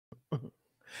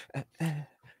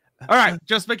All right,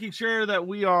 just making sure that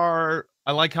we are.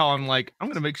 I like how I'm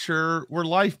going to make sure we're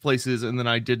live places, and then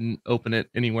I didn't open it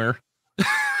anywhere.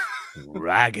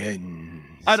 Dragons.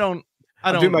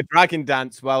 I'm doing my dragon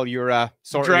dance while you're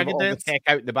sorting all dance? the tech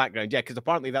out in the background. Yeah, because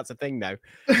apparently that's a thing now.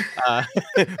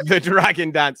 The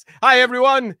dragon dance. Hi,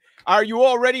 everyone. Are you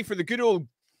all ready for the good old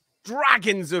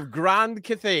dragons of Grand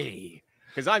Cathay?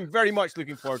 Because I'm very much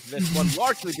looking forward to this one,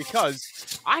 largely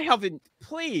because I haven't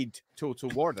played Total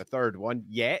War, the third one,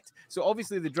 yet. So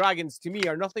obviously the dragons, to me,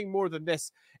 are nothing more than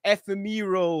this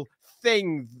ephemeral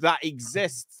thing that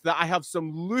exists, that I have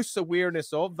some loose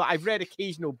awareness of, that I've read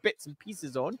occasional bits and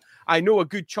pieces on. I know a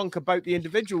good chunk about the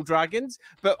individual dragons,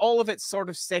 but all of it's sort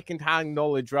of second-hand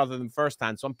knowledge rather than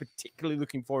first-hand. So I'm particularly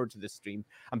looking forward to this stream.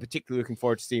 I'm particularly looking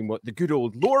forward to seeing what the good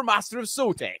old lore master of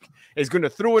Sotek is going to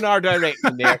throw in our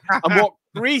direction there, and what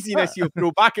craziness he'll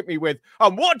throw back at me with.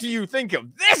 And what do you think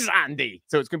of this, Andy?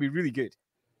 So it's going to be really good.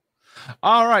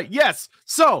 All right. Yes.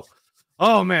 So,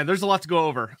 oh man, there's a lot to go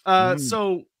over.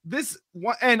 So this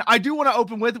one, and I do want to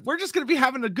open with, we're just going to be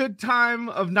having a good time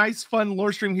of nice, fun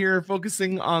lore stream here,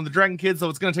 focusing on the Dragon Kids. So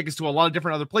it's going to take us to a lot of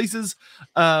different other places.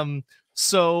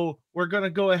 So we're going to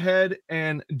go ahead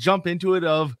and jump into it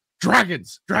of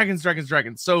dragons.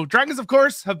 So dragons, of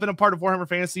course, have been a part of Warhammer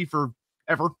Fantasy for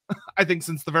ever. I think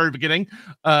since the very beginning,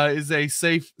 is a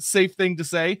safe thing to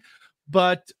say.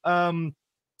 But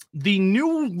the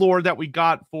new lore that we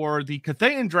got for the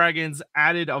Cathayan dragons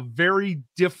added a very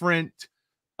different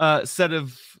set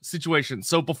of situations.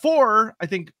 So before, I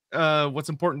think what's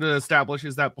important to establish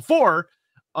is that before,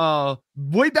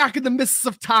 way back in the mists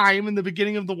of time, in the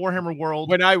beginning of the Warhammer world,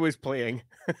 when I was playing,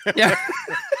 yeah.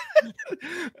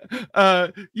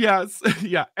 Yes,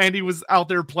 yeah, Andy was out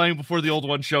there playing before the old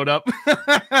one showed up.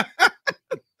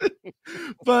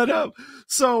 But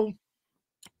so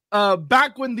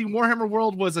back when the Warhammer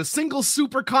world was a single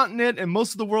supercontinent and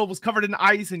most of the world was covered in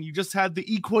ice, and you just had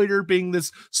the equator being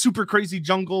this super crazy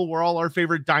jungle where all our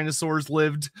favorite dinosaurs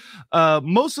lived,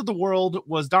 most of the world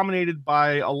was dominated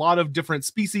by a lot of different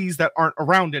species that aren't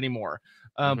around anymore.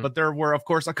 But there were, of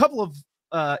course, a couple of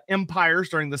empires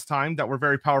during this time that were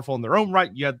very powerful in their own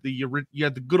right. You had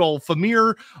the good old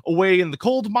Famir away in the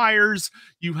cold mires.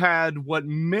 You had what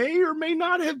may or may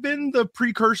not have been the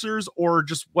precursors, or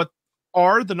just what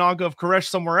are the Naga of Koresh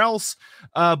somewhere else.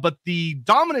 But the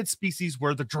dominant species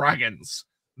were the dragons.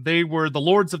 They were the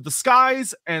lords of the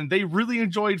skies, and they really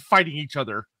enjoyed fighting each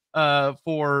other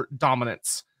for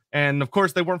dominance. And of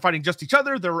course, they weren't fighting just each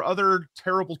other. There were other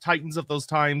terrible titans of those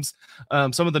times.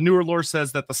 Some of the newer lore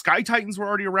says that the Sky Titans were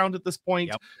already around at this point.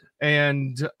 Yep.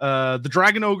 And the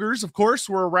Dragon Ogres, of course,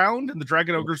 were around. And the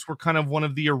Dragon Ogres were kind of one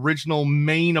of the original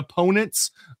main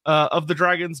opponents of the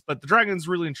dragons. But the dragons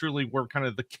really and truly were kind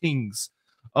of the kings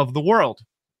of the world.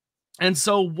 And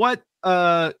so what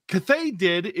Cathay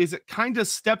did is it kind of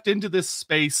stepped into this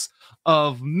space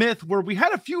of myth where we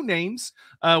had a few names.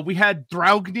 We had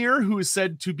Draupnir, who is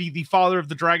said to be the father of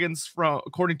the dragons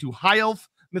according to High Elf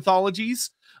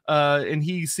mythologies. And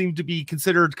he seemed to be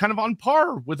considered kind of on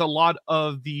par with a lot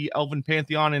of the Elven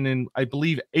Pantheon. And in, I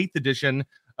believe, 8th edition,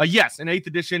 in 8th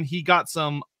edition, he got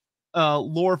some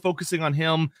lore focusing on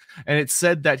him. And it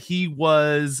said that he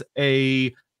was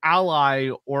a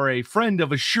ally or a friend of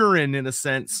Ashurin in a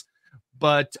sense.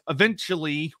 But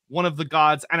eventually, one of the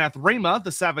gods, Anath-Rama,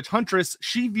 the Savage Huntress,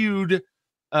 she viewed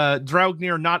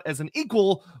Draupnir not as an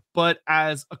equal, but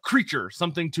as a creature,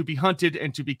 something to be hunted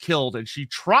and to be killed. And she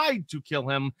tried to kill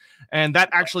him, and that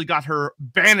actually got her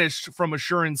banished from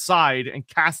Ashurin's side and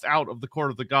cast out of the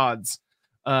court of the gods.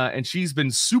 And she's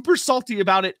been super salty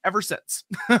about it ever since.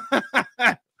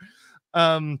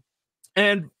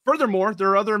 And furthermore, there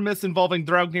are other myths involving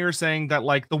Draupnir saying that,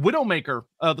 like, the Widowmaker,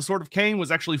 the Sword of Cain,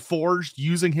 was actually forged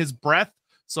using his breath.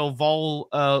 So Vol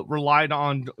relied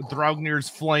on Draupnir's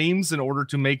flames in order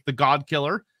to make the God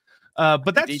Killer. But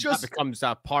that's indeed, that becomes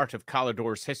a part of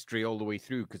Kalador's history all the way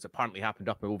through, because it apparently happened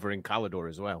up over in Kalador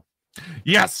as well.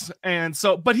 Yes, and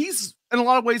so, but he's in a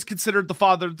lot of ways considered the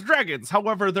father of the dragons.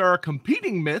 However, there are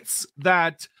competing myths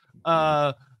that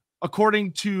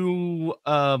according to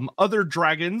other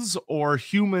dragons or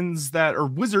humans that or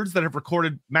wizards that have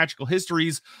recorded magical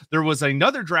histories, there was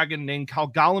another dragon named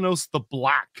Kalgalanos the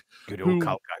Black. Good old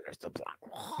Kalgalanos the Black.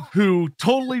 Who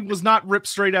totally was not ripped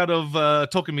straight out of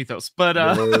Tolkien mythos. But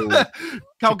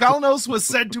Kalgalanos was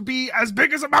said to be as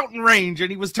big as a mountain range,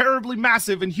 and he was terribly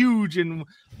massive and huge, and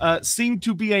seemed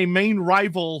to be a main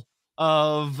rival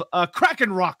of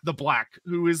Krakenrock the Black,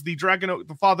 who is the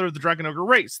father of the Dragon Ogre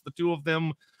race. The two of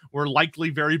them were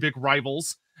likely very big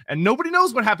rivals, and nobody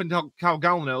knows what happened to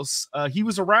Kalgalanos. He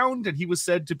was around, and he was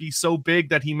said to be so big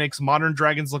that he makes modern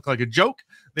dragons look like a joke.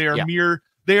 They are mere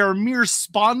They are mere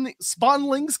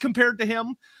spawnlings compared to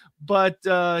him. But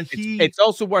it's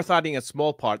also worth adding a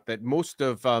small part that most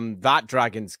of that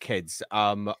dragon's kids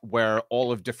were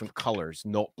all of different colors,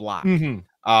 not black.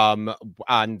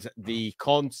 And the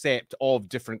concept of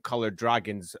different colored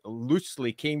dragons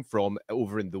loosely came from,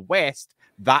 over in the West,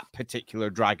 that particular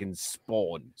dragon's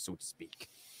spawn, so to speak.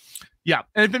 Yeah,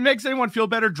 and if it makes anyone feel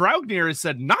better, Draugr is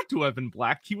said not to have been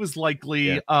black. He was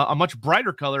likely a much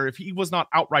brighter color. If he was not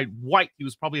outright white, he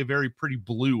was probably a very pretty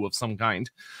blue of some kind.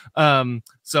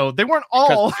 So they weren't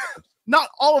all, not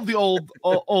all of the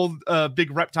old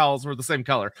big reptiles were the same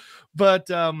color.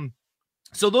 But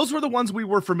so those were the ones we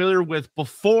were familiar with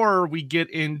before we get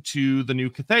into the new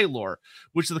Cathay lore,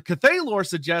 which the Cathay lore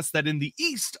suggests that in the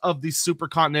east of the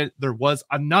supercontinent, there was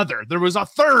a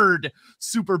third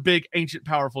super big, ancient,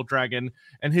 powerful dragon,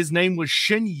 and his name was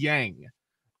Xin Yang.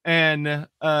 And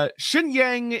Xin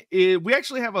Yang, we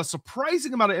actually have a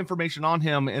surprising amount of information on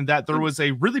him in that there was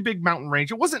a really big mountain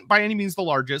range. It wasn't by any means the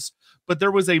largest, but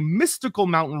there was a mystical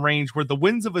mountain range where the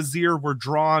winds of Azir were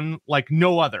drawn like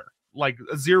no other. Like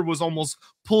Azir was almost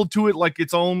pulled to it like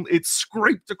its own. It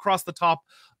scraped across the top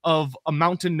of a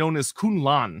mountain known as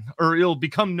Kunlan, or it'll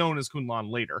become known as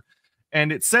Kunlan later.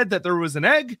 And it said that there was an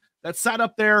egg that sat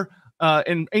up there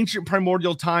in ancient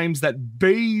primordial times that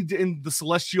bathed in the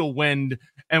celestial wind.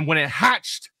 And when it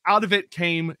hatched, out of it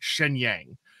came Xin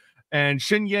Yang. And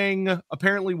Xin Yang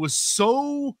apparently was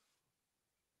so,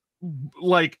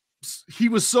 like, he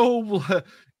was so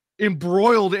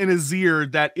embroiled in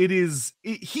Azir that he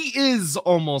is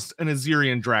almost an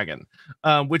Azirian dragon,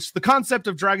 which the concept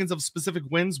of dragons of specific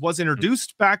winds was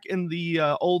introduced back in the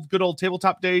good old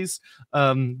tabletop days.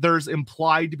 There's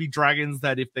implied to be dragons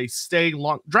that if they stay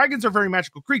long, dragons are very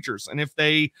magical creatures, and if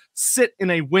they sit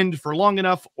in a wind for long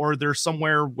enough, or they're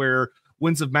somewhere where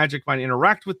winds of magic might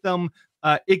interact with them,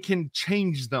 it can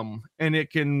change them, and it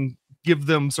can give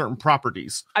them certain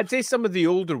properties. I'd say some of the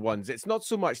older ones, it's not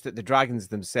so much that the dragons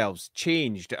themselves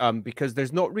changed, because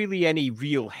there's not really any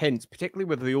real hints, particularly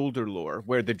with the older lore,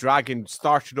 where the dragon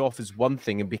started off as one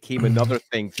thing and became another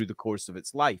thing through the course of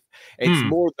its life. It's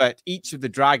more that each of the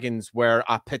dragons were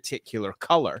a particular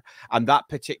color, and that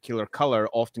particular color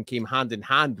often came hand in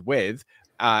hand with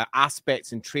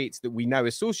aspects and traits that we now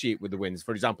associate with the winds.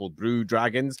 For example, blue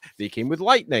dragons, they came with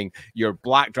lightning. Your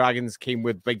black dragons came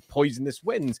with big poisonous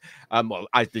winds. Well,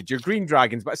 as did your green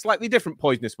dragons, but a slightly different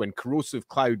poisonous wind. Corrosive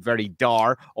cloud, very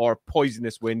dar, or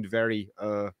poisonous wind, very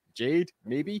jade,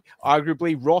 maybe,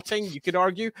 arguably rotting, you could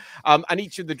argue. And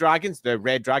each of the dragons, the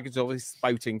red dragons, always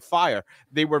spouting fire.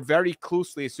 They were very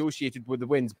closely associated with the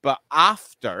winds, but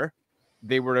after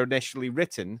they were initially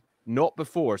written, not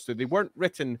before. So they weren't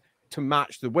written to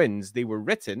match the winds, they were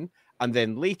written, and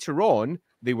then later on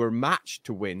they were matched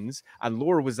to winds, and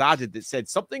lore was added that said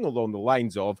something along the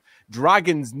lines of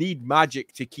dragons need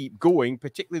magic to keep going,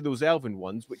 particularly those elven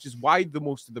ones, which is why the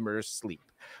most of them are asleep,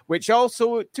 which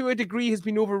also to a degree has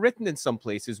been overwritten in some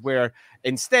places, where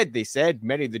instead they said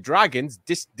many of the dragons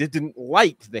just didn't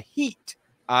like the heat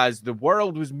as the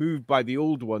world was moved by the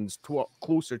old ones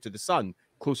closer to the sun,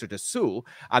 closer to Sol,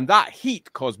 and that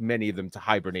heat caused many of them to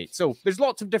hibernate. So there's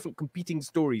lots of different competing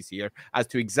stories here as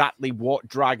to exactly what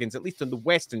dragons, at least on the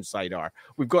western side, are.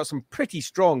 We've got some pretty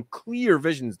strong, clear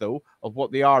visions, though, of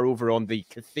what they are over on the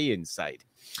Cathayan side.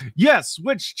 Yes,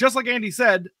 which, just like Andy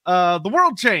said, the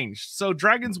world changed. So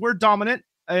dragons were dominant,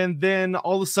 and then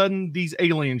all of a sudden, these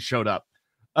aliens showed up.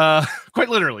 Quite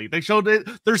literally, they showed it.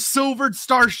 Their silvered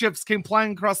starships came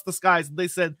flying across the skies, and they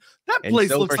said, "That place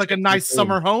looks like a nice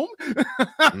summer home.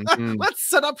 Let's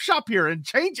set up shop here and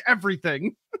change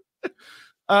everything."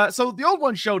 So the old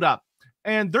one showed up,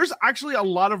 and there's actually a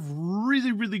lot of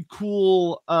really, really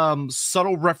cool,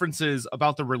 subtle references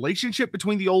about the relationship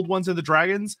between the old ones and the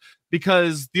dragons,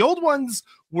 because the old ones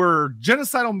were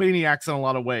genocidal maniacs in a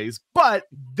lot of ways, but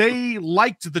they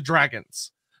liked the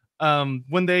dragons.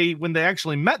 When they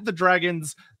actually met the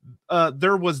dragons,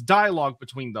 there was dialogue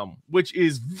between them, which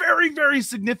is very, very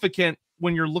significant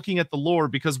when you're looking at the lore,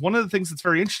 because one of the things that's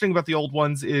very interesting about the old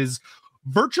ones is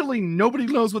virtually nobody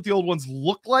knows what the old ones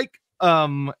look like,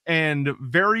 and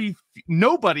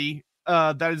nobody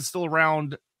that is still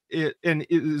around and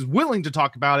is willing to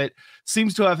talk about it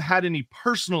seems to have had any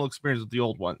personal experience with the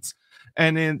old ones.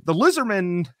 And then the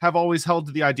lizardmen have always held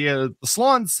to the idea, the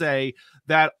Slans say,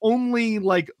 that only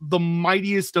like the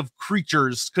mightiest of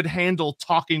creatures could handle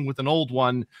talking with an old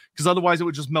one, because otherwise it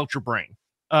would just melt your brain.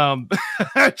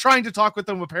 Trying to talk with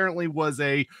them apparently was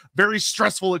a very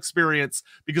stressful experience,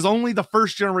 because only the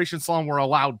first generation Slan were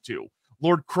allowed to.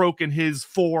 Lord Croak and his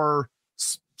 4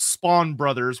 Spawn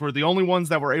brothers were the only ones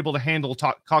that were able to handle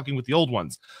talking with the old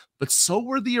ones, but so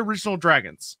were the original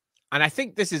dragons. And I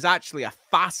think this is actually a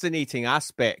fascinating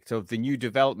aspect of the new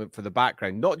development for the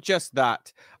background. Not just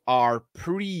that our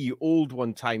pre-Old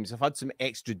One times have had some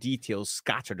extra details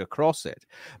scattered across it,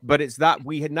 but it's that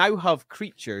we now have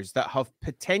creatures that have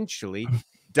potentially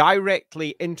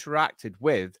directly interacted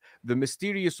with the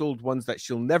mysterious Old Ones that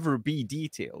shall never be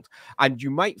detailed. And you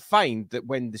might find that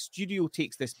when the studio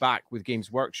takes this back with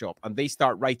Games Workshop and they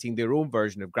start writing their own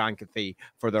version of Grand Cathay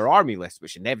for their army list,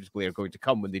 which inevitably are going to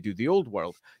come when they do the old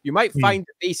world, you might find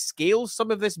that they scale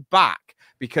some of this back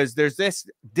because there's this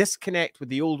disconnect with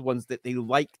the old ones that they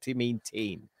like to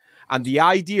maintain. And the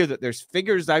idea that there's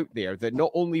figures out there that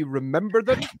not only remember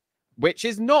them, which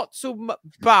is not so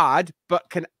bad, but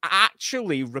can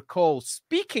actually recall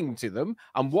speaking to them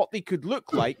and what they could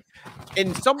look like,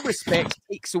 in some respects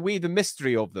takes away the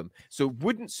mystery of them. So it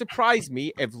wouldn't surprise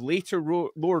me if later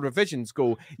lore revisions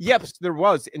go, yep, there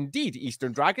was indeed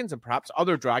Eastern dragons and perhaps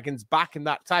other dragons back in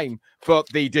that time, but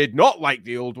they did not like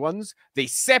the old ones. They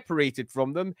separated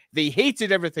from them. They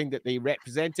hated everything that they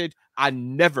represented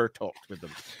and never talked with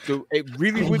them. So it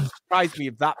really wouldn't surprise me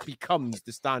if that becomes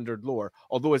the standard lore.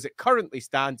 Although as it currently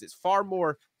stands, it's far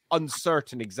more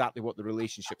uncertain exactly what the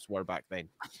relationships were back then.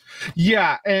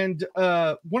 Yeah, and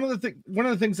one of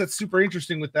the things that's super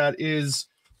interesting with that is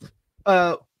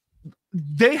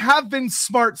they have been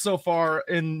smart so far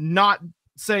in not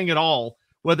saying at all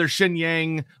whether Shin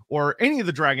Yang or any of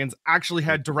the dragons actually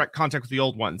had direct contact with the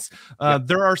old ones.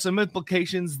 There are some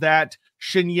implications that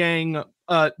Shin Yang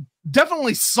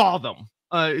definitely saw them.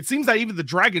 It seems that even the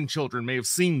dragon children may have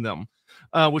seen them,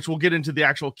 which we'll get into the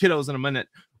actual kiddos in a minute.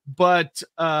 But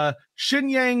Shin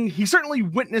Yang, he certainly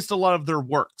witnessed a lot of their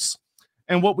works.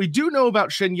 And what we do know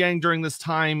about Shin Yang during this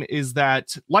time is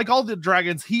that, like all the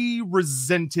dragons, he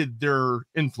resented their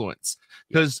influence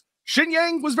because Shin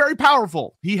Yang was very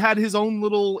powerful. He had his own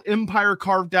little empire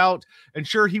carved out, and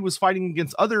sure, he was fighting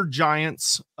against other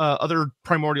giants, other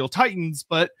primordial titans,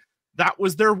 but that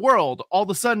was their world. All of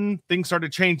a sudden, things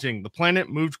started changing. The planet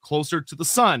moved closer to the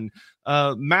sun.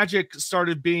 Magic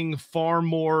started being far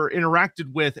more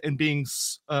interacted with and being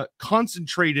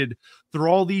concentrated through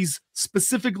all these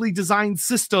specifically designed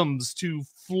systems to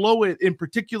flow it in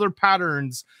particular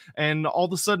patterns. And all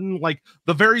of a sudden, like,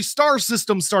 the very star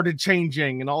system started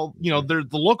changing, and all, you know, the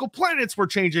local planets were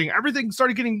changing. Everything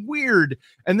started getting weird.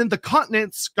 And then the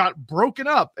continents got broken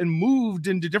up and moved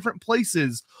into different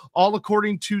places, all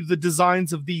according to the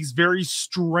designs of these very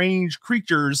strange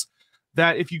creatures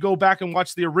that, if you go back and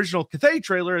watch the original Cathay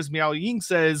trailer, as Miao Ying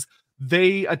says,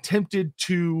 they attempted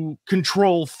to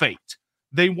control fate.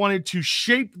 They wanted to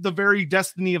shape the very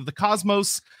destiny of the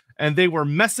cosmos, and they were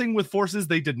messing with forces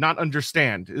they did not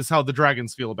understand, is how the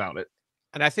dragons feel about it.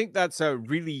 And I think that's a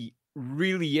really,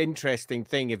 really interesting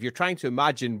thing. If you're trying to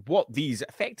imagine what these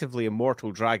effectively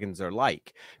immortal dragons are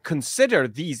like, consider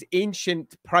these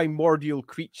ancient primordial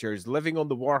creatures living on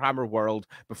the Warhammer world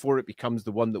before it becomes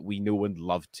the one that we know and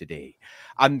love today.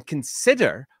 And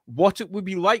consider what it would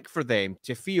be like for them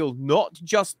to feel not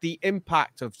just the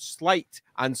impact of slight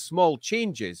and small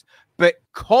changes, but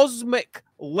cosmic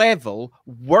level,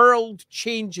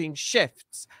 world-changing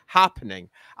shifts happening.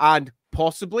 And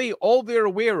possibly all they're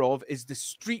aware of is the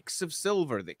streaks of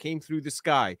silver that came through the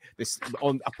sky.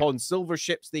 Upon silver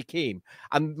ships they came.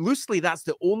 And loosely, that's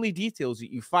the only details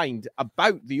that you find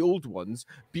about the old ones,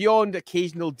 beyond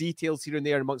occasional details here and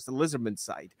there amongst the lizardman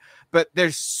side. But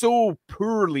they're so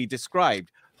poorly described.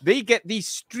 They get these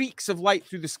streaks of light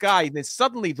through the sky, and then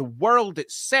suddenly the world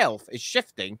itself is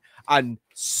shifting, and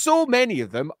so many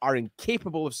of them are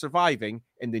incapable of surviving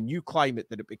in the new climate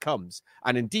that it becomes.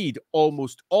 And indeed,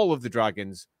 almost all of the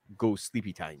dragons go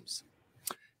sleepy times.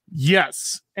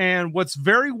 Yes, and what's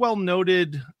very well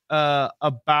noted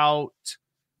about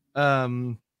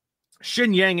Shin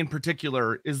Yang in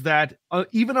particular is that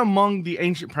even among the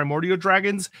ancient primordial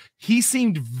dragons, he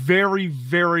seemed very,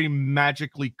 very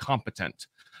magically competent.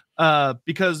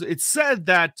 Because it's said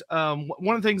that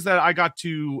one of the things that I got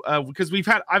to, because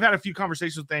I've had a few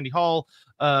conversations with Andy Hall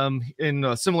in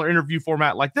a similar interview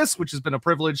format like this, which has been a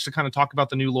privilege to kind of talk about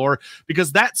the new lore,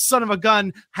 because that son of a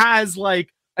gun has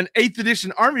like an 8th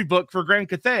edition army book for Grand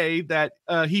Cathay that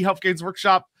he helped Games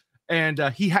Workshop, and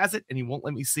he has it and he won't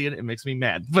let me see it. It makes me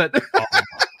mad, but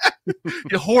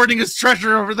hoarding his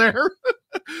treasure over there.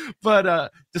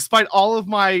 But despite all of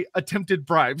my attempted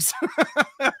bribes,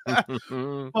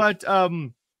 but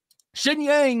Shin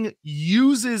Yang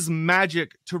uses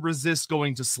magic to resist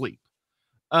going to sleep.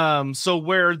 So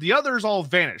where the others all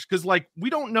vanish, because like we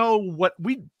don't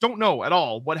know at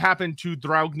all what happened to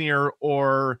Draupnir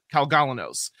or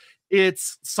Kalgalanos.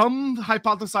 It's some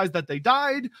hypothesize that they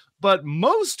died, but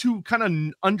most who kind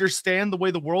of understand the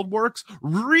way the world works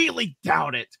really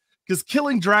doubt it. because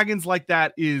killing dragons like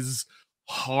that is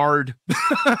hard.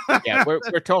 Yeah,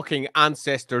 we're talking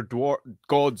ancestor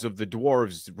gods of the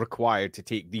dwarves required to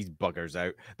take these buggers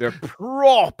out. They're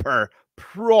proper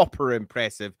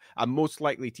impressive, and most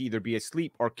likely to either be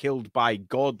asleep or killed by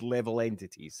god level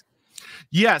entities.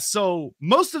 Yeah, so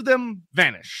most of them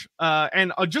vanish.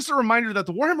 And just a reminder that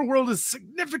the Warhammer world is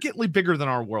significantly bigger than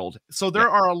our world. So there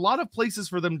are a lot of places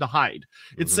for them to hide.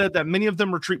 It's said that many of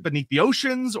them retreat beneath the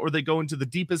oceans, or they go into the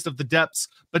deepest of the depths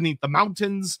beneath the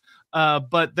mountains.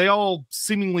 But they all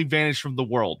seemingly vanish from the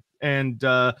world. And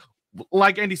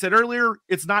like Andy said earlier,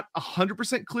 it's not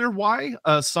 100% clear why.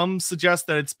 Some suggest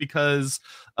that it's because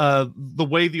the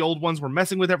way the old ones were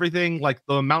messing with everything, like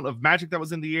the amount of magic that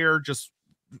was in the air just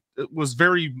it was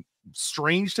very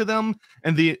strange to them,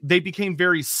 and they became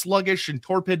very sluggish and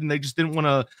torpid, and they just didn't want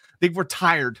to. They were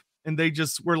tired, and they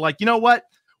just were like, you know what?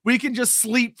 We can just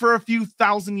sleep for a few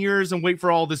thousand years and wait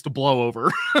for all this to blow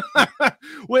over.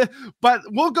 But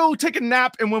we'll go take a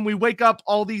nap, and when we wake up,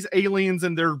 all these aliens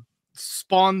and their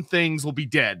spawn things will be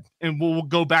dead, and we'll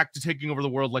go back to taking over the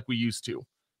world like we used to.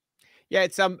 Yeah,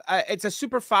 it's a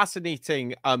super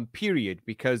fascinating period,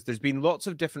 because there's been lots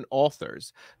of different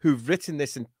authors who've written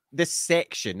this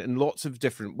section in lots of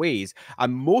different ways,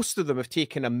 and most of them have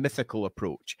taken a mythical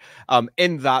approach,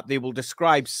 in that they will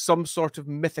describe some sort of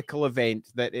mythical event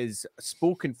that is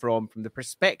spoken from the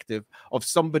perspective of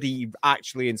somebody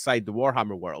actually inside the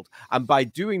Warhammer world, and by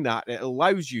doing that, it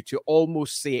allows you to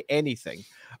almost say anything,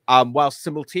 while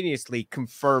simultaneously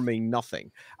confirming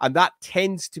nothing. And that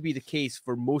tends to be the case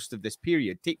for most of this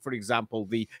period. Take, for example,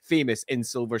 the famous "In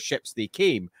Silver Ships They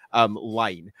Came"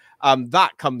 line.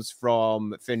 That comes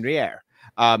from Fenrir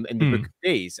in the Book of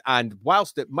Days. And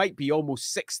whilst it might be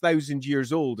almost 6,000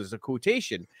 years old as a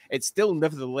quotation, it's still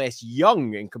nevertheless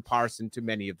young in comparison to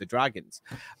many of the dragons.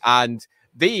 And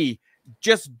they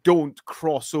just don't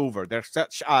cross over. They're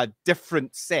such a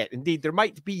different set. Indeed, there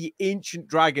might be ancient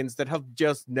dragons that have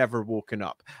just never woken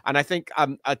up. And I think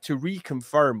to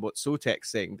reconfirm what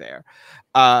Sotek's saying there,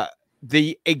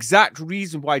 the exact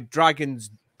reason why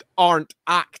dragons aren't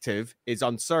active is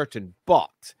uncertain,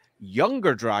 but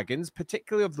younger dragons,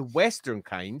 particularly of the Western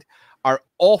kind, are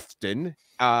often,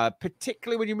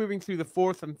 particularly when you're moving through the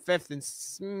fourth and fifth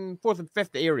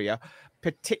area,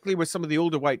 particularly with some of the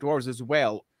older white dwarves as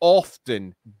well,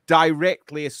 often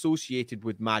directly associated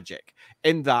with magic,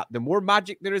 in that the more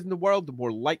magic there is in the world, the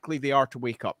more likely they are to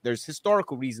wake up. There's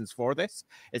historical reasons for this.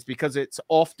 It's because it's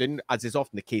often, as is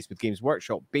often the case with Games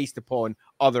Workshop, based upon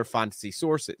other fantasy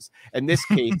sources. In this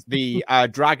case, the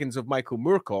dragons of Michael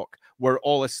Moorcock were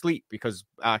all asleep because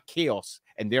chaos,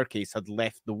 in their case, had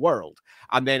left the world.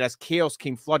 And then as chaos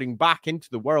came flooding back into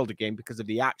the world again because of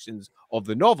the actions of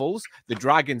the novels, the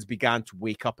dragons began to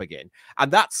wake up again.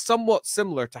 And that's somewhat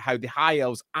similar to how the High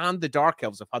Elves and the Dark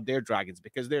Elves have had their dragons,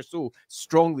 because they're so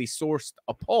strongly sourced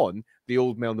upon the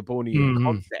old Melnibonian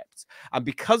concepts. And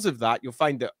because of that, you'll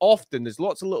find that often there's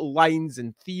lots of little lines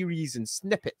and theories and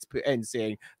snippets put in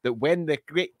saying that when the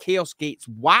great chaos gates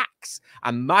wax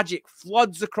and magic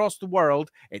floods across the world,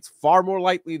 it's far more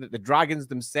likely that the dragons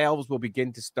themselves will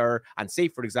begin to stir. And say,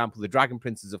 for example, the Dragon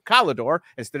Princes of Calador,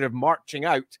 instead of marching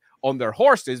out on their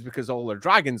horses because all their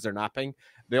dragons are napping,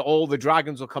 all the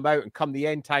dragons will come out, and come the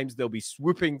end times, they'll be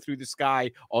swooping through the sky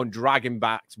on dragon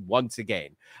backs once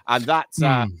again. And that's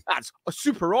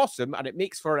super awesome, and it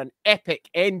makes for an epic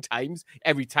end times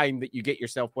every time that you get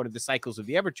yourself one of the cycles of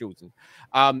the Everchosen.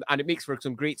 And it makes for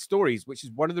some great stories, which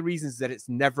is one of the reasons that it's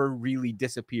never really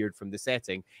disappeared from the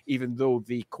setting, even though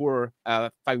the core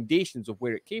foundations of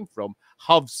where it came from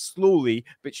have slowly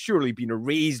but surely been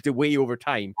erased away over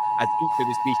time, as each of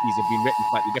the species have been written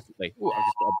slightly differently. Oh, I've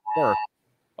just got a burr.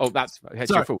 Oh, that's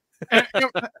your fault.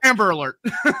 Amber alert.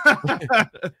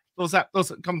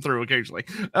 those come through occasionally.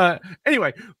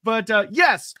 Anyway, but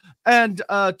yes, and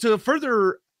to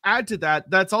further add to that,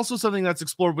 that's also something that's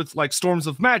explored with like storms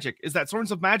of magic. Is that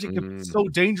storms of magic can be so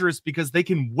dangerous because they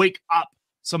can wake up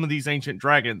some of these ancient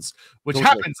dragons, which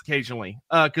happens occasionally,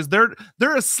 because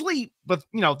they're asleep, but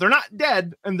they're not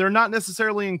dead, and they're not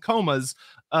necessarily in comas,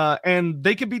 and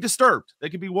they can be disturbed. They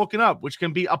can be woken up, which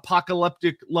can be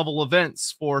apocalyptic level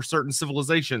events for certain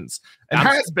civilizations, and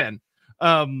has been.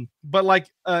 But like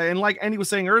Andy was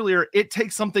saying earlier, it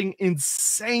takes something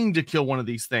insane to kill one of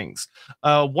these things.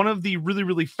 One of the really,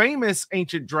 really famous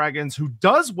ancient dragons who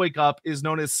does wake up is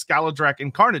known as Skaladrak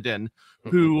Incarnadin,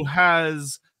 who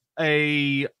has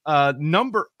a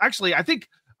number. Actually, I think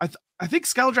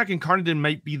Skaladrak Incarnadin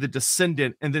might be the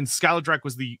descendant, and then Skaladrak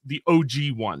was the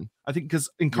OG one. I think because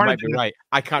Incarnadin, right?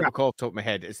 I can't recall off the top of my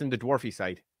head. It's in the dwarfy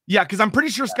side. Yeah, because I'm pretty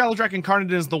sure Skaladrak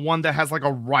Incarnate is the one that has like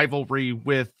a rivalry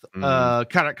with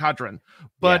Karak Kadron.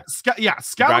 But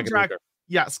Skaladrak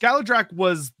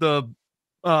was the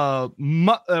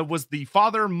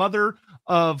father mother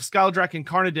of Skaladrak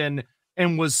Incarnate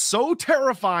and was so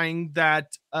terrifying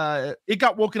that it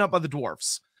got woken up by the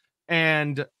dwarfs.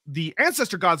 And the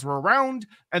ancestor gods were around,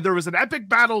 and there was an epic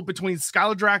battle between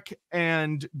Skaladrak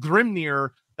and Grimnir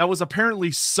that was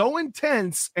apparently so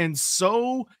intense and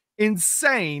so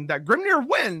insane that Grimnir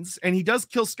wins, and he does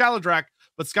kill Skaladrak,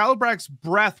 but Skaladrak's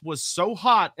breath was so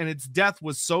hot and its death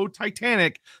was so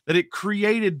titanic that it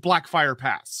created Blackfire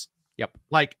Pass. Yep.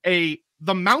 Like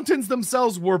the mountains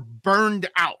themselves were burned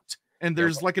out, and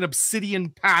there's like an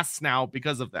obsidian pass now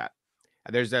because of that.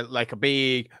 And there's a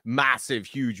big, massive,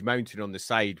 huge mountain on the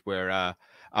side where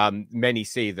many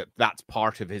say that that's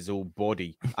part of his old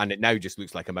body, and it now just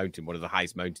looks like a mountain, one of the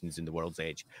highest mountains in the world's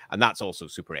edge, and that's also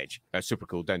super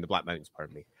cool down the Black Mountains,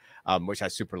 pardon me, which I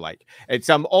super like.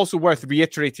 It's also worth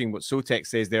reiterating what Sotek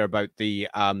says there about the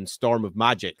storm of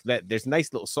magic. There's a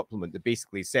nice little supplement that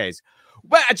basically says,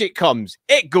 magic comes,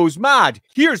 it goes mad.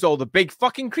 Here's all the big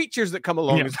fucking creatures that come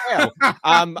along as well.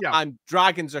 And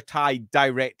dragons are tied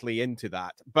directly into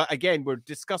that. But again, we're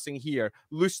discussing here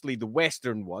loosely the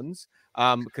Western ones,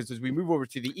 because as we move over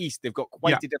to the East, they've got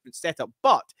quite a different setup.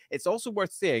 But it's also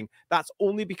worth saying that's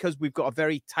only because we've got a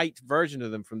very tight version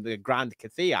of them from the Grand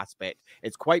Cathay aspect.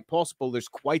 It's quite possible there's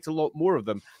quite a lot more of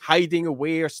them hiding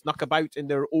away or snuck about in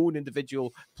their own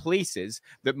individual places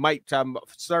that might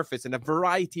surface in a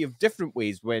variety of different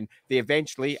ways when they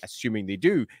eventually, assuming they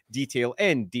do, detail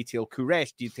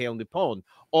Kuresh, detail Nippon,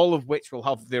 all of which will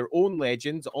have their own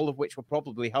legends, all of which will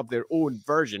probably have their own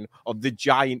version of the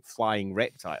giant flying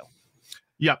reptile.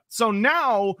 Yeah. So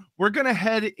now we're going to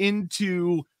head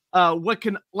into what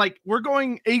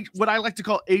I like to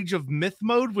call Age of Myth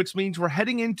mode, which means we're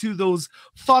heading into those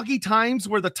foggy times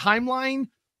where the timeline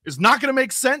is not going to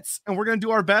make sense. And we're going to do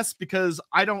our best because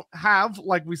I don't have,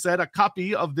 like we said, a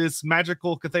copy of this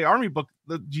magical Cathay Army book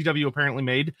that GW apparently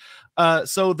made.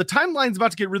 So the timeline's about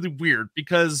to get really weird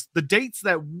because the dates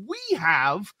that we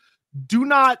have do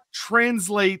not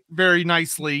translate very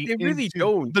nicely. They really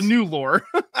don't. The new lore.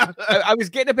 I was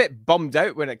getting a bit bummed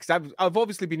out because I've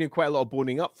obviously been doing quite a lot of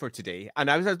boning up for today, and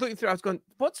I was looking through. I was going,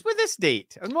 "What's with this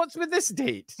date? And what's with this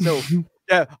date?" So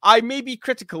I may be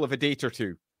critical of a date or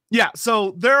two. Yeah.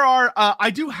 So there are. I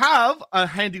do have a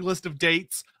handy list of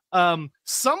dates.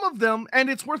 Some of them, and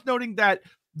it's worth noting that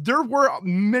there were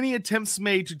many attempts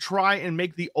made to try and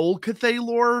make the old Cathay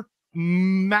lore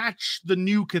match the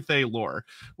new Cathay lore,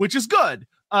 which is good.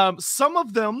 Some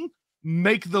of them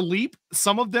make the leap.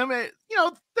 Some of them,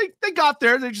 they got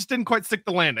there. They just didn't quite stick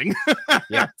the landing.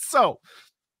 Yeah. So,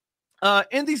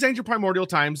 in these ancient primordial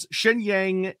times, Shen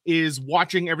Yang is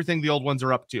watching everything the old ones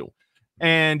are up to.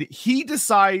 And he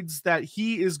decides that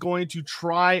he is going to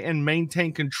try and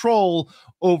maintain control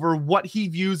over what he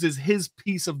views as his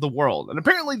piece of the world. And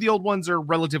apparently the old ones are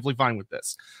relatively fine with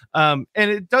this. And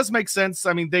it does make sense.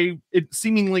 I mean, it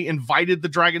seemingly invited the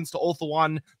dragons to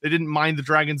Ulthuan. They didn't mind the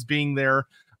dragons being there.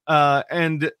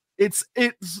 And it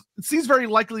seems very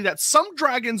likely that some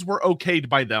dragons were okayed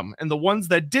by them, and the ones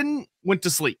that didn't went to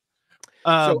sleep.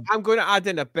 So I'm going to add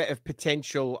in a bit of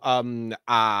potential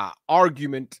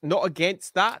argument, not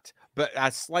against that, but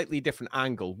a slightly different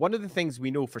angle. One of the things we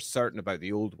know for certain about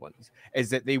the old ones is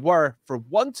that they were, for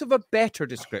want of a better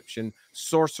description,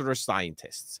 sorcerer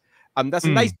scientists. That's a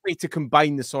nice way to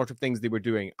combine the sort of things they were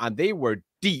doing. And they were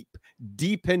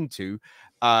deep into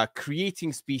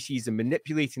creating species and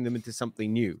manipulating them into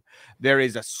something new. There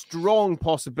is a strong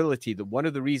possibility that one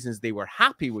of the reasons they were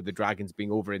happy with the dragons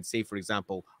being over in, say, for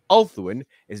example, Ulthuan,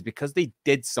 is because they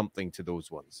did something to those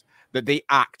ones, that they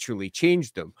actually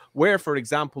changed them. Where, for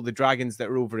example, the dragons that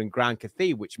are over in Grand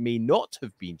Cathay, which may not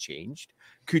have been changed,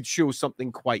 could show something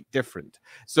quite different.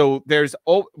 So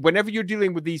whenever you're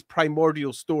dealing with these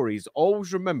primordial stories,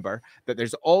 always remember that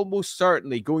there's almost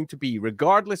certainly going to be,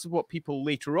 regardless of what people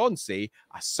later on say,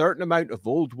 a certain amount of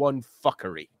old one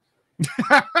fuckery.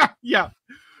 Yeah.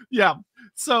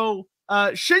 So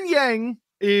Shen Yang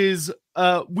is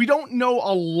we don't know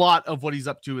a lot of what he's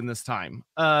up to in this time.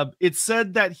 It's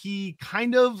said that he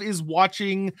kind of is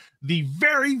watching the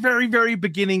very, very, very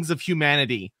beginnings of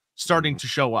humanity starting to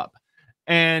show up.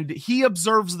 And he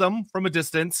observes them from a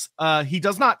distance. He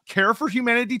does not care for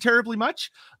humanity terribly much.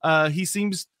 He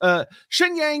seems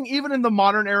Shen Yang, even in the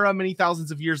modern era, many thousands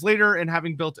of years later, and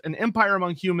having built an empire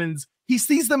among humans, he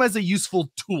sees them as a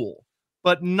useful tool,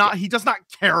 but not. He does not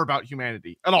care about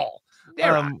humanity at all.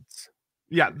 They're ants.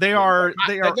 Yeah, they're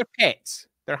pets.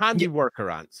 They're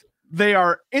handiworker ants. They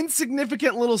are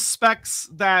insignificant little specks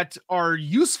that are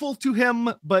useful to him,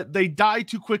 but they die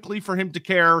too quickly for him to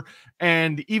care.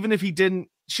 And even if he didn't,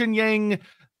 Shen Yang,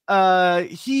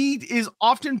 he is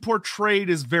often portrayed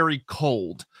as very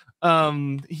cold.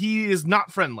 He is not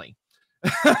friendly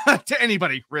to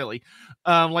anybody, really.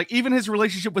 Like even his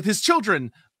relationship with his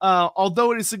children,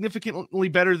 although it is significantly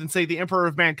better than, say, the Emperor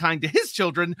of Mankind to his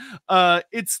children,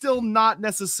 it's still not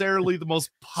necessarily the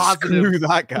most positive. Screw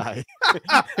that guy.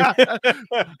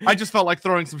 I just felt like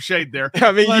throwing some shade there.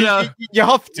 I mean, but, you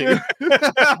have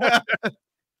to.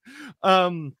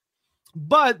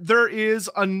 But there is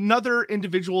another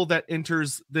individual that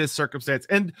enters this circumstance.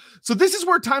 And so this is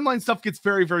where timeline stuff gets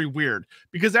very, very weird,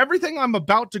 because everything I'm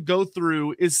about to go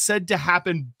through is said to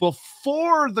happen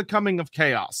before the coming of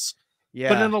chaos. Yeah.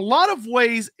 But in a lot of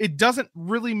ways, it doesn't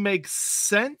really make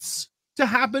sense to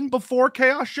happen before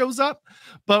chaos shows up.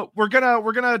 But we're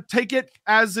gonna take it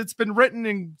as it's been written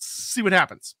and see what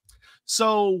happens.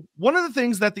 So one of the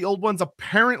things that the old ones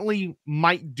apparently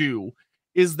might do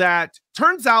is that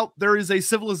turns out there is a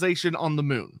civilization on the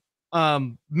moon,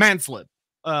 Manslid,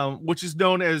 which is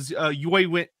known as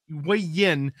Wei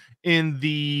Yin in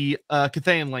the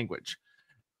Cathayan language.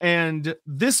 And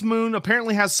this moon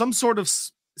apparently has some sort of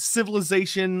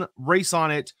civilization race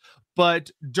on it, but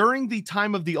during the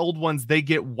time of the old ones, they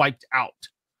get wiped out.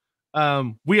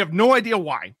 We have no idea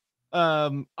why.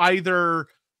 Either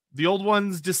the old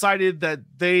ones decided that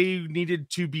they needed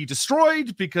to be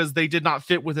destroyed because they did not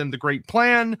fit within the great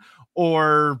plan,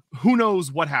 or who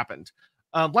knows what happened.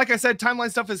 Like I said,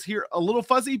 timeline stuff is here a little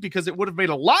fuzzy because it would have made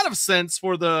a lot of sense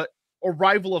for the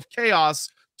arrival of chaos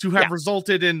to have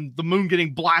resulted in the moon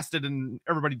getting blasted and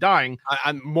everybody dying.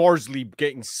 And Morsley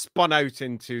getting spun out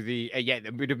into the...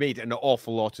 it would have made an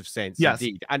awful lot of sense,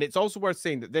 indeed. And it's also worth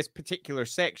saying that this particular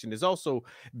section is also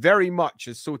very much,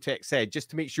 as Sotek said, just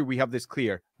to make sure we have this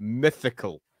clear,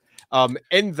 mythical.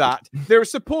 In that there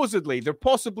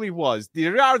possibly was.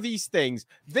 There are these things.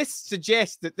 This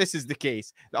suggests that this is the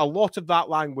case. A lot of that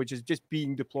language is just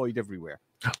being deployed everywhere.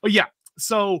 Oh, yeah.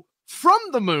 So... from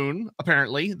the moon,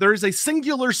 apparently, there is a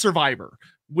singular survivor,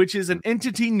 which is an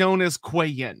entity known as Kuei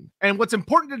Yin. And what's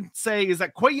important to say is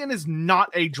that Kuei Yin is not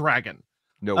a dragon.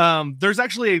 No. There's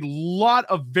actually a lot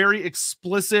of very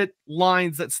explicit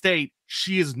lines that state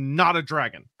she is not a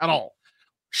dragon at all.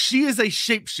 She is a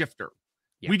shapeshifter.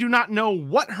 Yeah. We do not know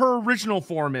what her original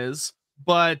form is,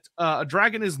 but a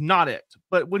dragon is not it.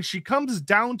 But when she comes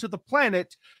down to the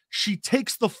planet, she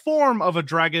takes the form of a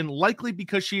dragon, likely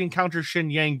because she encounters Shen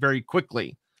Yang very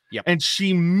quickly. Yep. And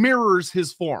she mirrors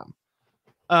his form.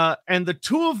 And the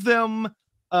two of them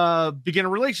begin a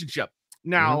relationship.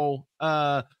 Now,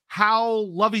 how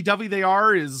lovey-dovey they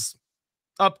are is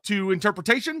up to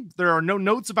interpretation. There are no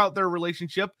notes about their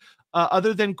relationship,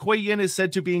 other than Kuei Yin is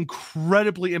said to be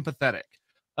incredibly empathetic.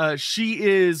 She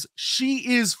is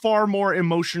far more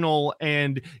emotional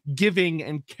and giving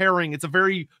and caring. It's a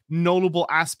very notable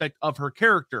aspect of her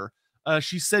character.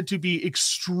 She's said to be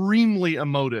extremely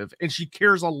emotive, and she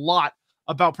cares a lot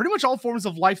about pretty much all forms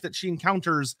of life that she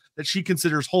encounters that she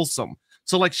considers wholesome.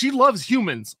 So like she loves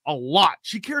humans a lot.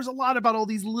 She cares a lot about all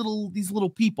these little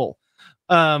people.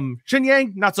 Shen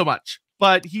Yang, not so much,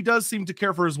 but he does seem to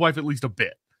care for his wife at least a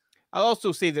bit. I'll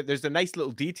also say that there's a nice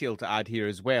little detail to add here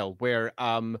as well, where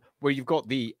you've got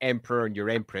the Emperor and your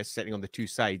Empress sitting on the two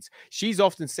sides. She's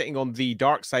often sitting on the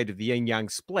dark side of the yin-yang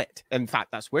split. In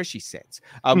fact, that's where she sits,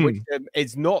 which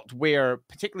is not where,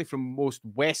 particularly from most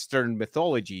Western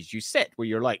mythologies, you sit, where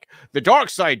you're like, the dark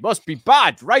side must be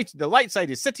bad, right? The light side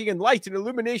is sitting in light and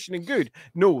illumination and good.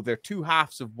 No, they're two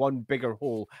halves of one bigger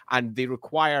whole, and they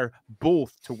require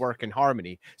both to work in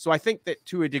harmony. So I think that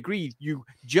to a degree, you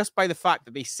just by the fact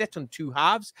that they sit on two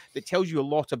halves, that tells you a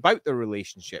lot about their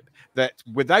relationship, that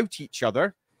without each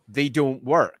other they don't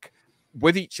work.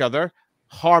 With each other,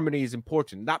 harmony is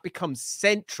important. That becomes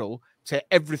central to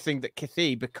everything that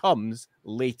Cathay becomes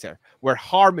later, where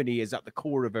harmony is at the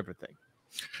core of everything.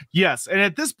 Yes, and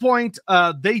at this point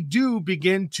they do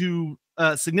begin to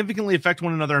significantly affect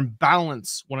one another and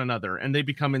balance one another, and they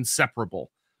become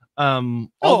inseparable.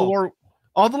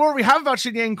 All the lore we have about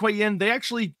Shen Yang and Kuei Yin, they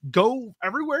actually go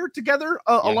everywhere together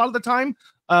a lot of the time.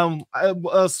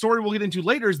 A story we'll get into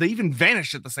later is they even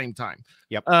vanish at the same time.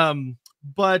 Yep.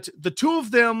 But the two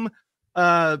of them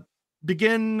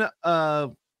begin,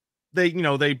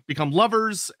 they become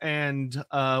lovers and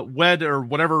wed, or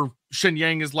whatever Shen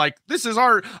Yang is like, this is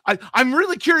I'm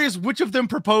really curious which of them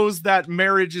proposed that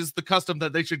marriage is the custom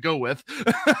that they should go with.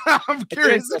 I'm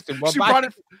curious. She brought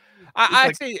it.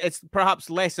 I'd say it's perhaps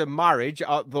less a marriage,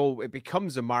 though it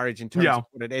becomes a marriage in terms of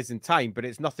what it is in time, but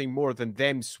it's nothing more than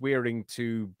them swearing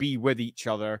to be with each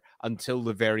other until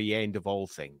the very end of all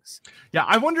things. Yeah,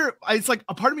 I wonder, it's like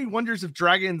a part of me wonders if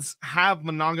dragons have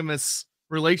monogamous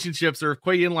relationships, or if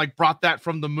Kuei Yin like brought that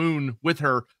from the moon with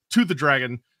her to the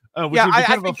dragon. Which would be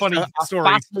kind of a funny story.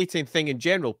 Fascinating thing in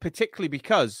general, particularly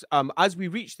because as we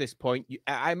reach this point,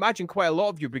 I imagine quite a lot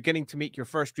of you are beginning to make your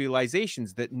first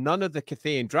realizations that none of the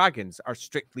Cathayan dragons are,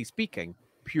 strictly speaking,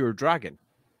 pure dragon.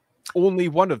 Only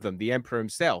one of them, the Emperor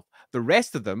himself. The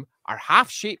rest of them are half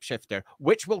shapeshifter,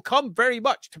 which will come very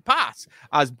much to pass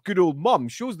as good old Mum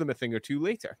shows them a thing or two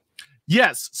later.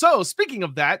 Yes. So speaking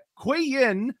of that, Kuei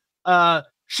Yin,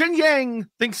 Shen Yang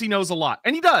thinks he knows a lot,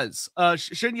 and he does.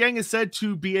 Shen Yang is said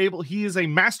to be able, he is a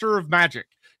master of magic.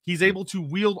 He's able to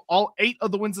wield all 8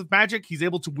 of the winds of magic. He's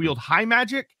able to wield high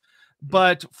magic,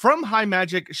 but from high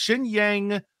magic, Shen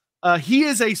Yang, he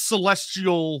is a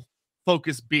celestial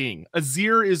focused being.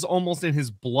 Azir is almost in his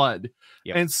blood.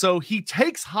 Yep. And so he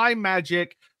takes high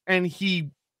magic and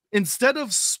he, instead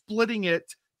of splitting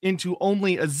it into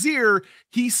only Azir,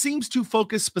 he seems to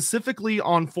focus specifically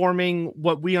on forming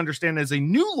what we understand as a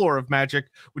new lore of magic,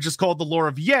 which is called the lore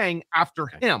of Yang, after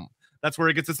him. That's where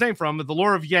it gets its name from. The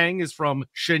lore of Yang is from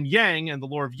Shen Yang, and the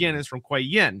lore of Yin is from Kuei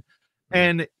Yin.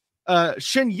 And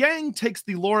Shen Yang takes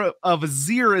the lore of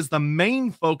Azir as the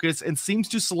main focus and seems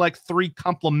to select 3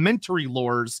 complementary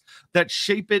lores that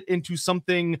shape it into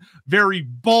something very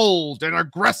bold and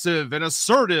aggressive and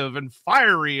assertive and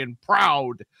fiery and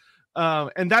proud.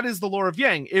 And that is the lore of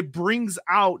Yang. It brings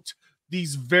out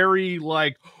these very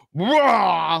like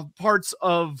raw parts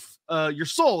of your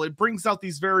soul. It brings out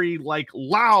these very like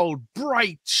loud,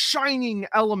 bright, shining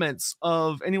elements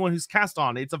of anyone who's cast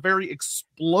on. It's a very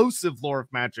explosive lore of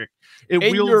magic. It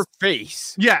in wields your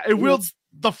face. Yeah, it wields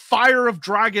the fire of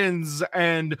dragons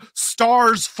and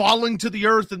stars falling to the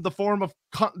earth in the form of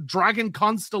dragon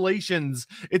constellations.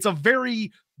 It's a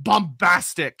very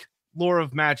bombastic lore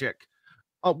of magic.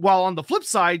 While on the flip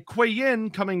side, Kuei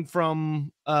Yin, coming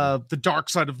from the dark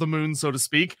side of the moon, so to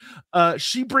speak,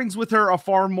 she brings with her a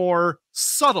far more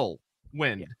subtle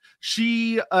wind.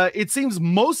 She, it seems,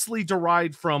 mostly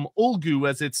derived from Ulgu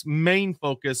as its main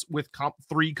focus, with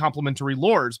 3 complementary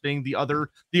lores being the other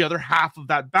half of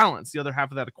that balance, the other half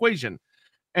of that equation.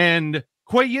 And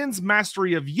Kuei Yin's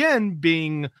mastery of Yin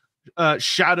being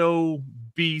Shadow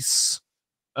Beasts,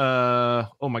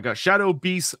 Shadow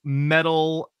Beast,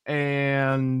 Metal,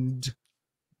 and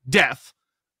Death.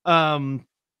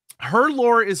 Her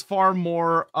lore is far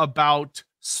more about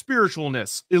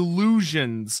spiritualness,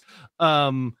 illusions,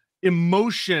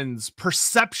 emotions,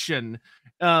 perception.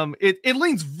 It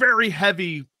leans very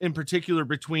heavy in particular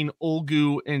between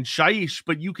Ulgu and Shaiish,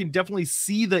 but you can definitely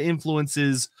see the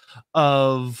influences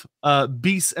of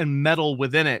Beast and Metal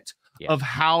within it. Of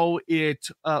how it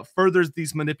furthers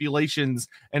these manipulations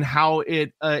and how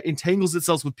it entangles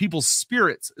itself with people's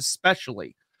spirits,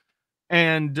 especially.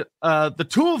 And the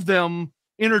 2 of them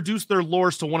introduce their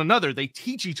lores to one another. They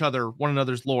teach each other one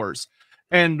another's lores.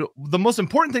 And the most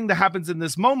important thing that happens in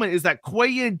this moment is that Kuei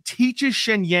Yin teaches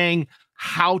Shen Yang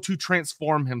how to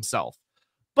transform himself.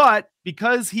 But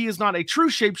because he is not a true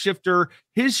shapeshifter,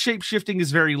 his shapeshifting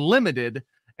is very limited,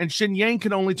 and Shen Yang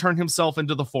can only turn himself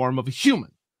into the form of a human.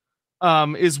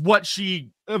 Is what she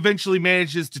eventually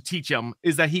manages to teach him,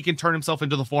 is that he can turn himself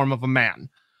into the form of a man.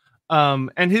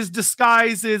 And his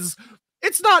disguise is,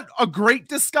 it's not a great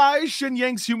disguise. Shen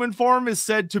Yang's human form is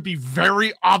said to be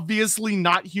very obviously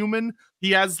not human.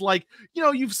 He has like,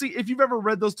 if you've ever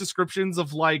read those descriptions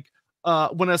of like,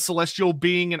 when a celestial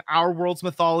being in our world's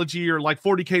mythology, or like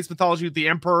 40K's mythology with the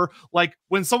Emperor, like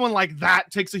when someone like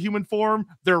that takes a human form,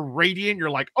 they're radiant.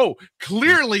 You're like, oh,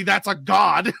 clearly that's a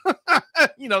god.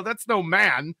 That's no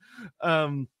man.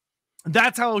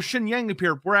 That's how Shen Yang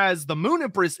appeared. Whereas the Moon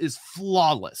Empress is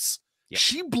flawless. Yep.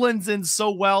 She blends in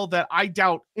so well that I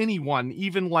doubt anyone,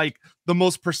 even like the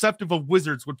most perceptive of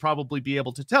wizards, would probably be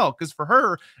able to tell. Because for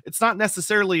her, it's not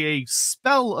necessarily a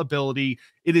spell ability;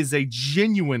 it is a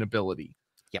genuine ability.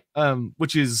 Yep.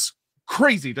 Which is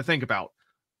crazy to think about.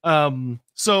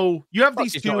 So you have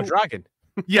these 2. Not a dragon.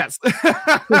 Yes.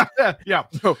 Yeah.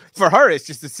 So for her, it's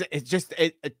just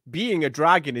being a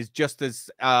dragon is just as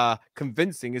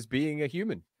convincing as being a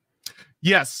human.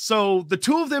 Yes, so the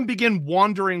 2 of them begin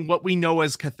wandering what we know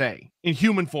as Cathay in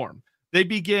human form. They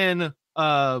begin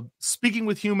speaking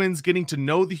with humans, getting to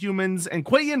know the humans, and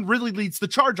Kuei Yin really leads the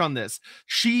charge on this.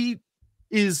 She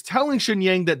is telling Shen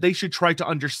Yang that they should try to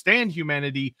understand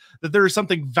humanity, that there is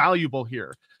something valuable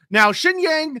here. Now, Shen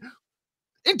Yang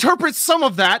interprets some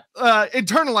of that,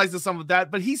 internalizes some of that,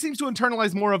 but he seems to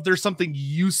internalize more of there's something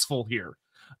useful here.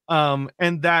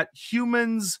 and that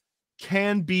humans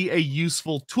can be a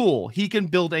useful tool. He can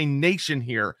build a nation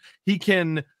here. He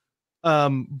can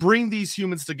bring these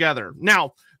humans together.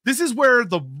 Now, this is where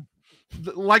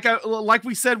like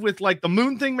we said with like the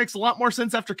moon thing makes a lot more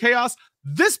sense after Chaos.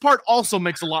 This part also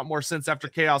makes a lot more sense after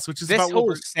Chaos, which is this about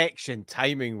whole section,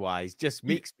 timing wise, just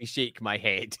makes me shake my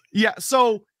head. Yeah,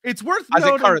 so it's worth as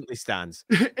noting, it currently stands.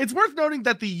 It's worth noting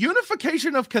that the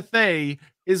unification of Cathay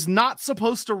is not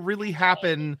supposed to really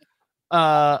happen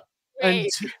until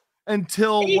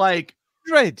like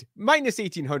minus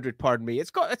 1800. Pardon me.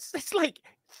 It's like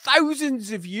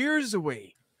thousands of years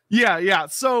away. Yeah.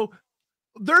 So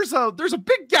there's a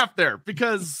big gap there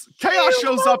because Chaos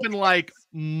shows up in like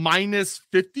minus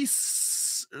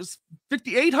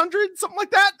 5800, something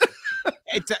like that.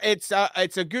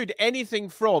 It's a good anything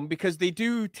from, because they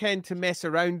do tend to mess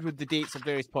around with the dates at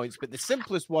various points, but the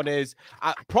simplest one is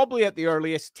probably at the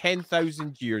earliest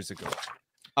 10,000 years ago.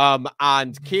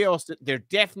 And Chaos, they're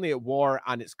definitely at war,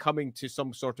 and it's coming to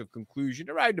some sort of conclusion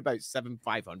around about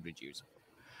 500 years ago.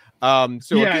 A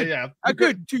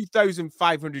good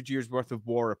 2,500 years worth of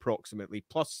war approximately,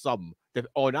 plus some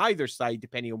on either side,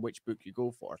 depending on which book you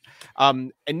go for.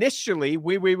 Initially,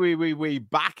 way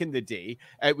back in the day,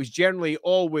 it was generally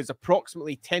always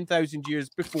approximately 10,000 years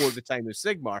before the time of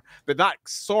Sigmar, but that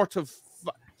sort of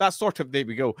there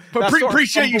we go. But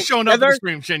appreciate you showing up on the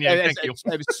stream, Shinya. Thank you.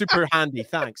 It was super handy,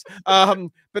 thanks.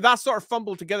 But that sort of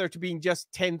fumbled together to being just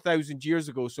 10,000 years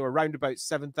ago, so around about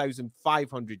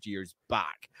 7,500 years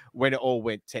back when it all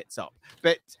went tits up.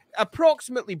 But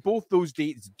approximately both those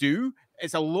dates do.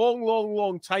 It's a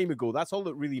long time ago. That's all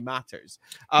that really matters.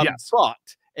 Yes. But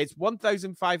it's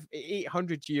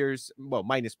 1,800 years, well,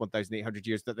 minus 1,800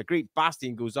 years that the Great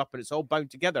Bastion goes up, and it's all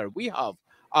bound together. We have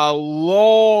a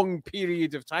long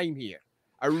period of time here.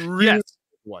 A real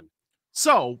one.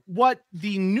 So what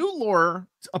the new lore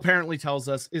apparently tells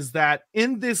us is that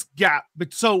in this gap,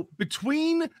 so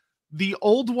between the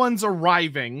old ones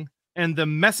arriving and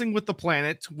them messing with the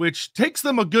planet, which takes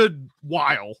them a good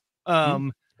while,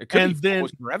 it could be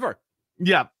forever.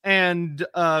 Yeah, and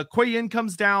Kuei Yin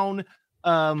comes down.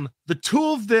 The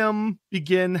two of them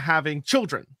begin having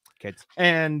children. Kids.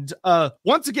 And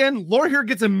once again, lore here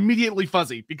gets immediately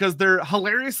fuzzy because they're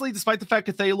hilariously, despite the fact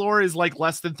Cathay lore is like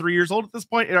less than 3 years old at this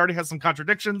point, it already has some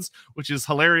contradictions, which is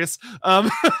hilarious.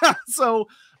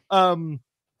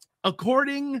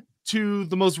 According to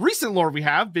the most recent lore we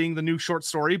have, being the new short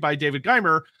story by David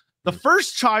Geimer, the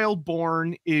first child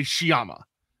born is Shyama.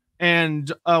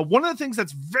 And one of the things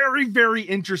that's very, very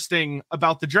interesting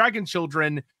about the Dragon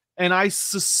Children, and I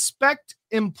suspect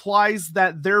implies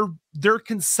that their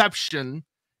conception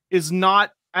is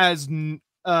not as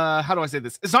how do I say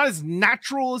this? It's not as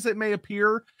natural as it may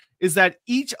appear, is that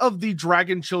each of the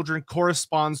Dragon Children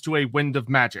corresponds to a wind of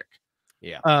magic.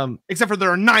 Yeah. Except for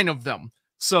there are 9 of them.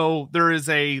 So there is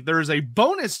a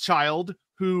bonus child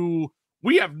who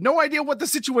we have no idea what the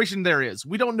situation there is.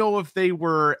 We don't know if they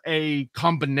were a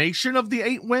combination of the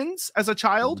 8 winds as a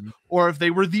child, or if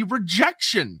they were the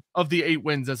rejection of the 8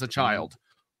 winds as a child.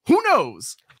 Who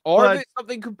knows? Or it's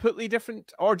something completely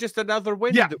different, or just another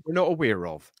wind that we're not aware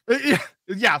of.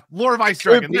 Lore of Ice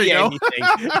Dragon. There you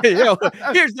go.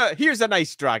 Here's a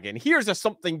nice dragon. Here's a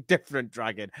something different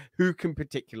dragon. Who can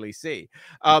particularly say?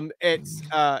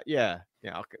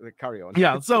 Yeah, I'll carry on.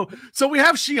 Yeah, so we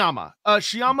have Shyama.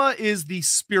 Shyama is the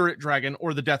spirit dragon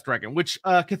or the death dragon, which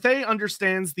Cathay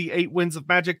understands the 8 winds of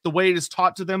magic the way it is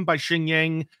taught to them by Xing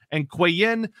Yang and Kuei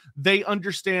Yin. They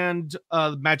understand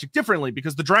magic differently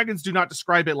because the dragons do not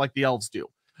describe it like the elves do.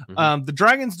 The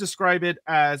dragons describe it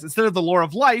as, instead of the lore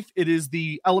of life, it is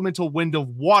the elemental wind of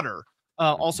water,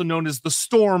 also known as the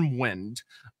storm wind.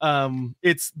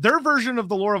 It's their version of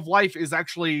the lore of life is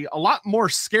actually a lot more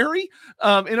scary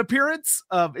in appearance.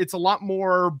 It's a lot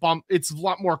more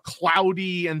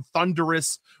cloudy and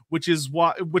thunderous, which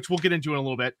we'll get into in a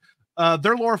little bit.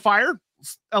 Their lore of fire,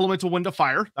 elemental wind of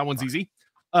fire. That one's easy.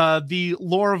 The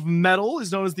lore of metal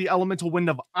is known as the elemental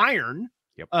wind of iron,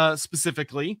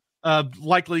 specifically,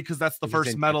 likely because that's the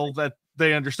first metal that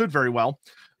they understood very well.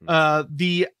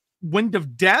 The wind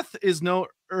of death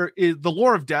the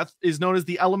lore of death is known as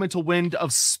the elemental wind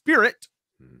of spirit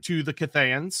to the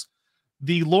Cathayans.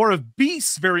 The lore of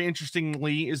beasts, very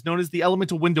interestingly, is known as the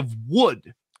elemental wind of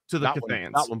wood to the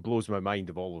Cathayans. That one blows my mind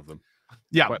of all of them.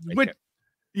 Yeah,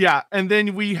 and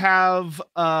then we have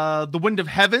the wind of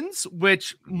heavens,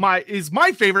 which is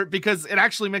my favorite because it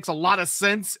actually makes a lot of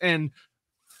sense and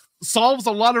solves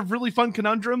a lot of really fun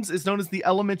conundrums. Is known as the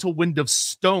elemental wind of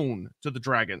stone to the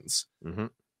dragons.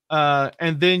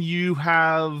 And then you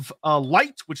have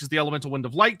light, which is the elemental wind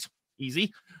of light.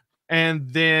 Easy. And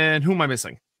then who am I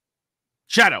missing?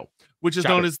 Shadow, which is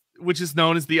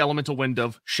known as the elemental wind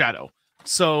of Shadow.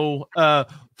 So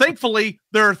thankfully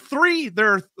there are three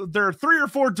or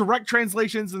four direct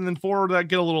translations and then 4 that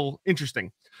get a little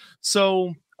interesting.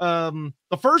 So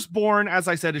the firstborn, as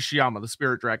I said, is Shyama, the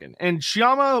spirit dragon. And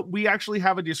Shyama, we actually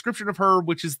have a description of her,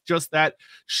 which is just that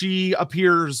she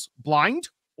appears blind,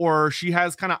 or she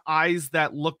has kind of eyes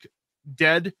that look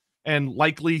dead and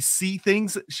likely see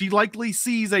things. She likely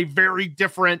sees a very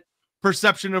different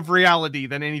perception of reality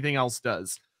than anything else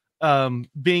does,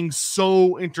 being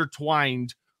so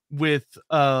intertwined with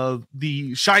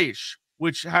the Shyish,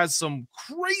 which has some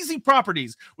crazy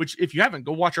properties, which if you haven't,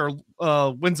 go watch our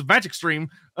Winds of Magic stream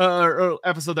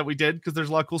episode that we did, because there's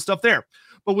a lot of cool stuff there.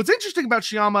 But what's interesting about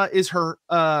Shyama is her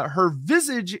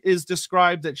visage is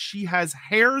described that she has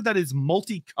hair that is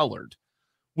multicolored,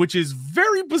 which is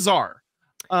very bizarre.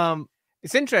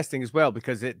 It's interesting as well,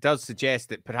 because it does suggest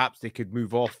that perhaps they could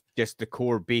move off just the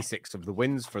core basics of the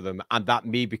winds for them, and that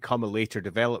may become a later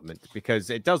development, because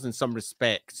it does in some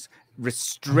respects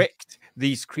restrict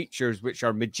these creatures which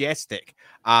are majestic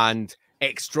and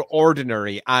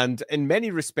extraordinary and in many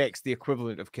respects the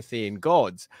equivalent of Cathayan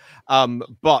gods,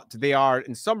 but they are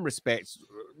in some respects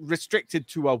restricted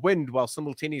to a wind while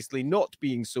simultaneously not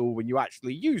being so when you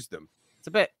actually use them. It's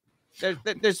a bit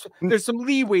there's some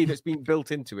leeway that's being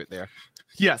built into it there.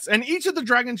 Yes, and each of the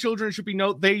dragon children, should be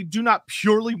noted, they do not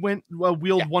purely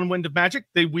wield one wind of magic.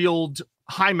 They wield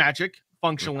high magic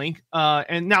functionally,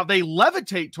 and now they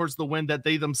levitate towards the wind that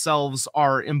they themselves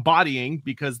are embodying,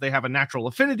 because they have a natural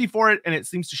affinity for it, and it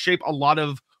seems to shape a lot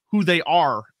of who they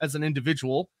are as an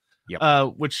individual.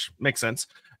 Which makes sense.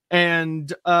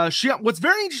 And what's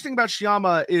very interesting about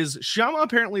Shyama is Shyama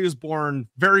apparently was born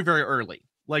very, very early,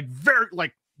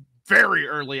 very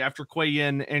early after Kuei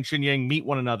Yin and Shin Yang meet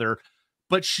one another,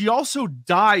 but she also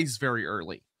dies very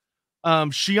early.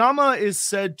 Shyama is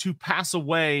said to pass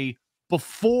away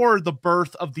before the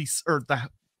birth of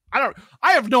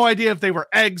I have no idea if they were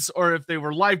eggs or if they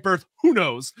were live birth. Who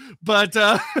knows? But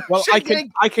well,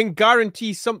 I can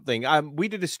guarantee something. We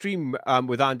did a stream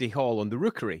with Andy Hall on the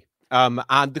Rookery,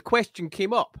 and the question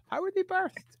came up: how were they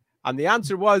birthed? And the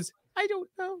answer was, I don't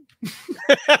know.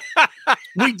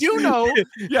 We do know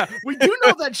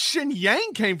that Shin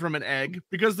Yang came from an egg,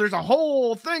 because there's a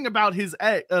whole thing about his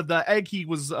egg, the egg he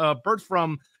was birthed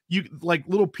from. You like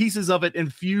little pieces of it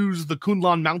infuse the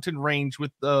Kunlun mountain range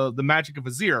with the magic of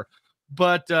Azir.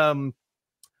 But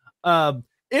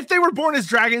if they were born as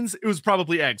dragons, it was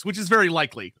probably eggs, which is very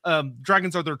likely.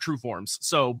 Dragons are their true forms,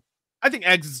 so I think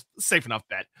eggs is a safe enough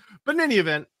bet. But in any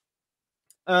event,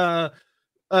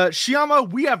 Shyama,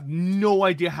 we have no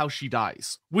idea how she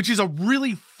dies, which is a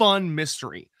really fun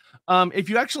mystery. If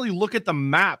you actually look at the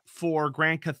map for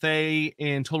Grand Cathay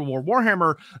in Total War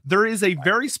Warhammer, there is a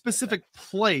very specific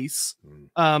place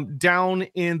down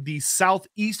in the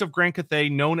southeast of Grand Cathay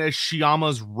known as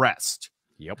Shyama's Rest.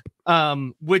 Yep.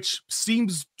 Which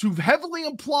seems to heavily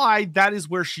imply that is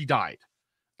where she died.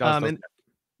 And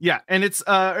it's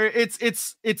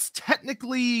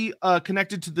technically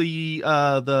connected to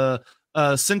the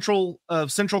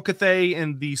central Cathay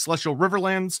and the Celestial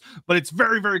Riverlands, but it's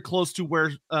very, very close to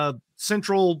where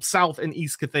central, south, and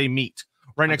east Cathay meet,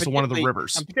 right next to one of the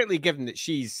rivers. And particularly given that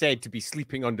she's said to be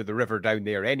sleeping under the river down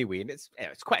there anyway, and it's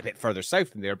quite a bit further south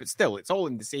from there, but still, it's all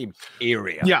in the same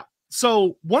area. Yeah.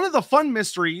 So one of the fun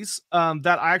mysteries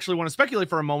that I actually want to speculate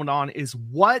for a moment on is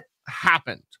what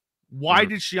happened. Why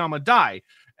did Shyama die?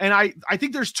 And I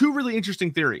think there's 2 really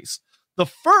interesting theories. The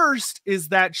first is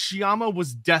that Shyama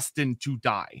was destined to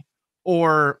die,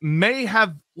 or may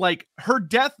have, her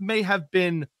death may have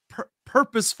been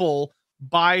purposeful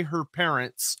by her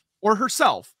parents or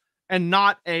herself, and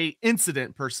not a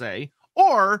incident per se,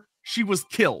 or she was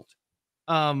killed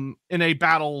in a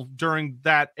battle during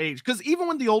that age. Because even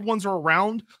when the old ones were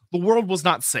around, the world was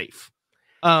not safe.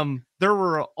 There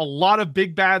were a lot of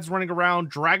big bads running around.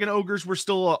 Dragon ogres were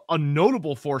still a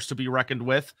notable force to be reckoned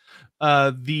with.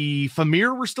 The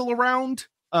Famir were still around,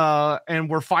 and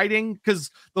were fighting, because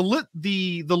the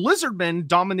lizardmen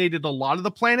dominated a lot of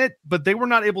the planet, but they were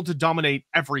not able to dominate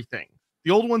everything.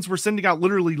 The old ones were sending out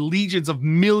literally legions of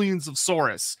millions of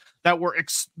Saurus that were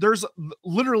there's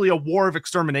literally a war of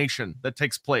extermination that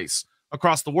takes place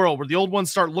across the world, where the old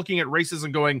ones start looking at races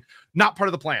and going, not part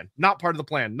of the plan, not part of the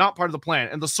plan, not part of the plan.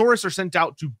 And the Saurus are sent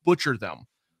out to butcher them.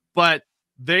 But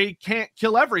they can't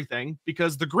kill everything,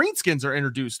 because the greenskins are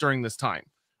introduced during this time.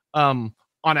 On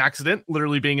accident,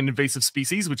 literally being an invasive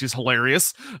species, which is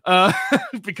hilarious.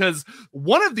 Because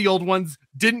one of the old ones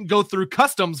didn't go through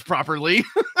customs properly.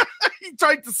 He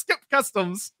tried to skip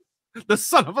customs. The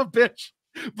son of a bitch.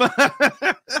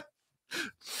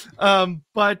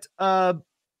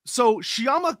 so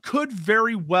Shyama could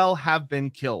very well have been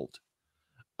killed.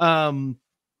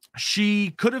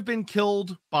 She could have been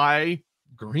killed by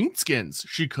greenskins.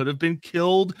 She could have been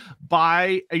killed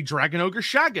by a dragon ogre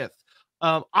Shaggoth.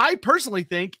 I personally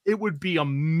think it would be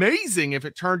amazing if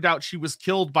it turned out she was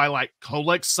killed by like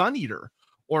Kolek Suneater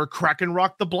or Kraken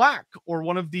Rock the Black or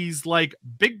one of these like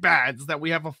big bads that we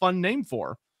have a fun name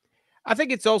for. I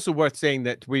think it's also worth saying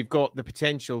that we've got the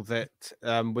potential that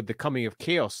with the coming of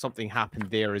chaos, something happened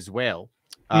there as well.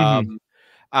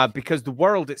 Because the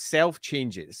world itself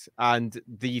changes and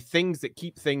the things that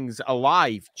keep things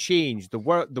alive change. The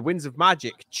winds of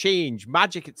magic change.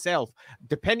 Magic itself,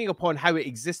 depending upon how it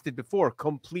existed before,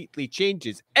 completely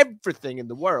changes. Everything in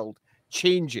the world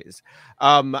changes.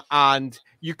 And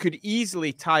you could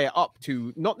easily tie it up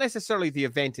to not necessarily the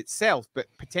event itself, but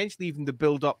potentially even the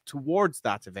build up towards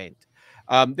that event.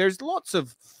 There's lots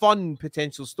of fun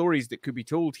potential stories that could be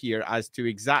told here as to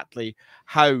exactly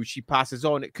how she passes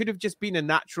on. It could have just been a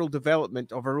natural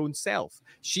development of her own self.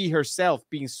 She herself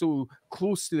being so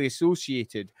closely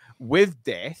associated with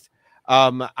death,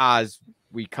 as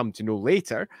we come to know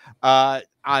later,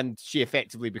 and she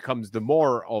effectively becomes the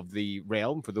Mor of the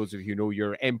realm. For those of you who know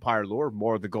your Empire lore,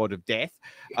 Mor, the god of death,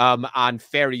 and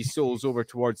ferries souls over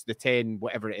towards the 10,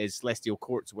 whatever it is, celestial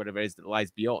courts, whatever it is that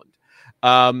lies beyond.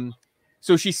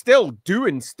 So she's still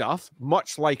doing stuff,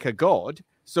 much like a god.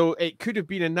 So it could have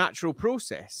been a natural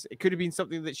process. It could have been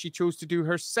something that she chose to do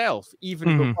herself, even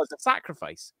if it was a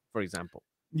sacrifice, for example.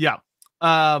 Yeah.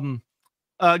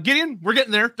 Gideon, we're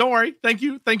getting there. Don't worry. Thank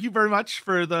you. Thank you very much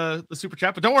for the super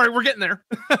chat, but don't worry, we're getting there.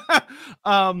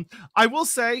 I will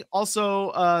say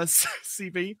also,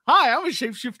 CB, hi, I'm a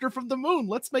shapeshifter from the moon.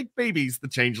 Let's make babies, the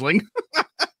changeling.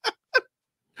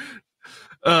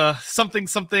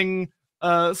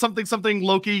 Something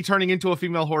Loki turning into a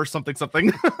female horse, something.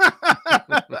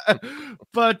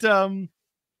 But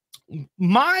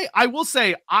I will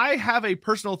say I have a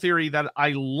personal theory that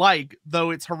I like,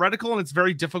 though it's heretical and it's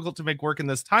very difficult to make work in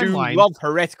this timeline. Do love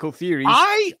heretical theories.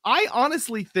 I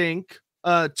honestly think,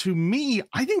 to me,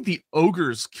 I think the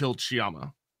ogres killed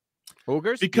Shyama.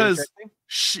 Ogres? Because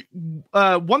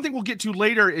one thing we'll get to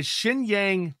later is Shin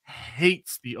Yang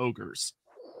hates the ogres.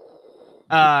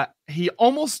 He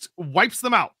almost wipes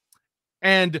them out.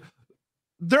 And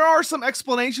there are some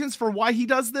explanations for why he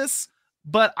does this,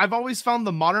 but I've always found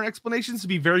the modern explanations to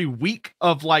be very weak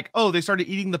of like, oh, they started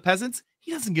eating the peasants.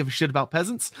 He doesn't give a shit about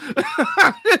peasants.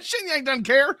 Shin Yang doesn't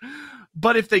care.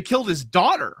 But if they killed his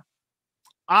daughter,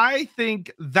 I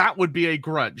think that would be a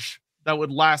grudge that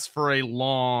would last for a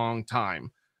long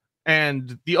time.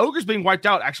 And the ogres being wiped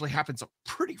out actually happens a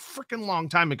pretty freaking long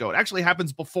time ago. It actually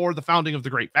happens before the founding of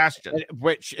the Great Bastion.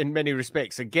 Which, in many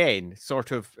respects, again, sort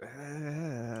of...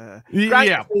 Grand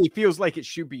Cathay feels like it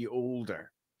should be older.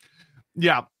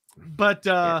 Yeah. But,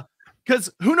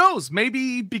 because who knows?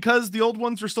 Maybe because the old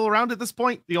ones were still around at this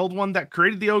point, the old one that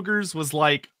created the ogres was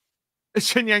like...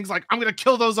 Shin Yang's like, I'm going to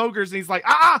kill those ogres. And he's like,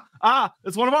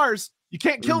 it's one of ours. You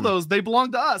can't kill those. They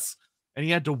belong to us. And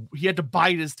he had to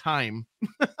bide his time.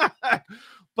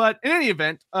 But in any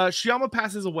event, Shyama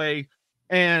passes away,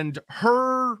 and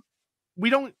we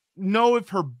don't know if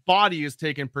her body is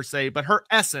taken per se, but her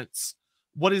essence,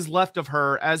 what is left of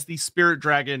her as the spirit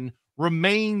dragon,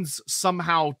 remains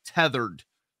somehow tethered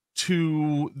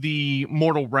to the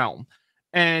mortal realm.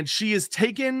 And she is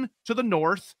taken to the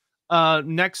north,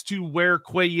 next to where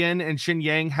Kuei Yin and Shin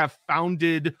Yang have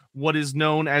founded what is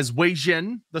known as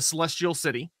Weijin, the Celestial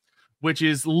City, which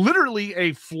is literally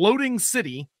a floating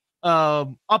city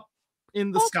up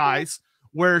in the skies,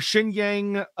 where Shin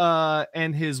Yang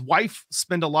and his wife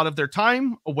spend a lot of their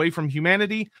time away from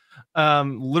humanity,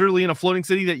 literally in a floating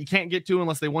city that you can't get to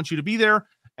unless they want you to be there.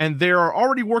 And they are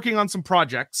already working on some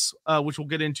projects, which we'll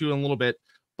get into in a little bit.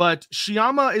 But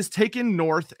Shyama is taken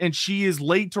north, and she is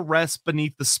laid to rest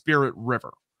beneath the Spirit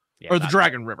River, or the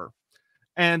Dragon River.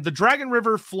 And the Dragon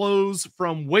River flows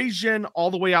from Weijin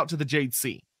all the way out to the Jade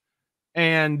Sea.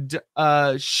 And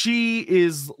she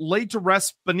is laid to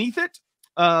rest beneath it,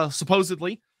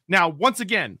 supposedly. Now, once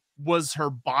again, was her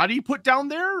body put down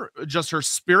there? Just her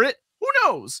spirit? Who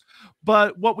knows?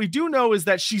 But what we do know is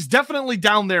that she's definitely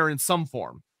down there in some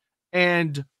form.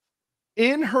 And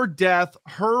in her death,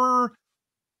 her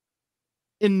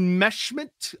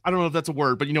enmeshment, I don't know if that's a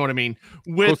word, but you know what I mean,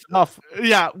 with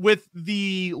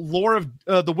the lore of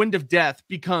the Wind of Death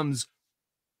becomes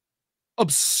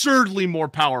absurdly more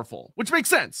powerful, which makes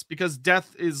sense because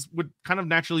death would kind of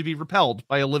naturally be repelled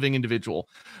by a living individual.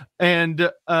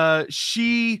 And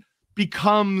she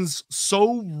becomes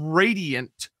so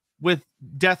radiant with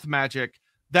death magic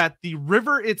that the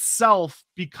river itself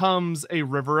becomes a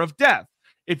river of death.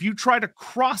 if you try to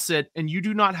cross it and you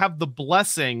do not have the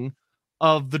blessing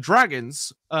of the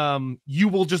dragons, you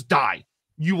will just die.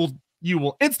 You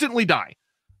will instantly die.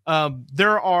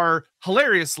 There are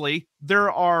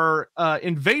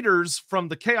invaders from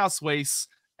the Chaos Wastes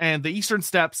and the Eastern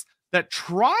Steppes that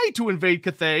try to invade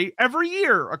Cathay every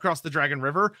year across the Dragon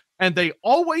River, and they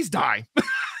always die.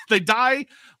 They die,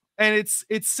 and it's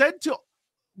said to,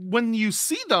 when you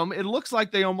see them, it looks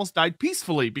like they almost died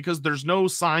peacefully because there's no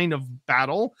sign of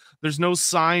battle. There's no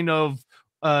sign of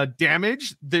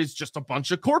damage. There's just a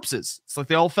bunch of corpses. It's like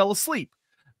they all fell asleep.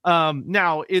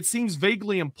 Now, it seems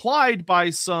vaguely implied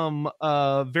by some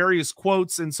various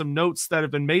quotes and some notes that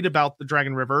have been made about the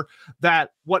Dragon River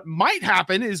that what might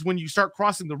happen is when you start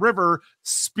crossing the river,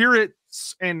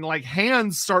 spirits and like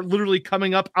hands start literally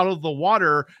coming up out of the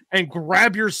water and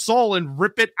grab your soul and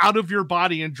rip it out of your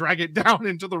body and drag it down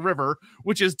into the river,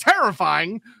 which is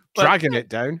terrifying. But, dragging it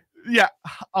down. Yeah.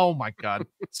 Oh my God.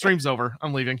 Stream's over.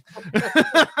 I'm leaving.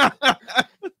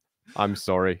 I'm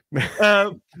sorry.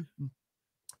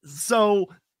 So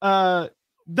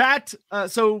that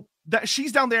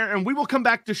she's down there, and we will come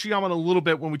back to Shyama in a little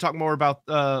bit when we talk more about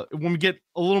when we get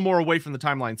a little more away from the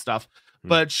timeline stuff.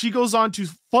 But she goes on to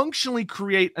functionally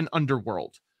create an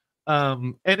underworld,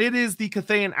 and it is the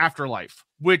Cathayan afterlife,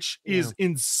 which is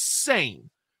insane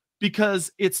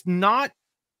because it's not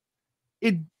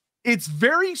it's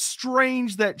very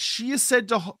strange that she is said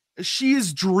to she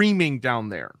is dreaming down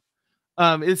there.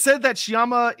 It said that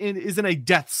Shyama is in a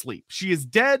death sleep. She is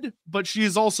dead, but she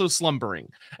is also slumbering.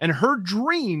 And her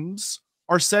dreams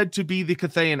are said to be the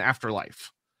Cathayan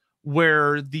afterlife,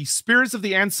 where the spirits of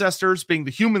the ancestors, being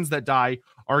the humans that die,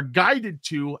 are guided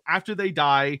to after they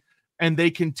die, and they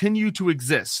continue to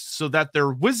exist so that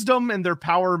their wisdom and their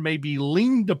power may be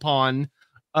leaned upon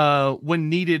when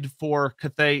needed for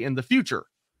Cathay in the future,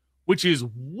 which is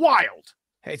wild.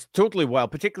 It's totally wild,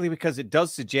 particularly because it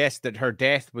does suggest that her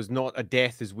death was not a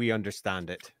death as we understand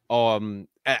it.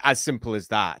 As simple as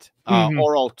that.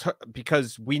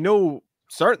 Because we know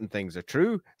certain things are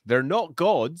true. They're not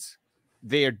gods.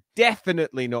 They're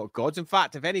definitely not gods. In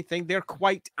fact, if anything, they're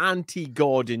quite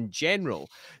anti-god in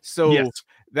general. So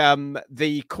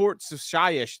the courts of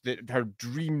Shyish that are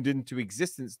dreamed into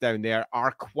existence down there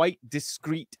are quite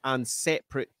discrete and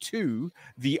separate to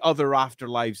the other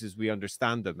afterlives as we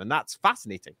understand them. And that's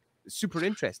fascinating. It's super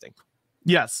interesting.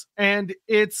 Yes. And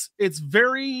it's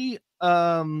very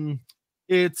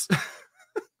it's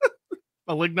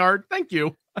Malignard, thank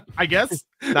you. I guess.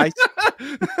 Nice.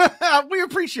 We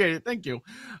appreciate it. Thank you.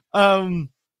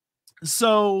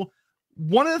 So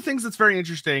one of the things that's very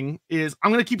interesting is,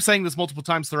 I'm going to keep saying this multiple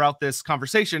times throughout this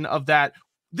conversation, of that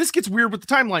this gets weird with the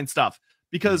timeline stuff,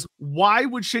 because why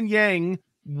would Shin Yang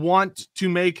want to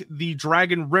make the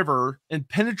Dragon River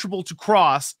impenetrable to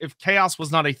cross if chaos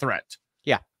was not a threat?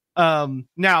 Yeah.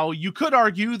 Now you could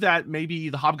argue that maybe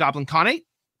the Hobgoblin Khanate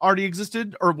already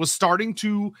existed or was starting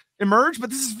to emerge,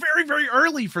 but this is very, very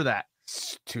early for that.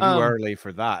 It's too early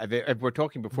for that. If we're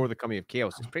talking before the coming of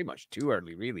chaos, it's pretty much too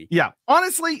early, really. Yeah.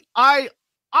 Honestly, I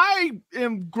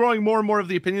am growing more and more of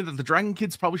the opinion that the Dragon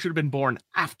Kids probably should have been born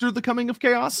after the coming of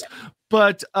chaos. Yeah.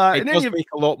 But it does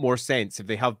make a lot more sense if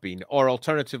they have been, or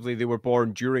alternatively, they were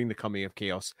born during the coming of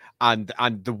chaos, and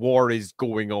the war is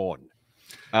going on.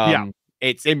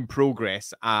 It's in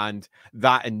progress, and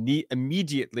that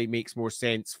immediately makes more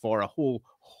sense for a whole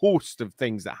host of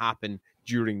things that happen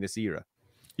during this era.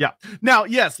 Yeah. Now,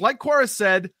 yes, like Quora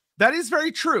said, that is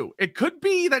very true. It could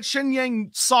be that Shin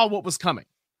Yang saw what was coming.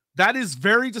 That is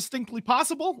very distinctly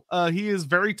possible. He is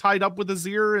very tied up with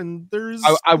Azir, and there's...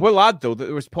 I will add, though, that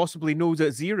there was possibly no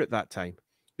Azir at that time.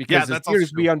 Because Azir,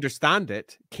 as we understand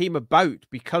it, came about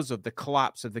because of the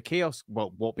collapse of the Chaos,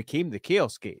 well, what became the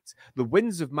Chaos Gates. The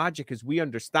Winds of Magic, as we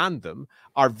understand them,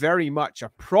 are very much a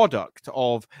product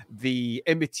of the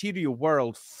immaterial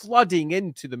world flooding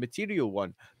into the material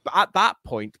one. But at that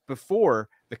point, before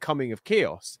the coming of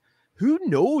chaos, who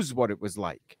knows what it was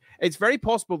like? It's very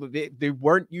possible that they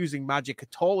weren't using magic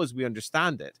at all as we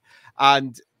understand it.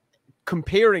 And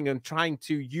comparing and trying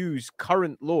to use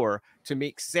current lore to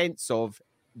make sense of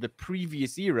the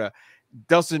previous era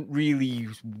doesn't really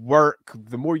work.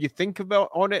 The more you think about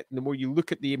on it, the more you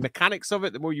look at the mechanics of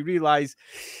it, the more you realize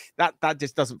that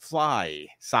just doesn't fly,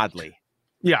 sadly.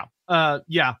 Yeah.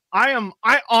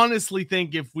 I honestly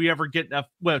think if we ever get enough,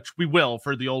 which we will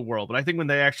for the old world, but I think when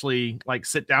they actually like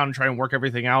sit down and try and work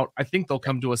everything out, I think they'll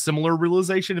come to a similar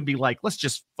realization and be like, let's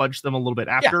just fudge them a little bit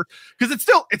after, because it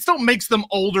still makes them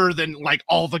older than like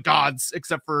all the gods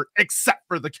except for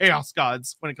the chaos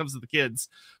gods when it comes to the kids,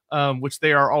 which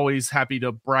they are always happy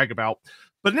to brag about.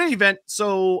 But in any event,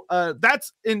 so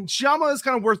that's in Shyama is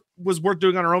kind of was worth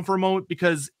doing on her own for a moment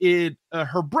because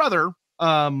her brother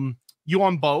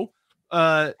Yuan Bo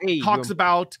talks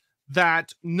about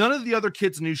that none of the other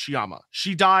kids knew Shyama.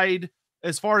 She died,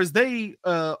 as far as they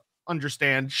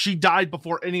understand, she died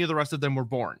before any of the rest of them were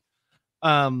born.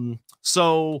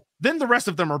 So then the rest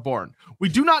of them are born. We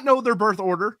do not know their birth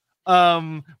order.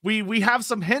 We have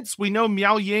some hints. We know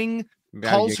Miao Ying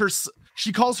calls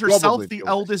herself the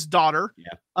eldest daughter.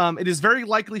 Yeah. It is very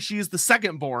likely she is the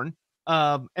second born.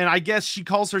 And I guess she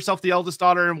calls herself the eldest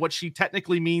daughter, and what she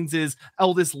technically means is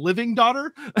eldest living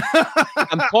daughter.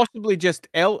 And possibly just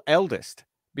eldest,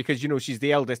 because, you know, she's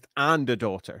the eldest and a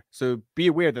daughter. So be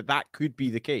aware that that could be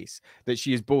the case, that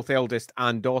she is both eldest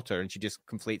and daughter, and she just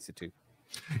conflates the two.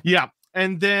 Yeah.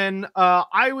 And then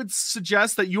I would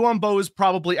suggest that Yuan Bo is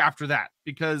probably after that,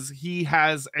 because he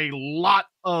has a lot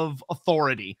of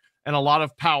authority and a lot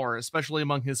of power, especially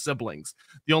among his siblings.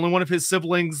 The only one of his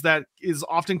siblings that is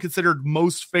often considered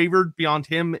most favored beyond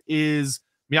him is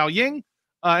Miao Ying.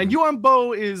 And Yuan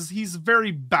Bo he's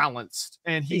very balanced,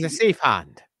 and he's a safe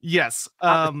hand. Yes.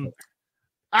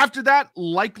 After that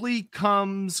likely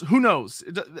comes, who knows?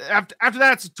 After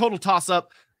that, it's a total toss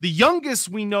up. The youngest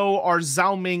we know are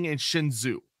Zhao Ming and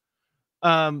Shenzhou.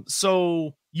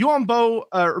 So Yuan Bo,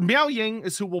 or Miao Ying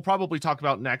is who we'll probably talk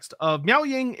about next. Miao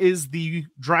Ying is the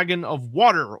dragon of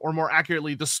water, or more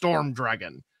accurately, the storm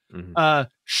dragon. Mm-hmm.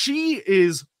 She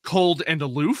is cold and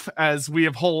aloof, as we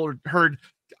have heard.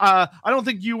 I don't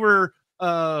think you were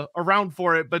around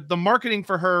for it, but the marketing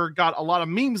for her got a lot of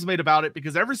memes made about it,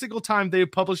 because every single time they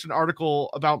published an article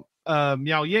about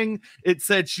Miao Ying, it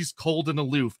said she's cold and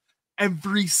aloof.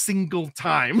 Every single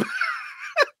time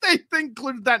they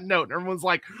included that note. Everyone's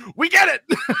like, we get it.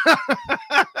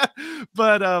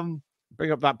 But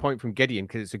bring up that point from Gideon,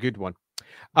 because it's a good one.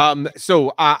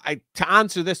 So to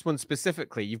answer this one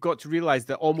specifically, you've got to realize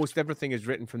that almost everything is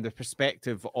written from the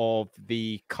perspective of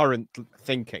the current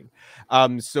thinking.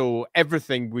 So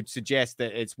everything would suggest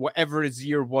that it's whatever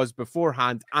Azir was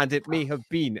beforehand, and it may have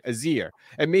been Azir.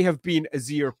 It may have been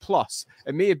Azir plus.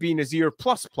 It may have been Azir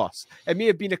plus plus. It may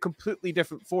have been a completely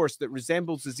different force that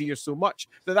resembles Azir so much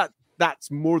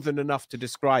that's more than enough to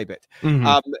describe it.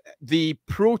 Mm-hmm. The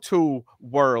proto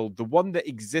world, the one that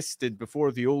existed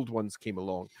before the old ones came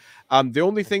along, the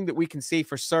only thing that we can say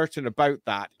for certain about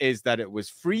that is that it was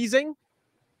freezing.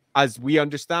 As we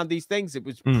understand these things, it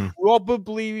was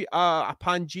probably a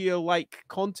Pangea-like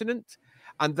continent,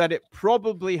 and that it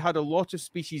probably had a lot of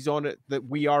species on it that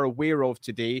we are aware of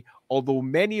today, although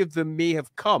many of them may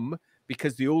have come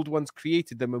because the old ones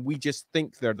created them and we just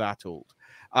think they're that old.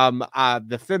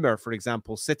 The Fimmer, for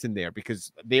example, sitting there,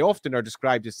 because they often are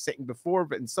described as sitting before,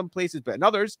 but in some places, but in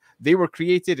others, they were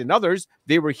created, in others,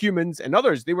 they were humans, in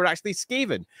others, they were actually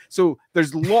Skaven. So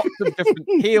there's lots of different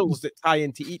tales that tie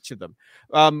into each of them.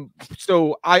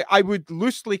 So I would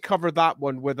loosely cover that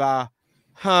one with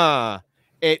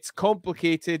it's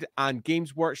complicated, and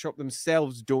Games Workshop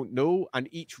themselves don't know, and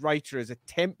each writer is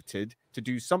attempted to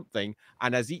do something,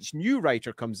 and as each new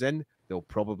writer comes in, they'll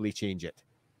probably change it.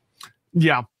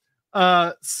 Yeah.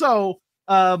 So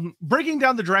breaking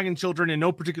down the Dragon Children in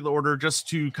no particular order, just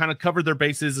to kind of cover their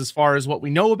bases as far as what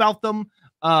we know about them,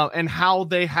 and how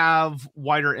they have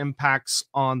wider impacts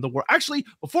on the world. Actually,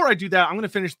 before I do that, I'm going to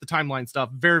finish the timeline stuff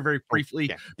very, very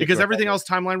briefly, because everything else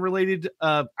timeline related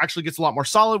actually gets a lot more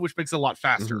solid, which makes it a lot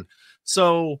faster. Mm-hmm.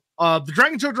 So the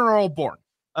Dragon Children are all born.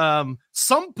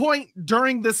 Some point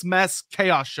during this mess,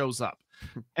 Chaos shows up,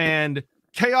 and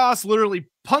Chaos literally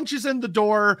punches in the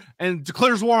door and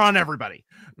declares war on everybody.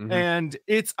 Mm-hmm. And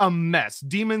it's a mess.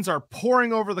 Demons are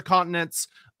pouring over the continents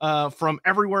from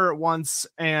everywhere at once.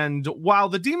 And while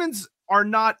the demons are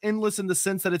not endless in the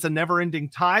sense that it's a never-ending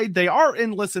tide, they are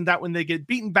endless in that when they get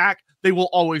beaten back, they will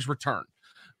always return.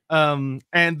 And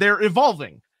they're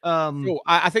evolving. So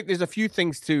I think there's a few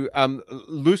things to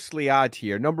loosely add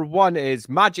here. Number one is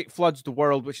magic floods the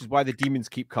world, which is why the demons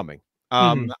keep coming.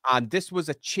 And this was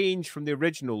a change from the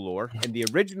original lore. In the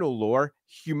original lore,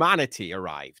 humanity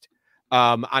arrived,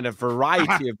 and a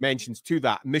variety of mentions to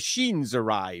that. Machines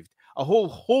arrived. A whole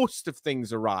host of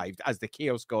things arrived as the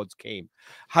Chaos Gods came.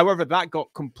 However, that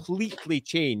got completely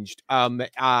changed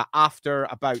after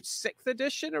about 6th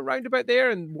edition, around about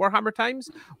there in Warhammer times,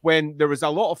 when there was a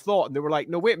lot of thought, and they were like,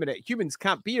 no, wait a minute, humans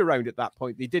can't be around at that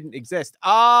point. They didn't exist.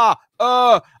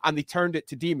 And they turned it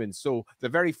to demons. So the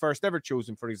very first ever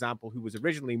chosen, for example, who was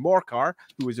originally Morkar,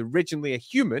 who was originally a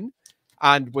human,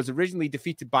 and was originally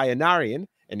defeated by an Aryan,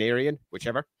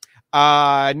 whichever,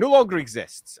 no longer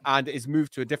exists and is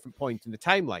moved to a different point in the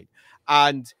timeline.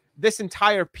 And this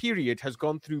entire period has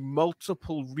gone through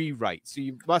multiple rewrites. So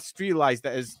you must realize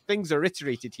that as things are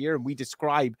iterated here and we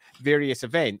describe various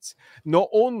events, not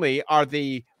only are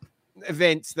they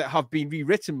events that have been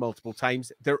rewritten multiple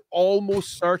times, they're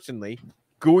almost certainly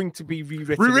going to be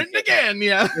rewritten again.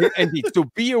 Yeah. Indeed. So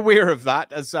be aware of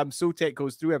that as Sotek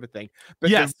goes through everything. But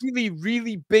yes, the really,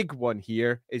 really big one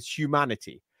here is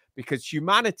humanity, because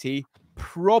humanity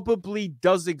probably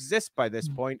does exist by this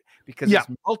point, because it's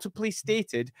multiply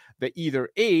stated that either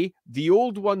A, the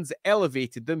old ones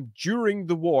elevated them during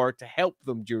the war to help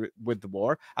them with the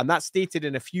war, and that's stated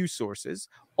in a few sources,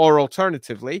 or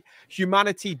alternatively,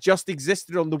 humanity just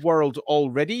existed on the world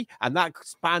already, and that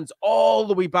spans all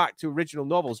the way back to original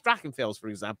novels. Drachenfels, for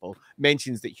example,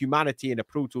 mentions that humanity in a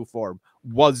proto form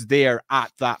was there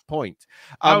at that point.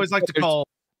 I always like to call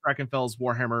Drachenfels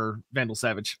Warhammer Vandal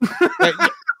Savage.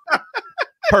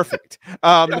 Perfect.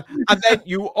 And then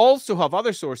you also have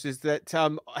other sources that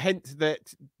hint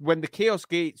that when the Chaos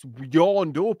Gates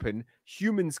yawned open,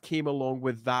 humans came along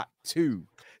with that too.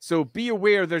 So be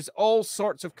aware, there's all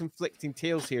sorts of conflicting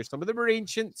tales here. Some of them are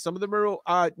ancient, some of them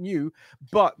are new.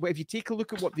 But if you take a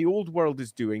look at what the old world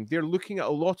is doing, they're looking at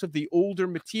a lot of the older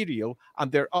material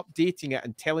and they're updating it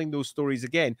and telling those stories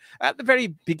again. At the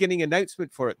very beginning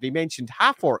announcement for it, they mentioned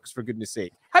half-orcs, for goodness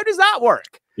sake. How does that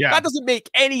work? Yeah. That doesn't make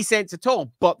any sense at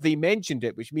all, but they mentioned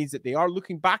it, which means that they are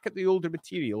looking back at the older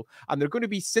material and they're going to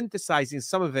be synthesizing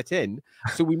some of it in.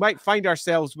 So we might find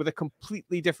ourselves with a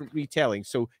completely different retelling.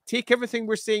 So take everything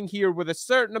we're saying here with a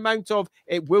certain amount of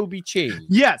it will be changed.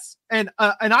 Yes. And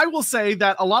I will say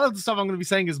that a lot of the stuff I'm going to be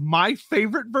saying is my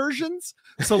favorite versions.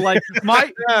 So like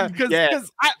because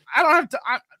I don't have to,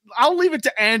 I'll leave it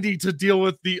to Andy to deal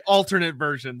with the alternate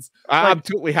versions. I'm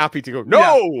totally happy to go.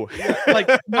 No, like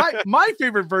my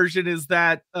favorite version is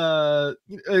that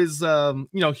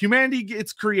humanity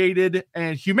gets created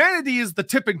and humanity is the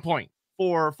tipping point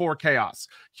for chaos.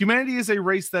 Humanity is a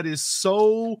race that is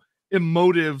so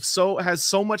emotive, has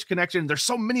so much connection. There's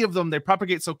so many of them. They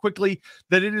propagate so quickly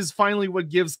that it is finally what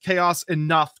gives chaos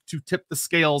enough to tip the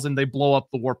scales and they blow up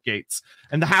the warp gates.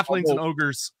 And the halflings and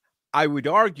ogres. I would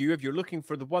argue, if you're looking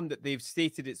for the one that they've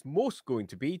stated it's most going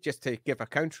to be, just to give a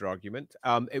counter argument,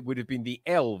 it would have been the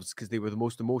elves, because they were the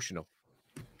most emotional.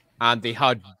 And they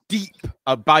had deep,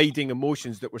 abiding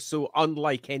emotions that were so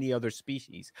unlike any other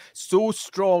species, so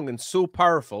strong and so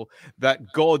powerful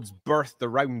that gods birthed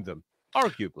around them,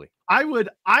 arguably. I would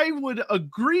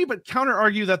agree, but counter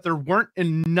argue that there weren't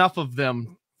enough of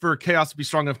them for chaos to be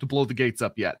strong enough to blow the gates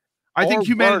up yet. I think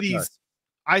humanity's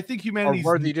or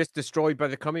were they just destroyed by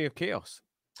the coming of chaos?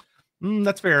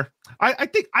 That's fair. I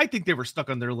think they were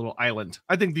stuck on their little island.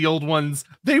 I think they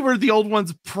were the old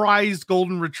ones' prized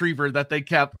golden retriever that they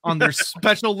kept on their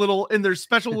special little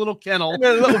kennel, in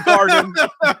their little garden,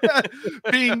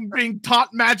 being taught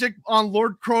magic on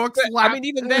Lord Croak's lap. I mean,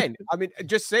 even then,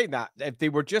 just saying that, if they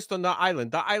were just on that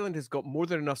island has got more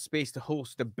than enough space to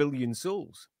host 1 billion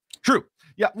souls. True.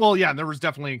 Yeah. Well, yeah. There was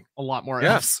definitely a lot more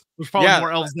elves. There's probably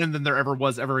more elves then than there ever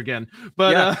was ever again.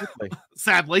 But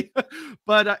sadly,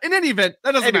 but in any event,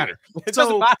 that doesn't matter. It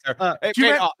doesn't matter.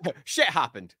 Shit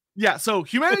happened. Yeah. So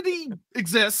humanity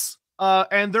exists,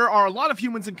 and there are a lot of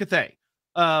humans in Cathay.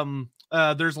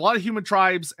 There's a lot of human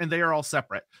tribes, and they are all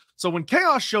separate. So when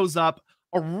chaos shows up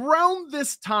around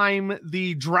this time,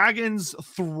 the dragons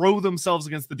throw themselves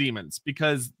against the demons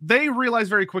because they realize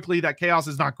very quickly that chaos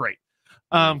is not great.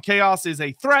 Chaos is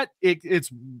a threat.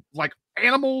 It's like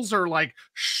animals are like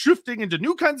shifting into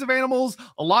new kinds of animals.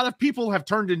 A lot of people have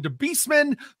turned into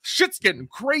beastmen. Shit's getting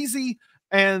crazy.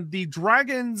 And the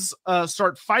dragons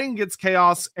start fighting against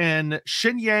chaos, and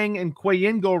Xin Yang and Kuei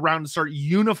Yin go around and start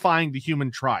unifying the human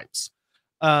tribes.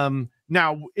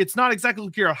 Now, it's not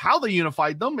exactly clear how they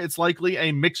unified them. It's likely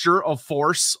a mixture of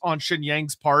force on Xin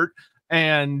Yang's part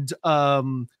and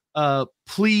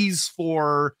pleas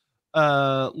for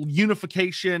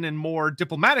unification and more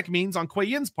diplomatic means on Kuei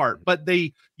Yin's part, but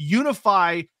they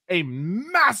unify a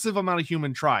massive amount of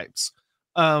human tribes.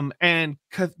 And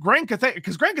Grand Cathay,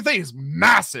 because Grand Cathay is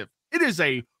massive. It is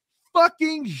a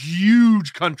fucking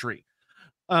huge country,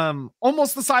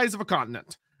 almost the size of a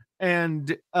continent.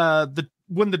 And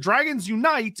when the dragons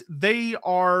unite, they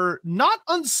are not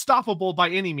unstoppable by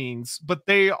any means, but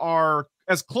they are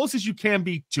as close as you can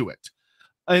be to it.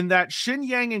 And that Xin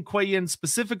Yang and Kuei Yin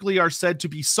specifically are said to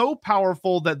be so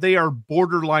powerful that they are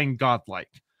borderline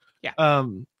godlike. Yeah.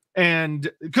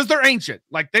 And because they're ancient,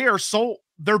 like they're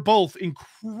both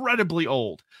incredibly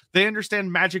old. They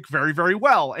understand magic very, very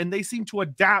well, and they seem to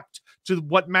adapt to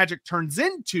what magic turns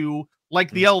into,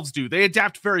 like the elves do. They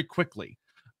adapt very quickly.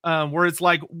 Where it's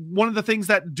like one of the things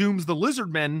that dooms the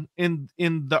lizard men in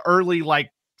the early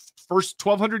like first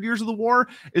 1200 years of the war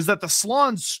is that the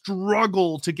Slans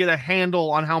struggle to get a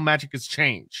handle on how magic has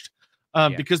changed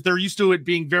because they're used to it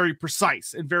being very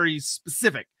precise and very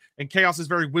specific, and chaos is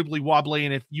very wibbly wobbly,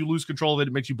 and if you lose control of it,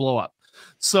 it makes you blow up.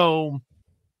 So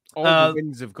all the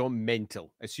winds have gone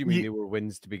mental, assuming they were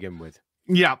winds to begin with.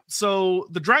 Yeah, so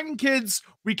the Dragon Kids,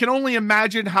 we can only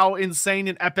imagine how insane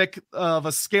and epic of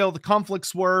a scale the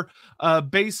conflicts were.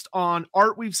 Based on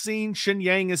art we've seen, Shin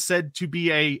Yang is said to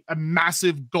be a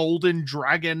massive golden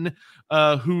dragon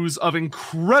who's of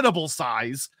incredible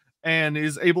size and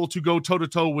is able to go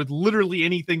toe-to-toe with literally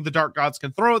anything the Dark Gods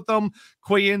can throw at them.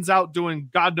 Kuei Yin's out doing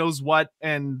God knows what,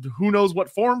 and who knows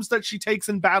what forms that she takes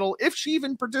in battle, if she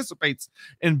even participates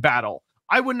in battle.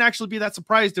 I wouldn't actually be that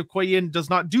surprised if Kuei Yin does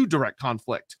not do direct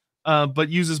conflict, but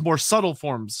uses more subtle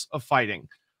forms of fighting,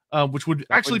 which would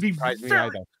actually be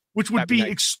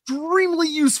extremely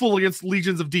useful against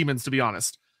legions of demons, to be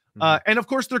honest. And of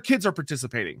course, their kids are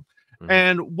participating.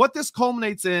 And what this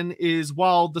culminates in is,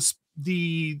 while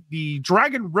the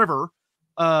Dragon River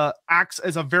acts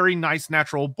as a very nice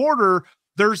natural border,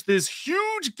 there's this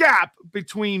huge gap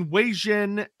between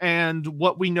Weijin and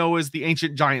what we know as the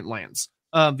ancient giant lands.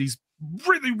 These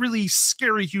really, really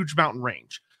scary, huge mountain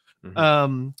range.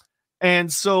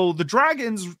 And so the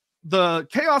dragons, the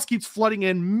chaos keeps flooding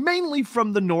in mainly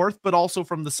from the north, but also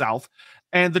from the south.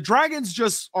 And the dragons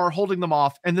just are holding them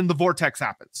off. And then the vortex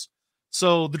happens.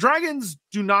 So the dragons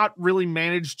do not really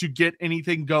manage to get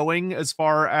anything going as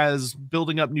far as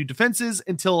building up new defenses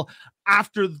until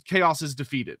after the chaos is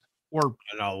defeated, or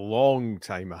a long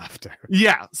time after.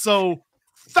 Yeah. So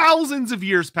thousands of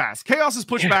years pass. Chaos is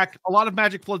pushed back. A lot of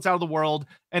magic floods out of the world,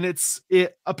 and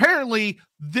it apparently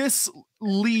this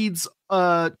leads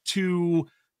to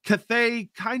Cathay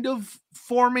kind of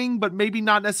forming, but maybe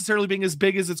not necessarily being as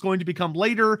big as it's going to become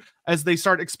later as they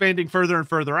start expanding further and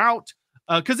further out.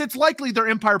 Because it's likely their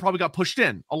empire probably got pushed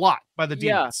in a lot by the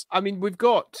demons. Yeah, I mean, we've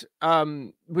got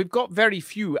very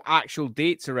few actual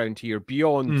dates around here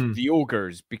beyond the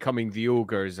ogres becoming the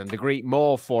ogres and the Great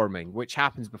Maw forming, which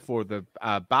happens before the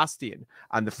Bastion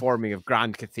and the forming of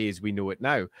Grand Cathay as we know it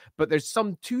now. But there's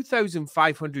some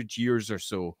 2,500 years or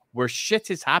so where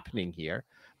shit is happening here,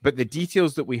 but the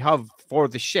details that we have for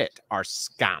the shit are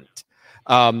scant.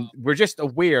 We're just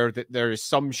aware that there is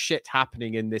some shit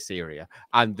happening in this area,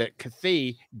 and that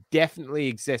Cathay definitely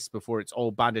exists before it's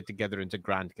all banded together into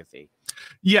Grand Cathay.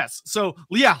 Yes. So,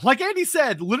 yeah, like Andy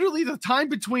said, literally the time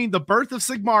between the birth of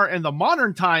Sigmar and the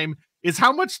modern time is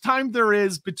how much time there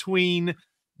is between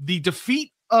the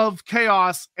defeat of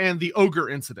Chaos and the Ogre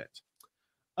incident.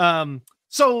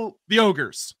 So the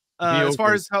ogres. As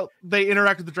far as how they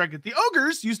interact with the dragon, the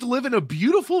ogres used to live in a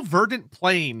beautiful verdant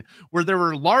plain where there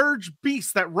were large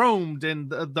beasts that roamed,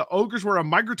 and the ogres were a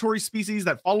migratory species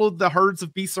that followed the herds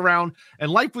of beasts around,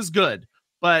 and life was good.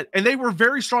 And they were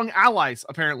very strong allies,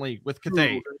 apparently, with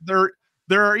Cathay. There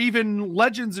are even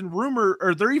legends and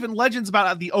there are even legends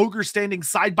about the ogres standing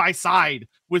side by side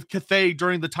with Cathay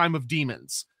during the time of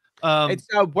demons. It's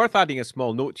worth adding a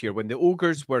small note here. When the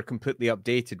ogres were completely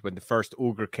updated, when the first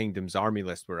Ogre Kingdoms army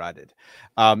list were added,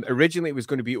 originally it was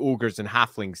going to be ogres and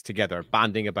halflings together,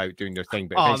 banding about doing their thing,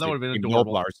 but that would have been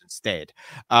Noblars instead.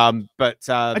 I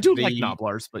do like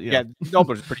Noblars, but yeah,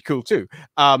 Noblars are pretty cool too.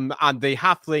 And the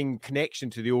halfling connection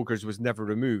to the ogres was never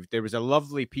removed. There was a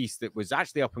lovely piece that was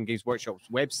actually up on Games Workshop's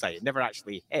website. It never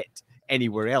actually hit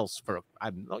anywhere else.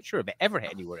 I'm not sure if it ever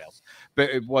hit anywhere else,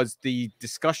 but it was the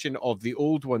discussion of the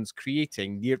old ones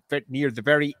creating near the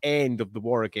very end of the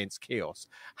war against chaos,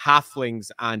 halflings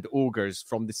and ogres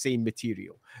from the same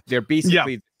material. They're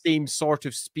basically the same sort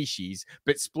of species,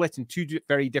 but split in two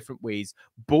very different ways,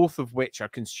 both of which are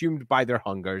consumed by their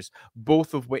hungers,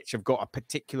 both of which have got a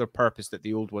particular purpose that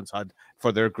the old ones had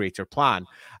for their greater plan.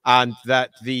 And that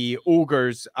the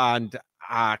ogres and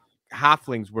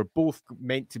halflings were both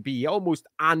meant to be almost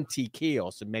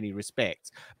anti-chaos in many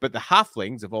respects, but the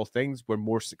halflings, of all things, were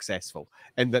more successful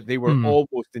in that they were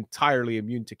almost entirely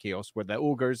immune to chaos, where the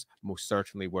ogres most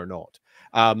certainly were not.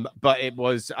 But it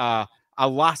was a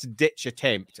last-ditch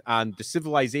attempt, and the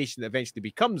civilization that eventually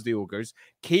becomes the ogres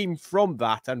came from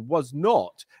that and was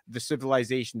not the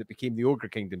civilization that became the Ogre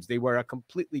Kingdoms. They were a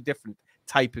completely different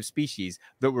type of species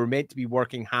that were meant to be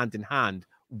working hand in hand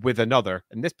with another,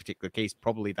 in this particular case,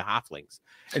 probably the halflings.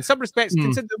 In some respects,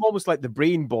 consider them almost like the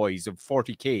brain boys of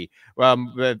 40k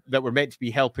that were meant to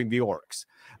be helping the orcs.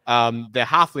 The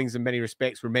halflings, in many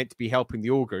respects, were meant to be helping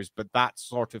the ogres, but that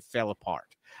sort of fell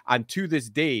apart. And to this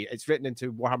day, it's written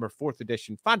into Warhammer 4th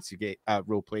edition Fantasy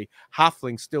roleplay,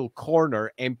 halflings still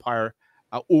corner Empire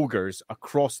ogres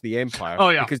across the Empire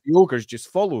because the ogres just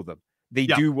follow them. They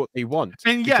do what they want.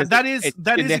 And that is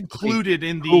included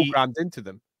in the programmed into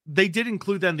them. they did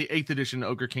include that in the 8th edition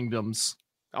Ogre Kingdoms.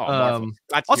 Oh, marvelous.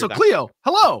 Also, Cleo,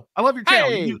 hello. I love your channel.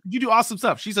 Hey! You do awesome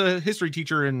stuff. She's a history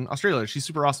teacher in Australia. She's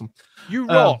super awesome. You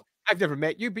rock. I've never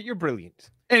met you, but you're brilliant.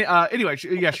 Anyway,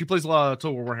 she plays a lot of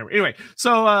Total War Warhammer. Anyway,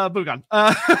 so moving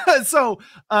on.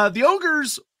 The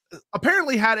ogres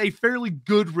apparently had a fairly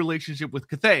good relationship with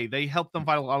Cathay. They helped them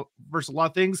fight versus a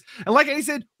lot of things. And like I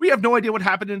said, we have no idea what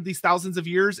happened in these thousands of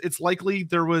years. It's likely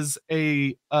there was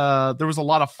a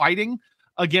lot of fighting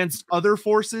against other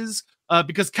forces.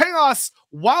 Because Chaos,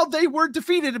 while they were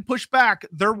defeated and pushed back,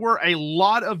 there were a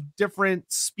lot of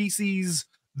different species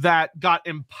that got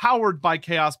empowered by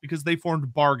Chaos because they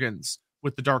formed bargains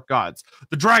with the Dark Gods.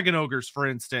 The Dragon Ogres, for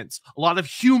instance, a lot of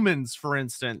humans, for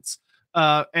instance,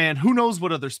 and who knows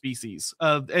what other species.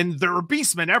 And there are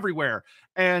beastmen everywhere.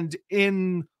 And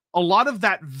in a lot of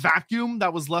that vacuum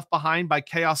that was left behind by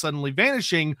Chaos suddenly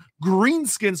vanishing,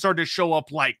 Greenskin started to show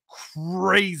up like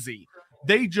crazy.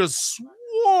 They just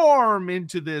swarm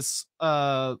into these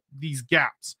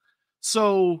gaps.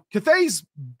 So Cathay's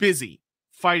busy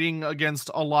fighting against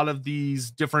a lot of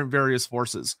these different various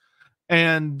forces.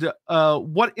 And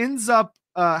what ends up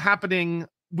happening,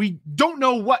 we don't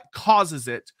know what causes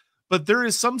it, but there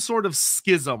is some sort of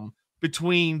schism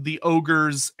between the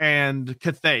ogres and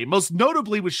Cathay, most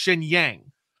notably with Shen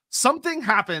Yang. Something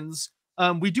happens.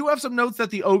 We do have some notes that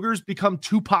the ogres become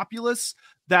too populous,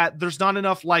 that there's not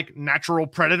enough like natural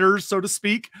predators, so to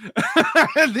speak.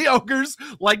 And the ogres,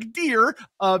 like deer,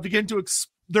 begin to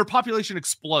their population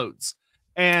explodes.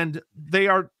 And they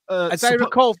are as I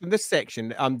recall from this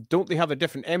section, don't they have a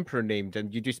different emperor named,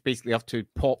 and you just basically have to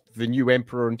pop the new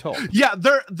emperor on top? Yeah,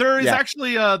 there is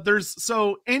actually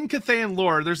so in Cathayan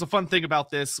lore, there's a fun thing about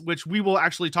this, which we will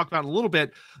actually talk about in a little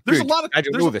bit. There's a lot of I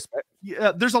don't know this bit.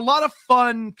 Yeah, there's a lot of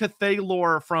fun Cathay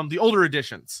lore from the older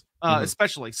editions,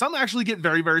 especially. Some actually get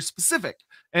very, very specific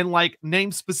and like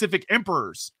name specific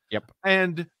emperors. Yep.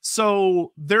 And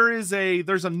so there's a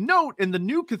note in the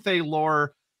new Cathay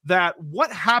lore that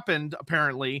what happened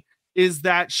apparently is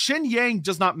that Shen Yang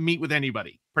does not meet with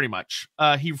anybody, pretty much.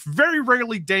 He very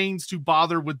rarely deigns to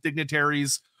bother with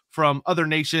dignitaries from other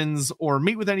nations or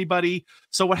meet with anybody.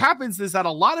 So what happens is that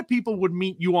a lot of people would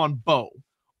meet Yuan Bo,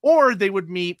 or they would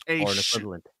meet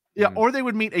or they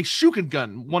would meet a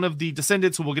Shukengun, one of the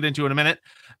descendants who we'll get into in a minute,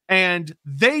 and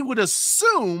they would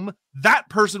assume that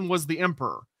person was the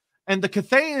emperor. And the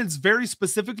Cathayans very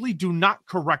specifically do not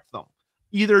correct them,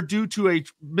 either due to a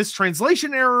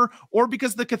mistranslation error or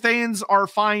because the Cathayans are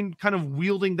fine kind of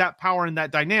wielding that power and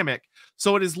that dynamic.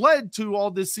 So it has led to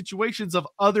all these situations of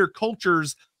other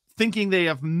cultures thinking they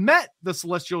have met the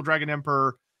Celestial Dragon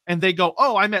Emperor, and they go,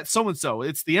 oh, I met so-and-so,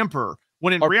 it's the Emperor,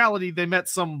 when in reality they met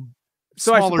some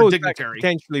smaller dignitary. That could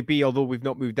potentially be, although we've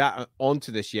not moved that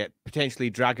onto this yet, potentially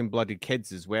dragon-blooded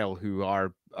kids as well, who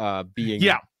are being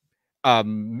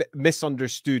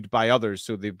misunderstood by others,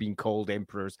 so they've been called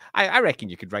emperors. I reckon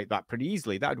you could write that pretty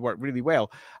easily. That would work really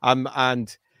well.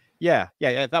 And yeah,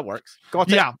 that works. Got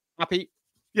it. Yeah, happy.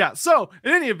 Yeah. So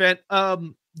in any event,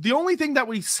 the only thing that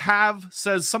we have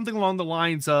says something along the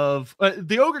lines of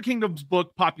the Ogre Kingdoms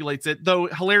book populates it, though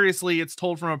hilariously it's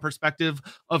told from a perspective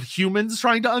of humans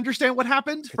trying to understand what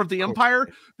happened from the Empire,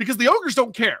 because the ogres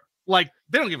don't care. Like,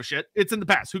 they don't give a shit. It's in the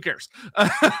past. Who cares?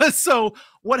 So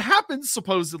what happens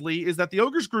supposedly is that the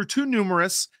ogres grew too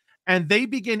numerous and they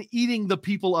begin eating the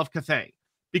people of Cathay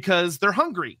because they're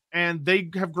hungry, and they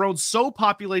have grown so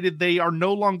populated they are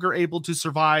no longer able to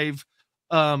survive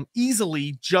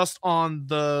easily just on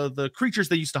the creatures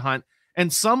they used to hunt.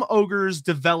 And some ogres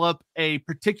develop a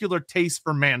particular taste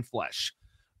for man flesh,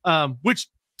 which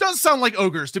does sound like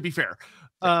ogres, to be fair.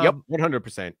 Yep,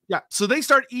 100%. Yeah, so they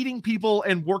start eating people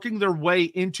and working their way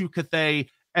into Cathay,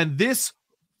 and this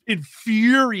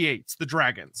infuriates the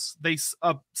dragons. They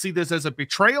see this as a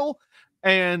betrayal,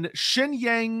 and Shen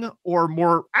Yang, or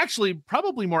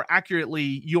probably more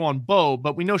accurately, Yuan Bo,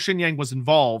 but we know Shen Yang was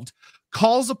involved,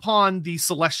 calls upon the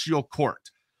Celestial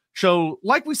Court. So,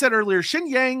 like we said earlier, Shen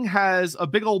Yang has a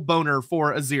big old boner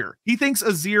for Azir. He thinks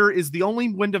Azir is the only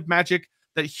wind of magic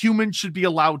that humans should be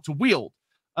allowed to wield.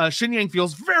 Shen Yang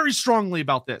feels very strongly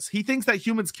about this. He thinks that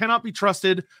humans cannot be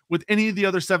trusted with any of the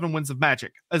other 7 winds of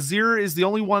magic. Azir is the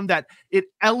only one that it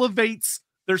elevates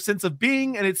their sense of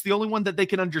being, and it's the only one that they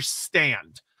can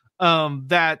understand,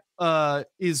 that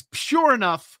is pure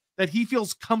enough that he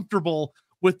feels comfortable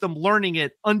with them learning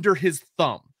it under his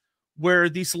thumb, where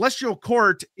the Celestial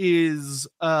Court is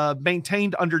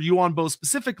maintained under Yuan Bo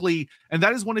specifically, and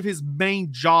that is one of his main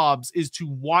jobs, is to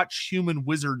watch human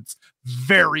wizards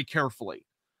very carefully.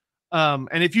 And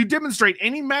if you demonstrate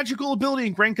any magical ability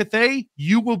in Grand Cathay,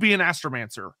 you will be an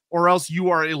astromancer, or else you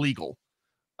are illegal.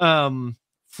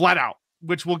 Flat out.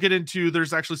 which we'll get into.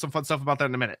 There's actually some fun stuff about that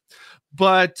in a minute.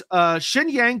 But Shen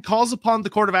Yang calls upon the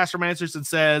Court of Astromancers and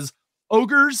says,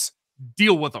 ogres,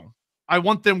 deal with them. I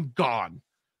want them gone.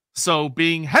 So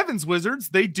being Heaven's wizards,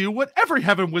 they do what every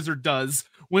Heaven wizard does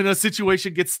when a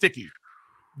situation gets sticky.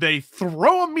 They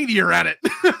throw a meteor at it.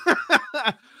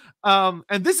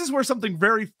 And this is where something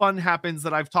very fun happens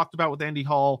that I've talked about with Andy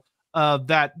Hall,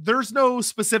 that there's no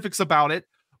specifics about it.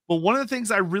 But one of the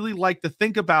things I really like to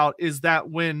think about is that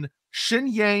when Shen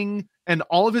Yang and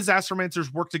all of his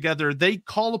astromancers work together, they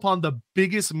call upon the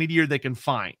biggest meteor they can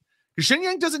find. Because Shen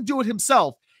Yang doesn't do it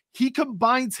himself. He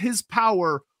combines his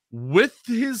power with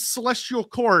his celestial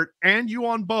court and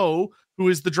Yuan Bo, who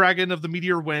is the dragon of the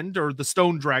meteor wind, or the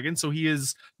stone dragon. So he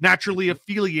is naturally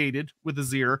affiliated with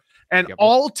Azir. And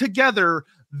all together,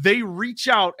 they reach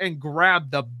out and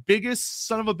grab the biggest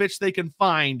son of a bitch they can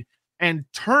find and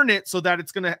turn it so that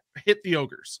it's going to hit the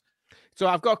ogres. So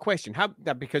I've got a question.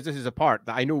 Because this is a part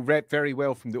that I know very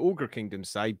well from the Ogre Kingdom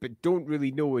side, but don't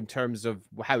really know in terms of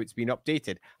how it's been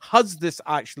updated. Has this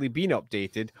actually been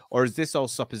updated, or is this all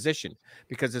supposition?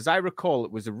 Because as I recall,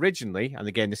 it was originally, and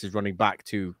again, this is running back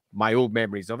to my old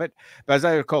memories of it, but as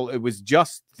I recall, it was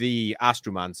just the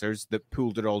Astromancers that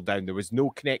pulled it all down. There was no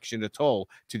connection at all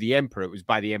to the Emperor. It was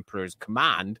by the Emperor's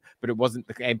command, but it wasn't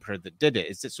the Emperor that did it.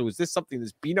 Is this something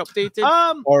that's been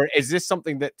updated, or is this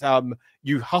something that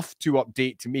you have to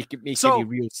update to make it make any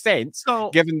real sense,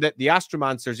 given that the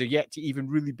Astromancers are yet to even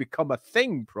really become a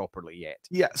thing properly yet?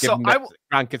 Yeah, so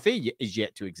Grand Cathay is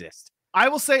yet to exist. I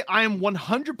will say I am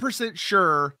 100%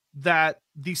 sure that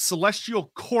the Celestial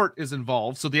Court is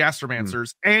involved, so the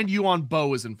Astromancers, and Yuan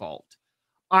Bo is involved.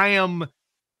 I am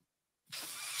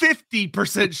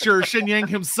 50% sure Shen Yang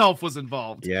himself was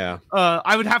involved. Yeah.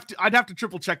 I'd have to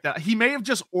triple check that. He may have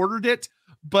just ordered it,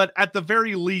 but at the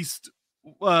very least,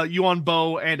 Yuan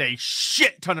Bo and a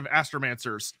shit ton of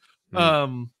Astromancers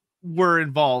were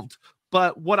involved.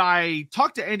 But what I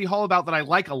talked to Andy Hall about that I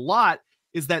like a lot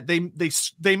is that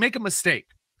they make a mistake,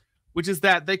 which is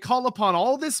that they call upon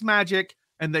all this magic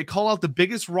and they call out the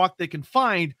biggest rock they can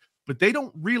find, but they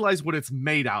don't realize what it's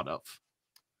made out of.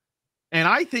 And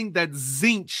I think that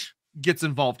Tzeentch gets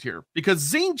involved here, because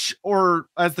Tzeentch, or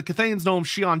as the Cathayans know him,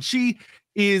 Xianxi,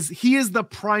 is the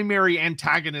primary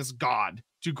antagonist god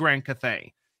to Grand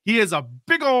Cathay. He is a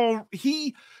big old,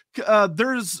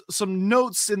 there's some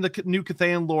notes in the new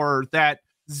Cathayan lore that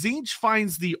Tzeentch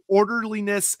finds the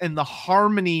orderliness and the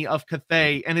harmony of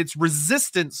Cathay and its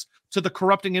resistance to the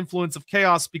corrupting influence of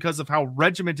chaos because of how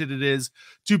regimented it is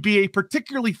to be a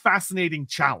particularly fascinating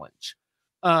challenge.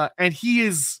 And he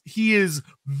is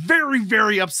very,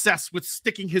 very obsessed with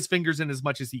sticking his fingers in as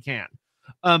much as he can.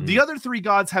 The other three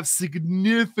gods have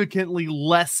significantly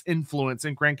less influence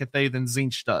in Grand Cathay than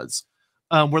Tzeentch does,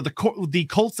 where the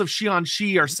cults of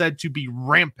Xianxi are said to be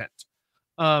rampant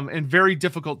and very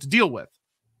difficult to deal with.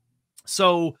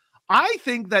 So I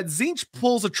think that Tzeentch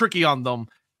pulls a tricky on them,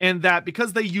 and that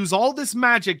because they use all this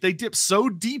magic, they dip so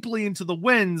deeply into the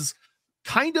winds,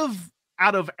 kind of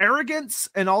out of arrogance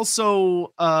and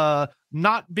also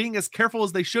not being as careful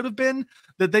as they should have been,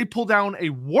 that they pull down a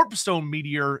warpstone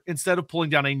meteor instead of pulling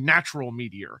down a natural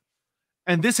meteor.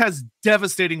 And this has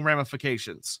devastating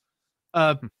ramifications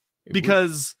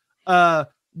because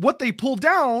what they pull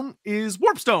down is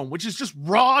warpstone, which is just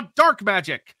raw dark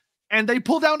magic. And they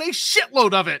pull down a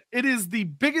shitload of it. It is the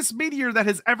biggest meteor that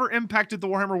has ever impacted the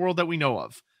Warhammer world that we know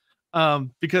of,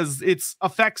 because its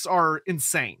effects are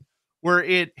insane. Where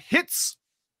it hits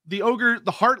the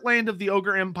heartland of the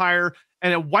ogre empire,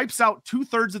 and it wipes out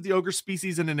 2/3 of the ogre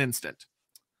species in an instant.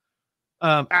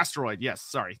 Asteroid, yes,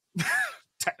 sorry.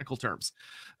 Technical terms.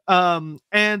 And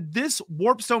this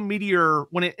warpstone meteor,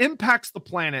 when it impacts the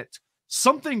planet,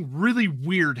 something really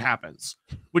weird happens,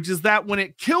 which is that when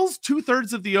it kills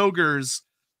 2/3 of the ogres,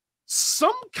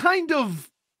 some kind of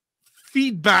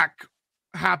feedback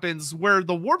happens where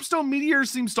the warpstone meteor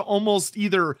seems to almost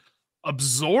either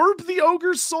absorb the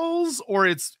ogre's souls, or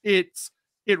it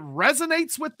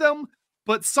resonates with them,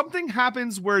 but something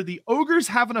happens where the ogres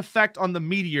have an effect on the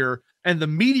meteor and the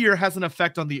meteor has an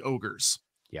effect on the ogres.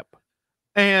 Yep.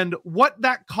 And what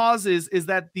that causes is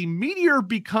that the meteor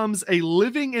becomes a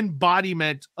living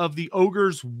embodiment of the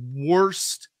ogre's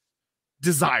worst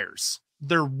desires,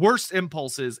 their worst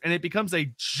impulses, and it becomes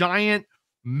a giant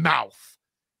mouth.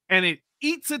 And it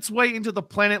eats its way into the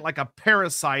planet like a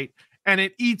parasite, and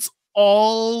it eats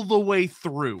all the way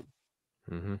through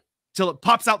till it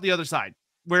pops out the other side,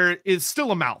 where it is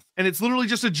still a mouth, and it's literally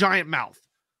just a giant mouth.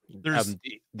 There's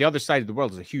the other side of the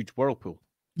world is a huge whirlpool.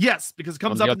 Yes, because it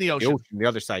comes up in the ocean. The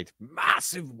other side,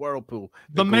 massive whirlpool.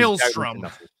 The Maelstrom.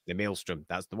 The Maelstrom,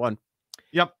 that's the one.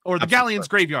 Yep, or the Galleon's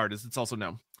Graveyard, as it's also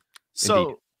known.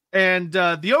 So, and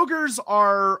the ogres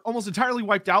are almost entirely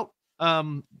wiped out.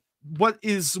 What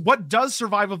does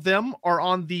survive of them are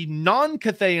on the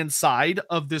non-Cathayan side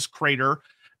of this crater,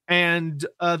 and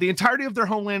the entirety of their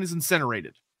homeland is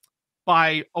incinerated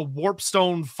by a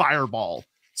warpstone fireball.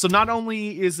 So not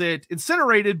only is it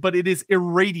incinerated, but it is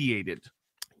irradiated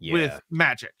with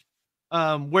magic.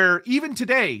 Where even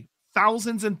today,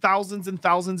 thousands and thousands and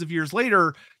thousands of years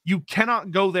later, you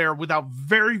cannot go there without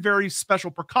very, very special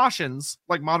precautions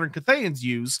like modern Cathayans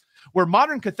use. Where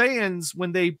modern Cathayans,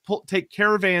 when they take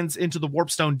caravans into the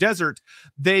Warpstone Desert,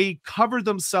 they cover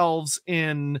themselves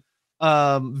in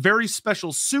very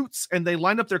special suits, and they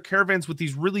line up their caravans with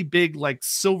these really big, like,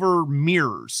 silver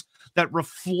mirrors that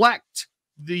reflect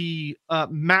the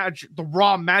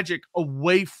raw magic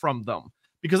away from them.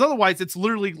 Because otherwise, it's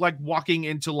literally like walking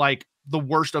into like the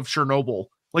worst of Chernobyl.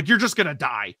 Like, you're just gonna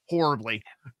die horribly.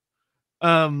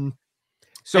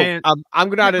 So I'm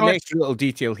going to add an extra little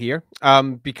detail here,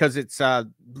 because it's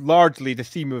largely the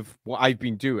theme of what I've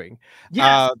been doing.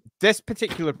 Yes. This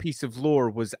particular piece of lore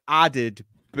was added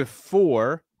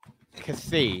before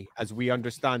Cathay, as we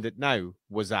understand it now,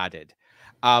 was added.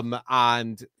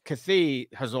 And Cathay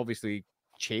has obviously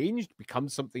changed, become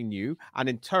something new, and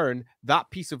in turn, that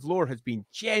piece of lore has been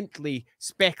gently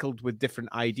speckled with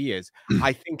different ideas.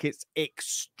 I think it's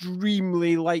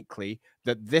extremely likely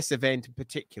that this event in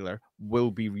particular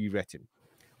will be rewritten.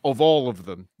 Of all of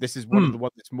them, this is one of the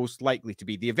ones that's most likely to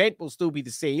be. The event will still be the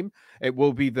same. It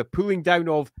will be the pulling down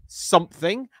of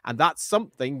something, and that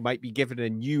something might be given a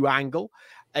new angle.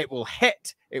 It will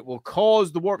hit, it will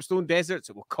cause the Warpstone Deserts,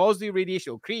 it will cause the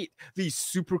irradiation, it will create these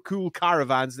super cool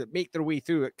caravans that make their way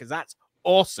through it, because that's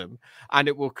awesome. And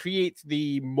it will create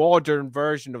the modern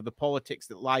version of the politics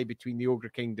that lie between the Ogre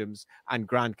Kingdoms and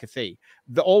Grand Cathay.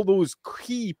 All those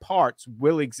key parts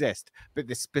will exist, but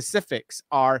the specifics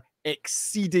are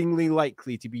exceedingly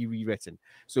likely to be rewritten.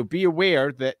 So be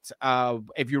aware that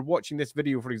if you're watching this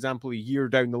video, for example, a year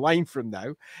down the line from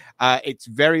now, it's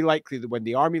very likely that when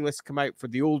the army lists come out for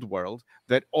the old world,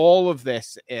 that all of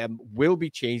this will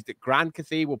be changed, that Grand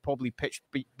Cathay will probably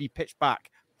be pitched back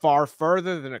far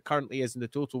further than it currently is in the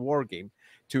Total War game,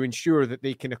 to ensure that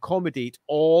they can accommodate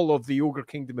all of the Ogre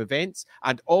Kingdom events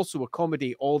and also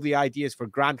accommodate all the ideas for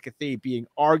Grand Cathay being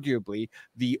arguably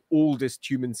the oldest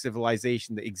human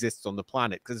civilization that exists on the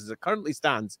planet. Because as it currently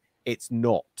stands, it's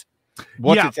not.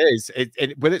 What it is,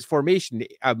 with its formation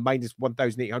minus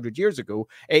 1,800 years ago,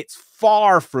 it's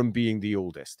far from being the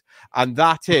oldest. And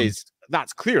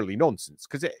that's clearly nonsense,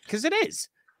 because it is.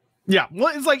 Yeah,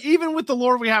 well, it's like, even with the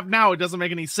lore we have now, it doesn't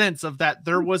make any sense of that.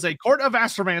 There was a court of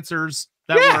astromancers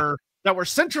that were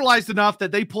centralized enough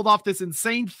that they pulled off this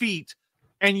insane feat,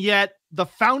 and yet the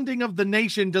founding of the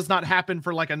nation does not happen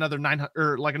for like another 900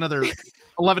 or like another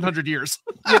 1,100 years.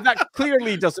 Yeah, that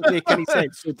clearly doesn't make any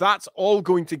sense. So that's all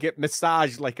going to get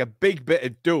massaged like a big bit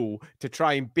of dough to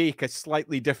try and bake a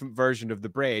slightly different version of the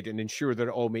bread and ensure that it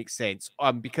all makes sense.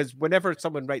 Because whenever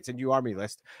someone writes a new army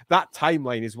list, that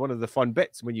timeline is one of the fun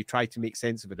bits when you try to make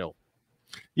sense of it all.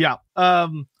 Yeah.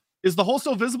 Is the hole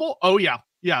still visible? Oh yeah.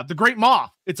 Yeah. The Great Maw.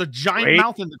 It's a giant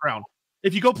mouth in the ground.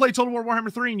 If you go play Total War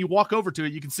Warhammer 3 and you walk over to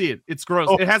it, you can see it. It's gross.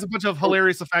 It has a bunch of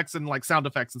hilarious effects and like sound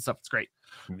effects and stuff. It's great.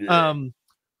 Yeah.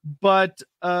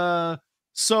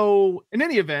 So in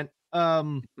any event,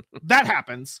 that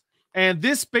happens. And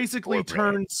this basically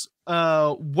turns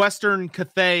Western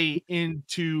Cathay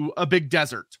into a big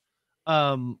desert.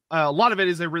 A lot of it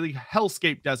is a really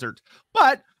hellscape desert.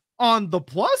 But on the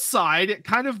plus side, it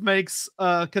kind of makes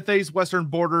Cathay's western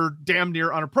border damn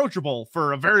near unapproachable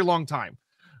for a very long time.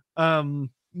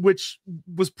 Which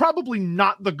was probably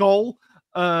not the goal.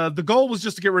 The goal was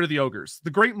just to get rid of the ogres.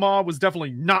 The Great Maw was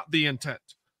definitely not the intent.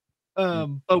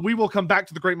 But we will come back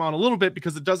to the Great Maw in a little bit,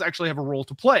 because it does actually have a role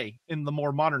to play in the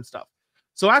more modern stuff.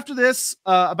 So after this,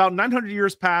 about 900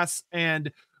 years pass,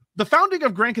 and the founding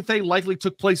of Grand Cathay likely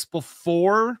took place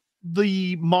before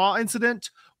the Maw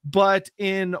incident, but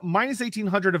in minus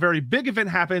 1800, a very big event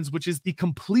happens, which is the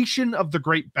completion of the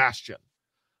Great Bastion.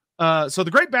 So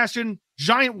the Great Bastion,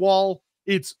 giant wall,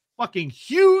 it's fucking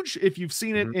huge. If you've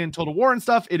seen it in Total War and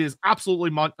stuff, it is absolutely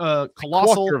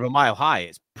colossal. Quarter of a mile high.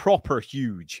 It's proper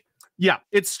huge. Yeah,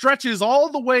 it stretches all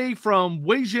the way from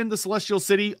Weijin, the Celestial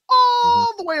City,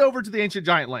 all the way over to the Ancient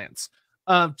Giant Lands,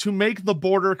 to make the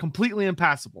border completely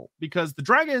impassable, because the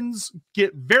dragons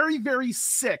get very, very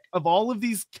sick of all of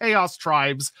these chaos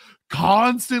tribes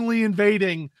constantly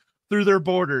invading through their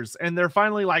borders, and they're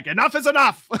finally like, enough is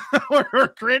enough. We're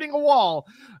creating a wall.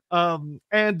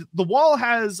 And the wall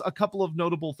has a couple of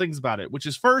notable things about it, which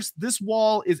is, first, this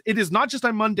wall is not just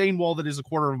a mundane wall that is a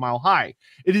quarter of a mile high.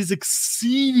 It is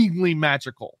exceedingly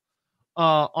magical.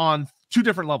 on 2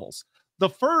 different levels. The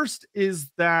first is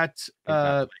that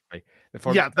that is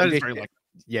very likely.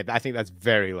 Yeah, I think that's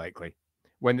very likely.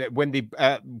 When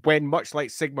much like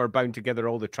Sigmar are bound together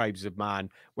all the tribes of man,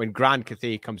 when Grand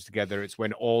Cathay comes together, it's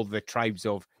when all the tribes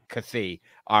of Cathay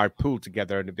are pulled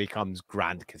together and it becomes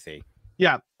Grand Cathay.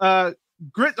 Yeah.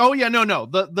 Grit. Oh yeah, no.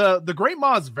 The Great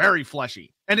Maw is very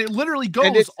fleshy, and it literally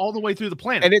goes all the way through the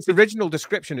planet. And its original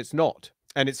description, it's not.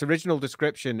 And its original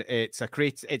description, it's a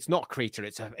crater. It's not a crater.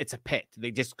 It's a pit.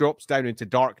 It just drops down into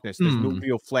darkness. There's no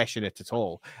real flesh in it at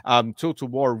all. Total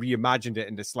War reimagined it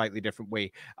in a slightly different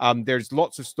way. There's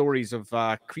lots of stories of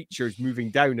creatures moving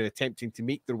down and attempting to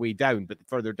make their way down, but the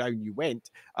further down you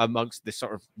went, amongst the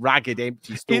sort of ragged,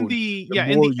 empty stone. In the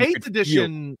 8th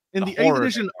edition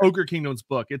Ogre Kingdoms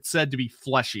book, it's said to be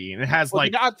fleshy, and it has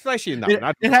fleshy in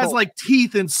that. It has like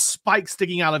teeth and spikes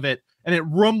sticking out of it. And it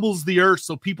rumbles the earth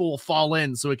so people will fall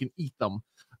in so it can eat them.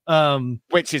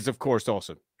 Which is, of course,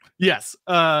 awesome. Yes.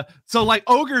 So like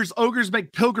ogres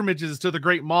make pilgrimages to the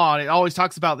Great Maw. And it always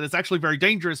talks about that it's actually very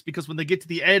dangerous because when they get to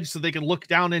the edge so they can look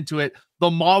down into it,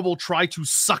 the Maw will try to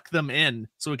suck them in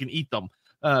so it can eat them.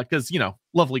 Because,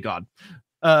 lovely God.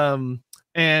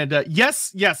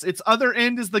 Yes, its other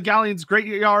end is the Galleon's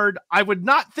Graveyard. I would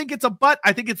not think it's a butt.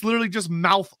 I think it's literally just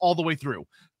mouth all the way through.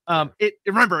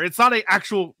 Remember, it's not an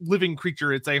actual living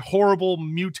creature. It's a horrible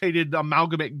mutated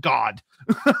amalgamate god.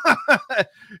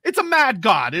 It's a mad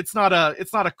god. It's not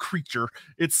a creature.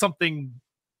 It's something.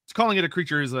 Calling it a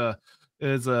creature is a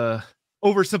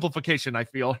oversimplification, I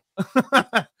feel.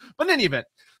 But in any event,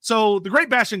 so the Great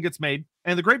Bastion gets made,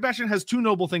 and the Great Bastion has 2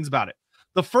 noble things about it.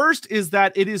 The first is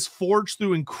that it is forged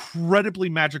through incredibly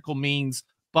magical means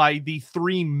by the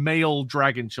 3 male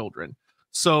dragon children.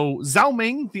 So Zhao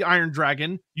Ming, the Iron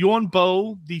Dragon, Yuan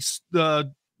Bo,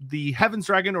 the Heaven's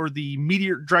Dragon or the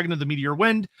Meteor Dragon of the Meteor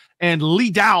Wind, and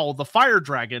Li Dao, the Fire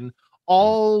Dragon,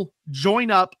 all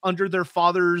join up under their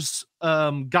father's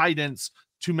guidance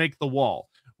to make the wall.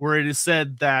 Where it is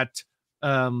said that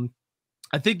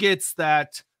I think it's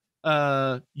that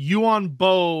Yuan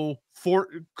Bo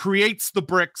creates the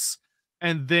bricks,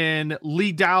 and then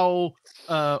Li Dao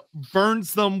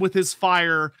burns them with his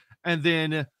fire, and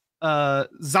then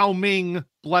Zhao Ming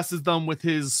blesses them with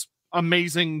his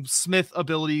amazing smith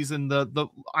abilities and the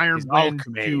iron wind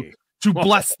to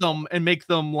bless them and make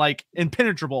them like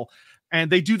impenetrable. And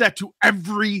they do that to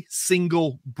every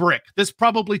single brick. This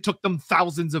probably took them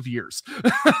thousands of years,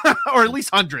 or at least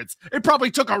hundreds. It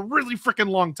probably took a really freaking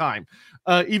long time,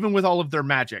 even with all of their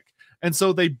magic. And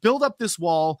so they build up this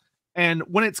wall. And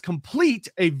when it's complete,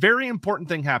 a very important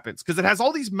thing happens because it has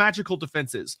all these magical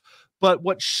defenses. But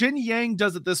what Xin Yang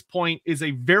does at this point is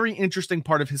a very interesting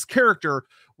part of his character,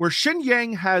 where Xin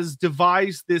Yang has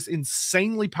devised this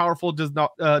insanely powerful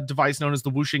device known as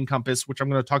the Wuxing Compass, which I'm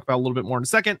going to talk about a little bit more in a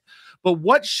second. But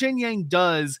what Xin Yang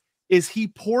does is he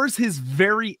pours his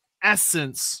very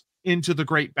essence into the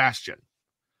Great Bastion.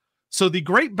 So the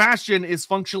Great Bastion is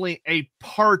functionally a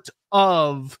part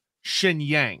of Xin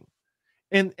Yang.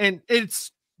 And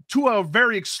it's to a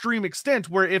very extreme extent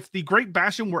where if the Great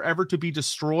Bastion were ever to be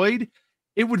destroyed,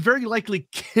 it would very likely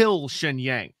kill Xin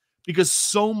Yang because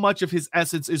so much of his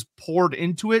essence is poured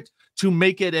into it to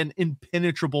make it an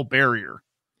impenetrable barrier.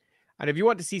 And if you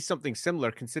want to see something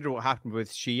similar, consider what happened with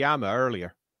Shiyama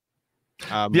earlier.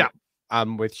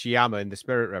 With Shiyama in the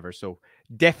Spirit River. So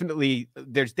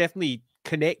there's definitely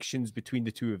connections between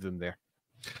the 2 of them there.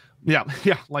 Yeah,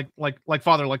 like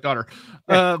father, like daughter.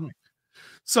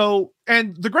 So,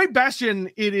 and the Great Bastion,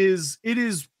 it is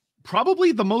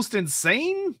probably the most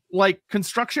insane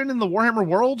construction in the Warhammer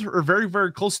world, or very,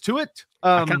 very close to it.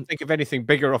 I can't think of anything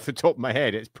bigger off the top of my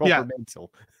head. It's proper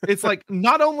mental. It's like,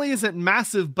 not only is it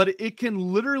massive, but it can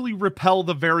literally repel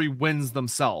the very winds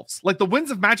themselves. Like the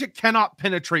winds of magic cannot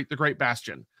penetrate the Great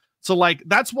Bastion. So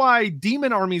that's why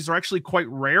demon armies are actually quite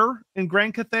rare in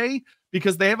Grand Cathay,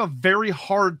 because they have a very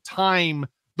hard time.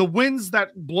 The winds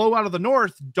that blow out of the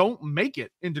north don't make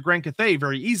it into Grand Cathay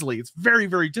very easily. It's very,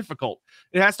 very difficult.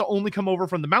 It has to only come over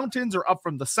from the mountains or up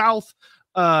from the south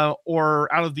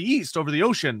or out of the east over the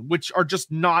ocean, which are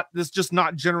just not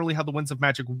generally how the winds of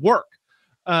magic work.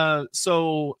 And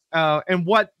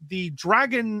what the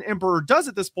Dragon Emperor does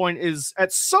at this point is,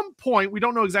 at some point, we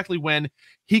don't know exactly when,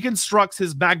 he constructs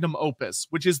his magnum opus,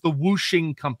 which is the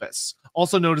Wuxing Compass,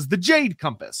 also known as the Jade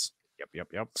Compass.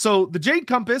 Yep. So the Jade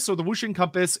Compass, or the Wuxing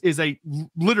Compass, is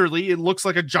literally, it looks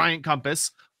like a giant compass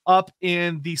up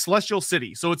in the Celestial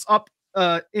City. So it's up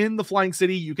in the Flying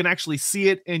City. You can actually see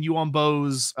it in Yuan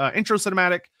Bo's intro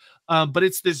cinematic. But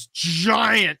it's this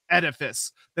giant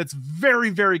edifice that's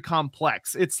very, very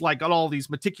complex. It's got all these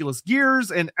meticulous gears,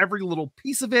 and every little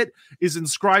piece of it is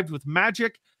inscribed with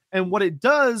magic. And what it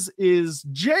does is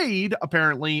Jade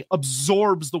apparently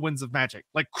absorbs the winds of magic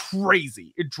like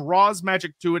crazy. It draws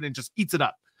magic to it and just eats it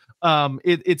up.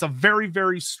 It's a very,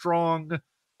 very strong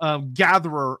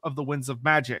gatherer of the winds of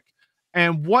magic.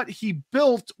 And what he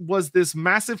built was this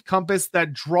massive compass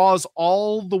that draws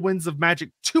all the winds of magic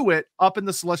to it up in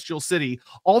the Celestial City.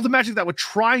 All the magic that would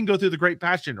try and go through the Great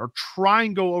Bastion or try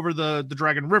and go over the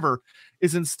Dragon River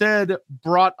is instead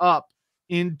brought up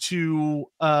into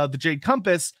the Jade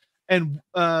Compass. And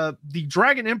the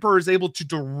Dragon Emperor is able to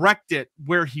direct it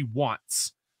where he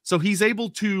wants. So he's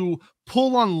able to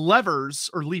pull on levers,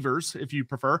 if you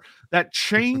prefer, that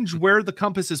change where the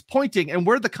compass is pointing. And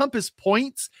where the compass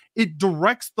points, it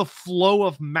directs the flow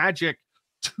of magic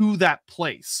to that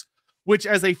place, which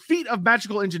as a feat of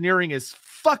magical engineering is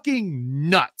fucking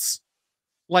nuts.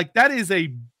 Like, that is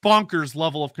a bonkers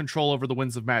level of control over the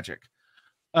winds of magic.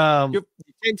 You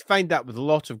tend to find that with a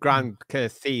lot of Grand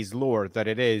Cathay's lore, that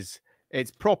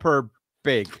it's proper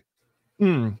big.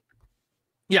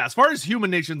 Yeah, as far as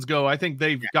human nations go, I think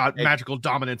they've got magical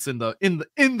dominance in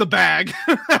the bag.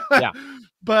 Yeah.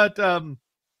 But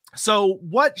so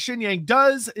what Shen Yang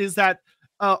does is that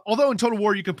although in Total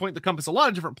War you can point the compass a lot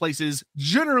of different places,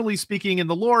 generally speaking in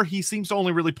the lore, he seems to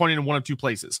only really point it in one of two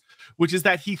places, which is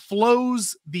that he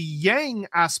flows the yang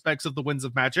aspects of the winds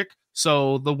of magic.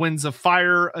 So the winds of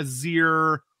fire,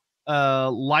 azir,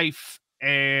 life,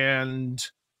 and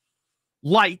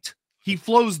light. He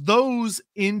flows those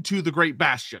into the Great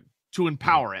Bastion to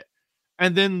empower it.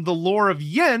 And then the lore of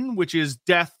Yin, which is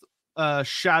death,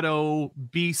 shadow,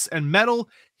 beasts, and metal,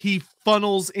 he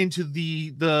funnels into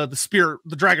the spirit,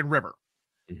 the Dragon River.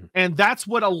 Mm-hmm. And that's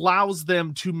what allows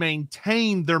them to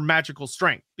maintain their magical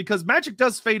strength, because magic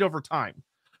does fade over time,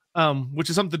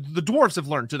 which is something the dwarves have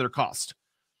learned to their cost.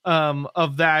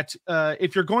 Of that,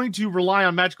 if you're going to rely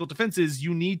on magical defenses,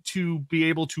 you need to be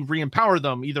able to re-empower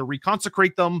them, either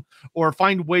reconsecrate them or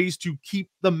find ways to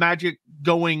keep the magic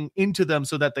going into them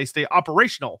so that they stay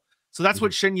operational. So that's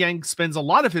what Shen Yang spends a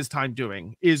lot of his time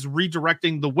doing, is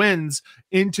redirecting the winds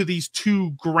into these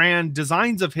two grand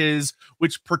designs of his,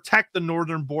 which protect the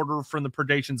northern border from the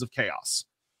predations of chaos,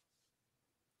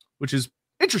 which is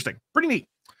interesting. Pretty neat.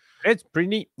 It's pretty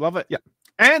neat. Love it. Yeah.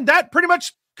 And that pretty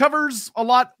much covers a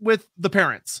lot with the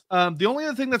parents. The only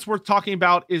other thing that's worth talking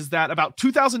about is that about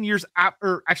 2,000 years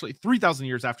after, actually 3,000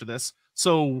 years after this,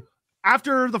 so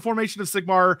after the formation of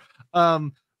Sigmar,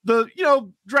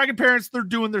 the dragon parents, they're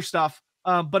doing their stuff,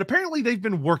 but apparently they've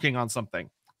been working on something.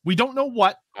 We don't know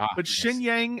what, but yes. Shen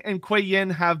Yang and Kuei Yin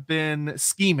have been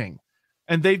scheming,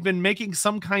 and they've been making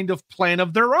some kind of plan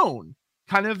of their own,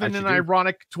 kind of in an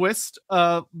ironic twist,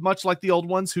 much like the old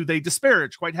ones who they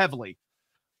disparage quite heavily.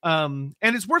 And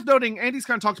it's worth noting, Andy's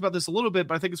kind of talked about this a little bit,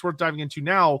 but I think it's worth diving into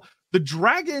now. The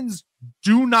dragons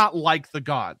do not like the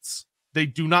gods. They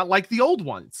do not like the old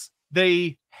ones.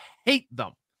 They hate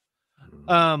them.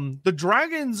 The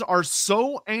dragons are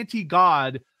so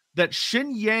anti-god that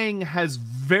Shen Yang has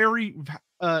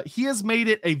he has made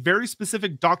it a very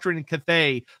specific doctrine in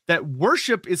Cathay that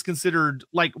worship is considered,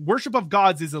 like, worship of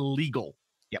gods is illegal.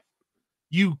 Yep.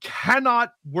 You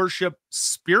cannot worship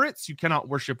spirits. You cannot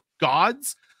worship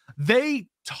gods. They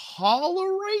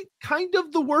tolerate kind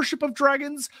of the worship of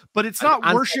dragons, but it's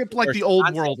not worship like the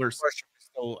old worlders. Worship is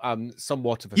still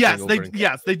somewhat of a thing.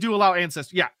 They do allow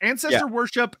ancestor. Yeah, ancestor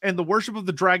worship and the worship of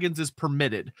the dragons is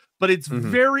permitted, but it's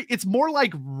it's more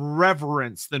like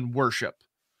reverence than worship.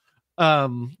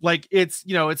 Like it's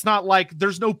not like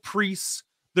there's no priests,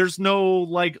 there's no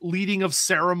like leading of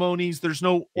ceremonies, there's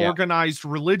no organized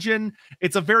religion.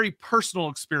 It's a very personal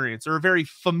experience, or a very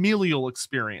familial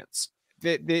experience.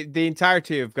 The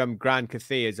entirety of Grand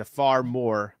Cathay is a far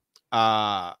more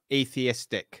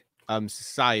atheistic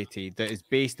society that is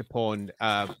based upon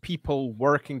people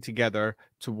working together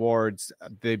towards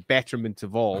the betterment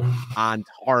of all and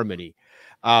harmony.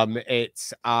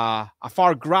 It's a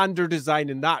far grander design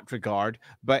in that regard,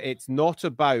 but it's not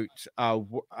about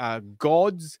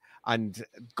gods, and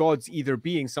gods either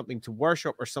being something to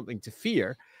worship or something to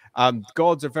fear.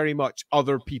 Gods are very much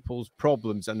other people's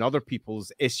problems and other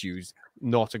people's issues,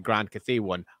 not a Grand Cathay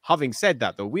one. Having said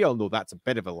that, though, we all know that's a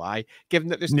bit of a lie, given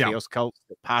that there's chaos cults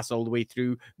that pass all the way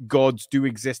through. Gods do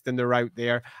exist and they're out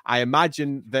there. I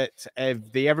imagine that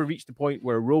if they ever reach the point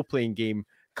where a role-playing game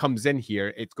comes in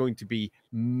here, it's going to be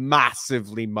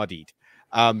massively muddied,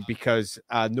 because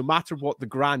no matter what the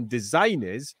grand design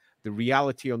is, the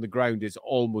reality on the ground is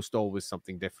almost always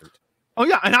something different. Oh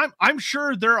yeah, and I'm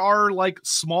sure there are like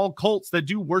small cults that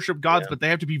do worship gods, but they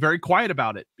have to be very quiet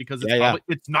about it because it's probably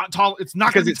it's not it's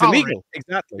not going to be tolerated. Illegal.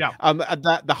 Exactly.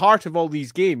 Yeah. The heart of all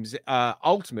these games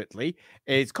ultimately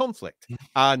is conflict,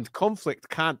 and conflict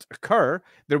can't occur.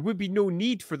 There would be no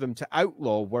need for them to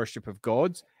outlaw worship of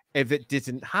gods if it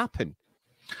didn't happen.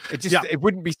 It just it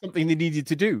wouldn't be something they needed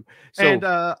to do. So, and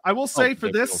I will say for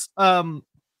this,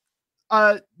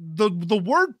 the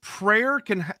word prayer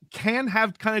can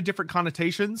have kind of different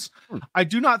connotations. I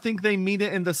do not think they mean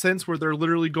it in the sense where they're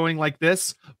literally going like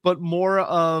this, but more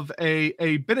of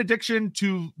a benediction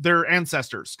to their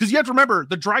ancestors. Because you have to remember,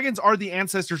 the dragons are the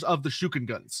ancestors of the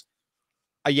Shukenguns.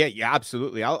 Yeah,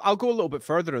 absolutely. I'll go a little bit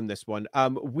further on this one.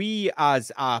 We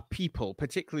as a people,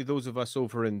 particularly those of us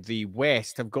over in the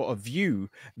West, have got a view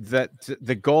that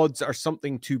the gods are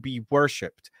something to be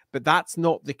worshipped. But that's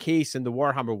not the case in the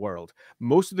Warhammer world.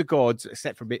 Most of the gods,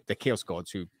 except for the Chaos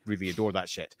gods who really adore that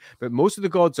shit, but most of the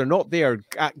gods are not there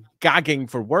gagging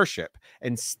for worship.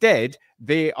 Instead,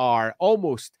 they are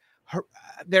almost,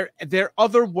 they're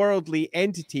otherworldly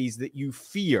entities that you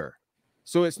fear.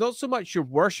 So it's not so much you're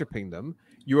worshipping them,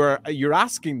 you're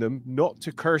asking them not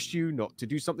to curse you, not to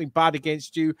do something bad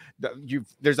against you.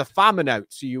 There's a famine out,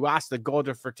 so you ask the god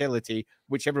of fertility,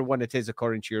 whichever one it is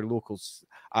according to your local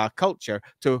culture,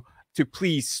 to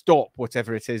please stop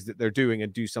whatever it is that they're doing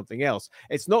and do something else.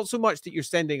 It's not so much that you're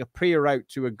sending a prayer out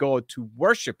to a god to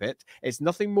worship it. It's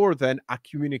nothing more than a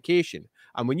communication.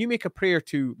 And when you make a prayer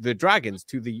to the dragons,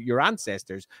 to your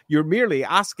ancestors, you're merely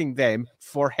asking them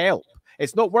for help.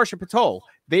 It's not worship at all.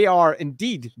 They are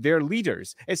indeed their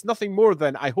leaders. It's nothing more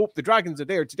than, I hope the dragons are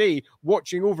there today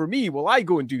watching over me while I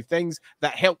go and do things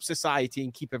that help society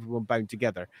and keep everyone bound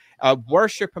together.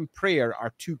 Worship and prayer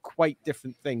are two quite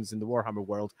different things in the Warhammer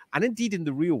world, and indeed in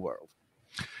the real world.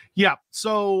 Yeah.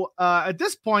 So at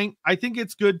this point, I think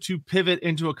it's good to pivot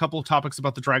into a couple of topics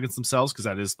about the dragons themselves, because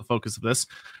that is the focus of this.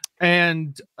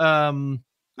 And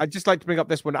I'd just like to bring up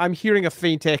this one. I'm hearing a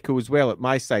faint echo as well at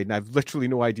my side, and I've literally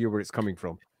no idea where it's coming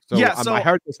from. So, so I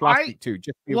heard this last week too.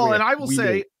 And I will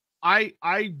say,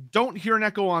 I don't hear an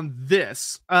echo on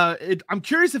this. I'm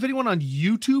curious if anyone on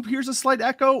YouTube hears a slight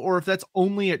echo, or if that's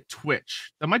only at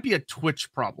Twitch. That might be a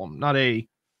Twitch problem, not a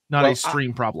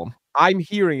stream problem. I'm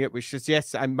hearing it, which is,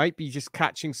 yes, I might be just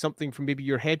catching something from maybe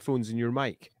your headphones and your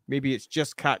mic. Maybe it's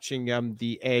just catching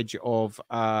the edge of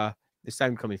the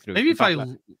sound coming through. Maybe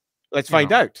let's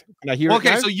find out. Can I hear it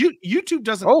now? So YouTube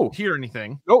doesn't hear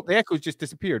anything. No, the echo's just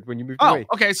disappeared when you moved away.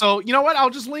 Okay. So you know what? I'll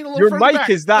just lean a little further back. Your mic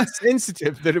is that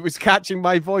sensitive that it was catching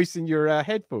my voice in your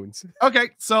headphones.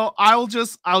 Okay. So I'll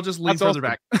just lean further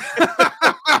back.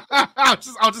 I'll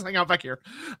just hang out back here.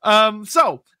 A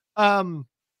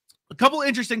couple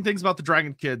interesting things about the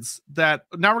Dragon Kids that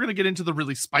now we're going to get into the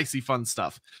really spicy, fun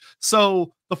stuff.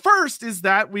 So the first is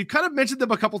that we've kind of mentioned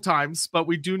them a couple times, but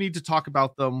we do need to talk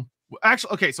about them.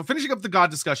 Actually, okay, so finishing up the god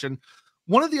discussion,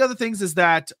 one of the other things is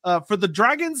that for the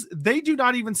dragons, they do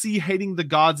not even see hating the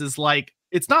gods as like,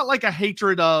 it's not like a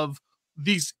hatred of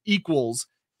these equals.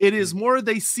 It is more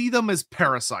they see them as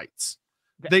parasites.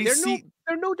 They're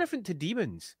no different to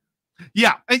demons.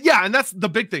 Yeah, and that's the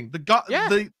big thing.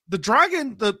 The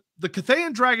dragon, the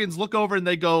Cathayan dragons look over and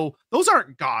they go, those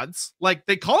aren't gods. Like,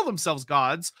 they call themselves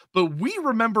gods, but we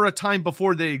remember a time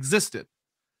before they existed.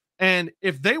 And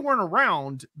if they weren't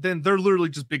around, then they're literally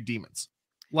just big demons.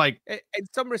 Like, in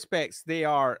some respects, they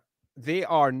are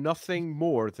nothing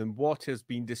more than what has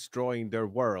been destroying their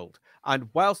world. And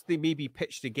whilst they may be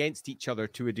pitched against each other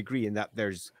to a degree in that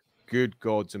there's good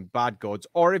gods and bad gods,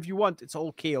 or if you want, it's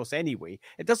all chaos anyway,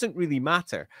 it doesn't really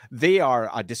matter. They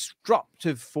are a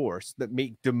disruptive force that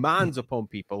make demands upon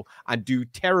people and do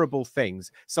terrible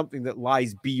things, something that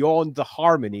lies beyond the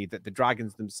harmony that the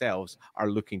dragons themselves are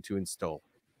looking to install.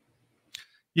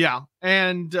 Yeah,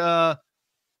 and one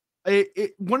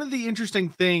of the interesting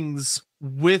things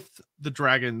with the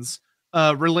dragons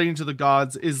relating to the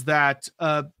gods is that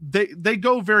they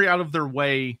go very out of their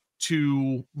way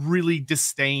to really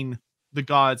disdain the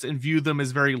gods and view them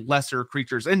as very lesser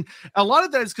creatures. And a lot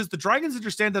of that is because the dragons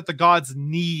understand that the gods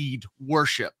need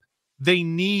worship. They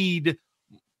need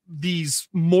these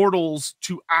mortals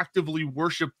to actively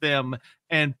worship them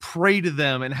and pray to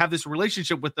them and have this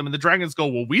relationship with them. And the dragons go,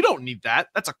 well, we don't need that.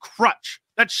 That's a crutch.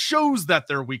 That shows that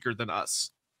they're weaker than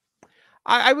us.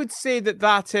 I would say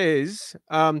that is,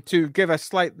 to give a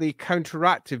slightly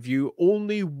counteractive view,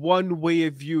 only one way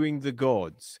of viewing the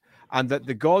gods. And that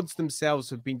the gods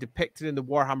themselves have been depicted in the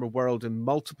Warhammer world in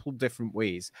multiple different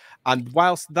ways. And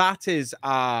whilst that is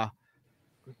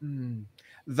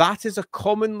that is a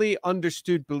commonly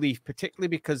understood belief, particularly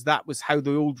because that was how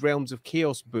the old Realms of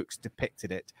Chaos books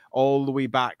depicted it, all the way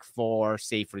back for,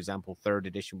 say, for example, 3rd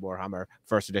edition Warhammer,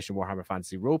 1st edition Warhammer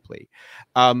Fantasy Roleplay.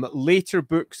 Later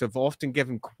books have often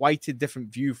given quite a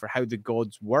different view for how the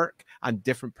gods work and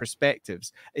different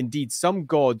perspectives. Indeed, some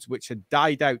gods which had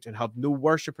died out and have no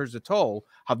worshippers at all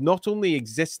have not only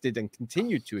existed and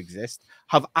continued to exist,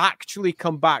 have actually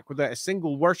come back without a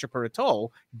single worshipper at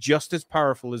all, just as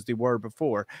powerful as they were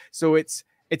before. So it's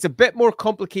a bit more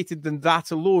complicated than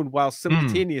that alone, while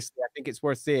simultaneously I think it's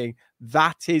worth saying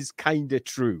that is kind of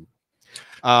true.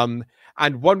 And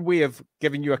one way of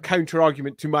giving you a counter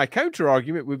argument to my counter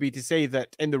argument would be to say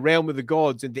that in the realm of the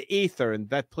gods and the aether and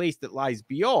that place that lies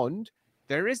beyond,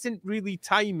 there isn't really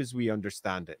time as we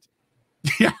understand it.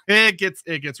 Yeah, it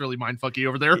gets really mindfucky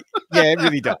over there. Yeah, it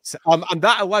really does. And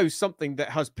that allows something that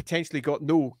has potentially got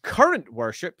no current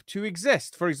worship to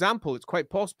exist. For example, it's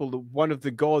quite possible that one of the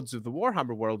gods of the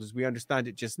Warhammer world, as we understand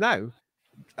it just now,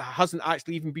 hasn't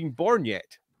actually even been born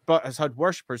yet, but has had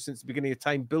worshippers since the beginning of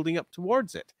time building up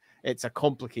towards it. It's a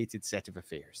complicated set of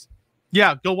affairs.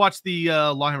 Yeah, go watch the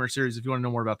Lorehammer series if you want to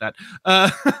know more about that.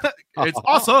 It's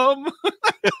awesome.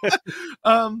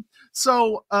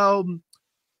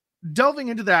 Delving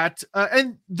into that,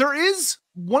 and there is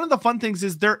one of the fun things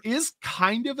is there is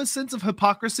kind of a sense of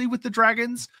hypocrisy with the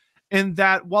dragons, in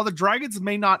that while the dragons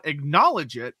may not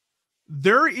acknowledge it,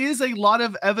 there is a lot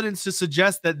of evidence to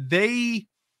suggest that they,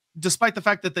 despite the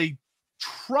fact that they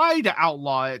try to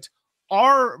outlaw it,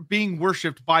 are being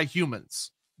worshipped by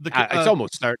humans. It's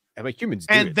almost start. I mean, humans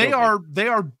do and it, they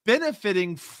are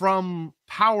benefiting from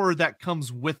power that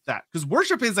comes with that, because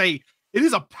worship is a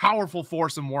powerful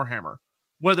force in Warhammer,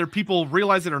 whether people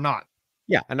realize it or not.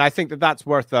 Yeah, and I think that that's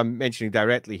worth mentioning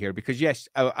directly here, because yes,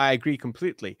 I agree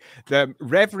completely. The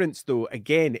reverence, though,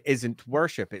 again, isn't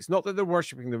worship. It's not that they're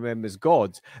worshiping them as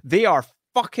gods. They are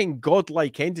fucking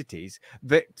godlike entities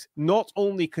that not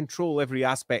only control every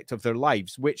aspect of their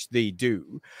lives, which they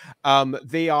do,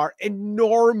 they are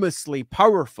enormously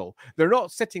powerful. They're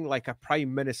not sitting like a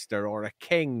prime minister or a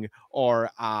king or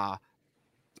a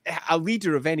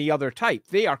leader of any other type.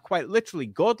 They are quite literally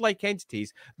godlike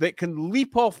entities that can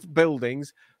leap off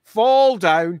buildings, fall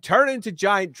down, turn into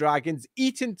giant dragons,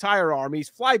 eat entire armies,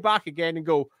 fly back again and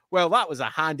go, well, that was a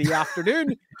handy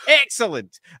afternoon.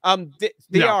 Excellent.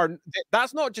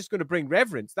 That's not just going to bring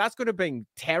reverence. That's going to bring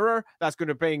terror. That's going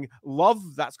to bring love.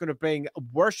 That's going to bring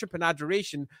worship and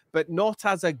adoration, but not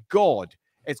as a god.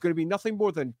 It's going to be nothing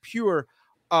more than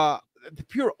the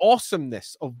pure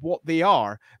awesomeness of what they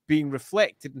are being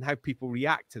reflected in how people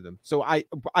react to them. So I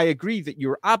agree that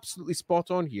you're absolutely spot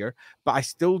on here, but I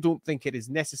still don't think it is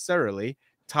necessarily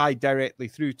tied directly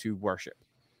through to worship.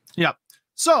 Yeah.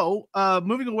 So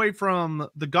moving away from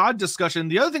the god discussion,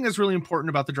 the other thing that's really important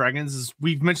about the dragons is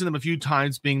we've mentioned them a few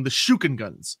times, being the Shuken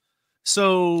guns.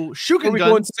 So Shuken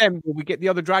guns. We get the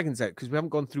other dragons out because we haven't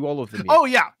gone through all of them yet. Oh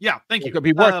yeah, thank you. It'll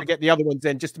be worth to get the other ones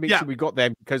in just to make sure we got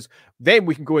them, because then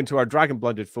we can go into our dragon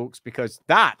blooded folks, because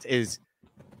that is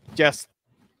just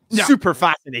super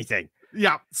fascinating.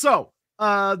 Yeah. So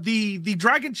the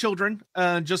dragon children,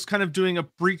 just kind of doing a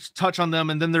brief touch on them,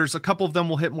 and then there's a couple of them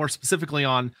we'll hit more specifically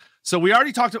on. So we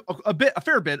already talked a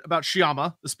fair bit about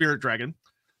Shiama, the spirit dragon.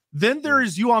 Then there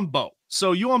is Yuan Bo.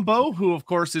 So Yuan Bo, who of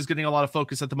course is getting a lot of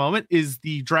focus at the moment, is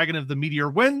the dragon of the meteor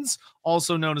winds,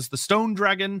 also known as the stone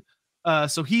dragon.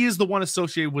 So he is the one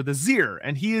associated with Azir,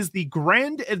 and he is the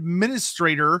grand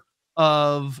administrator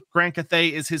of Grand Cathay,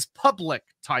 is his public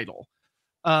title.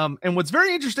 And what's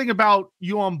very interesting about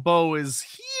Yuan Bo is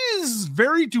he is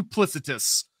very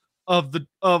duplicitous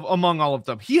among all of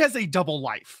them. He has a double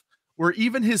life, where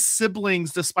even his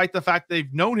siblings, despite the fact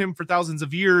they've known him for thousands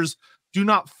of years, do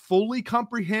not fully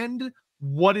comprehend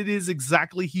what it is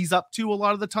exactly he's up to a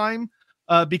lot of the time,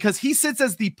 because he sits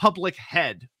as the public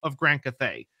head of Grand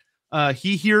Cathay.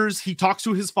 He talks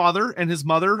to his father and his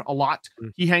mother a lot.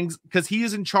 He hangs because he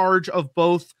is in charge of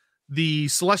both the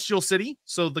Celestial City,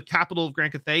 so the capital of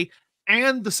Grand Cathay,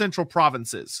 and the central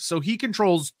provinces. So he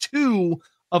controls 2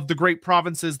 of the great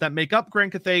provinces that make up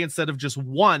Grand Cathay instead of just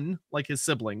one, like his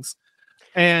siblings.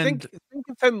 And think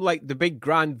of him like the big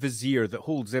grand vizier that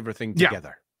holds everything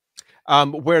together.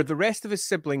 Where the rest of his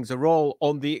siblings are all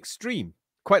on the extreme.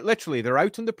 Quite literally, they're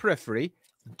out on the periphery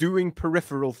doing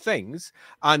peripheral things,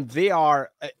 and they are,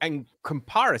 in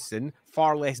comparison,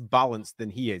 far less balanced than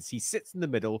he is. He sits in the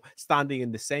middle, standing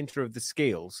in the center of the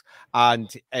scales,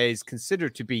 and is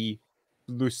considered to be,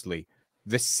 loosely,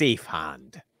 the safe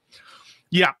hand.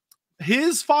 Yeah.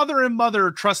 His father and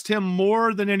mother trust him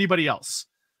more than anybody else.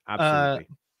 Absolutely.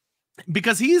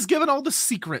 Because he's given all the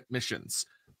secret missions.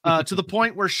 to the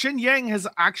point where Xin Yang has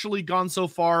actually gone so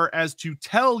far as to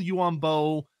tell Yuan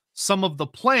Bo some of the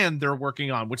plan they're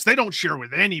working on, which they don't share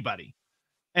with anybody.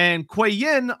 And Kuei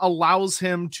Yin allows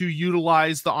him to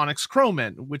utilize the Onyx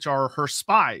Crowmen, which are her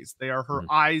spies. They are her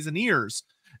eyes and ears.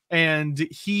 And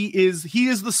he is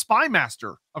the spy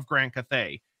master of Grand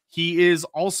Cathay. He is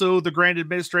also the Grand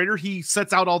Administrator. He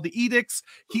sets out all the edicts.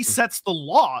 He sets the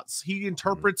laws. He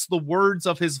interprets the words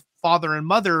of his father and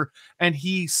mother, and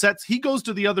he goes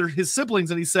to his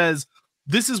siblings and he says,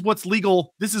 this is what's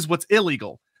legal, this is what's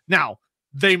illegal. Now,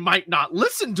 they might not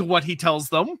listen to what he tells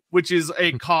them, which is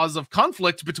a cause of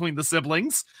conflict between the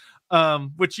siblings,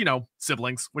 which,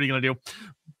 siblings, what are you going to do?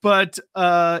 But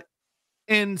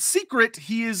in secret,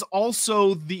 he is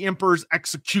also the Emperor's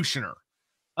executioner.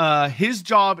 His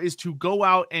job is to go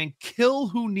out and kill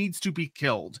who needs to be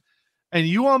killed. And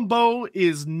Yuan Bo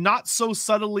is not so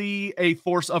subtly a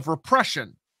force of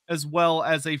repression as well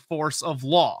as a force of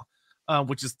law,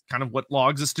 which is kind of what law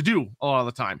exists to do a lot of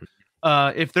the time.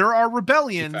 If there are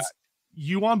rebellions,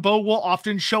 Yuan Bo will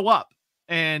often show up,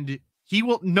 and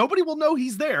nobody will know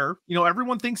he's there.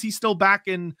 Everyone thinks he's still back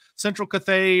in Central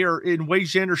Cathay or in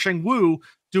Weijin or Shengwu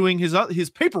doing his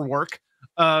paperwork,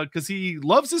 because he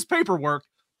loves his paperwork.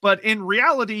 But in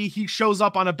reality, he shows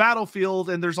up on a battlefield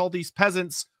and there's all these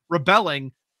peasants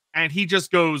rebelling, and he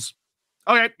just goes,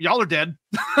 okay, y'all are dead.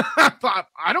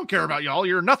 I don't care about y'all.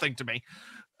 You're nothing to me.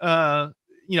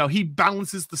 He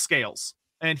balances the scales,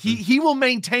 and he will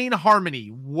maintain harmony,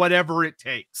 whatever it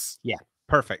takes. Yeah.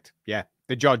 Perfect. Yeah.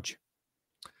 The judge.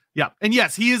 Yeah. And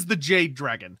yes, he is the Jade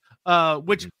Dragon,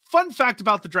 which fun fact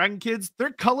about the Dragon Kids,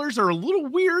 their colors are a little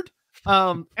weird.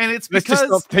 And it's because let's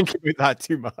just stop thinking about that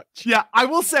too much. Yeah, I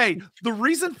will say the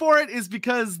reason for it is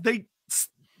because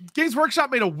Games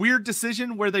Workshop made a weird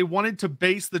decision where they wanted to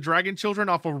base the Dragon Children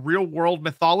off a real world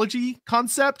mythology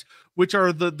concept, which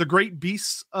are the great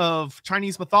beasts of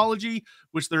Chinese mythology,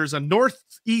 which there's a north,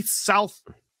 east, south,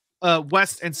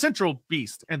 west, and central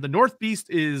beast. And the north beast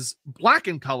is black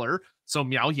in color. So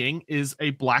Miao Ying is a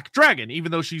black dragon,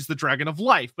 even though she's the dragon of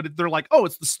life. But they're like, oh,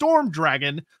 it's the storm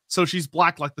dragon, so she's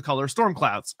black like the color of storm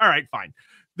clouds. All right, fine.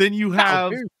 Then you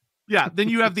have, then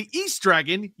you have the east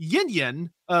dragon, Yin Yin,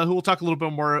 who we'll talk a little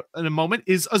bit more in a moment,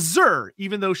 is Azure,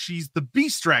 even though she's the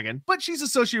beast dragon, but she's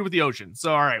associated with the ocean.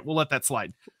 So all right, we'll let that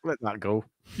slide. Let that go.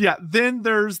 Yeah. Then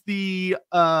there's the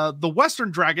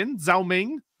western dragon, Zhao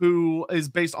Ming, who is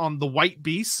based on the white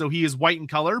beast, so he is white in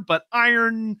color, but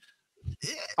iron.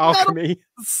 Alchemy,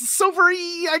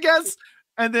 silvery, I guess.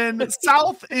 And then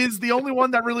south is the only one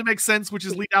that really makes sense, which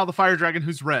is Li Dao the fire dragon,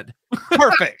 who's red.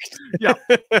 Perfect. Yeah.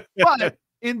 But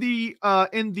in the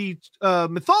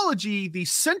mythology, the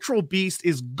central beast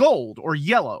is gold or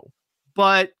yellow,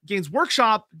 but Games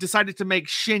Workshop decided to make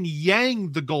Xin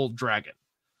Yang the gold dragon.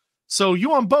 So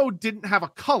Yuan Bo didn't have a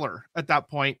color at that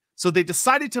point, so they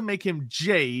decided to make him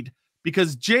jade,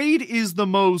 because jade is the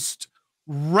most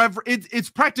it's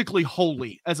practically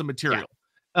holy as a material.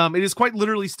 It is quite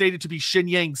literally stated to be Xin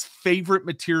Yang's favorite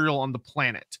material on the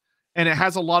planet, and it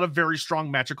has a lot of very strong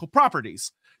magical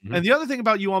properties. And the other thing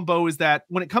about Yuan Bo is that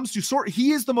when it comes to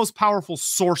he is the most powerful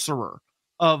sorcerer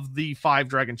of the 5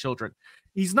 dragon children.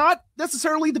 He's not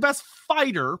necessarily the best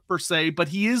fighter per se, but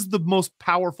he is the most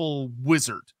powerful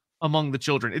wizard among the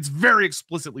children. It's very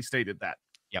explicitly stated that.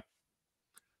 Yep.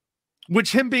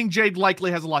 Which him being Jade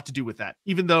likely has a lot to do with that,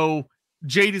 even though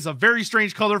Jade is a very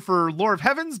strange color for Lore of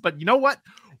Heavens, but you know what?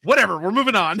 Whatever, we're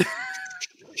moving on.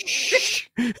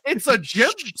 It's a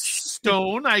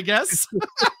gemstone, I guess.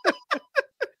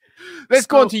 Let's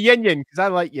go on to Yin Yin, because I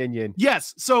like Yin Yin.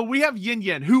 Yes, so we have Yin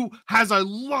Yin, who has a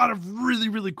lot of really,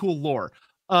 really cool lore.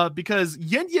 Because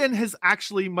Yin Yin has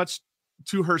actually, much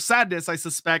to her sadness, I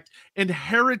suspect,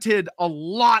 inherited a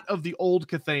lot of the old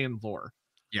Cathayan lore.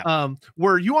 Yeah.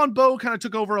 Where Yuan Bo kind of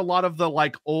took over a lot of the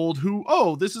old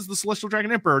this is the Celestial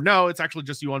Dragon Emperor. No, it's actually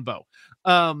just Yuan Bo.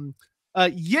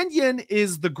 Yin Yin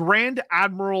is the Grand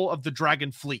Admiral of the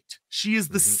Dragon Fleet. She is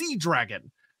the Sea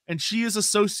Dragon, and she is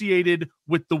associated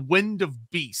with the Wind of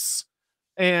Beasts.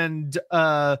 And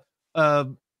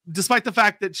despite the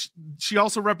fact that she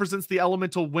also represents the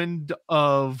elemental wind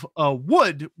of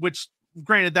wood, which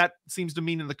granted, that seems to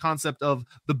mean in the concept of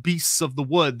the beasts of the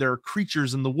wood. There are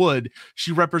creatures in the wood.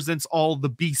 She represents all the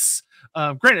beasts.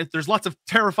 Granted, there's lots of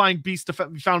terrifying beasts to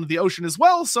be found in the ocean as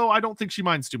well, so I don't think she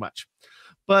minds too much.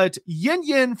 But Yin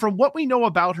Yin, from what we know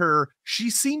about her, she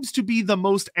seems to be the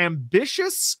most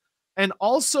ambitious and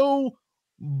also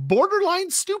borderline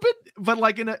stupid, but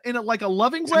in a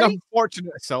loving way. An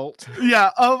unfortunate assault.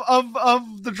 Yeah,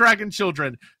 of the dragon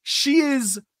children. She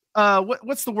is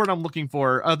what's the word I'm looking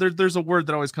for? There's a word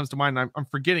that always comes to mind, and I'm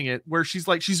forgetting it, where she's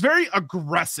very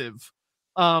aggressive,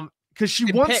 Because she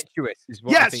wants impetuous is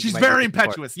what I yes, think she's you might very be looking for.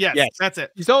 impetuous. Yes, Yes. that's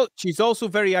it. She's also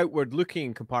very outward looking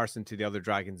in comparison to the other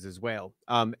dragons as well.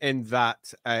 In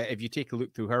that, if you take a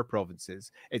look through her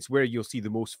provinces, it's where you'll see the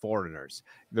most foreigners,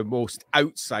 the most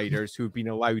outsiders who've been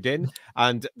allowed in,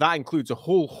 and that includes a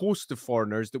whole host of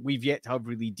foreigners that we've yet to have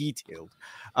really detailed,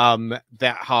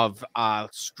 that have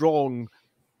strong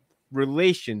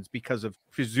relations because of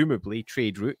presumably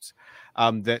trade routes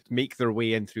that make their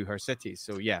way in through her cities.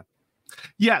 So yeah.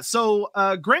 Yeah, so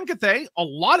Grand Cathay, a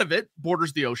lot of it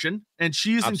borders the ocean, and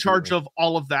she is in charge of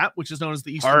all of that, which is known as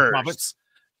the Eastern Province.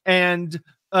 And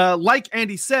like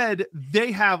Andy said,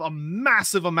 they have a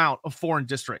massive amount of foreign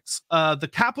districts. The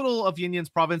capital of Yin Yin's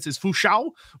province is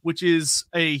Fushao, which is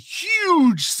a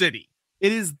huge city.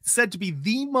 It is said to be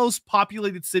the most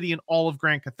populated city in all of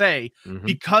Grand Cathay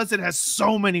because it has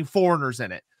so many foreigners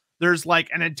in it. There's like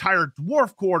an entire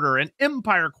dwarf quarter, an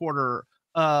empire quarter,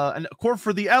 a quarter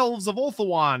for the elves of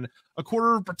Ulthuan, a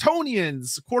quarter of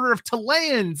Bretonians, a quarter of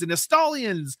Talaeans and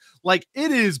Estalians. Like,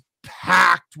 it is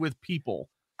packed with people.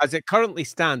 As it currently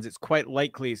stands, it's quite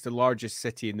likely it's the largest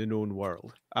city in the known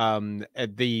world.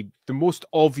 The most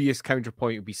obvious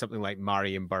counterpoint would be something like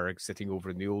Marienburg sitting over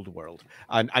in the old world,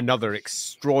 and another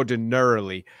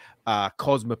extraordinarily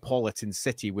cosmopolitan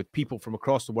city with people from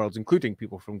across the world, including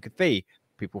people from Cathay,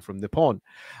 people from Nippon.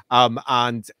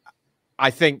 And I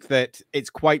think that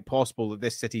it's quite possible that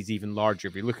this city is even larger.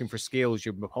 If you're looking for scales,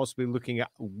 you're possibly looking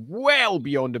at well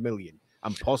beyond 1 million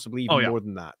and possibly even more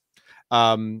than that.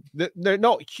 They're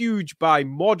not huge by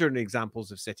modern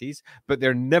examples of cities, but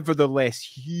they're nevertheless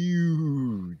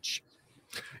huge.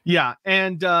 Yeah,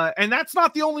 and that's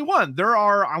not the only one. There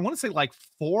are, I want to say, like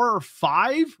 4 or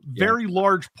 5 very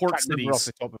large port cities. Off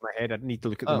the top of my head, I'd need to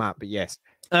look at the map, but yes.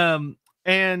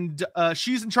 And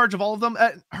she's in charge of all of them.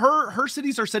 Her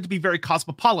cities are said to be very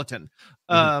cosmopolitan,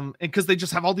 and because they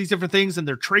just have all these different things and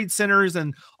they're trade centers,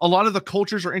 and a lot of the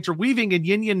cultures are interweaving, and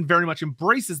Yin Yin very much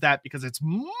embraces that because it's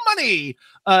money.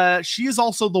 She is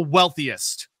also the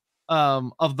wealthiest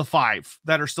of the 5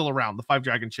 that are still around, the 5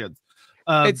 dragon kids.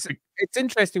 It's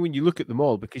interesting when you look at them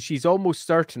all, because she's almost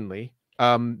certainly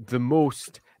the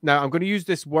most. Now, I'm going to use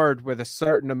this word with a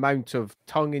certain amount of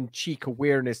tongue-in-cheek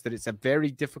awareness that it's a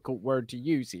very difficult word to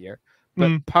use here,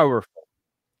 but powerful.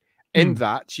 In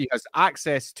that she has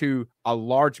access to a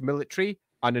large military,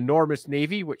 an enormous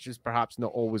navy, which has perhaps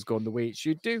not always gone the way it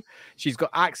should do. She's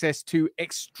got access to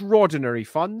extraordinary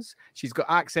funds. She's got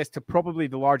access to probably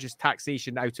the largest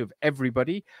taxation out of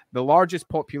everybody, the largest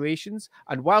populations.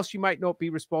 And while she might not be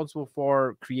responsible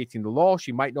for creating the law,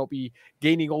 she might not be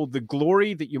gaining all the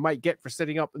glory that you might get for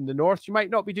sitting up in the north. She might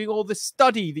not be doing all the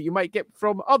study that you might get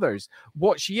from others.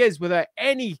 What she is, without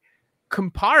any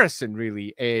comparison,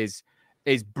 really, is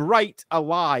bright,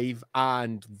 alive,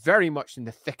 and very much in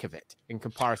the thick of it in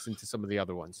comparison to some of the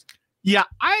other ones. Yeah,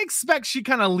 I expect she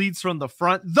kind of leads from the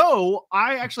front, though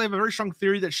I actually have a very strong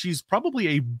theory that she's probably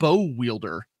a bow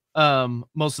wielder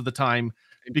most of the time,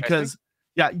 because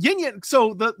Yin Yin.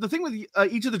 So the thing with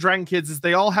each of the dragon kids is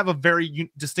they all have a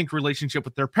very distinct relationship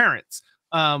with their parents,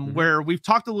 where we've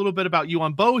talked a little bit about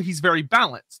Yuan Bo. He's very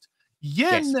balanced.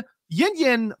 Yin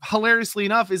Yin, hilariously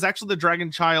enough, is actually the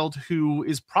dragon child who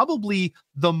is probably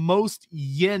the most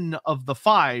yin of the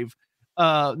 5,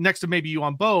 next to maybe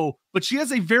Yuan Bo, but she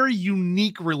has a very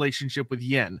unique relationship with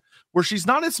yin, where she's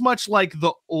not as much like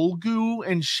the Olgu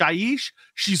and Shaiish.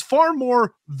 She's far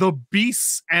more the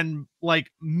beasts and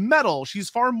like metal. She's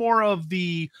far more of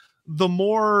the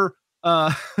more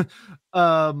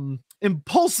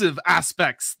impulsive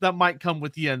aspects that might come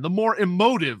with yin, the more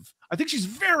emotive. I think she's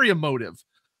very emotive.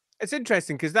 It's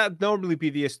interesting because that would normally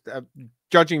be the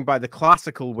judging by the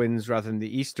classical winds rather than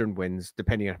the Eastern winds,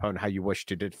 depending upon how you wish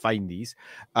to define these.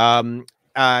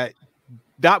 That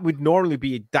would normally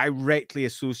be directly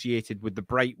associated with the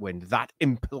bright wind, that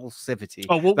impulsivity.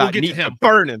 Oh, we'll get to him.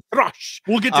 Burn and thrush.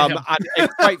 We'll get to him. And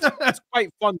it's quite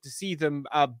fun to see them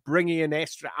bringing in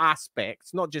extra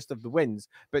aspects, not just of the winds,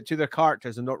 but to their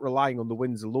characters, and not relying on the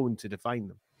winds alone to define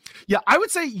them. Yeah, I would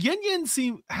say Yin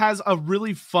Yin has a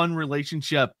really fun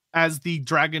relationship as the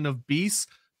Dragon of Beasts,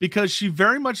 because she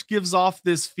very much gives off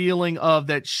this feeling of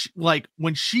that, like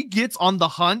when she gets on the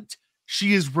hunt,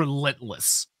 she is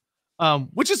relentless,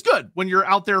 which is good when you're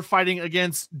out there fighting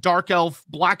against Dark Elf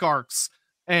Black Arcs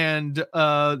and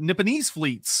Nipponese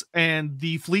fleets and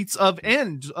the fleets of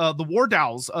End, the War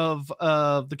Dowls of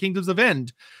the Kingdoms of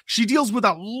End. She deals with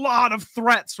a lot of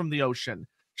threats from the ocean.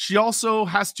 She also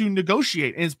has to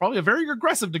negotiate, and is probably a very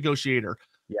aggressive negotiator.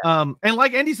 Yeah. And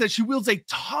like Andy said, she wields a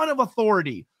ton of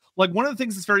authority. Like, one of the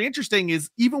things that's very interesting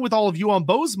is, even with all of Yuan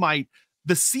Bo's might,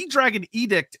 the Sea Dragon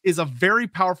Edict is a very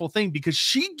powerful thing, because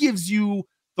she gives you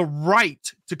the right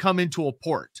to come into a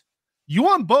port.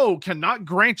 Yuan Bo cannot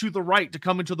grant you the right to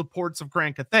come into the ports of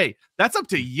Grand Cathay. That's up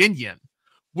to Yin Yin,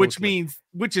 which means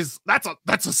that's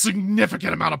a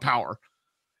significant amount of power.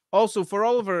 Also, for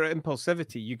all of her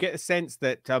impulsivity, you get a sense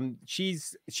that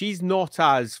she's not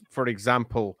as, for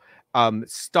example,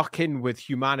 stuck in with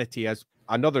humanity as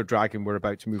another dragon we're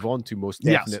about to move on to most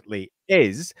definitely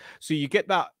is. So you get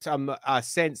that a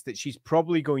sense that she's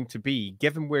probably going to be,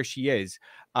 given where she is,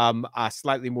 a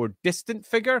slightly more distant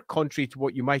figure, contrary to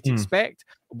what you might expect.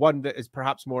 One that is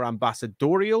perhaps more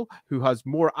ambassadorial, who has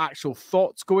more actual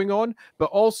thoughts going on, but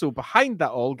also behind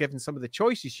that all, given some of the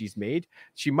choices she's made,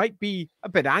 she might be a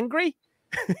bit angry.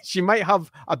 She might have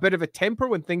a bit of a temper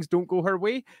when things don't go her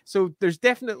way. So there's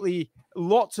definitely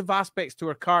lots of aspects to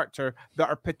her character that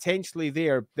are potentially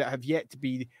there that have yet to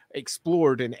be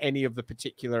explored in any of the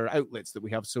particular outlets that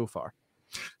we have so far.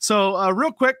 So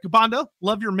real quick, Banda,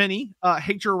 love your mini.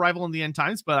 Hate your arrival in the end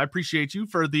times, but I appreciate you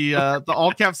for the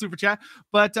all cap super chat.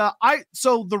 But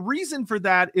so the reason for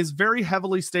that is very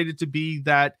heavily stated to be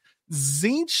that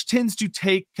Tzeentch tends to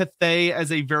take Cathay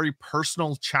as a very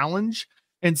personal challenge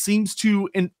and seems to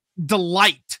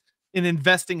delight in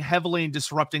investing heavily in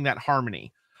disrupting that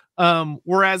harmony.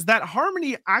 Whereas that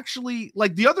harmony actually,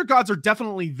 like, the other gods are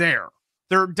definitely there.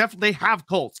 They have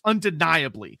cults,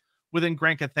 undeniably, within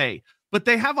Grand Cathay. But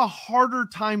they have a harder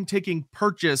time taking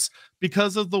purchase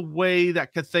because of the way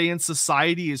that Cathayan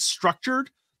society is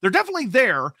structured. They're definitely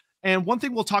there. And one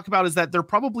thing we'll talk about is that they're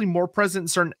probably more present in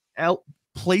certain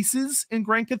places in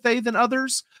Grand Cathay than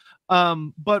others.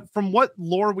 But from what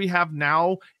lore we have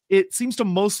now, it seems to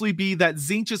mostly be that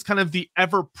Tzeentch is kind of the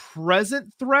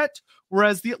ever-present threat,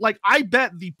 whereas I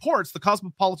bet the ports, the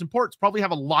cosmopolitan ports, probably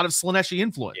have a lot of Slaaneshi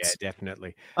influence. Yeah,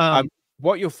 definitely.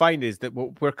 What you'll find is that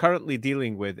what we're currently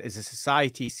dealing with is a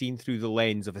society seen through the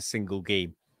lens of a single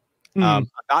game.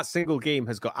 That single game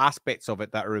has got aspects of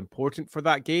it that are important for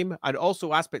that game, and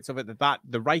also aspects of it that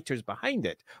the writers behind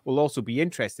it will also be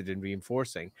interested in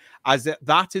reinforcing. As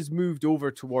that is moved over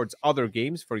towards other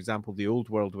games, for example, the old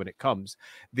world, when it comes,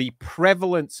 the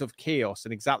prevalence of chaos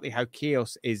and exactly how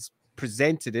chaos is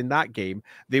presented in that game,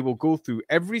 they will go through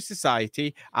every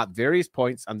society at various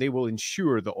points, and they will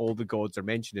ensure that all the gods are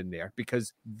mentioned in there,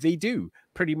 because they do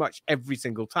pretty much every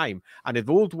single time. And if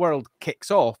Old World kicks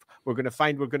off, we're going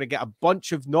to get a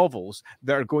bunch of novels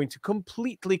that are going to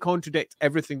completely contradict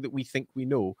everything that we think we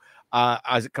know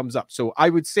as it comes up. So I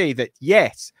would say that,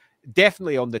 yes,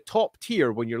 definitely on the top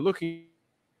tier when you're looking.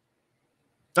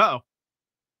 We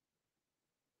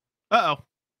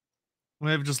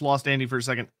have just lost Andy for a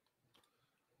second.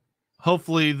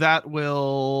 Hopefully that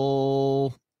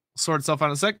will sort itself out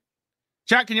in a sec.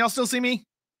 Chat, can y'all still see me?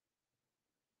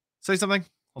 Say something.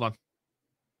 Hold on.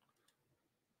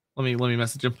 Let me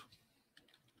message him.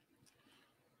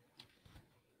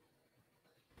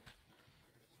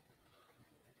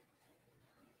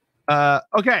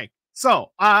 Okay.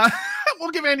 So,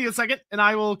 we'll give Andy a second and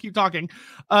I will keep talking.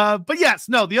 But yes,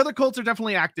 no, the other cults are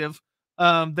definitely active.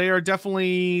 They are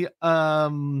definitely,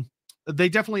 they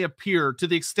definitely appear, to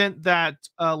the extent that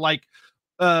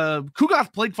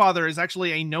Kugoth Plaguefather is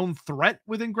actually a known threat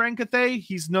within Grand Cathay.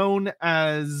 He's known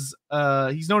as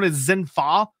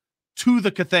Zenfa to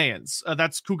the Cathayans.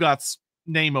 That's Kugoth's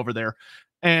name over there,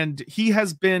 and he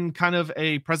has been kind of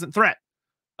a present threat.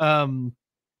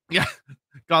 Yeah,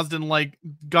 gods didn't like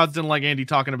Andy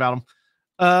talking about him.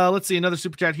 Let's see, another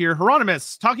super chat here.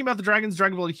 Hieronymus talking about the dragons,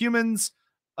 dragon blood humans.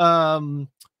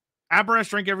 Abarash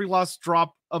drank every last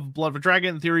drop of blood of a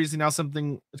dragon. In theory, is he now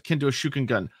something akin to a Shuken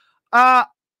gun? I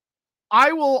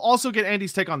will also get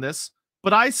Andy's take on this,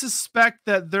 but I suspect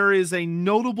that there is a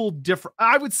notable difference.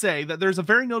 I would say that there's a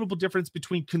very notable difference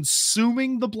between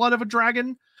consuming the blood of a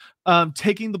dragon,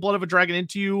 taking the blood of a dragon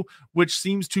into you, which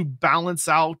seems to balance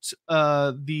out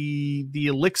the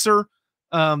elixir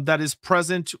that is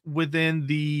present within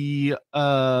the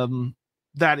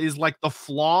that is like the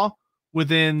flaw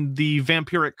within the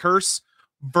vampiric curse,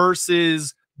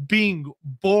 versus being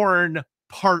born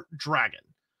part dragon.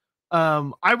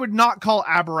 I would not call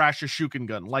Abarash a Shuken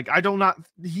gun. Like,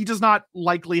 he does not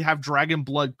likely have dragon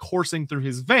blood coursing through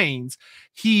his veins.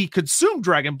 He consumed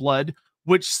dragon blood,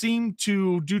 which seemed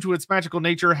to, due to its magical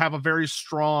nature, have a very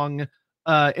strong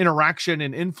interaction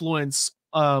and influence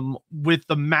with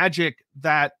the magic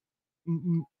that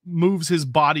moves his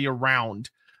body around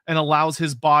and allows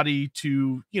his body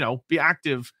to, be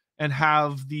active and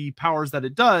have the powers that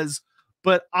it does.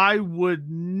 But I would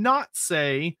not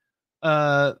say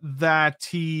that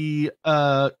he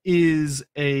is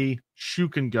a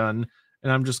Shuken gun.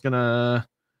 And I'm just gonna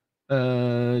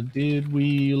did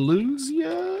we lose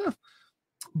ya?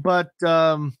 But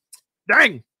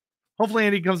dang, Hopefully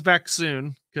Andy comes back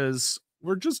soon, because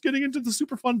we're just getting into the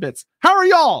super fun bits. How are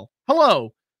y'all?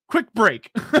 Hello. Quick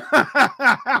break.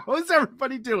 How's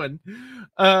everybody doing?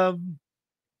 I'm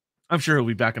sure he'll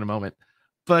be back in a moment.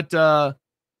 But I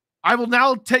will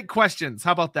now take questions.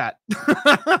 How about that?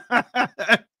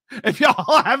 If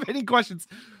y'all have any questions.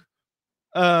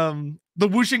 The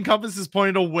whooshing compass is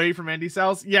pointed away from Andy's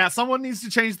house. Yeah, someone needs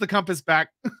to change the compass back.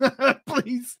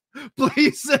 Please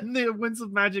send the winds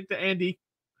of magic to Andy.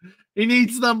 He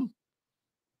needs them.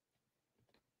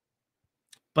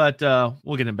 But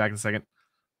we'll get him back in a second.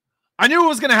 I knew it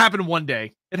was going to happen one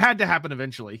day. It had to happen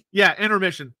eventually. Yeah,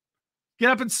 intermission.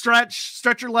 Get up and stretch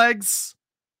your legs.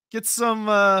 Get some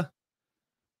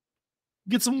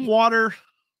water.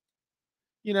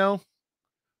 You know,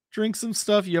 drink some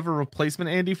stuff. You have a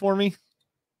replacement Andy for me?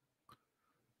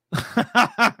 Hold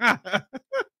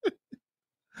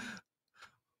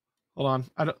on.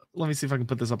 Let me see if I can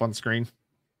put this up on screen.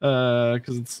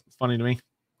 Because it's funny to me.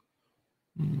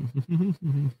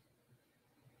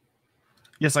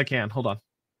 Yes, I can. Hold on.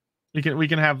 We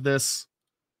can have this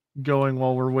going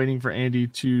while we're waiting for Andy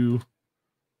to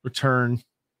return.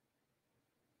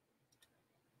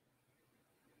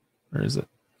 Where is it?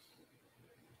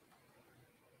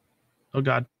 Oh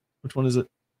God, which one is it?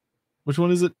 Which one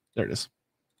is it? There it is.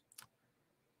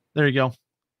 There you go.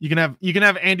 You can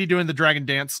have Andy doing the dragon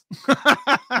dance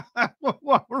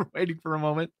while we're waiting for a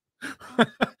moment.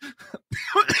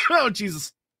 Oh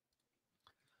Jesus.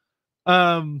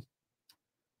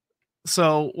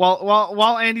 So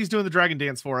while Andy's doing the dragon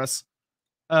dance for us,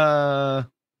 let's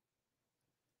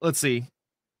see.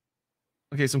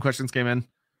 Okay, some questions came in.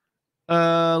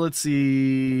 Let's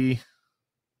see.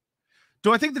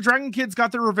 Do I think the Dragon Kids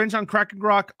got their revenge on Kraken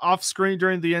Rock off screen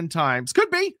during the end times? Could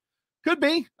be.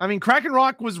 I mean, Kraken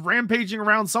Rock was rampaging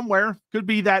around somewhere. Could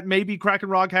be that maybe Kraken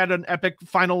Rock had an epic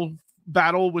final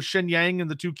battle with Shen Yang and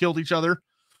the two killed each other.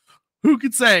 Who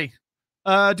could say?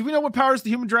 Do we know what powers the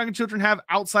human dragon children have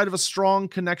outside of a strong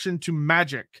connection to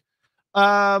magic?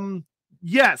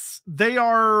 Yes, they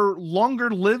are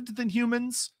longer lived than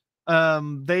humans.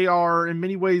 They are in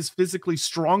many ways physically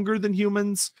stronger than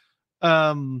humans.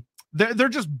 They're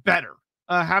just better.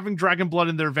 Having dragon blood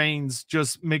in their veins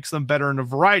just makes them better in a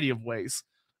variety of ways.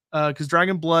 Because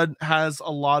dragon blood has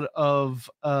a lot of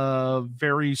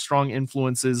very strong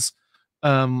influences.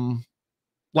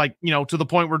 Like, you know, to the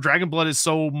point where dragon blood is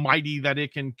so mighty that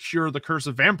it can cure the curse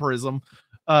of vampirism,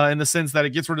 in the sense that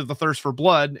it gets rid of the thirst for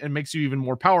blood and makes you even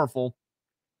more powerful.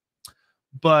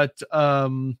 But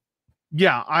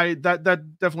yeah,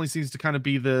 that definitely seems to kind of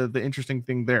be the interesting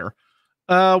thing there.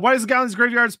 Why does the Galleon's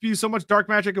graveyard spew so much dark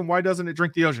magic, and why doesn't it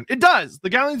drink the ocean? It does. The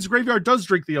Galleon's graveyard does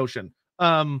drink the ocean.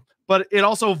 But it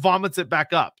also vomits it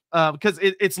back up. Because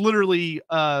it's literally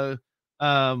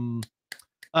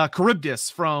Charybdis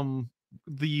from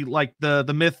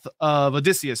the myth of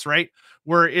Odysseus, right?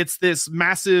 Where it's this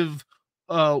massive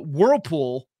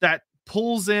whirlpool that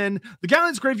pulls in. The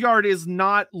Galleon's graveyard is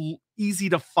not easy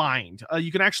to find.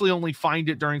 You can actually only find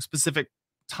it during specific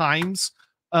times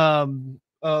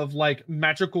of like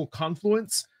magical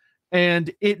confluence, and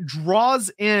it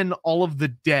draws in all of the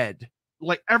dead.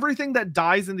 Like everything that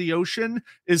dies in the ocean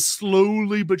is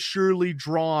slowly but surely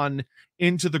drawn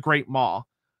into the Great Maw.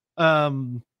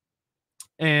 The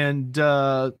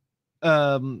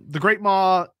Great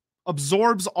Maw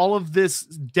absorbs all of this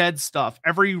dead stuff,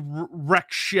 every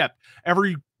wrecked ship,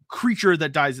 every creature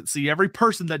that dies at sea, every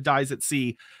person that dies at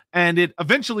sea, and it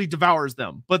eventually devours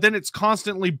them. But then it's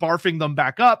constantly barfing them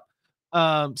back up.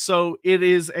 So it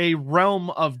is a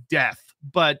realm of death.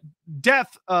 But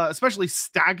death, especially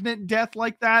stagnant death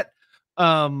like that,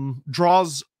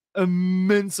 draws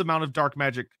immense amount of dark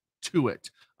magic to it.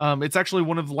 It's actually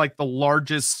one of like the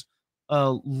largest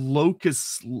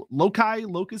locuses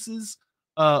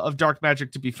of dark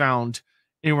magic to be found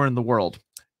anywhere in the world.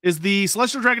 Is the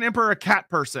Celestial Dragon Emperor a cat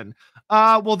person?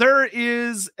 Well, there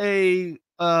is a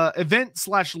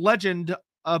event/legend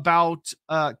about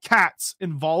cats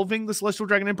involving the Celestial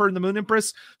Dragon Emperor and the Moon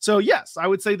Empress. So yes, I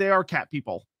would say they are cat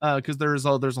people, because there's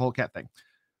a whole cat thing.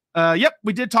 Yep,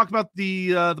 we did talk about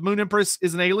the Moon Empress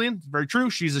is an alien. Very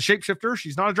true. She's a shapeshifter.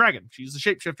 She's not a dragon. She's a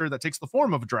shapeshifter that takes the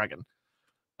form of a dragon.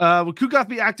 Will Kugoth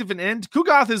be active in End?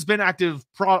 Kugoth has been active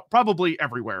probably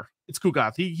everywhere. It's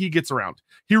Kugoth. He gets around.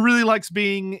 He really likes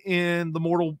being in the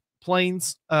mortal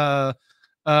planes.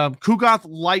 Kugoth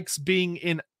likes being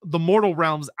in the mortal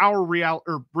realms, our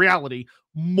reality,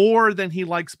 more than he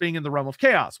likes being in the realm of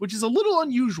chaos, which is a little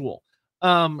unusual.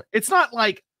 It's not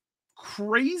like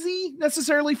crazy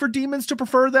necessarily for demons to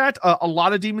prefer that. A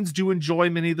lot of demons do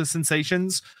enjoy many of the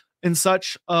sensations and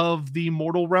such of the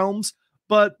mortal realms,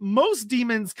 but most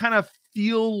demons kind of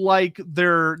feel like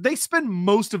they spend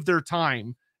most of their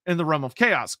time in the realm of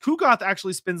chaos. Kugoth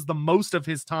actually spends the most of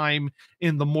his time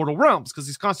in the mortal realms because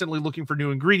he's constantly looking for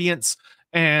new ingredients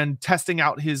and testing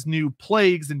out his new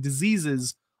plagues and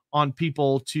diseases on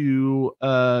people to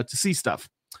see stuff.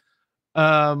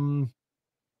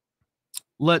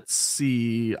 Let's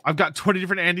see. I've got 20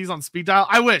 different Andys on speed dial.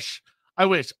 I wish.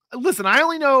 Listen, I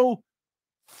only know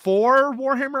 4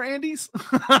 Warhammer Andys.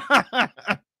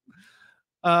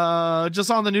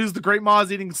 Just on the news, the Great Maw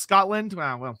is eating Scotland.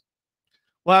 Well,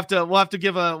 we'll have to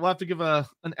give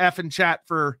an F in chat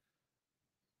for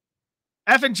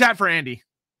Andy.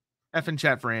 F in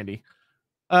chat for Andy.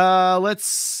 Let's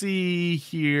see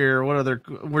here. What other?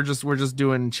 We're just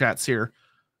doing chats here.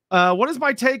 What is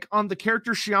my take on the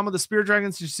character Shyama the Spirit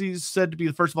Dragon? She's said to be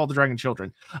the first of all the dragon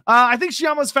children. I think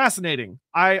Shyama is fascinating.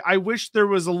 I wish there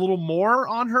was a little more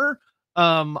on her.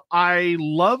 I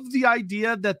love the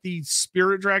idea that the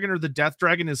Spirit Dragon or the Death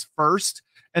Dragon is first,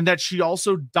 and that she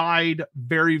also died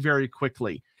very, very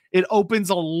quickly. It opens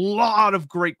a lot of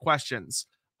great questions.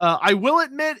 I will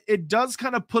admit it does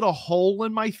kind of put a hole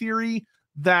in my theory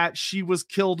that she was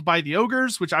killed by the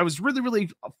ogres, which I was really, really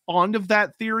fond of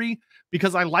that theory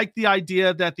because I like the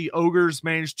idea that the ogres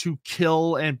managed to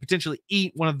kill and potentially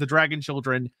eat one of the dragon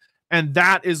children. And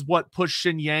that is what pushed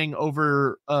Shin Yang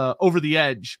over the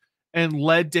edge and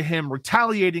led to him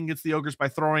retaliating against the ogres by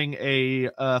throwing a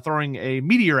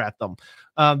meteor at them,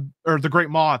 or the Great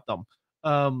Maw at them.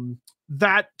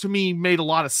 That to me made a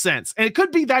lot of sense. And it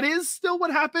could be that is still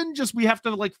what happened. Just we have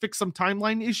to like fix some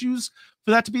timeline issues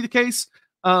for that to be the case.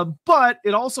 But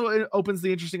it also opens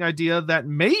the interesting idea that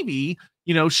maybe,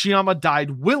 Shyama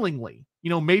died willingly.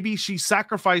 Maybe she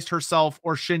sacrificed herself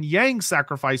or Shin Yang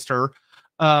sacrificed her.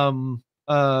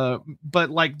 But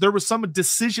like there was some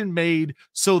decision made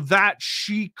so that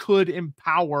she could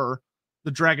empower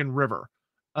the Dragon River.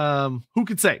 Who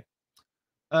could say?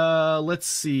 Let's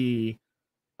see.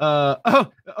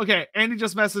 Okay. Andy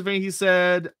just messaged me. He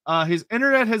said his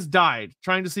internet has died.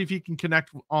 Trying to see if he can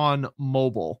connect on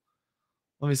mobile.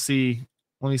 Let me see.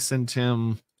 Let me send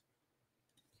him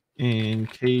in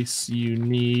case you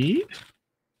need.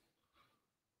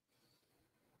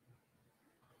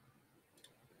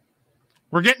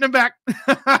 We're getting him back.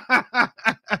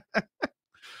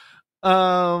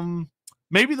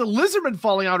 Maybe the lizardman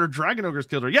falling out or dragon ogres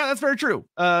killed her. Yeah, that's very true.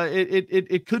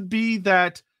 It could be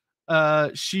that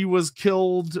she was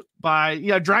killed by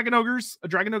dragon ogres. A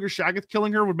dragon ogre Shaggoth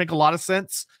killing her would make a lot of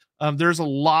sense. There's a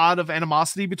lot of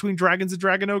animosity between dragons and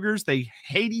dragon ogres. They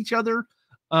hate each other.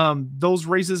 Those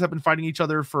races have been fighting each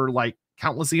other for like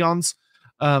countless eons.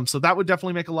 So that would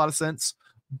definitely make a lot of sense.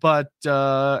 But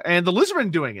and the lizardman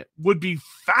doing it would be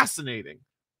fascinating.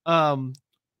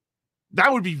 That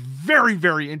would be very,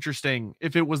 very interesting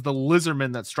if it was the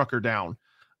lizardman that struck her down.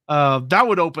 That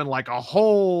would open like a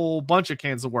whole bunch of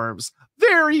cans of worms.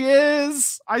 There he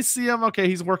is. I see him. Okay,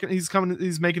 he's working. He's coming.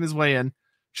 He's making his way in.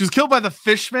 She was killed by the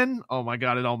fishman. Oh my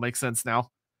god, it all makes sense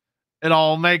now. It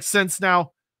all makes sense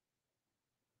now.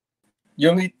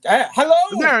 Hello.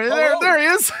 There he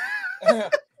is.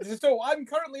 So I'm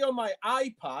currently on my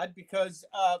iPad because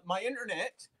my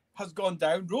internet has gone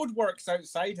down. Roadworks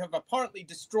outside have apparently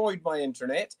destroyed my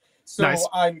internet. So nice.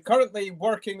 I'm currently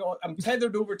I'm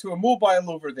tethered over to a mobile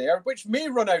over there, which may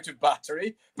run out of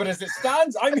battery, but as it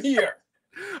stands, I'm here.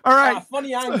 All right.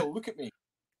 Funny angle. Look at me.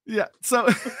 Yeah. So,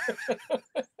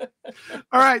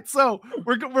 all right. So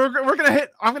we're gonna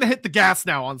I'm gonna hit the gas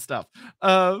now on stuff.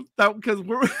 Because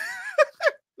we're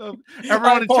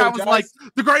everyone in chat was like,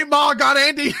 the Great Maw got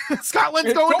Andy.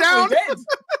 Scotland's going totally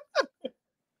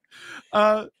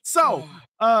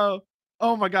down.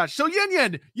 Oh my gosh. So Yin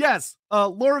Yin, yes,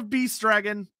 Lore of Beast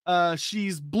Dragon.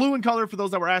 She's blue in color for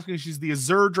those that were asking. She's the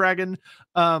Azure Dragon.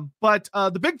 But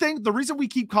the big thing, the reason we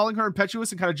keep calling her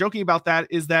impetuous and kind of joking about that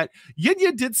is that Yin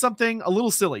Yin did something a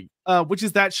little silly, which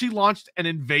is that she launched an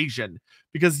invasion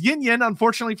because Yin Yin,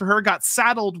 unfortunately for her, got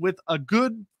saddled with a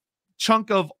good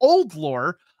chunk of old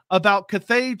lore about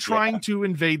Cathay trying to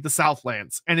invade the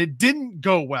Southlands, and it didn't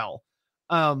go well.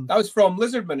 That was from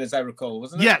Lizardman, as I recall,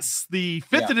 wasn't it? Yes, the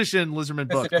 5th edition Lizardman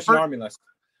book. 5th edition army list.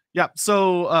 Yeah,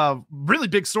 so really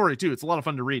big story too. It's a lot of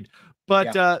fun to read.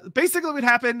 But basically what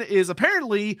happened is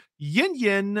apparently Yin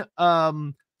Yin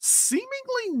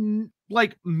seemingly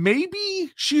like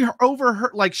maybe she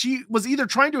overheard, like she was either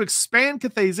trying to expand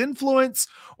Cathay's influence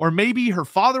or maybe her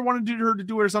father wanted her to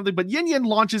do it or something. But Yin Yin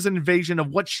launches an invasion of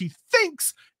what she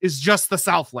thinks is just the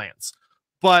Southlands.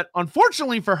 But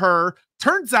unfortunately for her,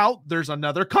 turns out there's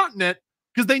another continent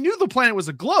because they knew the planet was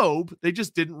a globe. They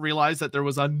just didn't realize that there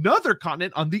was another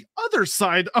continent on the other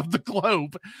side of the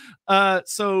globe.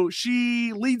 So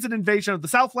she leads an invasion of the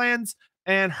Southlands,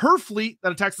 and her fleet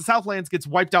that attacks the Southlands gets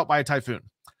wiped out by a typhoon.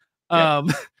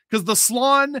 Because the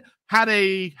Slann had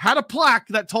a plaque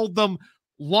that told them,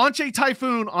 launch a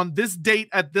typhoon on this date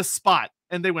at this spot.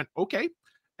 And they went, okay.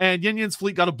 And Yin Yin's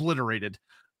fleet got obliterated.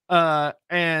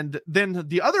 And then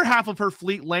the other half of her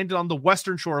fleet landed on the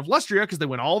western shore of Lustria because they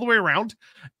went all the way around.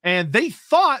 And they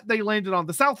thought they landed on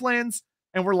the Southlands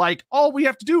and were like, all we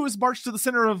have to do is march to the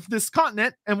center of this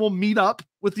continent and we'll meet up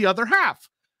with the other half.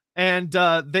 And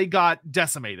they got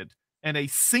decimated. And a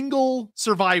single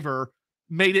survivor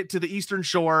made it to the eastern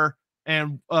shore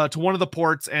and to one of the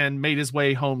ports and made his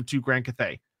way home to Grand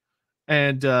Cathay.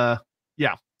 And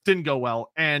didn't go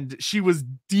well. And she was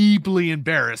deeply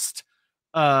embarrassed.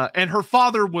 And her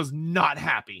father was not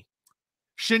happy.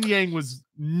 Xin Yang was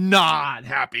not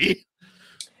happy.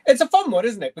 It's a fun one,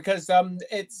 isn't it? Because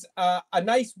it's a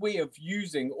nice way of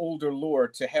using older lore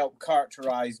to help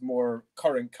characterize more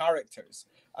current characters.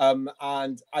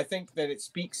 And I think that it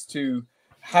speaks to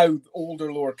how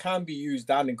older lore can be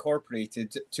used and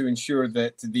incorporated to ensure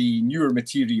that the newer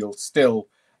material still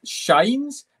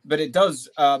shines, but it does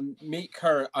make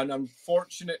her an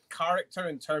unfortunate character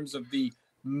in terms of the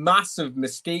massive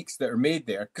mistakes that are made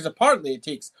there. Because apparently it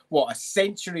takes, a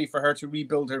century for her to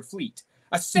rebuild her fleet.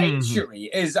 A century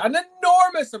is an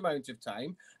enormous amount of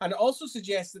time, and it also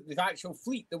suggests that the actual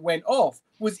fleet that went off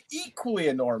was equally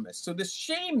enormous. So the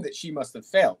shame that she must have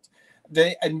felt,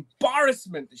 the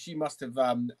embarrassment that she must have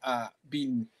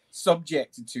been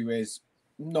subjected to is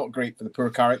not great for the poor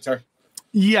character.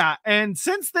 Yeah, and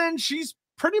since then, she's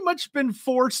pretty much been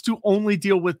forced to only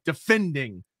deal with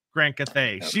defending Grand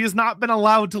Cathay. Yep. She has not been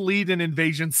allowed to lead an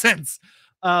invasion since,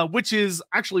 which is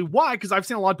actually why, because I've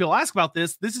seen a lot of people ask about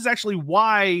this, this is actually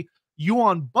why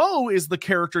Yuan Bo is the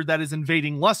character that is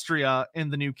invading Lustria in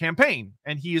the new campaign,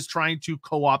 and he is trying to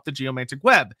co-opt the geomantic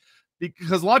web.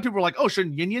 Because a lot of people are like, oh,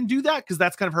 shouldn't Yin Yin do that? Because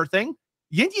that's kind of her thing.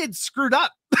 Yin Yin screwed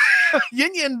up.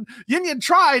 Yin Yin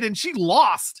tried and she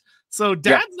lost. So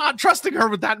Dad's not trusting her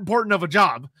with that important of a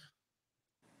job.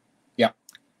 Yeah.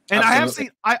 And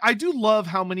absolutely. I do love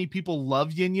how many people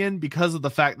love Yin Yin because of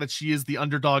the fact that she is the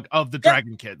underdog of the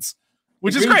Dragon Kids,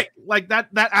 which is great. Like that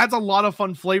adds a lot of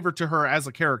fun flavor to her as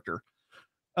a character.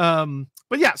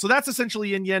 But yeah, so that's essentially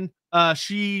Yin Yin.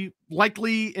 She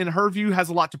likely, in her view, has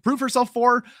a lot to prove herself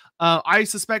for. I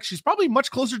suspect she's probably much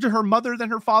closer to her mother than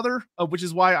her father, which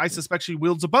is why I suspect she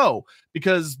wields a bow,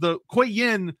 because the Kuei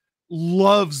Yin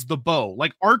loves the bow.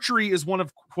 Like, archery is one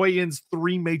of Kuei Yin's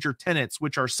 3 major tenets,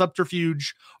 which are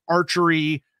subterfuge,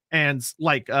 archery, and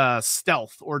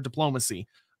stealth or diplomacy.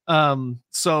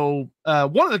 So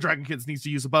one of the Dragon Kids needs to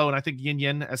use a bow, and I think Yin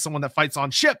Yin, as someone that fights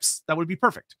on ships, that would be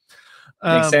perfect.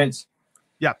 Makes sense.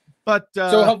 Yeah, but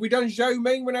so have we done Zhao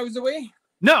Ming when I was away?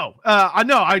 No, I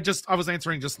know. I was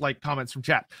answering just like comments from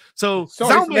chat. So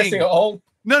sorry for missing it all.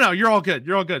 No, you're all good.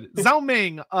 You're all good. Zhao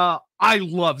Ming, I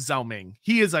love Zhao Ming.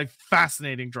 He is a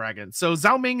fascinating dragon. So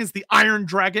Zhao Ming is the Iron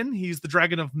Dragon. He's the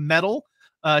dragon of metal.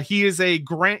 He is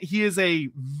a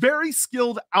very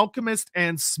skilled alchemist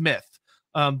and smith.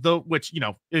 Which,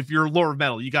 if you're lore of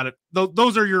metal, you got it.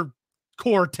 Those are your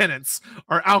core tenets,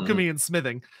 are alchemy and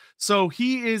smithing. So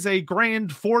he is a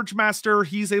grand forge master.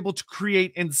 He's able to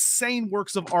create insane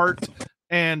works of art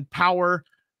and power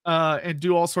and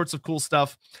do all sorts of cool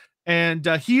stuff. And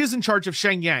he is in charge of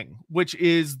Shenyang, which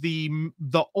is the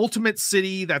ultimate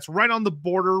city that's right on the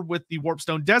border with the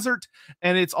Warpstone Desert.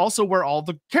 And it's also where all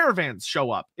the caravans show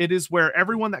up. It is where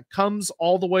everyone that comes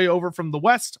all the way over from the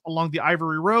west along the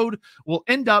Ivory Road will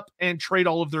end up and trade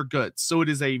all of their goods. So it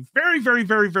is a very, very,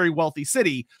 very, very wealthy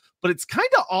city, but it's kind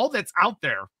of all that's out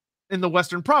there in the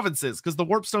western provinces, because the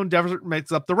Warpstone Desert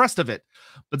makes up the rest of it.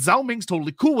 But Zhao Ming's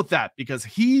totally cool with that because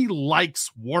he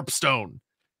likes Warpstone.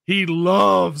 He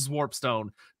loves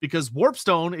Warpstone because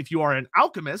Warpstone, if you are an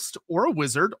alchemist or a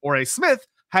wizard or a smith,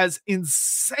 has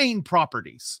insane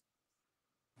properties.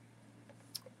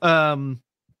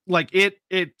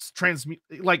 It's transmute,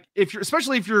 like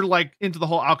especially if you're like into the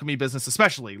whole alchemy business,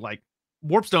 especially like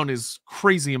Warpstone is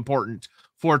crazy important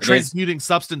for transmuting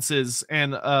substances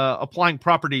and applying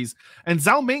properties. And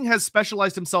Zhao Ming has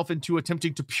specialized himself into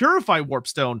attempting to purify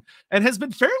Warpstone and has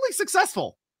been fairly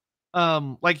successful.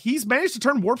 He's managed to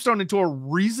turn Warpstone into a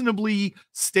reasonably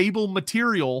stable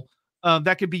material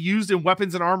that can be used in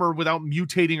weapons and armor without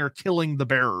mutating or killing the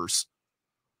bearers.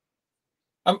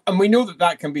 And we know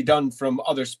that can be done from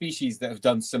other species that have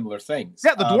done similar things.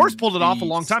 Yeah, the dwarves pulled it off a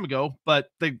long time ago,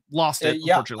 but they lost it,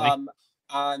 unfortunately.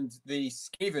 And the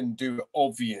Skaven do it,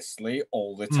 obviously,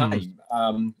 all the time.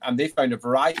 And they found a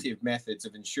variety of methods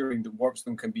of ensuring that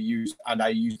Warpstone can be used, and I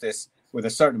use this with a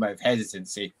certain amount of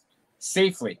hesitancy,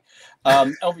 safely.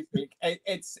 Obviously,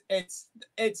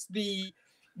 it's the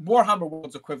Warhammer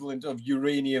World's equivalent of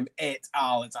uranium et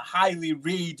al. It's a highly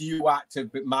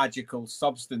radioactive but magical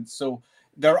substance. So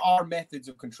there are methods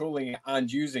of controlling it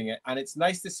and using it. And it's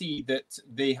nice to see that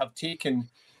they have taken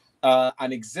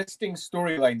an existing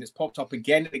storyline that's popped up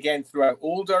again and again throughout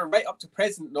older, right up to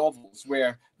present novels,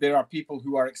 where there are people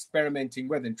who are experimenting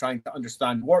with and trying to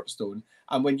understand Warpstone.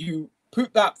 And when you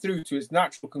put that through to its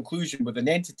natural conclusion with an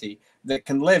entity that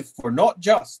can live for not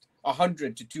just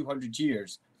 100 to 200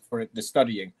 years for the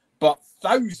studying, but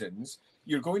thousands,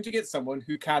 you're going to get someone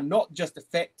who can not just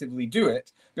effectively do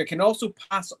it, but can also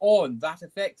pass on that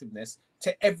effectiveness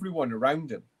to everyone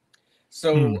around him.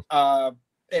 So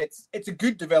it's a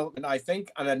good development, I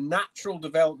think, and a natural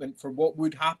development for what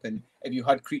would happen if you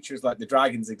had creatures like the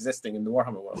dragons existing in the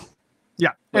Warhammer world.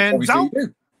 Yeah, and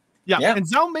and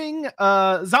Zhao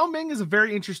Ming is a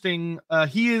very interesting.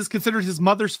 He is considered his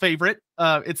mother's favorite.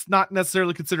 It's not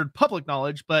necessarily considered public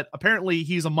knowledge, but apparently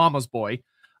he's a mama's boy.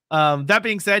 That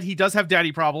being said, he does have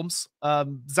daddy problems.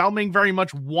 Zhao Ming very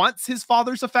much wants his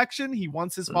father's affection. He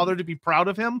wants his father to be proud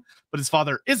of him, but his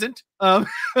father isn't,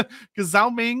 because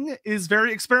Zhao Ming is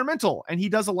very experimental, and he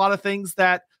does a lot of things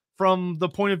that, from the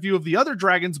point of view of the other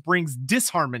dragons, brings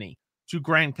disharmony to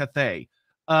Grand Cathay.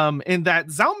 In that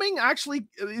Zhao Ming actually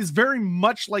is very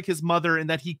much like his mother in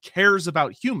that he cares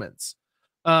about humans.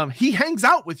 He hangs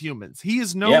out with humans. He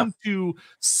is known to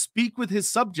speak with his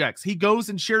subjects. He goes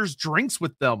and shares drinks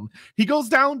with them. He goes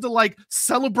down to like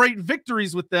celebrate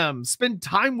victories with them, spend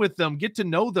time with them, get to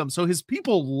know them. So his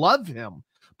people love him.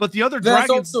 But the other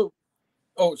dragons. Also...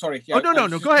 Oh, sorry. Yeah,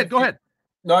 no. Go ahead.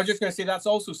 No, I was just going to say that's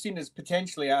also seen as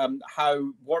potentially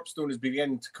how Warpstone is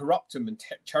beginning to corrupt him and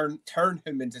turn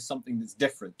him into something that's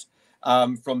different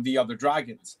from the other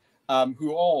dragons,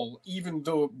 who all, even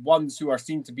though ones who are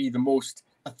seen to be the most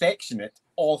affectionate,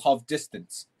 all have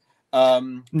distance,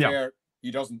 where he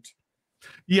doesn't.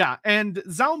 Yeah, and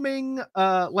Zhao Ming,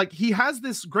 like, he has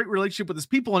this great relationship with his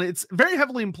people, and it's very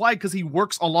heavily implied because he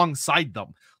works alongside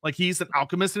them. Like, he's an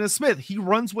alchemist and a smith. He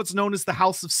runs what's known as the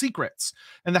House of Secrets,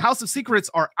 and the House of Secrets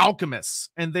are alchemists,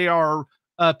 and they are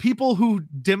people who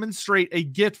demonstrate a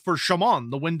gift for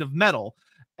Shaman, the Wind of Metal.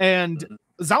 And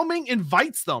Zhao Ming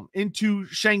invites them into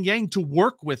Shengyang to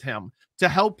work with him, to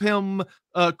help him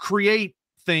create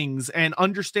things and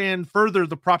understand further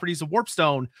the properties of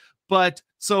Warpstone. But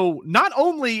so not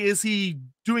only is he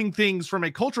doing things from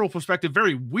a cultural perspective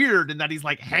very weird in that he's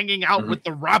like hanging out with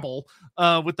the rabble,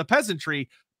 with the peasantry,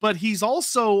 but he's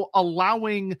also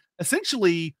allowing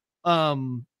essentially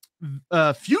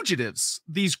fugitives,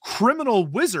 these criminal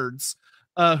wizards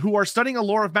who are studying a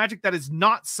lore of magic that is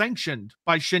not sanctioned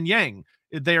by Shenyang.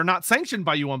 They are not sanctioned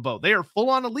by Yuan Bo. They are full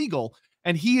on illegal,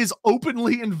 and he is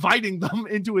openly inviting them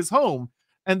into his home.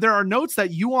 And there are notes that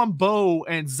Yuan Bo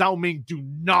and Zhao Ming do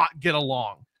not get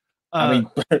along. I mean,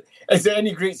 is there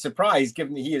any great surprise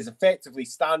given that he is effectively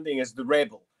standing as the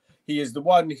rebel? He is the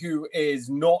one who is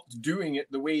not doing it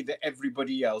the way that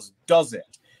everybody else does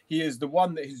it. He is the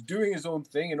one that is doing his own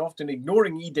thing and often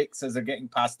ignoring edicts as they're getting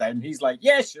passed down. He's like,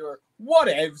 yeah, sure,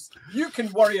 whatevs. You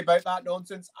can worry about that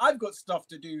nonsense. I've got stuff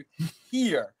to do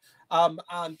here.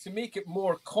 And to make it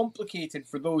more complicated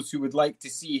for those who would like to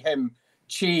see him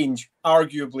change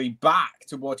arguably back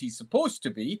to what he's supposed to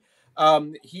be,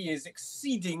 he is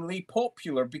exceedingly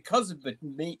popular because of the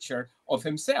nature of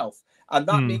himself, and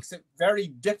that makes it very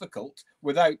difficult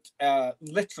without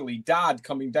literally dad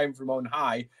coming down from on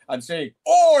high and saying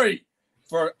oi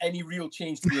for any real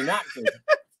change to be enacted.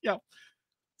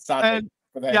 Sadly.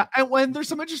 And when there's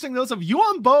some interesting notes of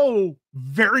Yuan Bo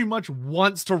very much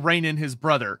wants to rein in his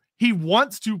brother. He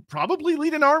wants to probably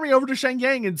lead an army over to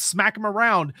Shengyang and smack him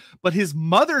around, but his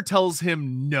mother tells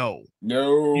him no.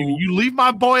 You leave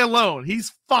my boy alone.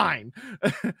 He's fine.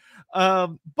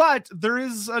 But there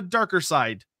is a darker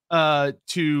side to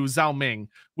Zhao Ming,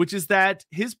 which is that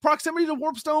his proximity to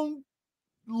Warpstone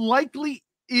likely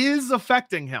is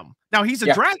affecting him. Now, he's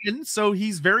a dragon, so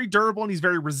he's very durable and he's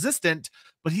very resistant,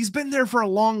 but he's been there for a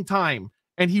long time,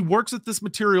 and he works with this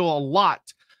material a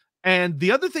lot. And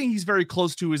the other thing he's very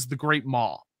close to is the Great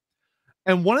Maw.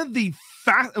 And one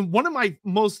of my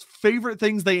most favorite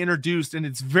things they introduced, and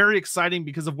it's very exciting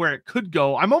because of where it could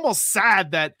go. I'm almost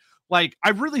sad that, like,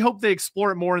 I really hope they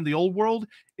explore it more in the old world,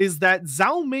 is that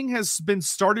Zhao Ming has been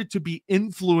started to be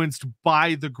influenced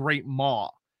by the Great Maw.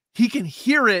 He can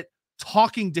hear it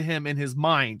talking to him in his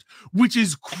mind, which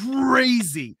is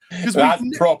crazy.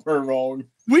 That's proper wrong.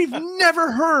 We've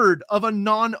never heard of a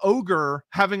non-ogre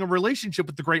having a relationship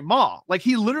with the Great Maw. Like,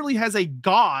 he literally has a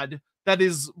god that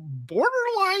is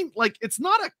borderline, like, it's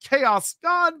not a chaos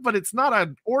god, but it's not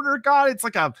an order god. It's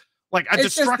like a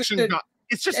destruction god.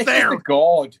 It's just there. It's a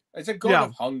god. It's a god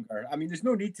of hunger. I mean, there's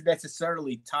no need to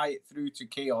necessarily tie it through to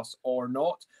chaos or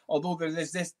not. Although there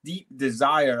is this deep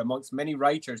desire amongst many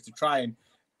writers to try and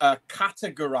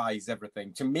categorize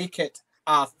everything, to make it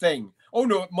a thing. Oh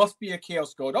no, it must be a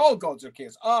chaos god. All gods are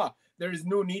chaos. There is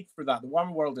no need for that. The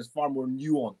Warhammer world is far more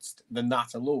nuanced than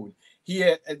that alone.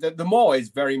 Here, the Maw is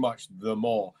very much the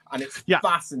Maw, and it's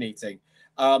fascinating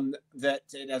that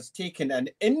it has taken an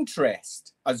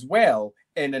interest as well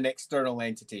in an external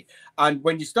entity. And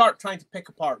when you start trying to pick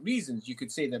apart reasons, you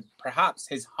could say that perhaps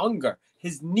his hunger,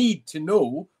 his need to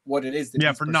know what it is that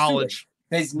he's pursuing, knowledge,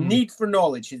 his need for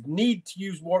knowledge, his need to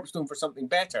use Warpstone for something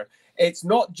better. It's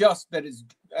not just that it's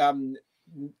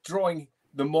drawing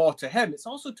the Maw to him, it's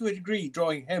also to a degree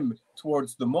drawing him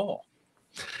towards the Maw.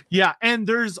 Yeah, and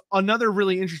there's another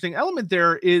really interesting element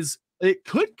there is it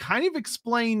could kind of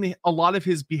explain a lot of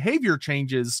his behavior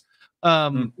changes.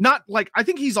 Not like, I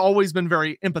think he's always been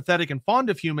very empathetic and fond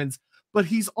of humans, but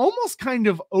he's almost kind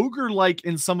of ogre-like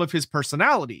in some of his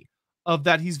personality, of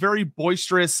that he's very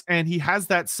boisterous and he has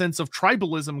that sense of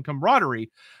tribalism and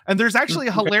camaraderie. And there's actually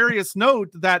a hilarious note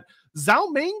that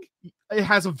Zhao Ming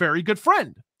has a very good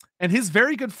friend, and his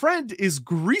very good friend is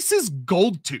Grease's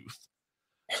Goldtooth.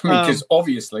 Because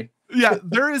obviously. Yeah,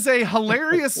 there is a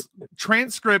hilarious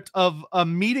transcript of a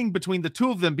meeting between the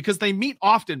two of them, because they meet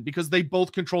often because they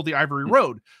both control the Ivory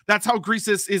Road. That's how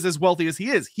Greasus is as wealthy as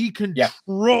he is. He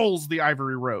controls the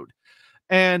Ivory Road.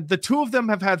 And the two of them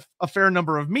have had a fair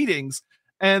number of meetings.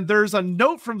 And there's a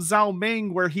note from Zhao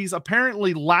Ming where he's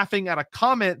apparently laughing at a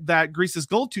comment that Greasus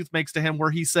Goldtooth makes to him,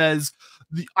 where he says,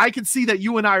 I can see that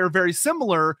you and I are very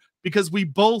similar because we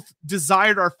both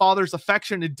desired our father's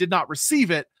affection and did not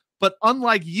receive it. But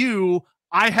unlike you,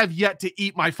 I have yet to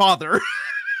eat my father.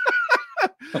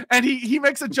 And he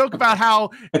makes a joke about how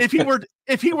if he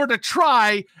were to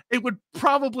try, it would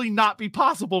probably not be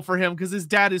possible for him because his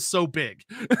dad is so big.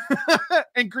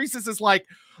 And Greasus is like,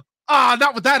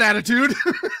 not with that attitude.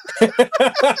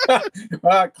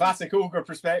 Classic ogre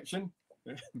perception.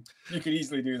 You could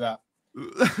easily do that.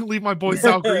 Leave my boy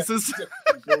Sal Greasus.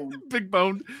 Big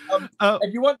boned.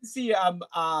 If you want to see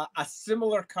a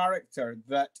similar character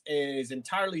that is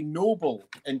entirely noble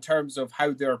in terms of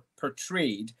how they're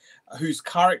portrayed, whose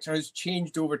character has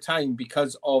changed over time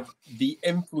because of the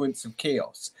influence of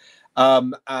chaos,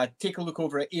 take a look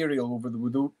over at Ariel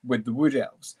with the Wood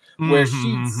Elves, where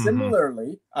she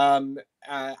similarly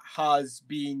has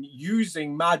been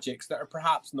using magics that are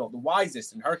perhaps not the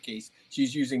wisest. In her case,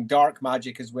 she's using dark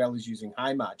magic as well as using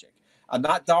high magic. And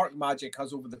that dark magic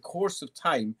has, over the course of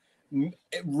time,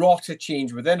 wrought a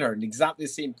change within her. And exactly the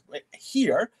same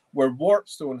here, where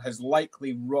Warpstone has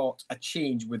likely wrought a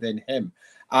change within him.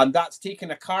 And that's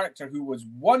taken a character who was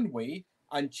one way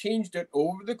and changed it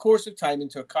over the course of time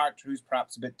into a character who's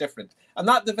perhaps a bit different. And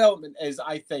that development is,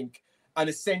 I think, an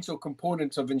essential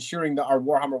component of ensuring that our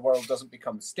Warhammer world doesn't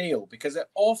become stale, because it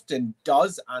often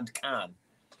does and can.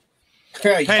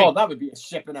 Hey, that would be a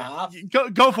ship and a half.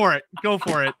 Go for it. Go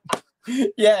for it.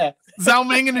 Yeah. Zhao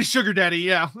Ming and his sugar daddy,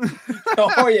 yeah.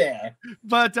 Oh yeah.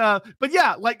 But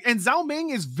yeah, like, and Zhao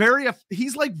Ming is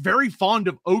he's like very fond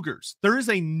of ogres. There is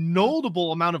a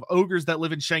notable amount of ogres that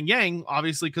live in Shenyang,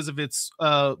 obviously because of its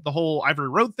the whole Ivory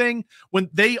Road thing, when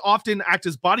they often act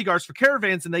as bodyguards for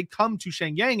caravans, and they come to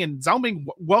Shenyang, and Zhao Ming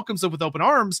welcomes them with open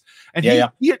arms, and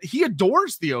he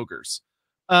adores the ogres.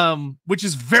 Which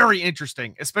is very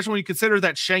interesting, especially when you consider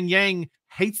that Shenyang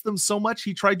hates them so much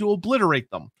he tried to obliterate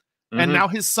them. And now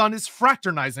his son is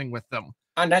fraternizing with them.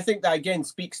 And I think that, again,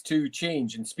 speaks to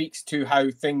change and speaks to how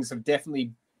things have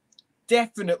definitely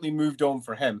moved on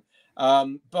for him.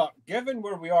 But given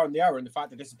where we are in the hour and the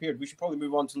fact that it disappeared, we should probably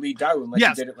move on to Li Dao, unless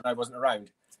you did it when I wasn't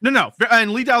around. No.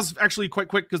 And Li Dao's actually quite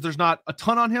quick because there's not a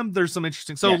ton on him. There's some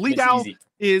interesting. So Li Dao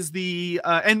is the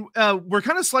we're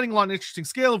kind of sliding along an interesting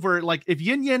scale of where, like, if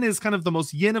Yin Yin is kind of the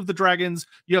most yin of the dragons,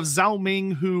 you have Zhao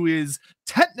Ming, who is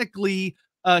technically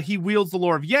he wields the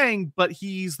lore of Yang, but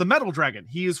he's the metal dragon.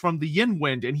 He is from the Yin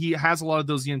Wind, and he has a lot of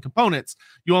those Yin components.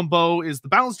 Yuan Bo is the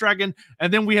balance dragon,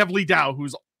 and then we have Li Dao,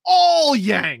 who's all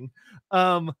Yang.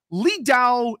 Li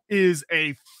Dao is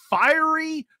a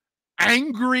fiery,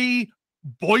 angry,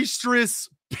 boisterous,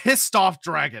 pissed off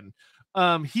dragon.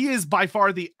 He is by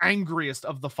far the angriest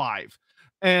of the five.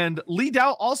 And Li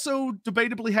Dao also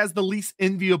debatably has the least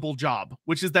enviable job,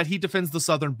 which is that he defends the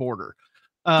southern border.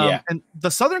 And the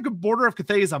southern border of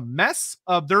Cathay is a mess.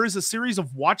 There is a series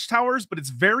of watchtowers, but it's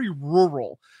very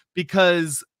rural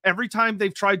because every time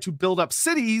they've tried to build up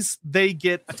cities, they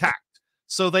get attacked.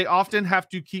 So they often have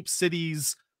to keep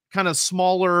cities kind of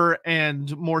smaller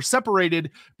and more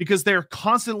separated because they're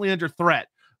constantly under threat.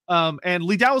 And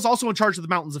Li Dao is also in charge of the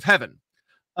Mountains of Heaven,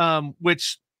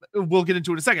 which we'll get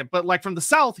into in a second. But like from the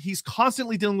south, he's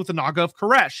constantly dealing with the Naga of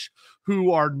Koresh,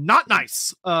 who are not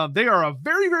nice. They are a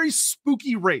very, very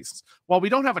spooky race. While we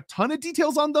don't have a ton of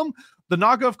details on them, the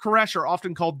Naga of Koresh are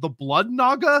often called the Blood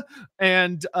Naga,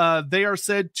 and they are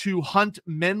said to hunt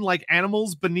men like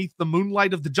animals beneath the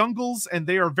moonlight of the jungles, and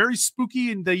they are very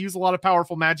spooky, and they use a lot of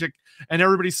powerful magic, and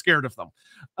everybody's scared of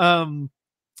them.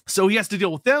 So he has to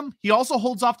deal with them. He also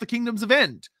holds off the Kingdoms of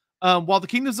End. While the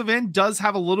Kingdoms of End does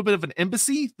have a little bit of an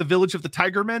embassy, the village of the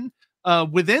Tigermen,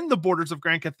 within the borders of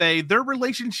Grand Cathay, their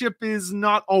relationship is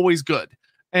not always good.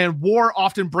 And war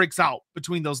often breaks out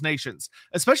between those nations,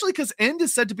 especially because End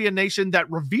is said to be a nation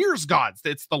that reveres gods.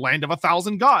 It's the land of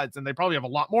 1,000 gods, and they probably have a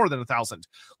lot more than 1,000.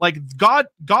 Like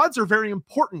gods are very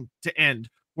important to End,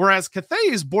 whereas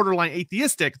Cathay is borderline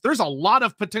atheistic. There's a lot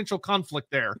of potential conflict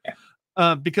there,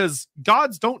 because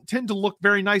gods don't tend to look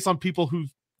very nice on people who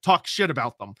talk shit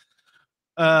about them.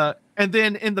 And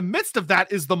then in the midst of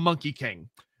that is the Monkey King.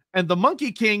 And the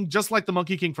Monkey King, just like the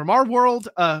Monkey King from our world,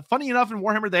 funny enough, in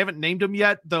Warhammer, they haven't named him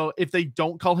yet, though if they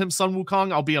don't call him Sun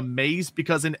Wukong, I'll be amazed,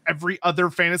 because in every other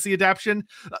fantasy adaptation,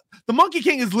 the Monkey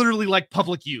King is literally like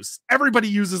public use. Everybody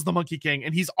uses the Monkey King,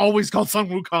 and he's always called Sun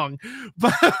Wukong.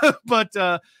 But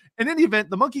in any event,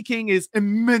 the Monkey King is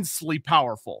immensely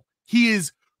powerful. He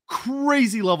is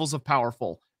crazy levels of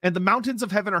powerful, and the Mountains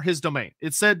of Heaven are his domain.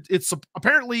 It said it's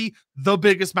apparently the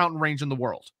biggest mountain range in the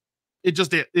world. It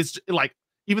just is. It's like,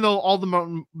 even though all the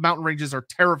mountain ranges are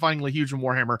terrifyingly huge in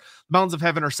Warhammer, the Mountains of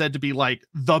Heaven are said to be like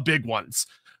the big ones.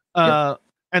 And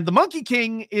the Monkey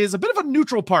King is a bit of a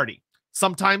neutral party.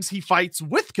 Sometimes he fights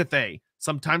with Cathay.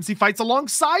 Sometimes he fights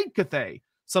alongside Cathay.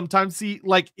 Sometimes he,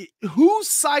 like, whose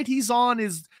side he's on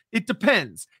it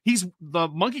depends. The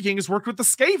Monkey King has worked with the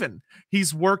Skaven.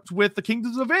 He's worked with the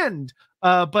Kingdoms of End.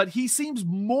 But he seems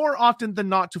more often than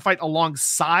not to fight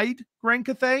alongside Grand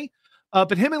Cathay.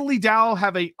 But him and Li Dao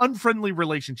have a unfriendly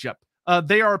relationship.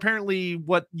 They are apparently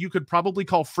what you could probably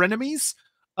call frenemies.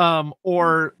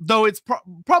 Or though it's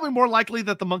probably more likely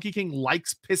that the Monkey King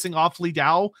likes pissing off Li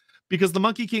Dao, because the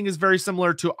Monkey King is very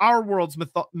similar to our world's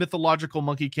mythological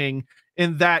Monkey King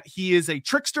in that he is a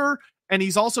trickster, and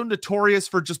he's also notorious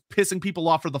for just pissing people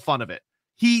off for the fun of it.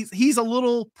 He's a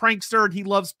little prankster, and he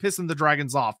loves pissing the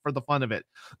dragons off for the fun of it.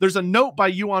 There's a note by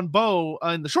Yuan Bo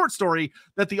in the short story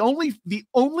that the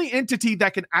only entity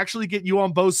that can actually get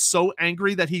Yuan Bo so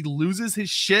angry that he loses his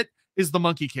shit is the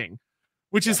Monkey King,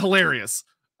 which is hilarious.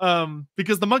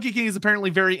 Because the Monkey King is apparently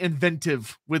very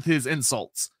inventive with his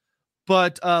insults.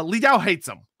 But Li Dao hates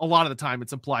him a lot of the time,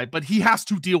 it's implied, but he has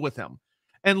to deal with him.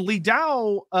 And Li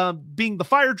Dao, being the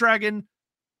fire dragon,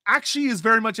 actually is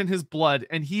very much in his blood,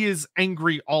 and he is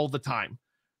angry all the time.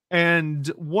 And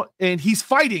he's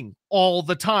fighting all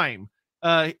the time.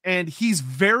 And he's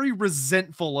very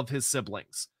resentful of his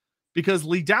siblings, because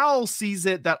Li Dao sees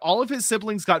it that all of his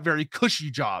siblings got very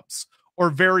cushy jobs, or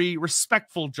very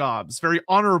respectful jobs, very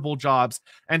honorable jobs,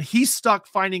 and he's stuck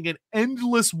fighting an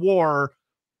endless war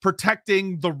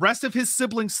protecting the rest of his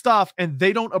siblings' stuff, and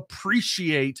they don't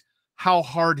appreciate how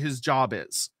hard his job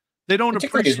is. They don't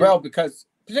appreciate as well because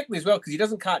he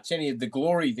doesn't catch any of the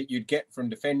glory that you'd get from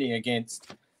defending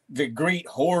against the great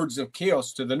hordes of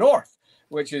chaos to the north,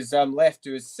 which is left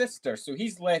to his sister. So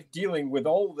he's left dealing with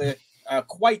all the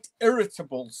quite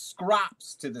irritable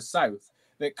scraps to the south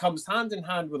that comes hand in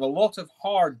hand with a lot of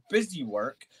hard, busy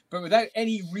work, but without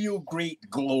any real great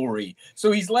glory.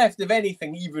 So he's left, if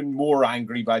anything, even more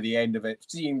angry by the end of it,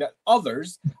 seeing that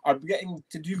others are getting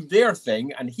to do their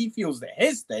thing, and he feels that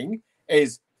his thing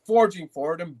is forging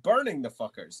forward and burning the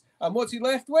fuckers. And what's he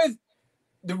left with?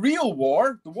 The real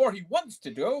war, the war he wants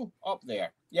to do, up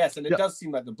there. Yes, and it does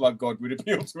seem like the Blood God would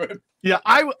appeal to him. Yeah,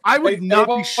 I would not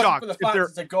be shocked for the fact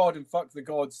it's a god and fuck the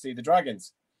gods, see the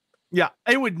dragons. Yeah,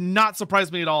 it would not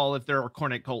surprise me at all if there are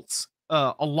Cornate cults,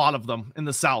 a lot of them in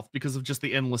the South, because of just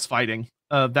the endless fighting.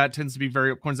 That tends to be very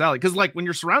up Corn's alley. Because, like, when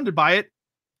you're surrounded by it,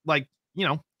 like, you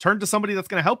know, turn to somebody that's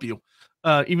going to help you,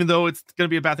 even though it's going to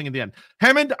be a bad thing in the end.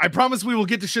 Hammond, I promise we will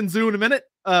get to Shinzu in a minute.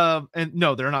 And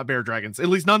no, they're not bear dragons, at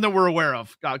least none that we're aware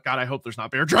of. God, I hope there's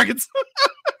not bear dragons.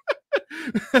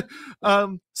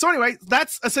 So anyway,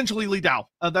 that's essentially Li Dao.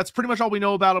 That's pretty much all we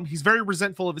know about him. He's very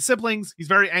resentful of his siblings. He's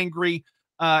very angry.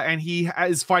 And he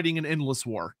is fighting an endless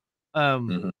war.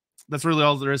 That's really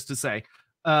all there is to say.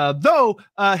 Though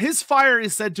his fire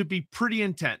is said to be pretty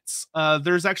intense.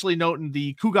 There's actually a note in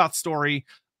the Kugoth story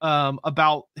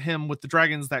about him with the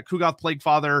dragons that Kugoth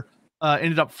Plaguefather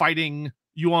ended up fighting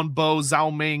Yuan Bo,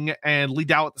 Zhao Ming, and Li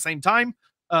Dao at the same time,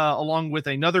 along with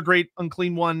another great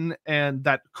unclean one, and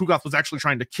that Kugoth was actually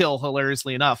trying to kill,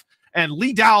 hilariously enough. And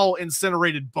Li Dao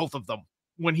incinerated both of them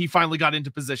when he finally got into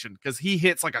position, because he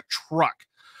hits like a truck.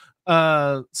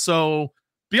 So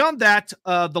beyond that,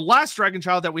 the last dragon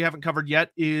child that we haven't covered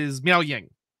yet is Miao Ying.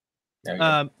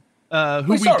 Who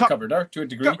we covered her to a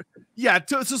degree. Yeah,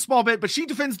 it's a small bit, but she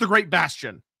defends the Great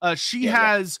Bastion. She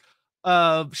has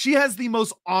the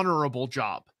most honorable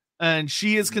job, and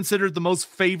she is considered the most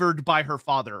favored by her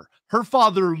father. Her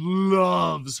father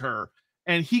loves her,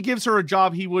 and he gives her a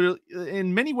job he would,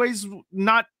 in many ways,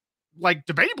 not like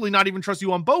debatably not even trust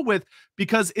Yuan Bo with,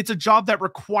 because it's a job that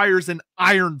requires an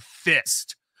iron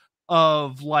fist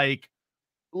of like,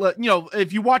 you know,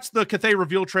 if you watch the Cathay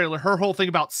reveal trailer, her whole thing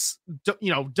about, you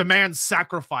know, demand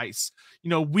sacrifice. You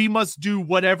know, we must do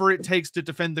whatever it takes to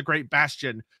defend the Great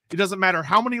Bastion. It doesn't matter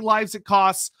how many lives it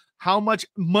costs, how much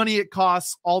money it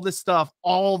costs, all this stuff.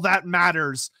 All that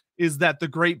matters is that the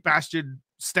Great Bastion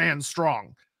stands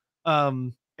strong.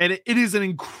 And it is an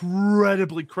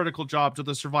incredibly critical job to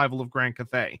the survival of Grand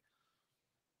Cathay.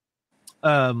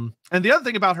 And the other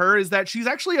thing about her is that she's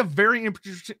actually a very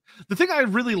interesting. The thing I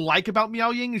really like about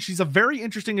Miao Ying is she's a very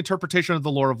interesting interpretation of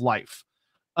the lore of life,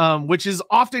 which is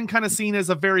often kind of seen as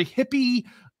a very hippie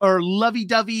or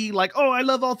lovey-dovey, like, oh, I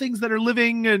love all things that are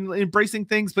living and embracing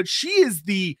things. But she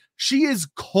is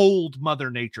cold Mother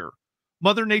Nature.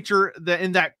 Mother Nature,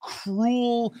 in that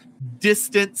cruel,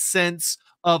 distant sense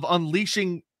of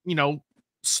unleashing, you know,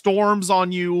 storms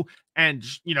on you. And,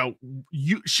 you know,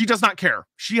 she does not care.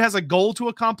 She has a goal to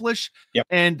accomplish. Yep.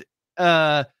 And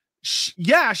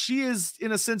she is,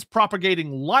 in a sense,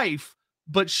 propagating life,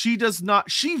 but she does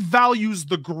not. She values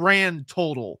the grand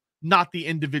total, not the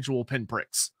individual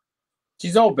pinpricks.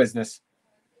 She's all business.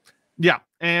 Yeah.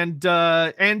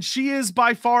 And she is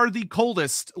by far the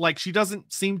coldest. Like, she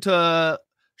doesn't seem to.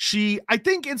 I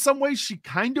think in some ways she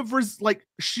kind of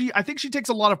I think she takes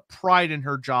a lot of pride in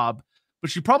her job, but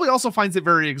she probably also finds it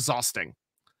very exhausting.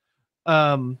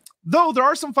 Though there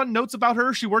are some fun notes about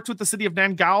her. She worked with the city of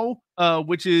Nangao,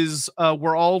 which is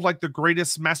where all like the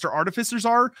greatest master artificers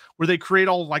are, where they create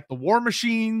all like the war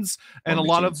machines and a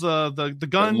lot of the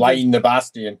guns. Lighting the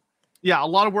bastion. Yeah, a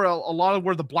lot of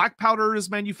where the black powder is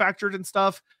manufactured and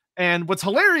stuff. And what's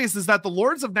hilarious is that the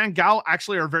lords of Nangao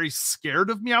actually are very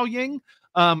scared of Miao Ying.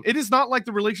 It is not like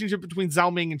the relationship between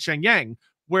Zhao Ming and Shen Yang,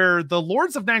 where the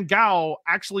lords of Nangao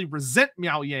actually resent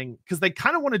Miao Ying because they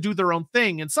kind of want to do their own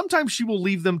thing. And sometimes she will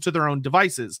leave them to their own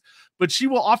devices, but she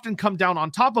will often come down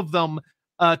on top of them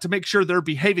to make sure they're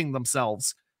behaving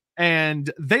themselves.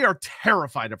 And they are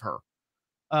terrified of her.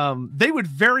 They would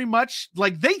very much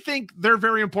they think they're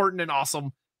very important and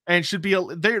awesome and should be,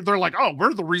 they're like, oh,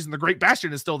 we're the reason the Great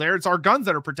Bastion is still there. It's our guns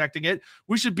that are protecting it.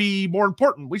 We should be more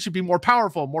important. We should be more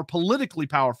powerful, more politically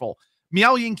powerful.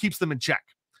 Miao Ying keeps them in check.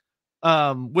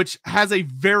 Which has a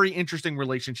very interesting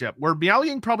relationship where Miao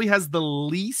Ying probably has the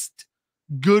least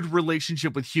good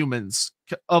relationship with humans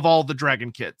of all the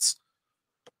dragon kids.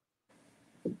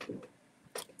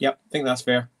 Yep, I think that's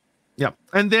fair. Yep.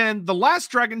 And then the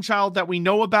last dragon child that we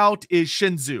know about is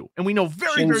Shinzu, and we know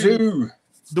very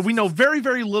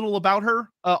little about her.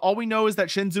 All we know is that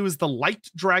Shinzu is the light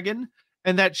dragon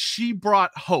and that she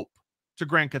brought hope to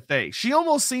Grand Cathay. She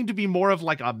almost seemed to be more of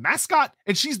like a mascot,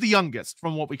 and she's the youngest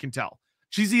from what we can tell.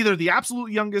 She's either the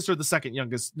absolute youngest or the second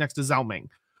youngest next to Zhao Ming,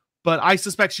 but I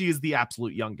suspect she is the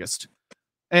absolute youngest.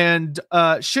 And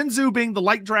Shinzu, being the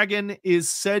light dragon, is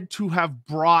said to have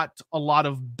brought a lot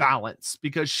of balance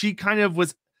because she kind of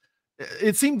was,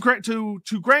 it seemed to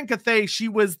Grand Cathay, she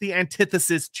was the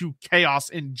antithesis to chaos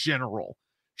in general.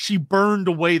 She burned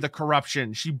away the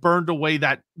corruption. She burned away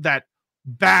that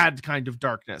bad kind of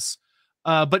darkness.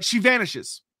 But she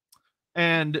vanishes,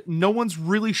 and no one's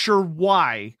really sure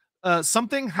why.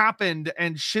 Something happened,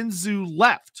 and Shinzu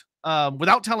left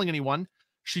without telling anyone.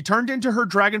 She turned into her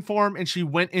dragon form, and she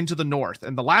went into the north.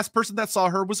 And the last person that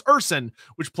saw her was Urson,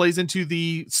 which plays into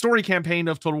the story campaign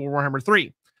of Total War Warhammer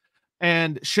 3.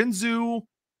 And Shinzu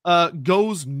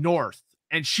goes north,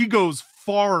 and she goes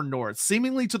far north,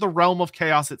 seemingly to the realm of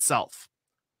chaos itself.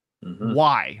 Mm-hmm.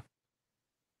 Why?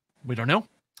 We don't know.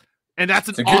 And that's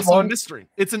an awesome mystery.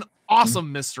 It's an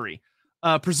awesome mystery.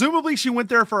 Presumably she went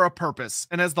there for a purpose.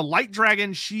 And as the light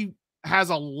dragon, she has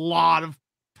a lot of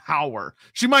power.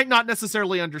 She might not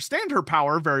necessarily understand her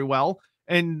power very well.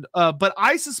 And but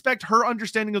I suspect her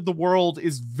understanding of the world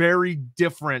is very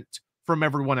different from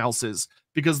everyone else's,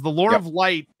 because the lore of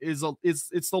light is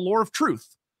it's the lore of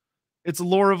truth. It's a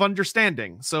lore of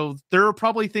understanding. So there are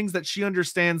probably things that she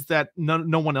understands that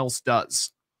no one else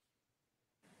does.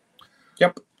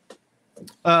 Yep.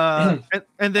 And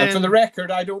then for the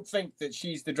record, I don't think that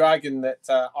she's the dragon that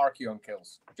Archeon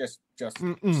kills. Just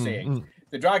saying.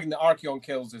 The dragon that Archeon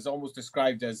kills is almost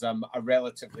described as a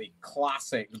relatively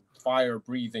classic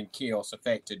fire-breathing,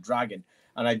 chaos-affected dragon.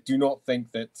 And I do not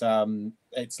think that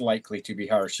it's likely to be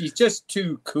her. She's just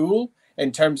too cool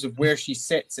in terms of where she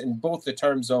sits in both the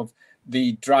terms of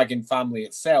the dragon family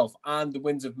itself and the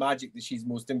winds of magic that she's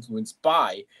most influenced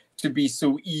by to be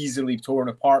so easily torn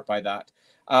apart by that.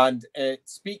 And it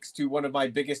speaks to one of my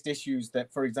biggest issues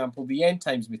that, for example, the End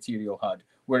Times material had,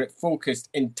 where it focused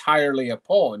entirely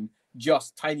upon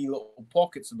just tiny little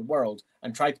pockets of the world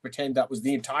and tried to pretend that was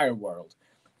the entire world,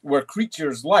 where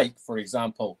creatures like, for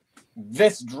example,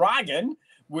 this dragon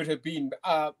would have been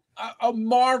a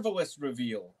marvelous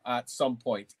reveal at some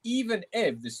point, even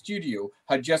if the studio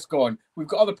had just gone, we've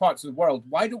got other parts of the world,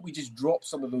 why don't we just drop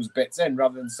some of those bits in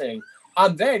rather than saying,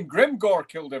 and then Grimgor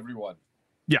killed everyone.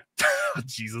 Yeah.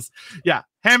 Jesus. Yeah.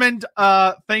 Hammond,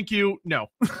 thank you. No.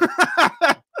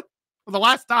 For the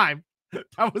last time.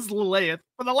 That was Lilith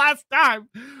for the last time.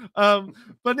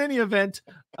 But in any event,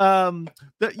 so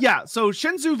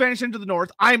Shinzu vanished into the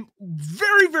north. I'm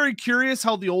very, very curious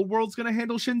how the old world's going to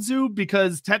handle Shinzu,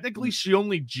 because technically she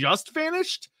only just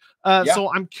vanished.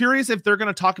 So I'm curious if they're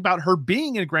going to talk about her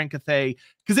being in Grand Cathay,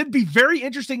 because it'd be very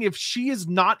interesting if she is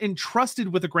not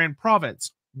entrusted with a Grand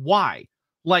Province. Why?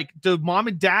 Like, do mom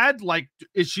and dad, like,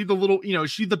 is she the little, is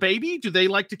she the baby? Do they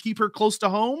like to keep her close to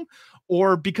home?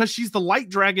 Or because she's the light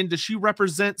dragon, does she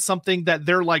represent something that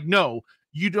they're like, no,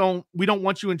 we don't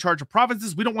want you in charge of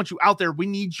provinces. We don't want you out there. We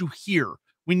need you here.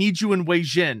 We need you in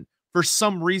Weijin for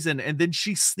some reason. And then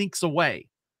she sneaks away.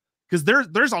 Because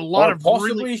there's a lot of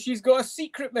possibly she's got a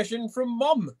secret mission from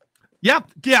mom. Yeah.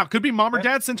 Could be mom or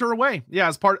dad sent her away. Yeah,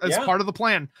 as part of the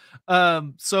plan.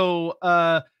 So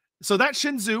that's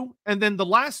Shinzu, and then the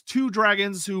last two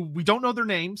dragons who we don't know their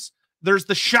names. There's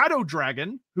the Shadow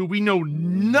Dragon, who we know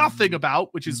nothing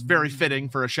about, which is very fitting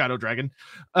for a Shadow Dragon.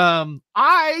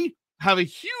 I have a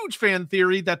huge fan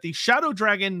theory that the Shadow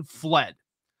Dragon fled.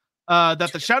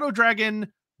 That the Shadow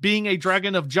Dragon, being a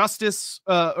dragon of justice,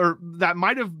 or that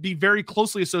might have be very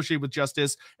closely associated with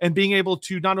justice, and being able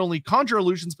to not only conjure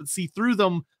illusions but see through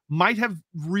them, might have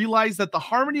realized that the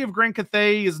harmony of Grand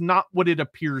Cathay is not what it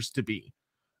appears to be.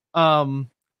 And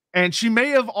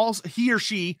he or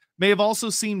she may have also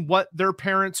seen what their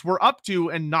parents were up to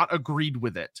and not agreed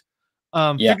with it.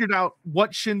 Figured out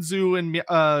what Shinzu and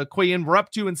Kuei Yin were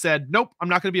up to and said, nope, I'm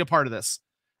not going to be a part of this,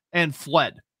 and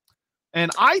fled.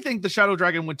 And I think the Shadow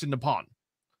Dragon went to Nippon.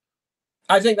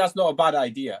 I think that's not a bad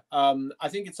idea. I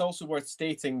think it's also worth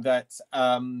stating that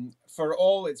for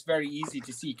all it's very easy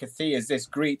to see Cathay as this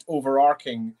great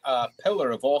overarching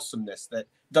pillar of awesomeness that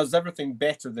does everything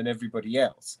better than everybody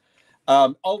else.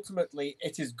 Ultimately,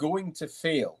 it is going to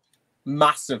fail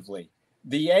massively.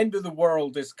 The end of the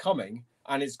world is coming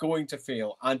and it's going to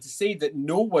fail. And to say that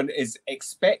no one is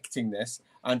expecting this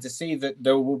and to say that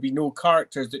there will be no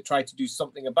characters that try to do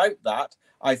something about that,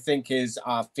 I think is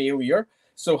a failure.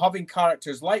 So having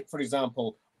characters like, for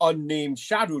example, unnamed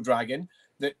Shadow Dragon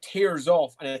that tears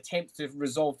off and attempts to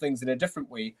resolve things in a different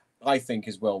way, I think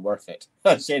is well worth it.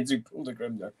 Shinzu pulled a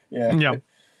grim there. Yeah.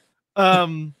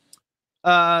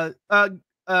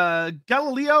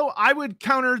 Galileo, I would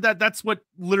counter that's what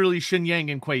literally Shin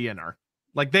Yang and Kuei Yin are.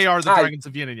 Like, they are the dragons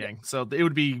of Yin and Yang. So it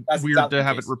would be weird to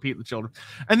have it repeat the children.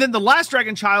 And then the last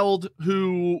dragon child,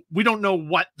 who we don't know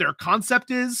what their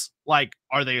concept is. Like,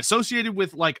 are they associated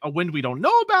with like a wind we don't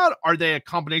know about? Are they a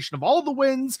combination of all the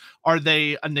winds? Are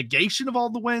they a negation of all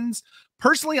the winds?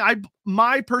 Personally,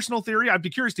 my personal theory, I'd be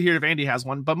curious to hear if Andy has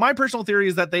one, but my personal theory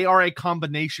is that they are a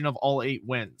combination of all 8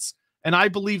 winds. And I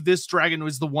believe this dragon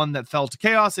was the one that fell to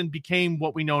chaos and became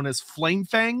what we know as Flame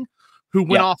Fang, who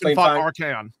went off and fought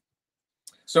Archeon.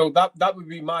 So that would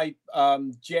be my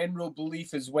general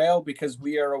belief as well, because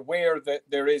we are aware that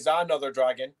there is another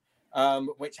dragon,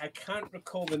 which I can't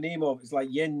recall the name of. It's like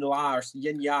Yin Ya.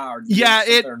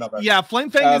 Flame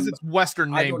Fang is its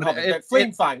Western name.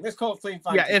 Flame Fang. Let's call it Flame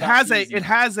Fang. Yeah, it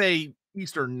has a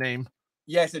Eastern name.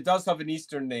 Yes, it does have an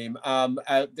Eastern name.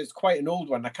 It's quite an old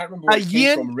one. I can't remember where it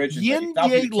came from originally.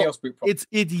 It's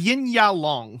Yin Ya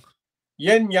Long.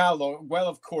 Yin Ya Long. Well,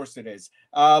 of course it is.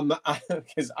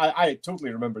 Because I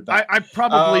totally remembered that. I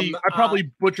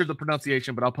probably butchered the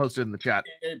pronunciation, but I'll post it in the chat.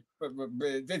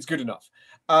 It's good enough.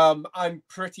 I'm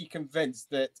pretty convinced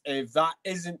that if that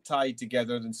isn't tied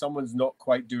together, then someone's not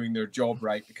quite doing their job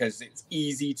right, because it's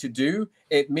easy to do.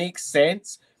 It makes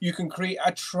sense. You can create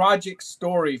a tragic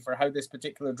story for how this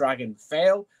particular dragon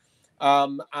fell.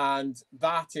 And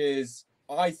that is,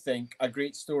 I think, a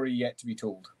great story yet to be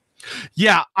told.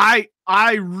 Yeah, I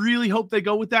really hope they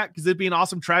go with that because it'd be an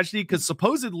awesome tragedy. Because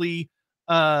supposedly,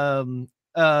 I'll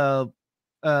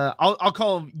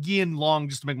call him Yin Long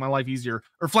just to make my life easier,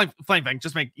 or Flame Fang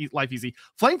just to make life easy.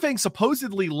 Flame Fang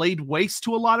supposedly laid waste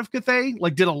to a lot of Cathay,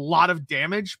 like did a lot of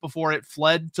damage before it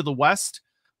fled to the west,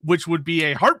 which would be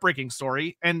a heartbreaking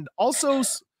story. And also,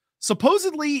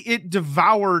 supposedly, it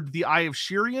devoured the Eye of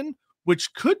Shirian,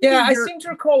 which could be. Yeah, I seem to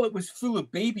recall it was full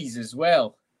of babies as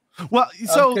well. Well,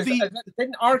 so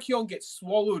didn't Archeon get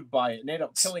swallowed by it and end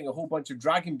up killing a whole bunch of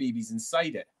dragon babies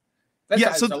inside it?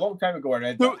 That's a long time ago I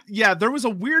read that. Yeah, there was a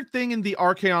weird thing in the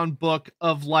Archeon book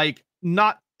of like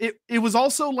not it was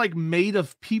also like made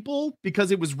of people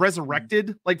because it was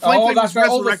resurrected. Like Flame Fang was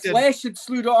resurrected. All the flesh had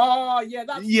slewed. Oh yeah,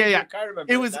 that's yeah. I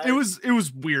remember. It was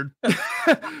weird.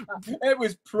 It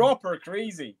was proper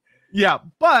crazy. Yeah,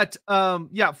 but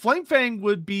Flame Fang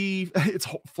would be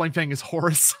Flame Fang is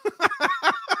Horus.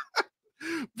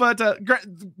 But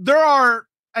there are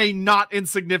a not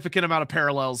insignificant amount of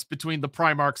parallels between the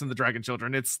Primarchs and the Dragon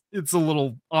Children. It's a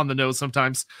little on the nose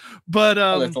sometimes, but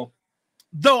a little.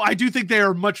 Though I do think they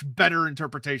are much better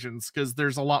interpretations because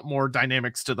there's a lot more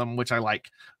dynamics to them, which I like.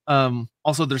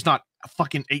 Also, there's not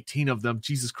fucking 18 of them.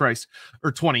 Jesus Christ,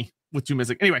 or 20 with 2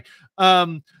 missing. Anyway,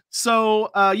 so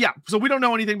we don't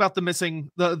know anything about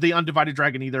the undivided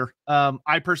dragon either.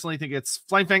 I personally think it's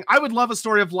Flame Fang. I would love a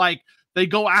story of like they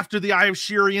go after the Eye of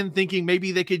Shirian thinking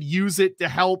maybe they could use it to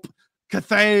help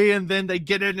Cathay, and then they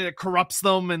get it and it corrupts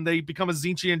them and they become a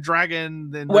Tzeentchian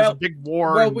dragon. Then there's a big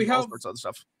war and all sorts of other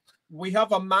stuff. We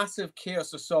have a massive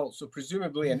Chaos Assault, so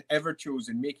presumably an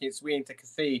Everchosen making its way into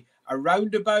Cathay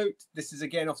around about, this is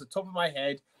again off the top of my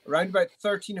head, around about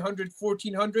 1300,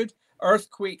 1400.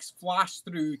 Earthquakes flash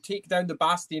through, take down the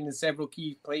Bastion in several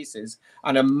key places,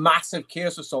 and a massive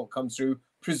Chaos Assault comes through,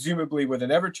 presumably with an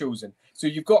Everchosen. So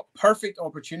you've got perfect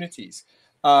opportunities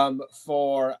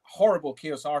for horrible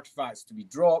Chaos artifacts to be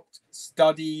dropped,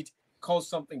 studied, cause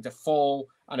something to fall,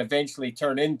 and eventually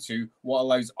turn into what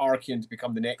allows Archeon to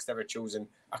become the next Everchosen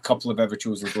a couple of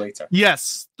Everchosens later.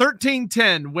 Yes,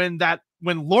 1310,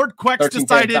 when Lord Quex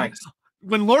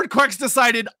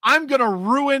decided I'm gonna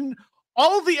ruin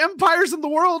all the empires in the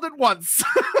world at once.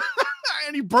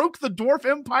 And he broke the Dwarf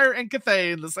Empire and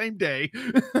Cathay in the same day.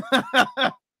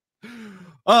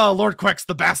 Oh, Lord Quex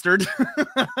the bastard.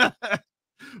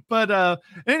 But in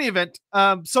any event,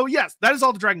 so yes, that is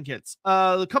all the Dragon Kids.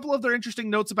 A couple of their interesting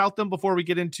notes about them before we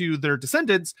get into their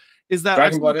descendants is that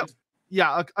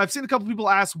I've seen a couple people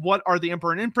ask, what are the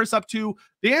Emperor and Empress up to?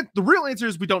 The real answer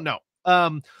is we don't know.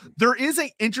 There is an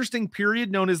interesting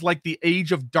period known as like the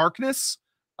Age of Darkness,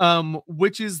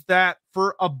 which is that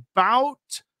for about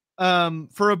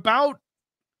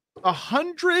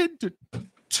 100 to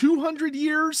 200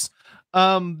 years,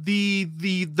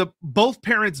 the both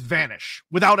parents vanish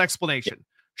without explanation.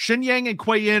 Shenyang and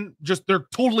Kuei Yin they're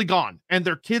totally gone, and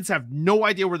their kids have no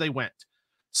idea where they went.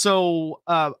 So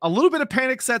a little bit of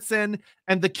panic sets in,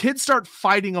 and the kids start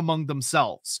fighting among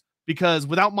themselves because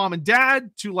without mom and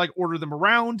dad to like order them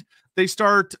around, they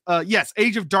start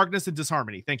Age of Darkness and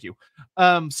Disharmony. Thank you.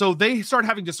 So they start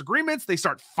having disagreements, they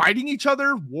start fighting each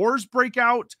other, wars break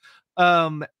out.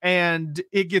 And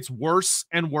it gets worse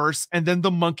and worse, and then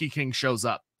the Monkey King shows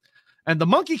up, and the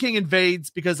Monkey King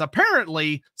invades because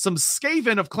apparently some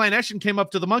Skaven of Clan Eshin came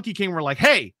up to the Monkey King and were like,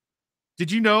 hey,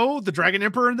 did you know the Dragon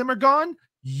Emperor and them are gone?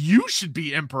 You should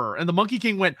be Emperor. And the Monkey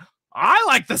King went, I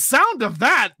like the sound of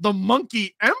that, the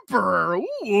Monkey Emperor.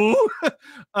 Ooh.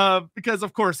 Because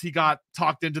of course he got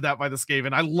talked into that by the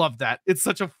Skaven. I love that. It's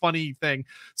such a funny thing.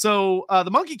 So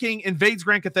the Monkey King invades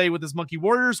Grand Cathay with his monkey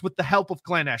warriors with the help of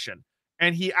Clan Eshin.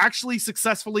 And he actually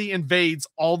successfully invades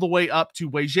all the way up to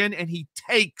Weijin, and he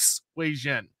takes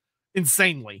Weijin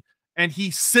insanely. And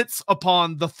he sits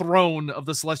upon the throne of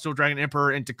the Celestial Dragon Emperor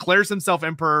and declares himself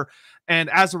Emperor. And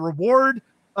as a reward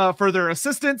for their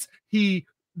assistance, he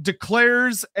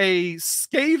declares a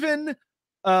Skaven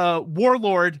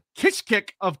warlord,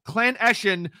 Kishkik of Clan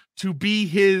Eshin, to be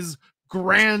his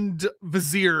Grand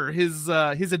Vizier, his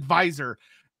advisor.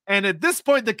 And at this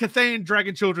point, the Cathayan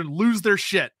Dragon Children lose their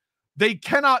shit. They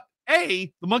cannot,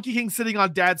 A, the Monkey King sitting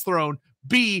on Dad's throne,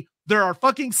 B, there are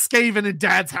fucking Skaven in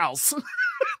Dad's house.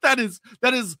 that is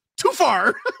too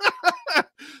far.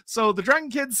 So the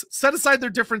Dragon Kids set aside their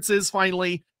differences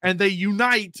finally, and they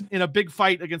unite in a big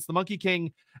fight against the Monkey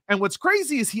King. And what's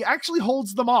crazy is he actually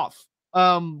holds them off.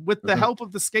 With the help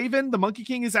of the Skaven, the Monkey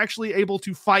King is actually able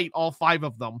to fight all 5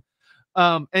 of them.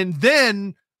 And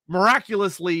then,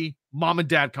 miraculously, Mom and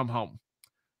Dad come home.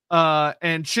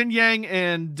 And Shenyang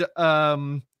and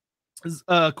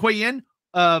Kuei Yin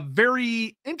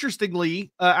very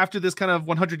interestingly, after this kind of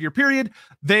 100-year period,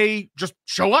 they just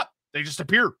show up. They just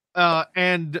appear,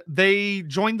 and they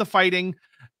join the fighting.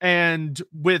 And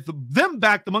with them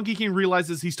back, the Monkey King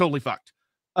realizes he's totally fucked.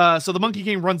 So the Monkey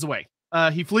King runs away.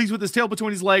 He flees with his tail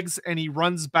between his legs, and he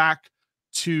runs back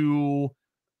to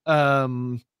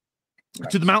the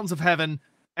mountains of heaven.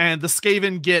 And the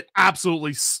Skaven get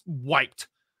absolutely wiped.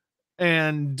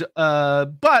 And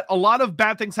but a lot of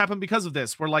bad things happen because of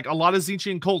this, where like a lot of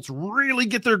Tzeentchian cults really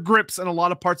get their grips in a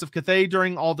lot of parts of Cathay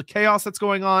during all the chaos that's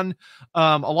going on.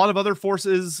 A lot of other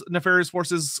forces, nefarious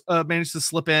forces, manage to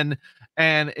slip in,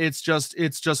 and it's just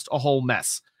a whole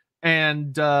mess.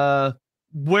 And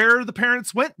where the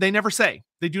parents went, they never say.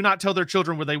 They do not tell their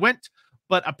children where they went,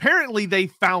 but apparently they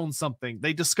found something.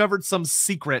 They discovered some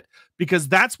secret, because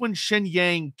that's when Shen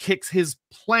Yang kicks his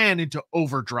plan into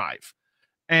overdrive.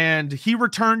 And he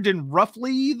returned in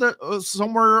roughly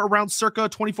somewhere around circa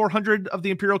 2400 of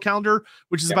the imperial calendar,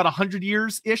 which is about 100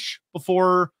 years-ish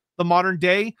before the modern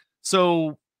day.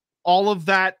 So all of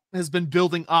that has been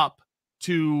building up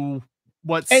to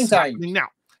what's happening now.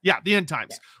 Yeah, the end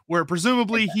times, where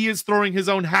presumably he is throwing his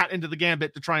own hat into the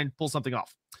gambit to try and pull something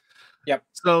off. Yep.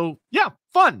 So, yeah,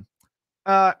 fun.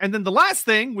 And then the last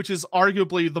thing, which is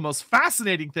arguably the most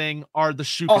fascinating thing, are the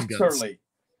Shuken guns.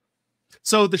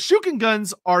 So the Shuken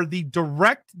guns are the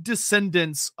direct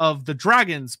descendants of the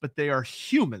dragons, but they are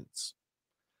humans.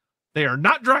 They are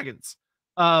not dragons.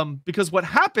 Because what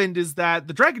happened is that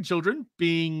the dragon children,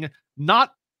 being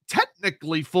not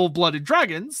technically full-blooded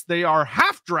dragons, they are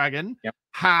half dragon,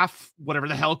 half whatever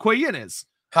the hell Kuei Yin is.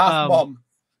 Half mom.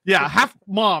 Yeah, half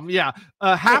mom. Yeah,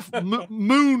 half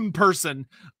moon person.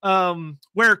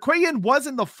 Where Kuei Yin was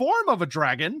in the form of a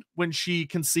dragon when she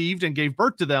conceived and gave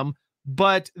birth to them,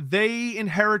 but they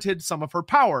inherited some of her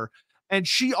power. And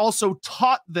she also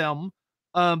taught them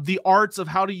the arts of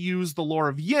how to use the lore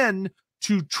of Yin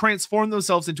to transform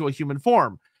themselves into a human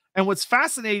form. And what's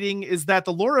fascinating is that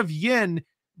the lore of Yin,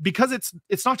 because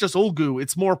it's not just Olgu,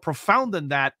 it's more profound than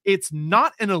that. It's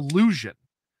not an illusion.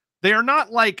 They're not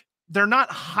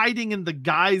hiding in the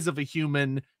guise of a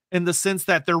human in the sense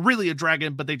that they're really a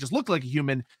dragon, but they just look like a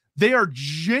human. They are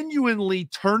genuinely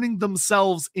turning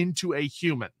themselves into a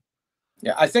human.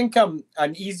 Yeah, I think an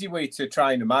easy way to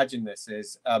try and imagine this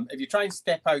is if you try and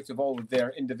step out of all of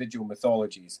their individual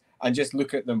mythologies and just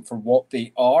look at them for what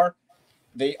they are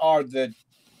the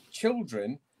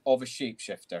children of a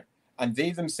shapeshifter, and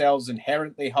they themselves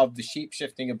inherently have the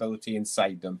shapeshifting ability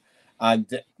inside them,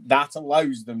 and that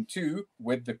allows them to,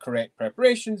 with the correct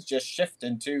preparations, just shift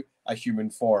into a human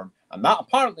form. And that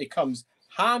apparently comes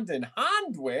hand in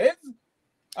hand with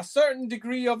a certain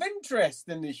degree of interest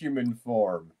in the human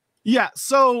form. Yeah,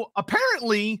 so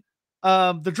apparently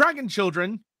the dragon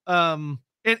children, and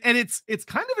it's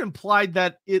kind of implied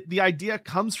that the idea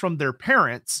comes from their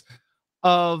parents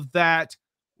of that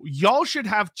y'all should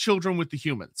have children with the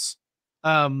humans.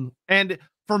 And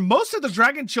for most of the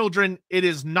dragon children, it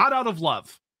is not out of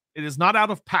love. It is not out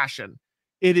of passion.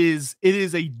 It is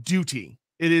a duty.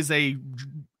 It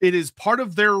is part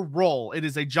of their role. It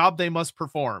is a job they must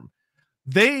perform.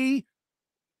 To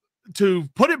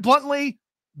put it bluntly,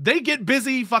 they get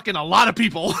busy fucking a lot of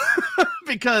people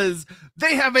because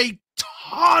they have a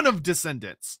ton of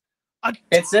descendants.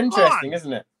 It's interesting,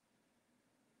 isn't it?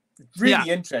 Really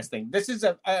interesting. This is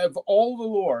out of all the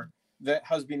lore that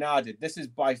has been added, this is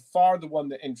by far the one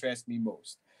that interests me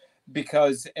most.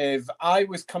 Because if I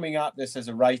was coming at this as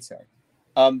a writer,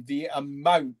 the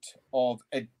amount of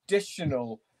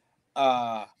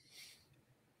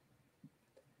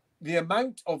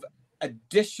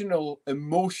additional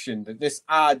emotion that this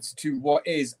adds to what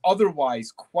is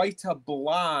otherwise quite a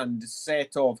bland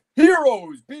set of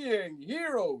heroes being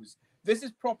heroes. This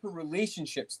is proper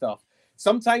relationship stuff.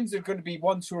 Sometimes there's going to be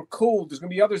ones who are cold. There's going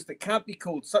to be others that can't be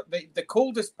cold. So the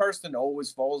coldest person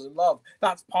always falls in love.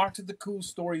 That's part of the cool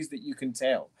stories that you can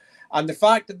tell. And the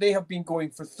fact that they have been going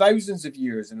for thousands of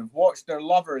years and have watched their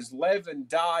lovers live and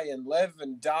die and live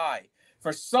and die.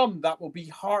 For some, that will be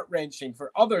heart-wrenching.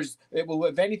 For others, it will,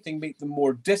 if anything, make them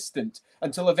more distant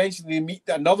until eventually they meet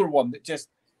another one that just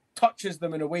touches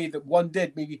them in a way that one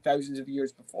did maybe thousands of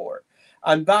years before.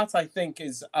 And that, I think,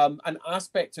 is an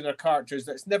aspect to their characters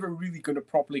that's never really going to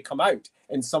properly come out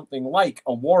in something like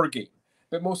a war game,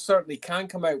 but most certainly can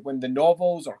come out when the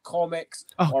novels or comics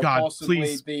or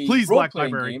possibly the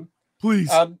role-playing game. Please.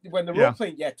 When the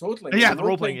role-playing, totally. Yeah, the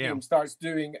role-playing game starts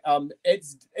doing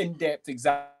its in-depth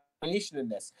examination in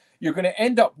this, you're going to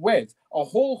end up with a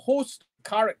whole host of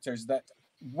characters that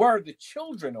were the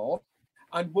children of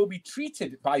and will be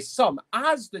treated by some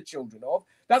as the children of,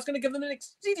 That's going to give them an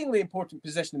exceedingly important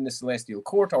position in the Celestial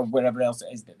Court or wherever else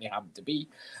it is that they happen to be.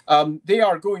 They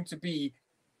are going to be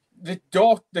the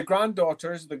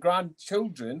granddaughters, the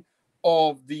grandchildren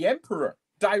of the Emperor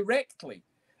directly.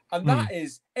 And that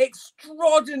is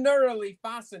extraordinarily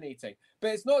fascinating. But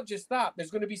it's not just that. There's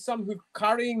going to be some who are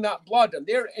carrying that blood, and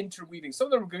they're interweaving. Some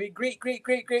of them are going to be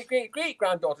great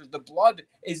granddaughters. The blood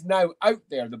is now out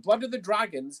there. The blood of the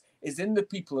dragons is in the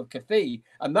people of Cathay,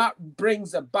 and that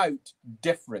brings about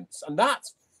difference. And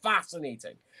that's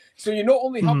fascinating. So you not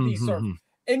only have these sort of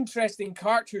interesting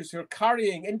characters who are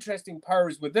carrying interesting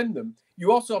powers within them,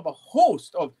 you also have a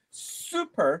host of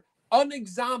super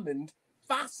unexamined,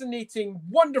 fascinating,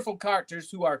 wonderful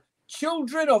characters who are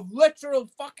children of literal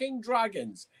fucking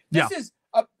dragons. This is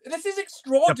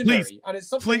extraordinary, and it's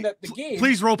something that the game.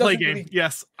 Please role play game.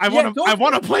 Yes, I want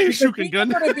to play a Shukengun.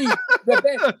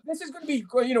 This is going to be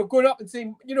going up and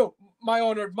saying, my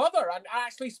honored mother, and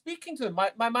actually speaking to them.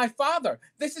 My father.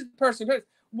 This is the person.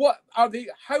 What are they?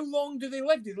 How long do they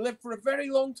live? Do they live for a very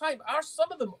long time? Are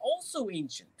some of them also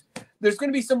ancient? There's going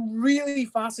to be some really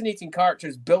fascinating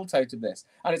characters built out of this,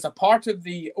 and it's a part of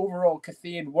the overall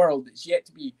Cathayan world that's yet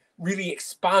to be really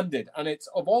expanded. And it's,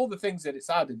 of all the things that it's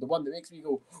added, the one that makes me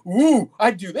go, ooh,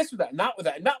 I'd do this with that, and that with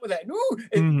that, and that with that, and ooh,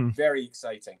 it's very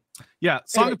exciting. Yeah,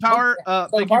 Song of Power.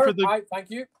 Thank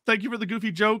you for the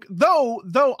goofy joke.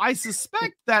 Though I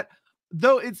suspect that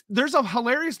there's a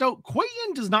hilarious note. Kuei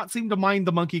Yin does not seem to mind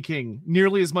the Monkey King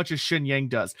nearly as much as Shin Yang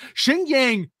does. Shin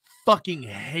Yang fucking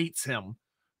hates him.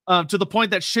 To the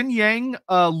point that Shin Yang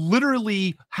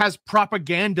literally has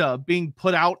propaganda being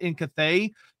put out in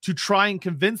Cathay to try and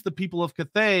convince the people of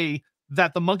Cathay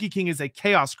that the Monkey King is a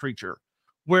chaos creature,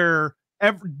 where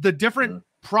the different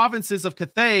provinces of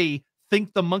Cathay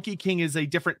think the Monkey King is a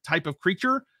different type of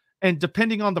creature. And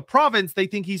depending on the province, they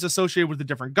think he's associated with a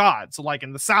different god. So like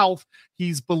in the South,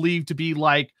 he's believed to be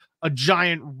like a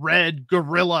giant red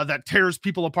gorilla that tears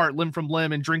people apart limb from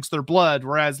limb and drinks their blood.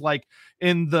 Whereas like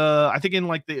in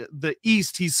the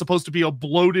East, he's supposed to be a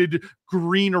bloated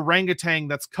green orangutan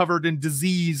that's covered in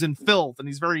disease and filth, and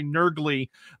he's very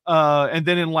nurgly. And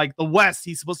then in like the West,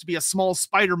 he's supposed to be a small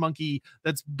spider monkey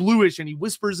that's bluish, and he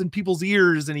whispers in people's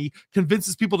ears, and he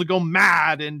convinces people to go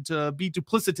mad and to be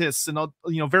duplicitous and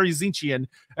very Zinchian.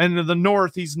 And in the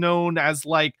North, he's known as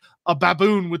like a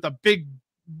baboon with a big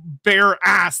bare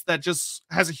ass that just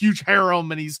has a huge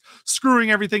harem, and he's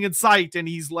screwing everything in sight, and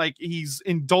he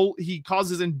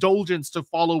causes indulgence to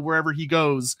follow wherever he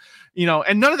goes,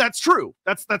 and none of that's true.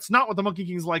 That's not what the Monkey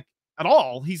King's like at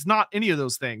all. He's not any of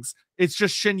those things. It's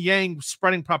just Shin Yang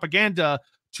spreading propaganda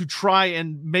to try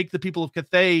and make the people of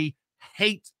Cathay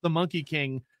hate the Monkey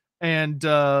King and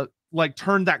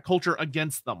turn that culture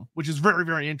against them, which is very,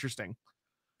 very interesting.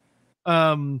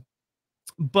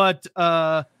 But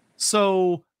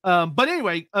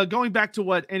anyway, going back to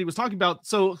what Andy was talking about,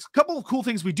 so a couple of cool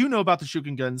things we do know about the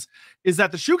Shukenguns is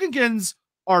that the Shukenguns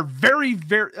are very,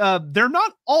 very, they're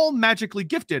not all magically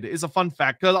gifted, is a fun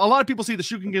fact. Because a lot of people see the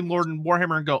Shukengun Lord in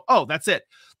Warhammer and go, oh, that's it.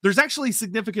 There's actually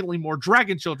significantly more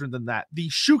dragon children than that. The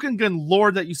Shukengun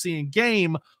Lord that you see in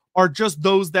game are just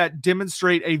those that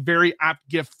demonstrate a very apt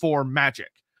gift for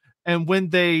magic. And when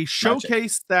they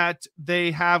showcase that they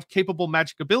have capable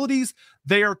magic abilities,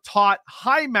 they are taught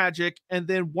high magic. And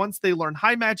then once they learn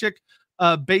high magic,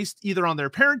 based either on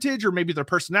their parentage or maybe their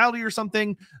personality or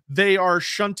something, they are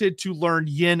shunted to learn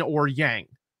yin or yang.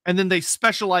 And then they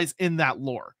specialize in that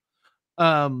lore.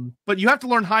 But you have to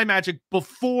learn high magic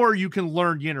before you can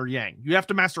learn yin or yang. You have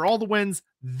to master all the winds,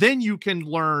 then you can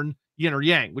learn yin or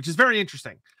yang, which is very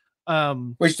interesting.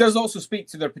 Which does also speak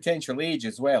to their potential age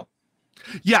as well.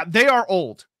 Yeah, they are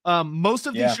old. Most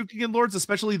of these Shukengun Lords,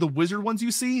 especially the wizard ones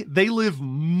you see, they live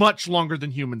much longer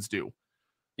than humans do.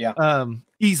 Yeah.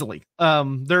 Easily.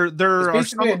 They're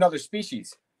basically another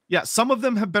species. Yeah, some of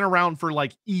them have been around for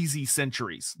like easy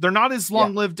centuries. They're not as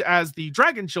long lived as the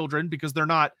dragon children because they're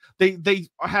not, they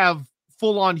have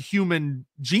full-on human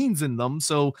genes in them,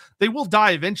 so they will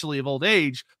die eventually of old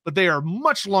age, but they are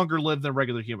much longer lived than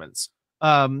regular humans.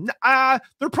 They're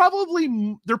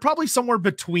probably somewhere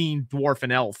between dwarf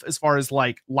and elf as far as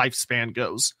like lifespan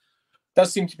goes.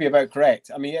 Does seem to be about correct.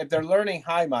 I mean, if they're learning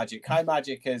high magic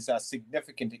is a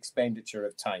significant expenditure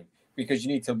of time because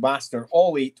you need to master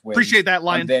all 8 winds. Appreciate that,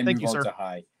 Lion. And then Thank move you, on sir. to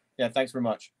high. Yeah, thanks very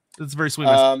much. That's very sweet.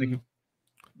 Thank you.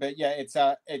 But yeah, it's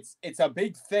a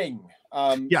big thing.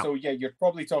 So yeah, you're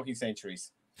probably talking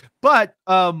centuries. But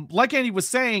like Andy was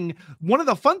saying, one of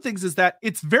the fun things is that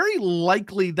it's very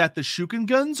likely that the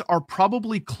Shukenguns are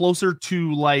probably closer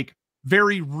to like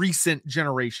very recent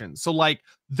generations. So like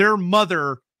their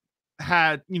mother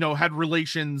had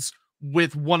relations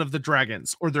with one of the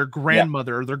dragons or their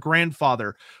grandmother or their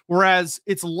grandfather. Whereas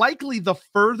it's likely the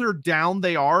further down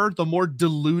they are, the more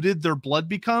diluted their blood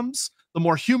becomes. The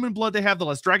more human blood they have, the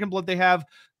less dragon blood they have.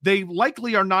 They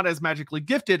likely are not as magically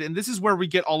gifted. And this is where we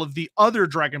get all of the other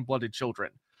dragon-blooded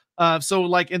children. So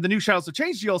like in the new Shadows of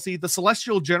Change DLC, the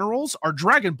Celestial Generals are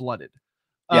dragon-blooded.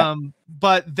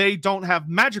 But they don't have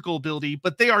magical ability,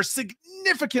 but they are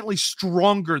significantly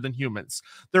stronger than humans.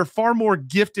 They're far more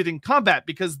gifted in combat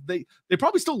because they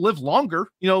probably still live longer.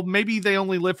 You know, maybe they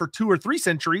only live for 2 or 3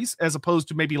 centuries as opposed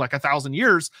to maybe like 1,000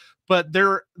 years, but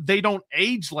they don't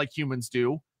age like humans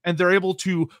do. And they're able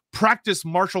to practice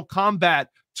martial combat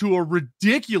to a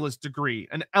ridiculous degree,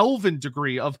 an elven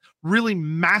degree of really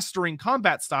mastering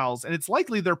combat styles. And it's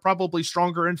likely they're probably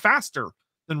stronger and faster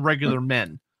than regular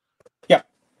men. Yeah.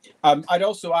 I'd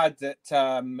also add that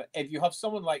if you have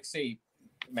someone like, say,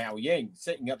 Miao Ying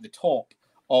sitting at the top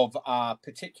of a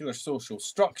particular social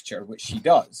structure, which she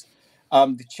does,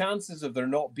 the chances of there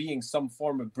not being some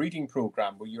form of breeding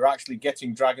program where you're actually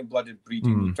getting dragon-blooded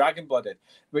breeding with dragon-blooded,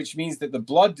 which means that the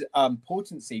blood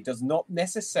potency does not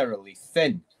necessarily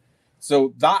thin.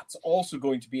 So that's also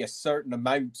going to be a certain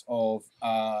amount of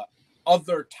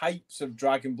other types of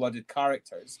dragon-blooded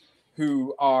characters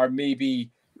who are maybe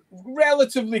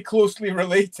relatively closely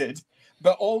related,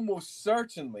 but almost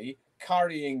certainly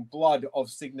carrying blood of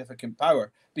significant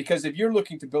power. Because if you're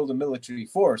looking to build a military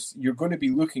force, you're going to be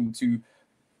looking to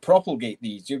propagate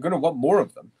these. You're going to want more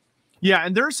of them. Yeah,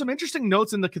 and there are some interesting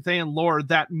notes in the Cathayan lore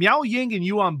that Miao Ying and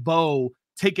Yuan Bo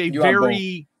take a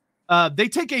very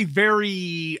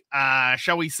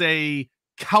shall we say,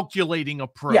 calculating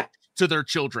approach to their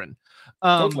children.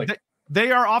 Totally.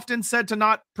 They are often said to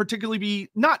not particularly be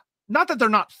not that they're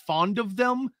not fond of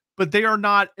them, but they are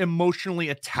not emotionally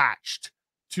attached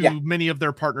to many of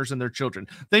their partners and their children.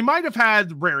 They might have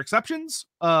had rare exceptions.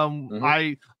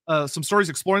 Some stories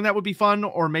exploring that would be fun,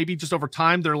 or maybe just over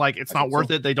time, they're like, it's not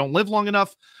worth it. They don't live long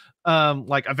enough.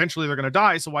 Like eventually they're going to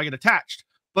die. So why get attached?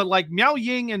 But like Miao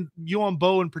Ying and Yuan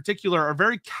Bo in particular are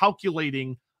very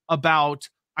calculating about,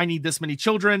 I need this many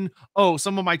children. Oh,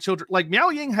 some of my children, like Miao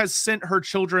Ying has sent her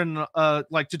children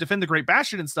like to defend the Great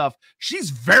Bastion and stuff. She's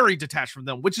very detached from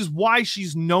them, which is why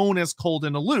she's known as cold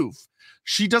and aloof.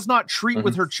 She does not treat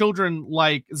with her children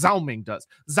like Zhao Ming does.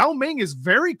 Zhao Ming is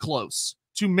very close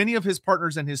to many of his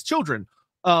partners and his children,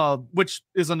 which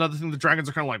is another thing the dragons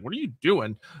are kind of like, what are you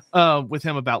doing with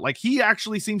him about? Like, he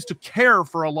actually seems to care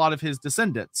for a lot of his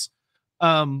descendants.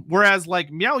 Whereas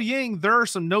like Miao Ying, there are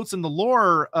some notes in the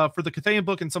lore for the Cathayan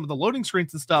book and some of the loading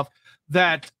screens and stuff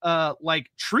that like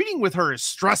treating with her is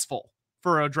stressful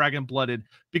for a dragon-blooded,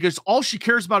 because all she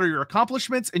cares about are your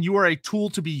accomplishments and you are a tool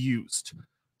to be used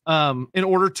in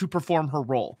order to perform her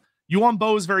role. Yuan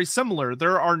Bo is very similar.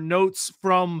 There are notes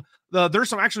from there's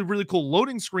some actually really cool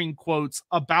loading screen quotes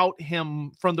about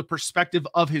him from the perspective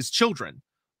of his children,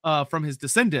 from his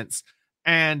descendants,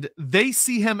 and they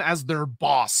see him as their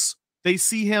boss. They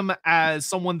see him as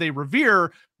someone they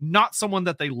revere, not someone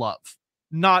that they love.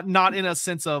 Not in a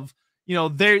sense of, you know,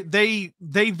 they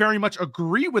very much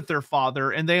agree with their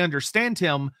father and they understand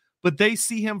him, but they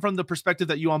see him from the perspective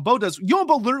that Yuan Bo does. Yuan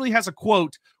Bo literally has a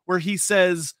quote where he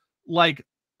says, like,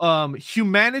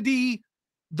 humanity,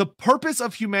 the purpose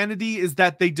of humanity is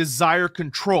that they desire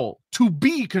control, to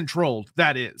be controlled.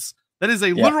 That is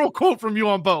a literal quote from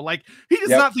Yuan Bo. Like, he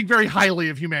does not think very highly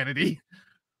of humanity.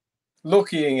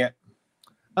 Low-keying it.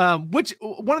 Which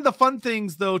one of the fun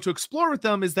things though to explore with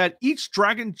them is that each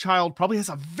dragon child probably has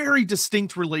a very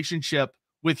distinct relationship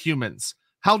with humans.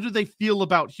 How do they feel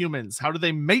about humans? How do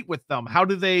they mate with them? How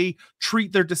do they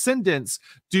treat their descendants?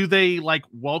 Do they like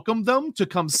welcome them to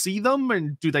come see them?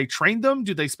 And do they train them?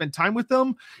 Do they spend time with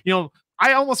them? You know,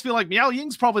 I almost feel like Miao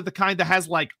Ying's probably the kind that has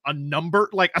like a number,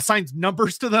 like assigns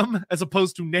numbers to them as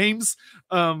opposed to names.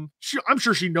 I'm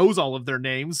sure she knows all of their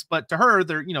names, but to her,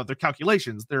 they're, you know, they're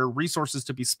calculations, they're resources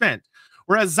to be spent.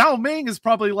 Whereas Zhao Ming is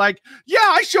probably like, yeah,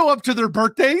 I show up to their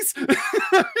birthdays.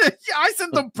 Yeah, I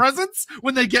send them presents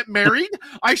when they get married.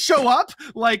 I show up,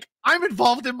 like, I'm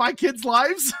involved in my kids'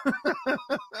 lives.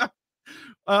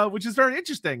 Which is very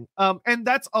interesting. And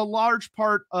that's a large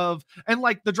part of, and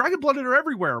like the dragon-blooded are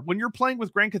everywhere. When you're playing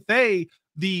with Grand Cathay,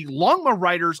 the Longma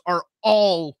riders are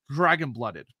all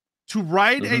dragon-blooded. To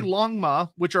ride a Longma,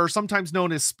 which are sometimes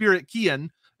known as Spirit Kian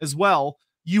as well,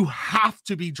 you have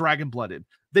to be dragon-blooded.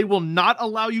 They will not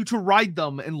allow you to ride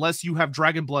them unless you have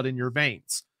dragon blood in your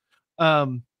veins.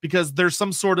 Because there's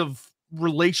some sort of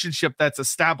relationship that's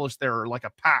established there, like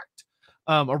a pact.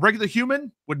 A regular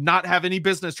human would not have any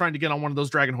business trying to get on one of those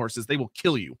dragon horses. They will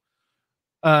kill you.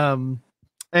 And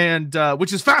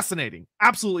which is fascinating.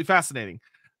 Absolutely fascinating.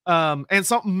 And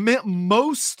so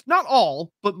most, not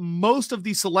all, but most of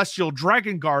the Celestial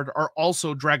Dragon Guard are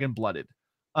also dragon blooded.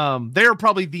 They are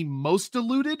probably the most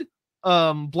diluted,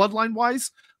 bloodline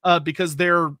wise, because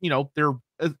they're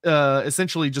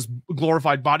essentially just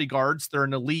glorified bodyguards. They're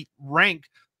an elite rank,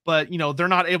 but they're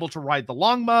not able to ride the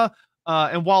Longma.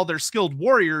 And while they're skilled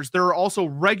warriors, there are also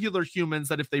regular humans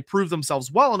that, if they prove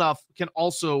themselves well enough, can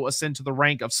also ascend to the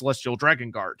rank of Celestial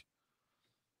Dragon Guard.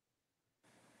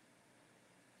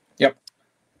 Yep.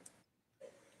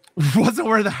 Wasn't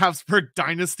where the Habsburg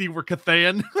dynasty were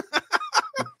Cathayan.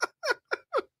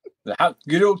 The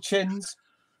good old chins.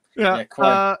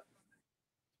 Yeah.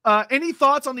 Any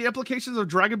thoughts on the implications of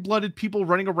dragon-blooded people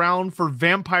running around for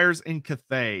vampires in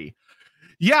Cathay?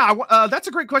 Yeah, that's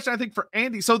a great question, I think, for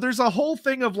Andy. So there's a whole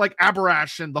thing of like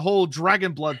Aberash and the whole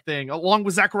dragon blood thing, along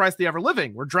with Zacharias the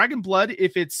Ever-Living, where dragon blood,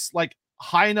 if it's like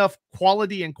high enough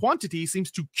quality and quantity, seems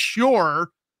to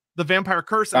cure the vampire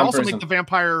curse and also make the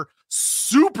vampire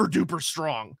super duper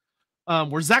strong.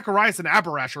 Where Zacharias and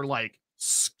Aberash are like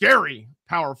scary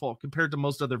powerful compared to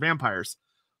most other vampires.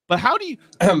 But how do you,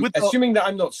 assuming that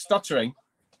I'm not stuttering,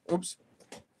 oops,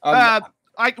 we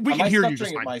can hear you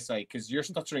just fine. At my side, because you're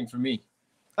stuttering for me.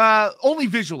 Only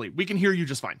visually, we can hear you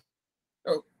just fine.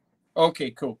 Oh,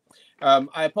 okay, cool.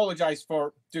 I apologize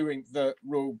for doing the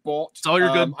robot. Oh,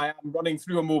 you're good. I am running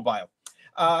through a mobile.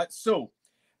 So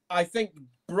I think,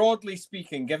 broadly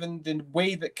speaking, given the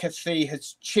way that Cathay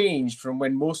has changed from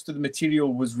when most of the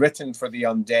material was written for the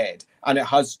undead, and it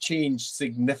has changed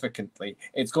significantly,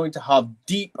 it's going to have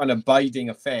deep and abiding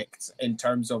effects in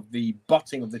terms of the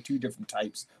butting of the two different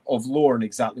types of lore and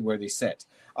exactly where they sit.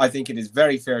 I think it is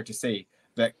very fair to say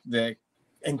that the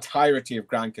entirety of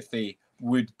Grand Cathay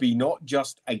would be not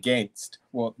just against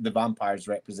what the vampires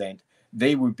represent,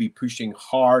 they would be pushing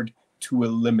hard to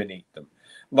eliminate them.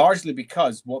 Largely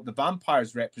because what the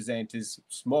vampires represent is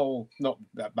small, not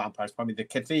vampires, pardon me, the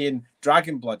Cathayan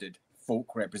dragon-blooded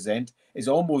folk represent is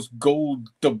almost gold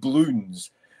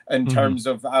doubloons in terms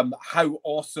of how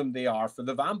awesome they are for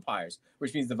the vampires,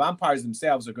 which means the vampires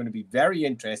themselves are going to be very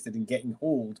interested in getting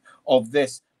hold of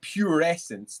this pure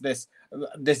essence, this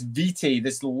vitae,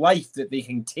 this life that they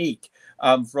can take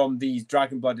from these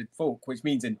dragon-blooded folk, which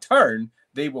means in turn,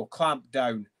 they will clamp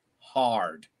down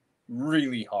hard.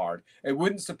 Really hard. It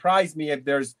wouldn't surprise me if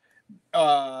there's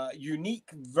unique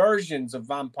versions of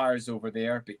vampires over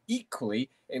there, but equally,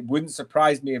 it wouldn't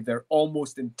surprise me if they're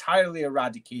almost entirely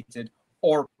eradicated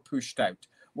or pushed out.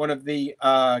 One of the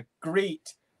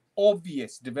great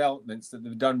obvious developments that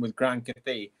they've done with Grand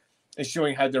Cathay is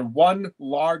showing how they're one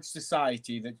large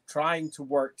society that's trying to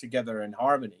work together in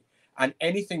harmony, and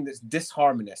anything that's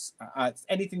disharmonious,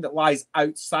 anything that lies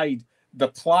outside the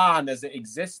plan as it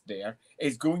exists there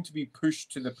is going to be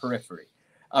pushed to the periphery.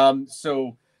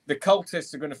 So the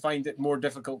cultists are going to find it more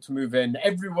difficult to move in.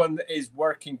 Everyone is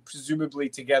working presumably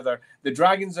together. The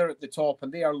dragons are at the top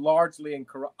and they are largely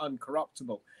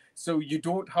uncorruptible. So you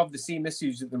don't have the same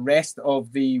issues that the rest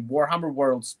of the Warhammer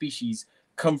world species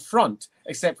confront,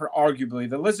 except for arguably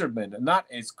the lizardmen. And that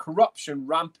is corruption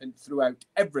rampant throughout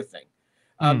everything.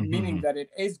 Meaning that it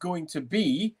is going to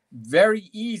be very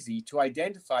easy to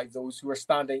identify those who are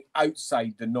standing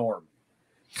outside the norm.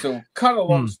 So, cut a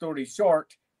long story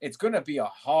short, it's going to be a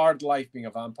hard life being a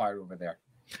vampire over there.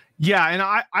 Yeah, and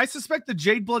I suspect the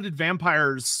jade-blooded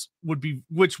vampires would be,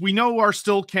 which we know are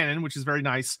still canon, which is very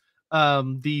nice.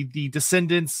 The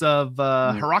descendants of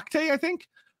Herakte, I think.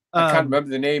 I can't remember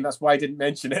the name. That's why I didn't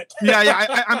mention it.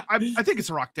 I think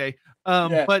it's Herakte.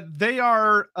 But they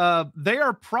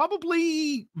are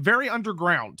probably very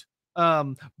underground.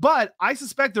 But I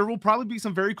suspect there will probably be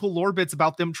some very cool lore bits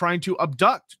about them trying to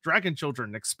abduct dragon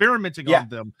children, experimenting on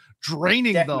them,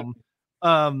 draining them.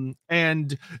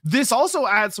 And this also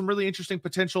adds some really interesting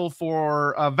potential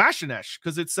for Vashanesh,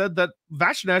 because it said that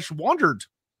Vashanesh wandered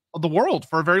the world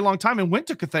for a very long time and went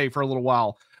to Cathay for a little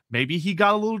while. Maybe he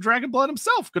got a little dragon blood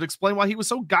himself. Could explain why he was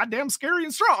so goddamn scary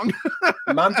and strong.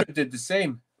 Manfred did the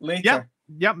same later.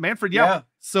 Yeah, Manfred. Yeah.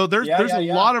 So there's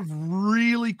a lot of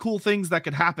really cool things that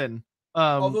could happen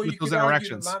with those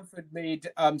interactions. Manfred made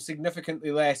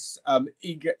significantly less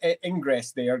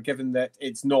ingress there, given that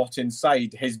it's not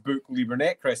inside his book Liber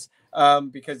Necris,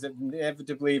 because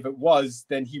inevitably, if it was,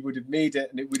 then he would have made it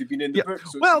and it would have been in the book.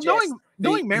 So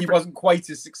knowing Manfred, he wasn't quite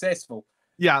as successful.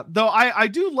 Yeah, though I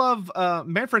do love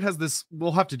Manfred has this.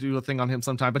 We'll have to do a thing on him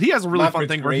sometime, but he has a really fun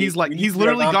thing where he's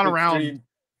literally gone around.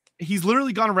 He's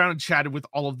literally gone around and chatted with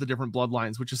all of the different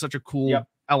bloodlines, which is such a cool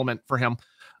element for him.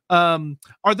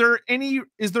 Is there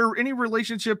any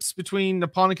relationships between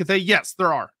Nippon and Cathay? Yes,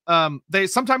 there are.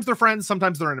 Sometimes they're friends,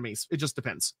 sometimes they're enemies. It just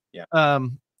depends. Yeah.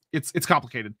 It's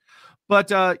complicated. But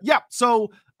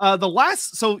so The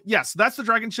last, so yes, that's the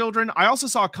Dragon Children. I also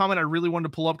saw a comment I really wanted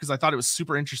to pull up because I thought it was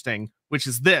super interesting, which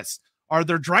is this: are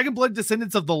there dragon blood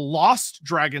descendants of the lost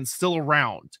dragons still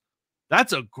around?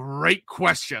 That's a great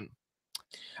question.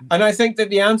 And I think that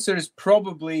the answer is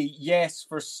probably yes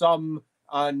for some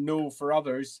and no for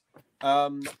others.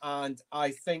 And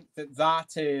I think that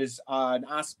that is an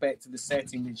aspect of the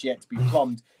setting that's yet to be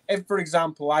plumbed. If, for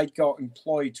example, I got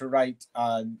employed to write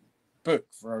a book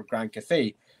for Grand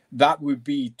Cathay, that would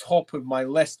be top of my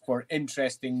list for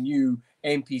interesting new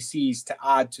NPCs to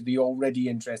add to the already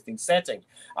interesting setting.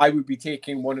 I would be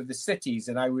taking one of the cities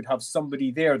and I would have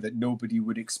somebody there that nobody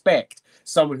would expect.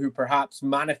 Someone who perhaps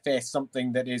manifests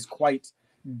something that is quite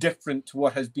different to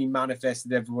what has been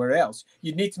manifested everywhere else.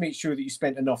 You'd need to make sure that you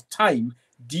spent enough time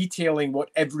detailing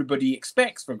what everybody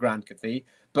expects for Grand Cathay.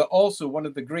 But also, one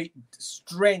of the great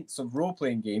strengths of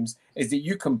role-playing games is that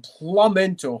you can plumb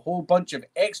into a whole bunch of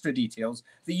extra details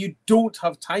that you don't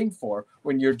have time for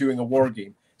when you're doing a war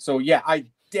game. So yeah, I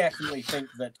definitely think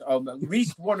that at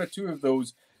least one or two of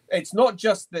those, it's not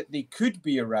just that they could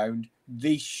be around,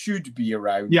 they should be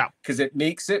around. Yeah, because it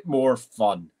makes it more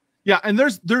fun. Yeah, and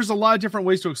there's a lot of different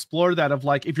ways to explore that, of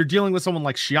like, if you're dealing with someone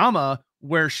like Shyama,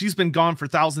 where she's been gone for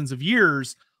thousands of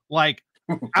years, like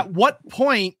at what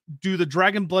point do the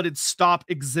dragon-blooded stop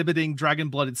exhibiting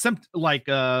dragon-blooded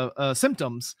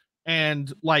symptoms?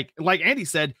 And like Andy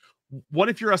said, what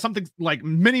if you're something like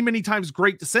many times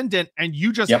great descendant and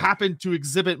you just happen to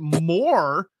exhibit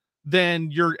more than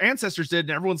your ancestors did,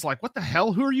 and everyone's like, what the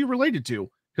hell? Who are you related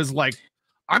to? Because like,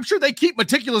 I'm sure they keep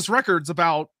meticulous records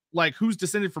about like who's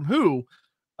descended from who,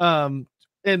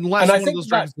 unless one of those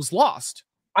dragons was lost.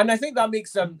 And I think that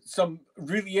makes some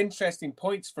really interesting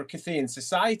points for Cathayan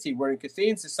society, where in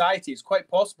Cathayan society, it's quite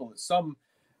possible that some,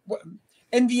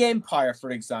 in the Empire,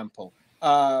 for example,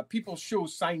 people show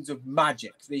signs of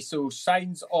magic. They show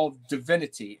signs of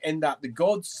divinity in that the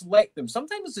gods select them,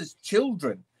 sometimes as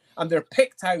children, and they're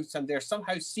picked out and they're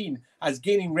somehow seen as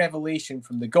gaining revelation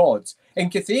from the gods. In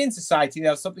Cathayan society, they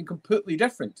have something completely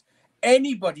different.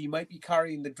 Anybody might be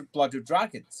carrying the blood of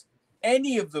dragons.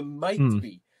 Any of them might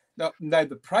be. Now,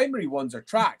 the primary ones are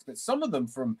tracked, but some of them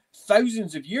from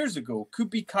thousands of years ago could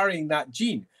be carrying that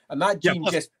gene, and that gene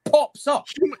just pops up.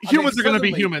 Humans are going to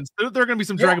be humans. There are going to be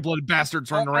some dragon-blooded bastards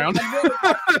running around.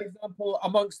 For example,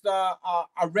 amongst a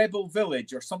rebel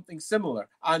village or something similar,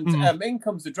 and in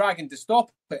comes the dragon to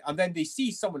stop it, and then they see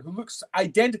someone who looks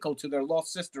identical to their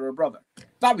lost sister or brother.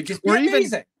 That would just be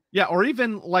amazing. Yeah, or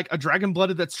even like a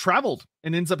dragon-blooded that's traveled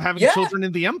and ends up having children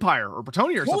in the Empire or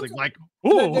Bretonia or something. Like,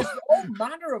 ooh. There's all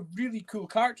manner of really cool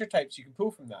character types you can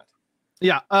pull from that.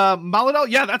 Yeah, Maladel,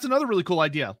 yeah, that's another really cool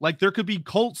idea. Like, there could be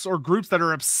cults or groups that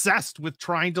are obsessed with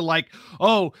trying to like,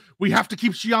 oh, we have to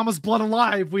keep Shyama's blood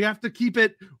alive. We have to keep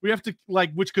it. We have to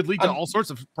like, which could lead to all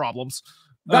sorts of problems.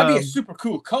 That'd be a super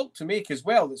cool cult to make as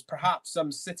well. That's perhaps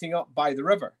sitting up by the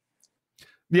river.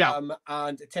 Yeah,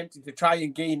 and attempting to try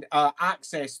and gain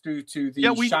access through to the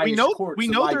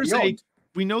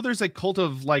we know there's a cult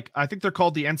of like, I think they're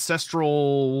called the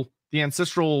ancestral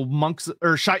monks,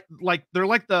 or they're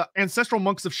like the ancestral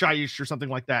monks of Shyish or something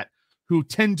like that, who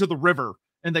tend to the river,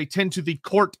 and they tend to the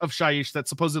court of Shyish that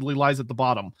supposedly lies at the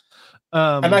bottom.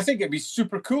 And I think it'd be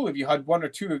super cool if you had one or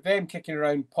two of them kicking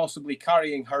around, possibly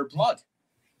carrying her blood.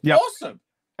 Yeah, awesome.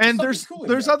 And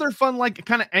there's other fun, like,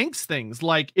 kind of angst things.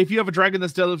 Like, if you have a dragon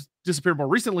that's disappeared more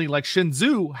recently, like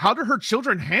Shinzu, how do her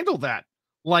children handle that?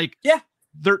 Like,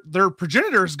 their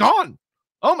progenitor is gone.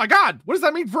 Oh my God, what does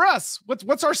that mean for us?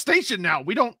 What's our station now?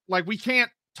 We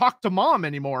can't talk to mom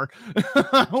anymore.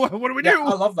 What do we do?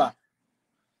 I love that.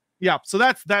 Yeah, so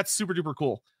that's super duper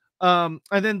cool.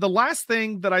 And then the last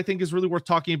thing that I think is really worth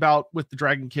talking about with the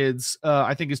Dragon Kids,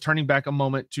 I think, is turning back a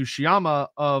moment to Shyama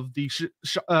of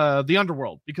the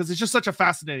underworld, because it's just such a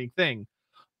fascinating thing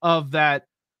of that.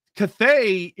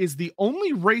 Cathay is the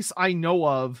only race I know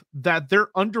of that their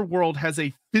underworld has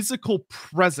a physical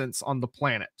presence on the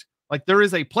planet. Like, there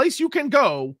is a place you can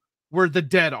go where the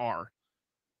dead are,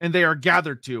 and they are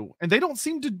gathered to, and they don't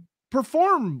seem to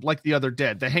perform like the other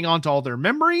dead. They hang on to all their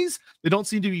memories. They don't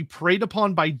seem to be preyed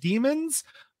upon by demons,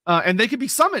 and they can be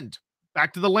summoned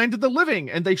back to the land of the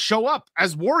living, and they show up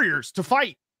as warriors to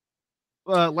fight.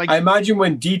 I imagine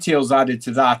when details added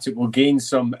to that, it will gain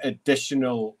some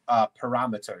additional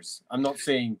parameters. I'm not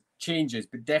saying changes,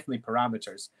 but definitely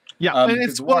parameters. Yeah, and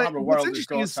it's what's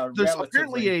interesting is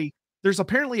there's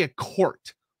apparently a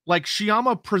court. Like,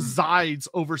 Shyama presides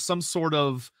over some sort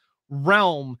of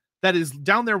realm that is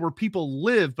down there where people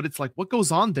live, but it's like, what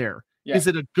goes on there? Yeah. Is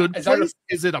it a good place?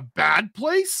 Is it a bad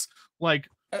place? Like,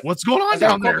 what's going on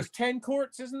down there? 10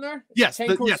 courts, isn't there? Yes,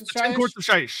 10 courts of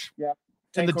Shyish. Yeah.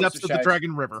 In the depths of the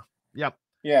Dragon River. Yep.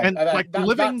 Yeah, and like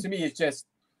that to me is just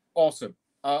awesome.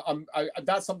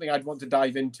 That's something I'd want to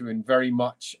dive into and very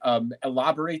much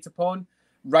elaborate upon,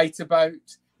 write about,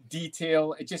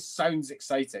 detail. It just sounds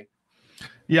exciting.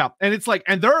 Yeah, and it's like,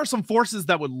 and there are some forces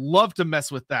that would love to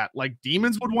mess with that. Like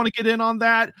demons would want to get in on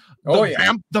that.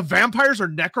 The vampires or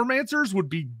necromancers would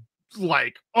be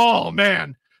like, oh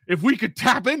man, if we could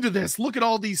tap into this, look at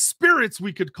all these spirits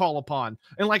we could call upon.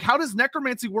 And like, how does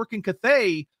necromancy work in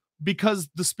Cathay? Because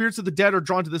the spirits of the dead are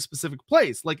drawn to this specific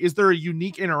place. Like, is there a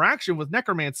unique interaction with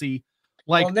necromancy?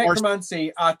 Like, well,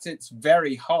 necromancy at its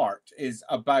very heart is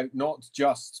about not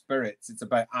just spirits; it's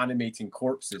about animating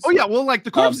corpses. Oh yeah, well, like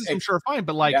the corpses, I'm sure are fine,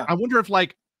 but like, I wonder if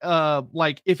like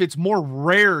if it's more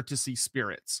rare to see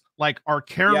spirits. Like, are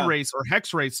Karen race or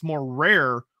Hex race more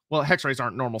rare? Well, Hex race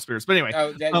aren't normal spirits, but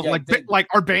anyway, like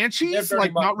are banshees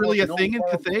like not really a thing in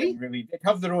Cathay? Really, they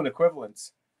have their own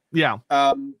equivalents. Yeah.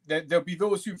 There'll be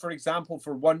those who, for example,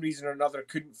 for one reason or another,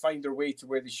 couldn't find their way to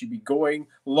where they should be going.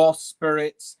 Lost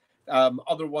spirits.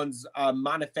 Other ones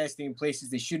manifesting in places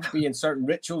they shouldn't be, in certain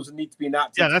rituals that need to be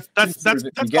enacted. Yeah, that's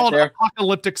called an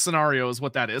apocalyptic scenario, is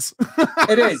what that is.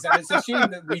 It is, and it's a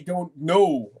shame that we don't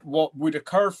know what would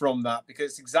occur from that,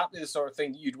 because it's exactly the sort of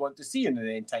thing that you'd want to see in an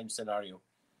end time scenario.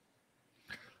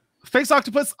 Face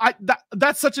Octopus,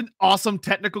 that's such an awesome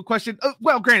technical question.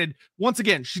 Well, granted, once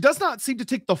again, she does not seem to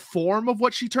take the form of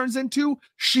what she turns into.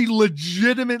 She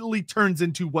legitimately turns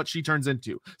into what she turns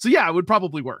into. So yeah, it would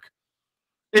probably work.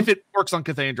 If it works on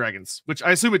Cathay and Dragons, which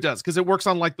I assume it does, because it works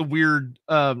on like the weird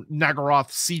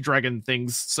Nagaroth sea dragon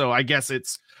things. So I guess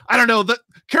it's, I don't know, that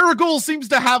Karagul seems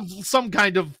to have some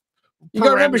kind of You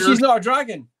gotta remember, she's not a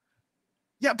dragon.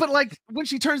 Yeah, but like when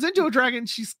she turns into a dragon,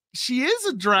 she is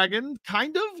a dragon,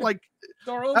 kind of like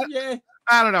yeah.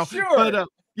 I don't know. Sure.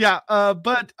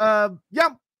 But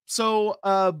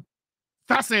so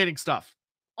fascinating stuff.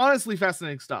 Honestly,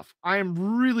 fascinating stuff. I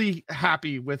am really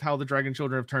happy with how the Dragon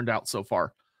Children have turned out so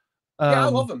far. Yeah, I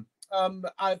love them.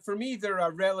 For me, they're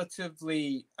a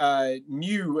relatively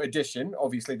new addition.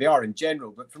 Obviously, they are in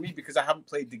general, but for me, because I haven't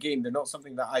played the game, they're not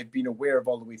something that I've been aware of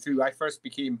all the way through. I first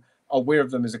became aware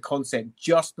of them as a concept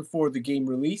just before the game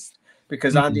released,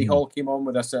 because Andy Hall came on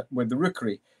with us with the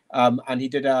Rookery, and he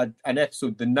did an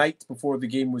episode the night before the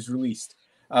game was released.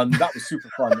 That was super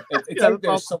fun. It's out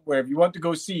there somewhere. If you want to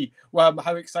go see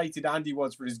how excited Andy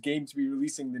was for his game to be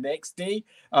releasing the next day,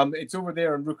 it's over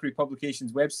there on Rookery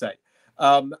Publications website,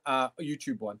 a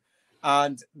YouTube one.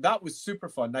 And that was super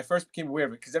fun. I first became aware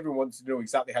of it because everyone wants to know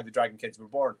exactly how the Dragon Kids were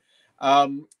born.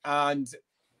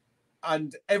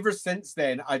 And ever since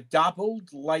then, I've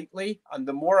dabbled lightly. And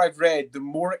the more I've read, the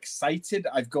more excited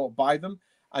I've got by them.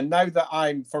 And now that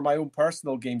I'm, for my own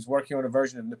personal games, working on a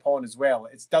version of Nippon as well,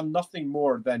 it's done nothing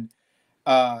more than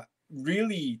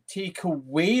really take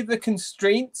away the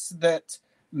constraints that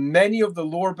many of the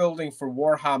lore building for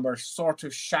Warhammer sort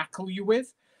of shackle you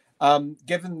with,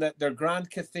 given that their Grand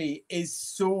Cathay is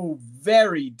so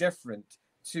very different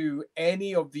to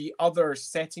any of the other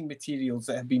setting materials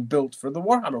that have been built for the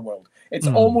Warhammer world. It's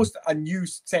almost a new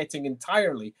setting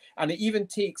entirely, and it even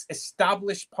takes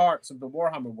established parts of the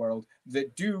Warhammer world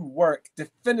that do work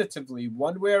definitively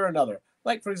one way or another,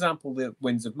 like, for example, the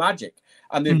Winds of Magic.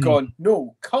 And they've gone,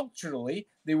 no, culturally,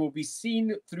 they will be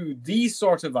seen through these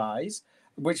sort of eyes,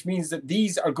 which means that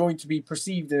these are going to be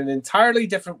perceived in an entirely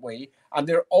different way, and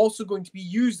they're also going to be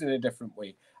used in a different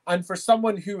way. And for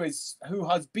someone who has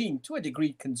been, to a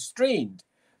degree, constrained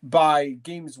by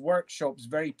Games Workshop's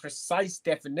very precise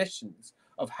definitions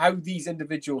of how these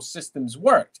individual systems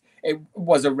worked, it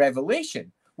was a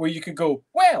revelation where you could go,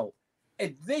 well,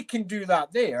 if they can do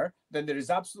that there, then there is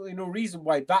absolutely no reason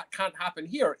why that can't happen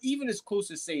here, even as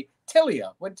close as, say,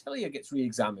 Tilia. When Tilia gets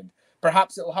re-examined,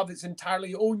 perhaps it'll have its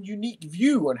entirely own unique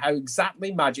view on how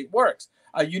exactly magic works.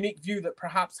 A unique view that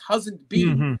perhaps hasn't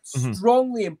been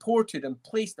strongly imported and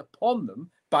placed upon them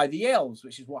by the elves,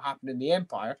 which is what happened in the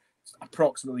Empire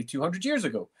approximately 200 years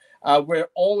ago, where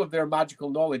all of their magical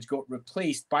knowledge got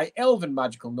replaced by elven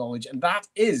magical knowledge, and that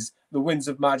is the Winds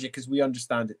of Magic as we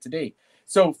understand it today.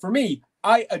 So for me,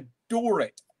 I adore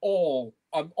it all,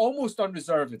 almost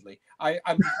unreservedly.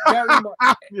 I'm very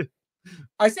much...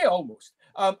 I say almost.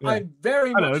 I'm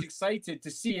very much excited to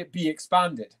see it be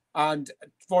expanded and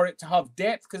for it to have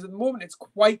depth, because at the moment it's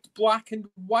quite black and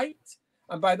white.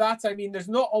 And by that, I mean there's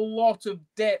not a lot of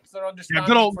depth or understanding.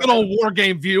 Yeah, good old war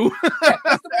game view. That's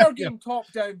the war game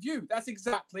top-down view. That's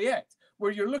exactly it.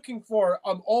 Where you're looking for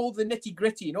all the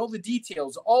nitty-gritty and all the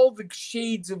details, all the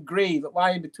shades of grey that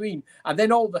lie in between, and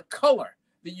then all the colour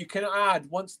that you can add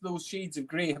once those shades of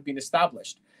grey have been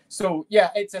established. So, yeah,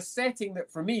 it's a setting that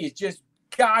for me is just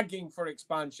gagging for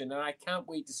expansion, and I can't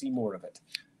wait to see more of it.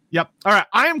 Yep. All right.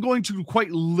 I am going to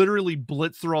quite literally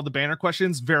blitz through all the banner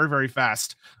questions very, very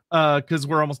fast. Because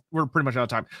we're pretty much out of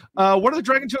time. What are the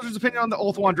Dragon Children's opinion on the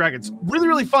Ulthuan dragons? Really,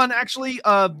 really fun, actually.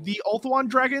 The Ulthuan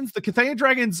dragons, the Cathayan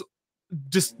dragons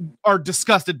just are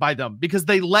disgusted by them because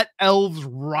they let elves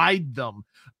ride them.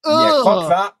 Yeah, fuck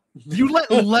that. You let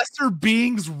lesser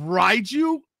beings ride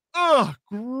you? Ugh,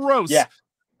 gross.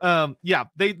 Yeah.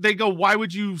 They go, why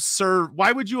would you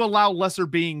allow lesser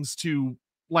beings to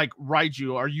like ride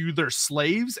you? Are you their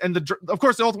slaves? And of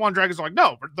course the Ulthuan dragons are like,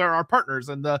 no, they're our partners.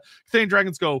 And the Cathayan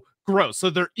dragons go, gross. So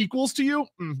they're equals to you?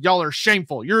 Y'all are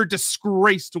shameful. You're a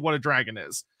disgrace to what a dragon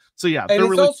is. So yeah. And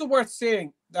it's also worth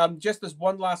saying, just as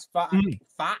one last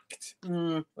fact,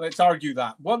 let's argue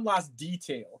that. One last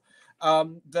detail.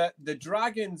 That the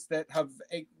dragons that have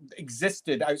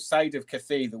existed outside of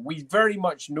Cathay that we very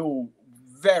much know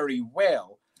very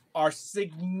well are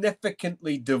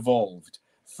significantly devolved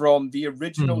from the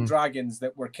original dragons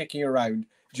that were kicking around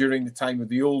during the time of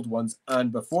the old ones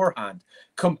and beforehand.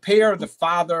 Compare the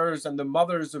fathers and the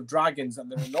mothers of dragons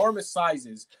and their enormous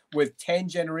sizes with 10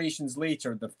 generations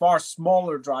later, the far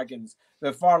smaller dragons,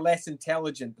 the far less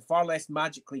intelligent, the far less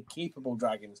magically capable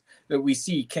dragons that we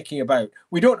see kicking about.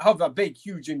 We don't have a big,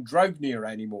 huge Draugr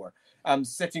anymore,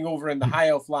 sitting over in the High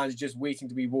Elf lands just waiting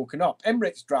to be woken up.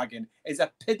 Imrit's dragon is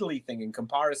a piddly thing in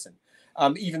comparison,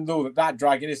 even though that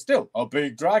dragon is still a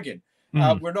big dragon.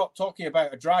 We're not talking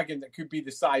about a dragon that could be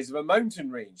the size of a mountain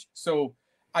range. So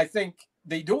I think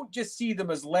they don't just see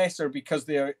them as lesser because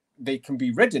they can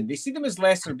be ridden. They see them as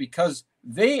lesser because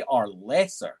they are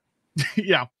lesser.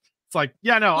 Yeah. It's like,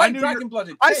 yeah, no, like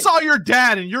I saw your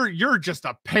dad and you're just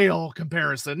a pale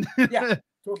comparison. Yeah,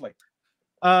 totally.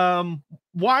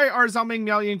 Why are Zhao Ming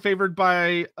Miao Ying favored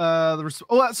by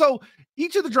so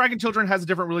each of the dragon children has a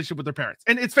different relationship with their parents,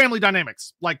 and it's family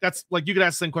dynamics. Like that's like you could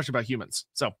ask the same question about humans.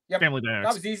 So family dynamics.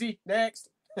 That was easy. Next.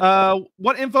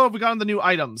 What info have we got on the new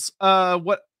items?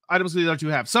 What items do the other two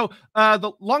have? So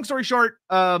the long story short,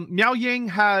 Miao Ying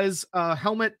has a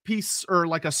helmet piece or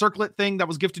like a circlet thing that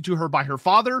was gifted to her by her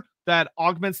father that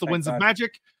augments the winds of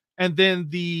magic. And then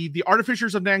the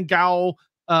artificers of Nangao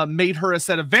made her a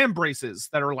set of van braces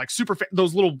that are like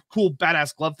those little cool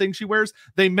badass glove things she wears.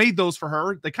 They made those for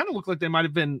her. They kind of look like they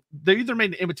either made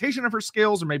an imitation of her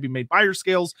scales or maybe made by her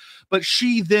scales, but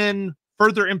she then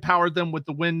further empowered them with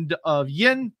the wind of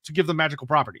yin to give them magical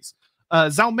properties.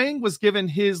 Zhao Ming was given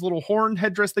his little horn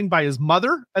headdress thing by his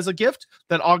mother as a gift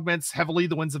that augments heavily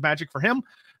the winds of magic for him.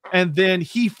 And then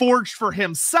he forged for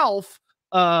himself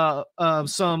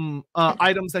some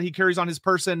items that he carries on his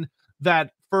person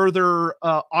that further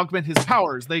augment his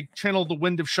powers. They channel the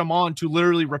wind of shaman to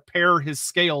literally repair his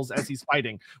scales as he's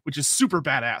fighting, which is super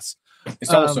badass.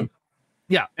 It's awesome.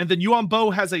 Yeah, and then Yuan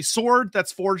Bo has a sword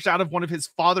that's forged out of one of his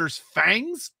father's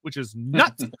fangs, which is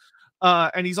nuts.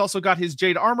 And he's also got his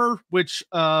jade armor, which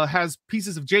has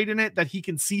pieces of jade in it that he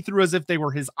can see through as if they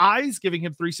were his eyes, giving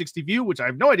him 360 view, which I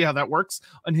have no idea how that works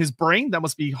on his brain. That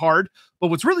must be hard. But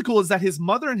what's really cool is that his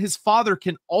mother and his father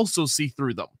can also see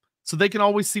through them. So they can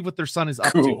always see what their son is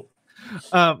up to.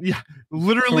 Yeah,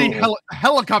 literally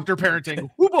helicopter parenting.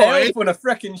 Oh boy, elf with a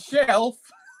freaking shelf.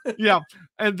 Yeah,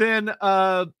 and then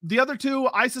the other two,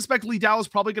 I suspect Li Dao is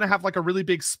probably going to have like a really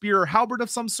big spear or halberd of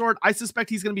some sort. I suspect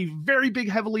he's going to be very big,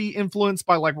 heavily influenced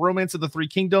by like Romance of the Three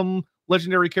Kingdom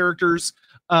legendary characters.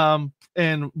 And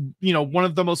you know, one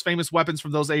of the most famous weapons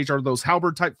from those age are those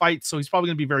halberd type fights. So he's probably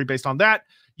going to be very based on that.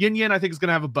 Yin Yin, I think, is going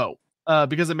to have a bow.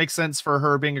 Because it makes sense for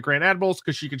her being a Grand Admiral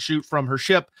because she can shoot from her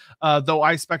ship. Though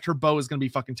I expect her bow is going to be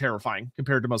fucking terrifying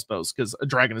compared to most bows because a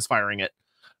dragon is firing it.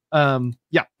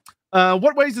 Yeah.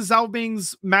 What ways does Zhao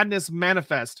Ming's madness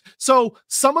manifest? So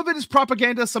some of it is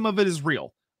propaganda, some of it is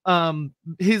real.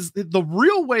 The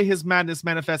real way his madness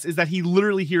manifests is that he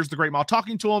literally hears the Great Maw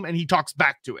talking to him and he talks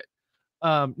back to it.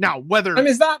 Now, whether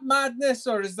is that madness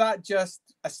or is that just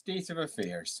a state of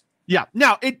affairs? Yeah.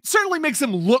 Now, it certainly makes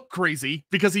him look crazy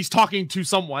because he's talking to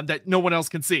someone that no one else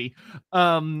can see.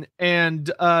 And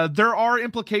there are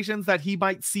implications that he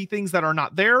might see things that are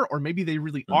not there, or maybe they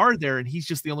really are there and he's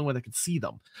just the only one that can see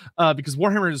them. Because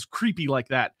Warhammer is creepy like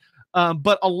that.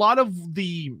 But a lot of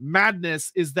the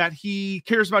madness is that he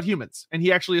cares about humans and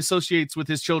he actually associates with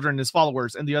his children and his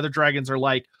followers. And the other dragons are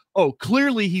like, oh,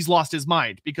 clearly he's lost his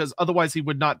mind because otherwise he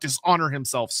would not dishonor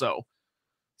himself. So,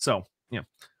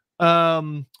 yeah.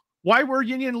 Why were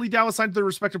Yin Yin and Li Dao assigned to their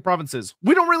respective provinces?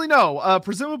 We don't really know.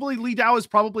 Presumably, Li Dao is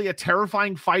probably a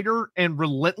terrifying fighter and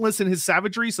relentless in his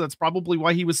savagery, so that's probably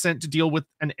why he was sent to deal with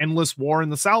an endless war in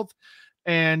the south.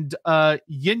 And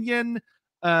Yin Yin,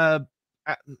 I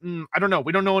don't know.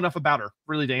 We don't know enough about her,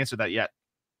 really, to answer that yet.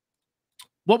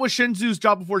 What was Shinzu's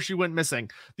job before she went missing?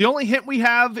 The only hint we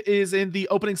have is in the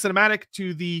opening cinematic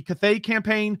to the Cathay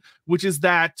campaign, which is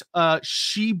that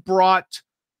she brought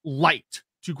light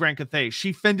to Grand Cathay.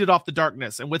 She fended off the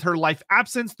darkness, and with her life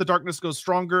absence, the darkness goes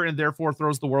stronger and therefore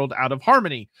throws the world out of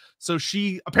harmony. So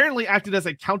she apparently acted as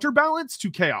a counterbalance to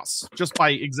chaos just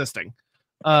by existing.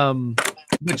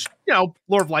 Which, you know,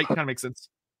 Lord of Light kind of makes sense.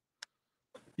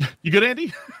 You good,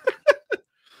 Andy?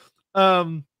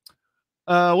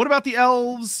 What about the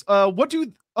elves? What do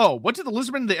the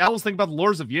lizardmen and the elves think about the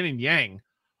lores of yin and yang?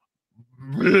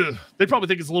 They probably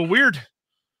think it's a little weird.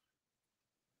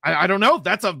 I don't know.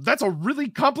 That's a really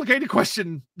complicated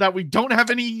question that we don't have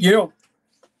any. You know,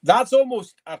 that's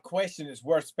almost a question that's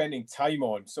worth spending time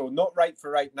on. So not right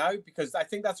for right now, because I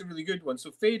think that's a really good one.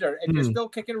 So Fader, if you're still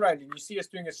kicking around and you see us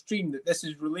doing a stream that this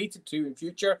is related to in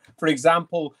future, for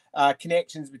example,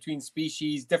 connections between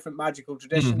species, different magical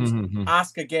traditions,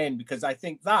 ask again, because I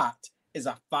think that is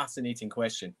a fascinating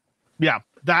question. Yeah,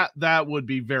 that would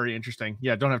be very interesting.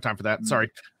 Yeah, don't have time for that.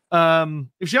 Sorry.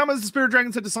 If Shyama is the spirit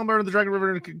dragon sent to somewhere in the Dragon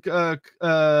River,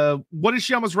 what is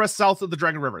Shyama's rest south of the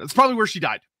Dragon River? That's probably where she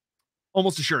died.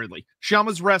 Almost assuredly.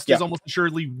 Shyama's rest is almost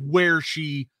assuredly where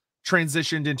she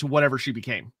transitioned into whatever she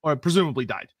became, or presumably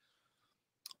died.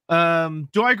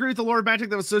 Do I agree with the lore of magic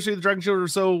that was associated with Dragon Children?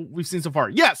 So we've seen so far.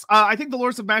 Yes, I think the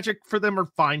lores of magic for them are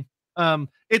fine.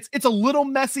 It's a little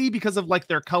messy because of like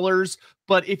their colors,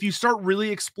 but if you start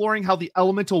really exploring how the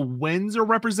elemental winds are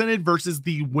represented versus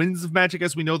the winds of magic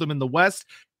as we know them in the West,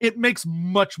 it makes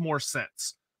much more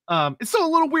sense. It's still a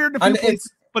little weird in a few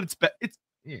places, but it's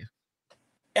yeah.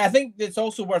 I think it's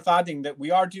also worth adding that we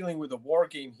are dealing with a war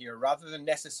game here rather than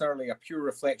necessarily a pure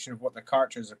reflection of what the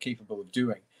characters are capable of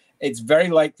doing. It's very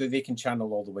likely they can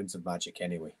channel all the winds of magic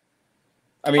anyway.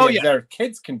 I mean, if their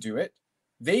kids can do it,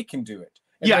 they can do it.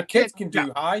 If their kids can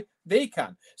do high, they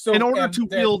can. So in order to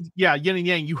wield yin and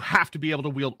yang, you have to be able to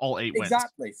wield all 8 winds.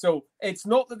 Exactly. So it's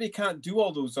not that they can't do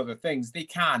all those other things. They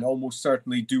can almost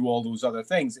certainly do all those other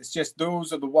things. It's just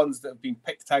those are the ones that have been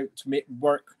picked out to make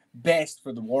work best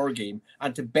for the war game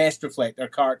and to best reflect their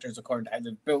characters according to how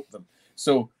they've built them.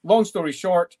 So long story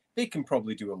short, they can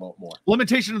probably do a lot more.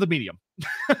 Limitation of the medium.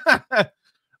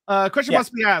 Question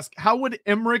must be asked: how would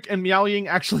Emmerich and Miao Ying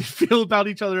actually feel about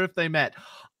each other if they met?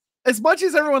 As much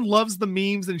as everyone loves the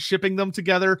memes and shipping them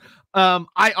together,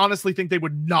 I honestly think they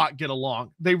would not get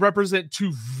along. They represent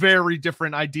two very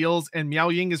different ideals, and Miao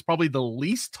Ying is probably the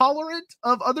least tolerant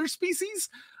of other species.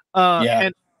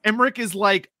 And Emmerich is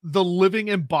like the living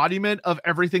embodiment of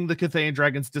everything the Cathayan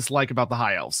dragons dislike about the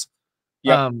High Elves.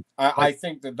 Yeah, I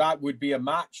think that would be a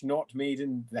match not made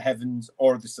in the heavens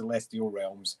or the celestial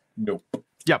realms. Nope.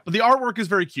 Yeah, but the artwork is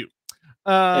very cute.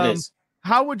 It is.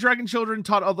 How would dragon children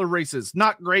taught other races?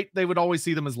 Not great. They would always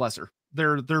see them as lesser.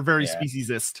 They're very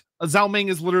speciesist. Zhao Ming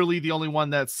is literally the only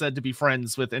one that's said to be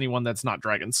friends with anyone that's not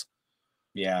dragons.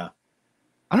 Yeah.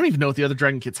 I don't even know if the other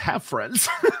dragon kids have friends.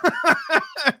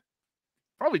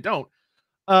 Probably don't.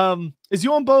 Is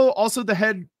Yuan Bo also the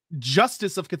head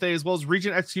justice of Cathay as well as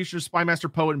regent, executioner,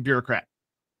 spymaster, poet, and bureaucrat?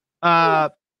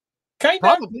 Kinda.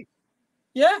 Probably.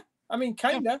 Yeah. I mean,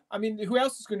 kinda. I mean, who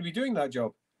else is going to be doing that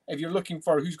job? If you're looking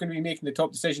for who's going to be making the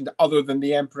top decision other than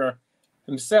the emperor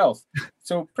himself.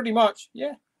 So pretty much,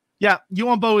 yeah. Yeah,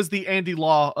 Yuan Bo is the Andy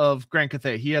Law of Grand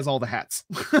Cathay. He has all the hats.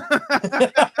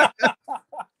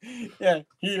 Yeah,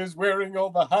 he is wearing all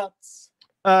the hats.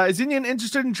 Is Yin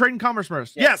interested in trade and commerce?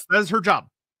 Yes, that is her job.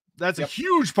 That's a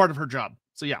huge part of her job.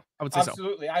 So yeah, I would say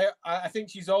absolutely. I think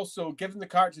she's also, given the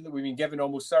character that we've been given,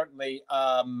 almost certainly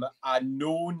a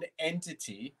known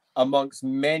entity amongst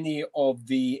many of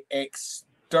the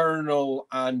external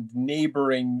and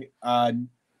neighboring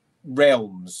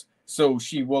realms. So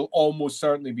she will almost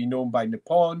certainly be known by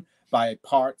Nippon, by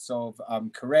parts of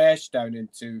Koresh, down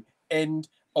into Ind.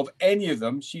 Of any of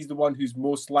them, she's the one who's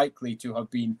most likely to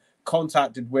have been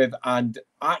contacted with and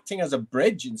acting as a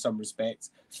bridge in some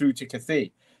respects through to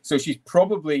Cathay. So she's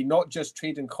probably not just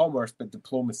trade and commerce, but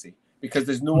diplomacy, because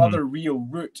there's no other real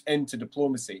route into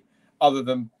diplomacy other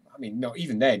than, I mean, no,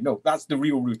 even then, no, that's the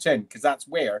real route in, because that's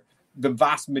where the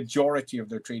vast majority of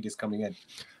their trade is coming in.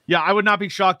 Yeah, I would not be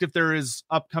shocked if there is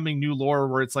upcoming new lore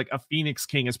where it's like a Phoenix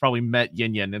King has probably met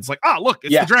Yin Yin. It's like, look,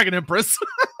 it's the Dragon Empress.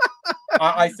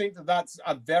 I think that's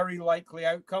a very likely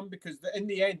outcome, because in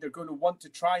the end, they're going to want to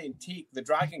try and take the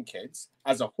Dragon Kids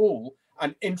as a whole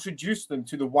and introduce them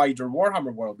to the wider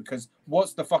Warhammer world, because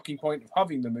what's the fucking point of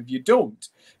having them if you don't?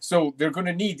 So they're going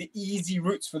to need easy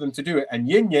routes for them to do it. And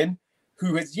Yin Yin,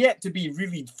 who has yet to be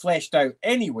really fleshed out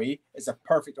anyway, is a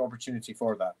perfect opportunity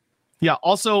for that. Yeah,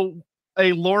 also,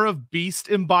 a Lore of Beast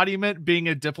embodiment being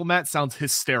a diplomat sounds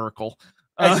hysterical.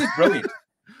 It's just brilliant.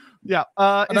 Yeah.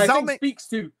 And I think speaks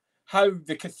to how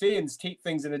the Cathayans take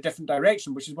things in a different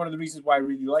direction, which is one of the reasons why I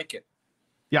really like it.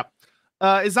 Yeah.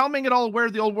 Is Zhao Ming at all aware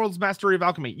of the old world's mastery of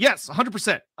alchemy? Yes,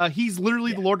 100%. He's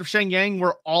literally the Lord of Shenyang,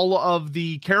 where all of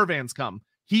the caravans come.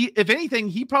 If anything,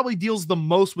 he probably deals the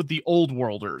most with the old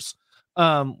worlders.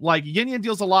 Like Yin Yang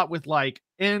deals a lot with like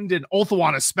End and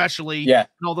Ulthuan especially, and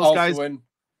all those guys.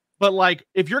 But like,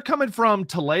 if you're coming from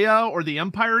Talea or the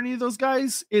Empire, any of those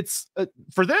guys, it's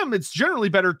for them, it's generally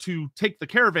better to take the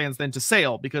caravans than to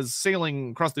sail, because sailing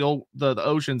across the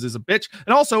oceans is a bitch.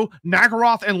 And also,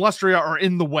 Nagaroth and Lustria are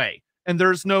in the way, and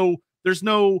there's no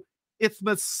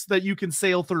isthmus that you can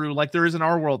sail through like there is in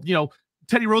our world. You know,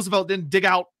 Teddy Roosevelt didn't dig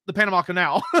out the Panama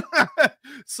Canal,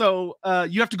 so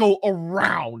you have to go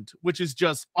around, which is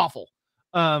just awful.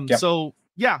 So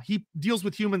yeah, he deals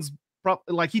with humans.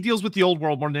 Like he deals with the old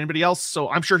world more than anybody else, so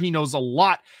I'm sure he knows a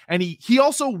lot. And he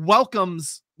also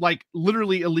welcomes like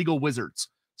literally illegal wizards,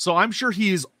 so I'm sure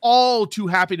he is all too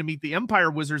happy to meet the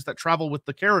Empire wizards that travel with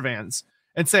the caravans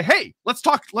and say, hey, let's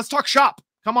talk shop,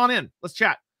 come on in, let's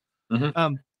chat.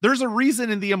 There's a reason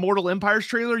in the Immortal Empires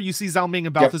trailer you see Zhao Ming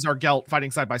and Balthazar Gelt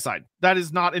fighting side by side. That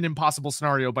is not an impossible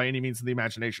scenario by any means of the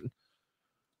imagination.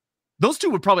 Those two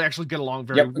would probably actually get along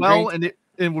very well, and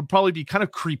it would probably be kind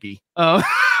of creepy.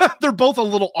 They're both a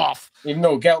little off. Even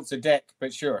though Gelt's a dick,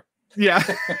 but sure. Yeah.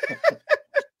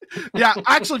 Yeah,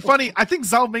 actually funny. I think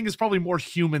Zhao Ming is probably more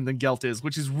human than Gelt is,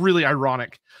 which is really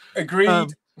ironic. Agreed.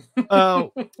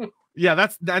 Yeah,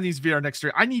 that needs to be our next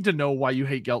story. I need to know why you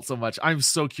hate Gelt so much. I'm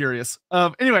so curious.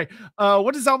 Anyway,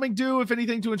 what does Zhao Ming do, if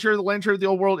anything, to ensure the land trade of the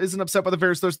old world isn't upset by the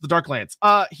various thirsts of the Darklands?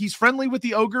 He's friendly with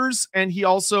the ogres, and he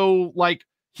also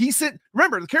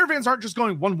remember, the caravans aren't just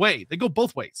going one way, they go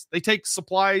both ways. They take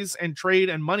supplies and trade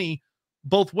and money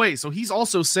both ways. So he's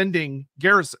also sending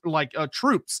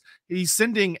troops. He's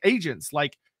sending agents.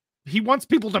 Like, he wants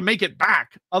people to make it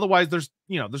back. Otherwise, there's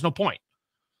no point.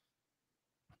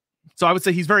 So I would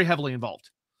say he's very heavily involved.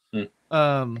 What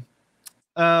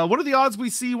are the odds we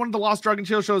see one of the Lost Dragon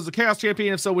shows the Chaos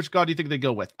Champion? If so, which god do you think they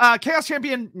go with? Chaos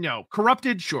Champion, no.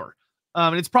 Corrupted, sure.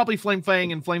 And it's probably Flame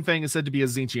Fang, and Flame Fang is said to be a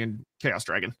Zinchian Chaos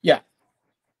Dragon. Yeah.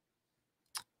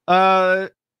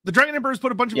 The Dragon Emperors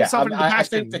put a bunch of himself into the Bastion. I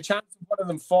think the chance of one of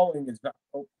them falling is...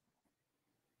 Oh,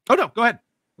 no, go ahead.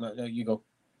 No, you go.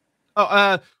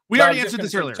 Oh, we already answered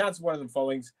this earlier. The chance of one of them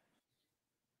falling...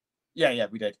 Yeah,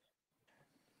 we did.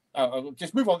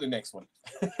 Just move on to the next one.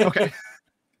 Okay.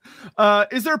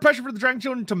 Is there a pressure for the Dragon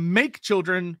Children to make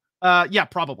children? Yeah,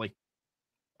 probably.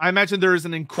 I imagine there is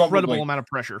an incredible amount of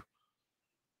pressure.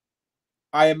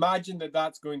 I imagine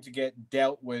that's going to get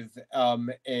dealt with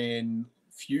in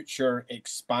future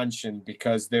expansion,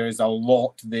 because there is a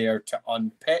lot there to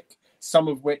unpick, some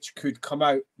of which could come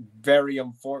out very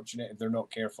unfortunate if they're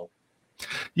not careful.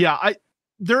 Yeah,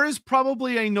 there is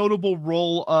probably a notable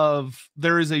role of,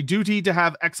 there is a duty to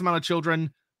have X amount of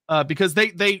children, because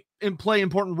they play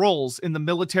important roles in the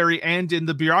military and in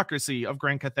the bureaucracy of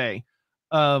Grand Cathay.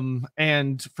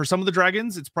 And for some of the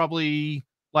dragons, it's probably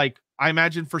like, I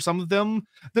imagine for some of them,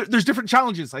 there's different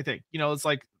challenges. I think, it's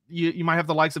like you might have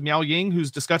the likes of Miao Ying,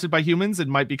 who's disgusted by humans and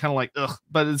might be kind of like, ugh,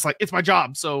 but it's like, it's my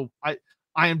job. So I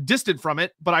am distant from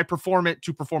it, but I perform it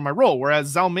to perform my role.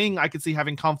 Whereas Zhao Ming, I could see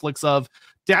having conflicts of,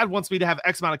 dad wants me to have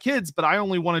X amount of kids, but I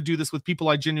only want to do this with people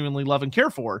I genuinely love and care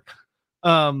for.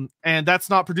 And that's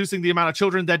not producing the amount of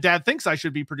children that dad thinks I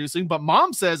should be producing, but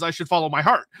mom says I should follow my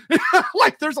heart.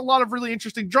 Like, there's a lot of really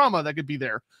interesting drama that could be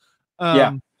there.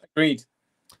 Yeah, agreed.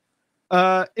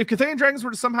 If Cathayan dragons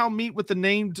were to somehow meet with the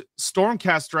named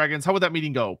Stormcast dragons, how would that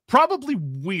meeting go? Probably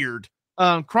weird.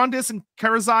 Krondis and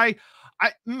Karazai,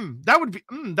 that would be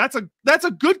that's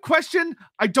a good question.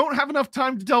 I don't have enough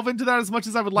time to delve into that as much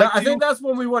as I would like to. I think that's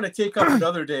one we want to take up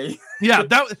another day. Yeah,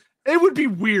 it would be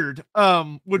weird.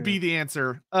 Would be the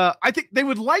answer. I think they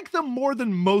would like them more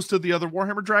than most of the other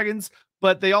Warhammer dragons,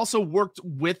 but they also worked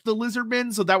with the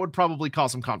Lizardmen, so that would probably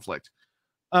cause some conflict.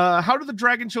 How do the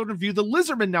Dragon Children view the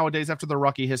Lizardmen nowadays after their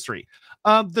rocky history?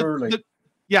 The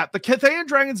Cathayan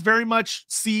dragons very much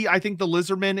see, I think, the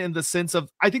Lizardmen in the sense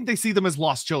of, I think they see them as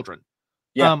lost children.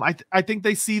 Yeah. I think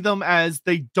they see them as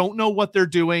they don't know what they're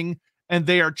doing, and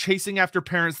they are chasing after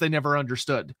parents they never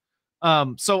understood.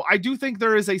 So I do think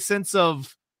there is a sense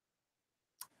of,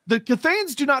 the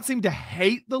Cathayans do not seem to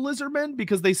hate the Lizardmen,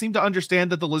 because they seem to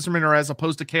understand that the Lizardmen are as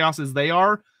opposed to Chaos as they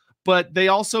are, but they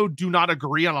also do not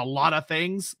agree on a lot of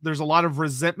things. There's a lot of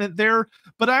resentment there,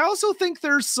 but I also think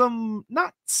there's some,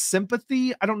 not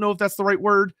sympathy, I don't know if that's the right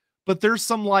word, but there's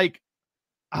some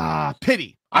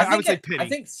pity. I would say pity. I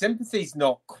think sympathy's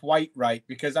not quite right,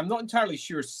 because I'm not entirely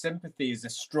sure sympathy is a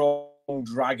strong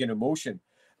dragon emotion.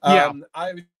 Yeah.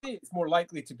 I would say it's more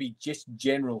likely to be just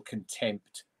general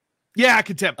contempt. Yeah,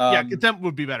 contempt. Contempt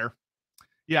would be better.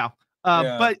 Yeah.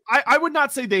 But I would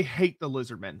not say they hate the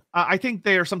lizardmen. I think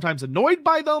they are sometimes annoyed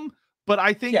by them, but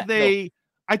I think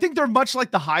I think they're much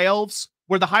like the high elves,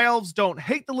 where the high elves don't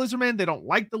hate the lizardmen, they don't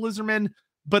like the lizardmen,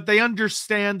 but they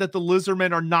understand that the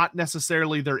lizardmen are not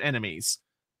necessarily their enemies.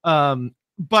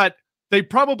 But they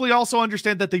probably also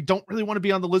understand that they don't really want to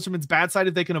be on the lizardmen's bad side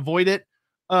if they can avoid it,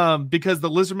 because the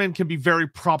lizardmen can be very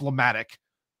problematic.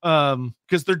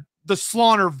 Because the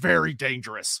Slawn are very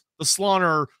dangerous. The Slawn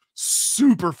are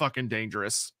super fucking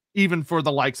dangerous, even for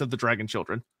the likes of the Dragon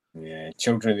Children. Yeah,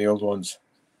 children of the old ones.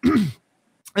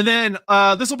 And then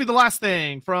this will be the last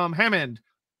thing from Hammond.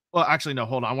 Well, actually, no,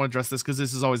 hold on. I want to address this because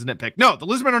this is always a nitpick. No, the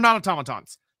lizardmen are not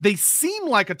automatons. They seem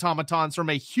like automatons from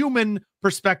a human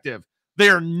perspective. They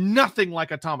are nothing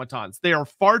like automatons. They are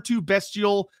far too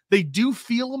bestial. They do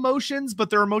feel emotions, but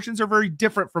their emotions are very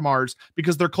different from ours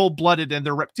because they're cold-blooded and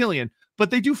they're reptilian.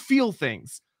 But they do feel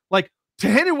things. Like,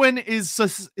 Tehenwin is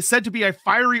said to be a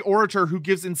fiery orator who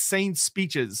gives insane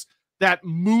speeches that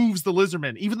moves the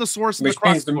lizardmen, even the source and the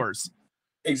cross doors.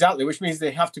 Exactly, which means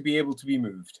they have to be able to be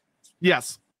moved.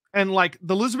 Yes. And like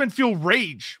the lizardmen feel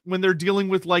rage when they're dealing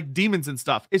with like demons and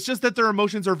stuff. It's just that their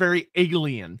emotions are very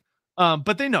alien.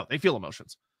 But they feel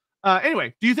emotions.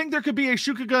 Anyway, do you think there could be a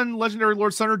Shukagun legendary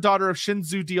lord son or daughter of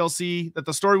Shinzu DLC that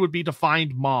the story would be to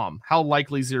find mom? How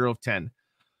likely 0 of 10?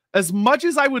 As much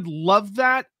as I would love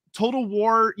that, Total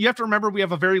War, you have to remember we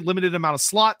have a very limited amount of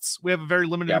slots. We have a very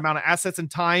limited amount of assets and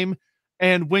time.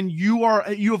 And when you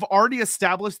have already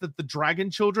established that the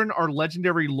Dragon Children are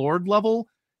legendary lord level,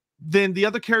 then the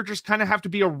other characters kind of have to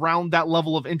be around that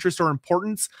level of interest or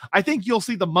importance. I think you'll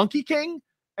see the Monkey King,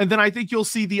 and then I think you'll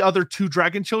see the other 2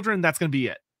 Dragon Children, and that's going to be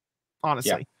it,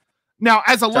 honestly. Yeah. Now,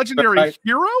 as a legendary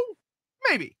hero,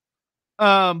 maybe.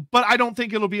 But I don't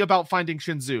think it'll be about finding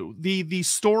Shinzu. The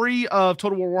story of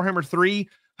Total War Warhammer 3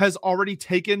 has already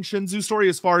taken Shinzu's story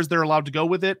as far as they're allowed to go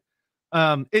with it.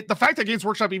 The fact that Games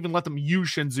Workshop even let them use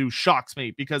Shinzu shocks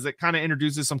me because it kind of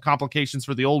introduces some complications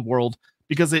for the old world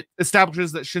because it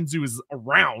establishes that Shinzu is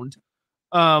around.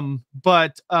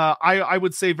 But I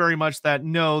would say very much that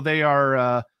no, they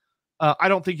are. I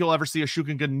don't think you'll ever see a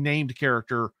Shukengun named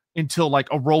character until like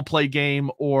a roleplay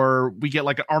game or we get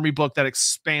like an army book that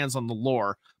expands on the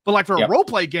lore. But like for a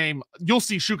roleplay game, you'll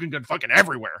see Shukengun fucking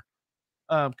everywhere.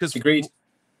 Because agreed.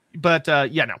 But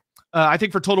no. I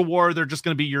think for Total War, they're just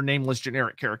going to be your nameless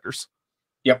generic characters.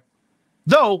 Yep.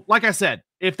 Though, like I said,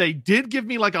 if they did give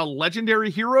me like a legendary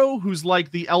hero who's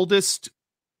like the eldest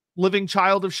living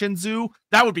child of Shinzu,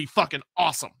 that would be fucking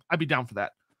awesome. I'd be down for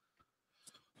that.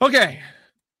 Okay.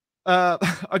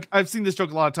 I've seen this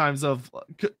joke a lot of times of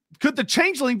could the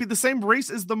Changeling be the same race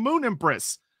as the Moon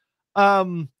Empress?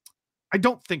 I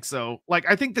don't think so. Like,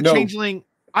 I think the Changeling,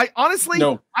 I honestly,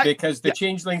 because the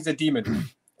Changeling's a demon.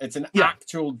 It's an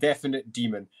actual definite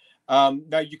demon.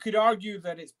 Now, you could argue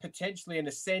that it's potentially an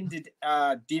ascended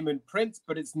demon prince,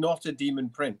 but it's not a demon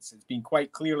prince. It's been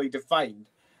quite clearly defined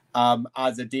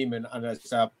as a demon and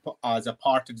as a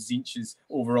part of Tzeentch's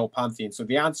overall pantheon. So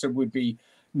the answer would be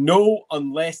no,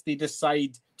 unless they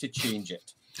decide to change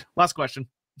it. Last question.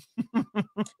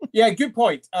 Yeah, good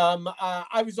point.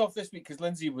 I was off this week because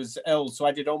Lindsay was ill, so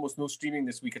I did almost no streaming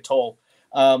this week at all.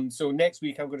 So next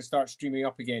week I'm going to start streaming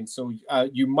up again. So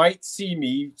you might see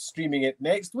me streaming it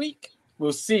next week.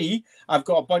 We'll see. I've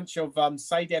got a bunch of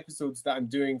side episodes that I'm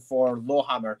doing for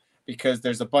Lorehammer because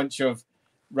there's a bunch of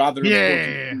rather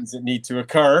important things that need to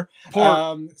occur.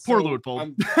 Poor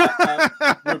Luitpold.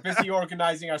 We're busy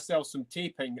organizing ourselves some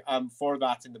taping for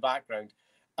that in the background.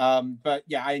 But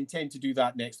yeah, I intend to do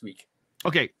that next week.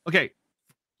 Okay.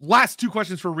 Last 2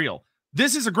 questions for real.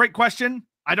 This is a great question.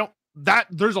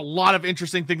 There's a lot of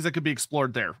interesting things that could be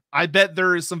explored there. I bet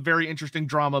there is some very interesting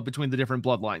drama between the different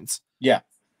bloodlines. Yeah.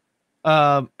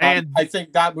 And I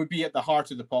think that would be at the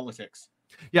heart of the politics.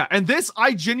 Yeah. And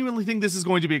I genuinely think this is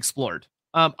going to be explored.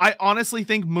 I honestly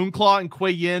think Moonclaw and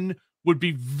Kuei Yin would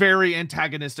be very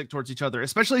antagonistic towards each other,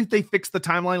 especially if they fix the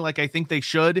timeline like I think they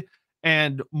should.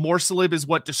 And Morsalib is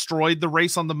what destroyed the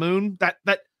race on the moon. That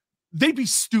they'd be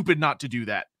stupid not to do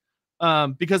that.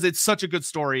 Because it's such a good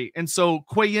story. And so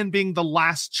Kuei Yin being the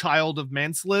last child of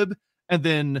Manslib, and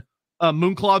then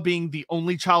Moonclaw being the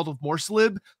only child of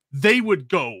Morsalib, they would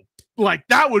go like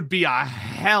that would be a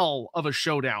hell of a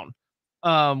showdown.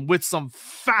 With some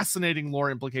fascinating lore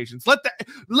implications. Let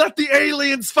the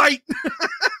aliens fight.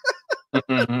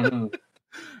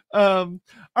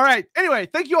 All right. Anyway,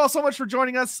 thank you all so much for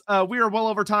joining us. We are well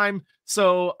over time,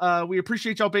 so we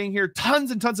appreciate y'all being here. Tons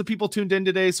and tons of people tuned in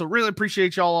today, so really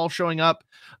appreciate y'all all showing up.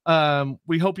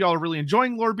 We hope y'all are really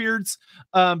enjoying Lorebeards.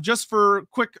 Just for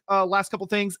quick last couple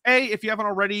things. If you haven't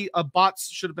already, bots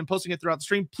should have been posting it throughout the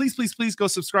stream. Please go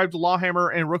subscribe to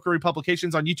Lawhammer and Rookery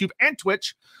Publications on YouTube and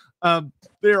Twitch.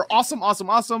 They're awesome.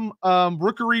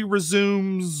 Rookery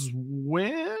resumes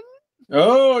when?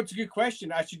 Oh, it's a good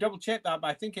question. I should double check that, but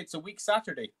I think it's a week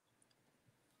Saturday.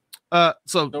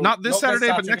 So not this Saturday,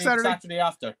 but next Saturday? Saturday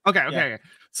after. Okay.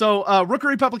 So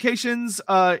Rookery Publications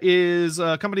is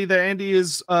a company that Andy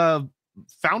is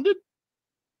founded.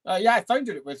 Yeah, I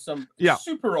founded it with some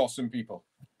super awesome people.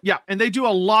 Yeah, and they do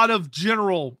a lot of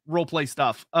general roleplay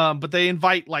stuff, but they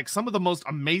invite like some of the most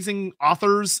amazing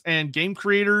authors and game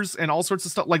creators and all sorts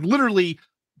of stuff, like literally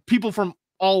people from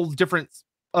all different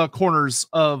corners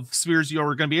of spheres you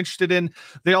are going to be interested in.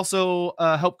 They also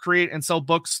help create and sell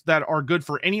books that are good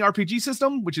for any RPG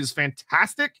system, which is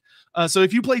fantastic. So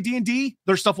if you play D&D,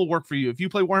 their stuff will work for you. If you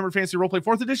play Warhammer Fantasy Roleplay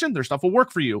 4th Edition, their stuff will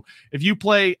work for you. If you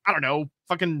play, I don't know,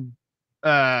 fucking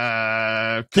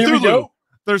Cthulhu,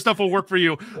 their stuff will work for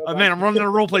you. Man, I'm running out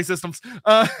of roleplay systems.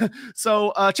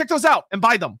 So check those out and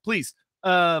buy them, please.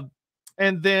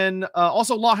 And then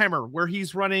also Lawhammer, where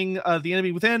he's running The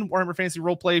Enemy Within, Warhammer Fantasy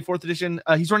Roleplay 4th Edition.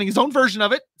 He's running his own version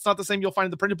of it. It's not the same you'll find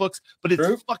in the printed books, but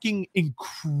it's fucking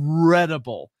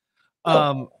incredible.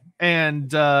 And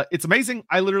it's amazing.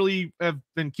 I literally have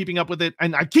been keeping up with it,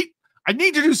 and I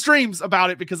need to do streams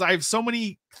about it because I have so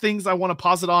many things I want to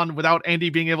posit on without Andy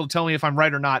being able to tell me if I'm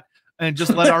right or not, and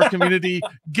just let our community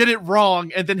get it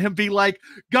wrong, and then him be like,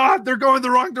 God, they're going the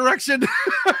wrong direction.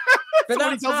 But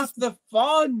that's half the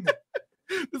fun.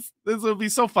 This will be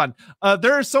so fun.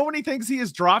 There are so many things he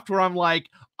has dropped where I'm like,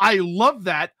 I love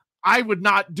that. I would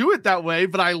not do it that way,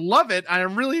 but I love it.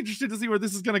 I'm really interested to see where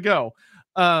this is going to go.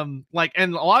 And a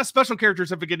lot of special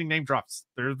characters have been getting name drops.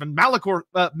 There's been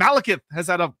Malekith has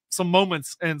had some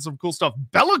moments and some cool stuff.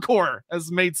 Be'lakor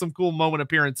has made some cool moment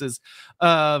appearances.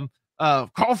 Karl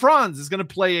Franz is going to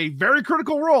play a very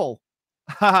critical role.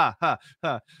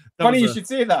 Funny you should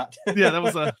say that. Yeah, that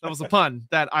was a pun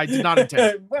that I did not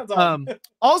intend. Well done.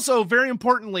 Also, very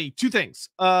importantly, two things.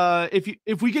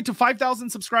 If we get to 5,000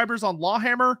 subscribers on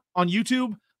Lawhammer on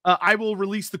YouTube, I will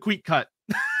release the Queek cut,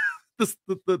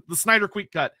 the Snyder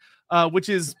Queek cut, which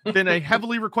has been a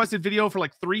heavily requested video for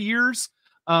like 3 years.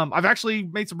 I've actually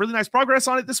made some really nice progress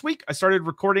on it this week. I started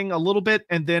recording a little bit,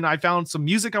 and then I found some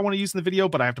music I want to use in the video,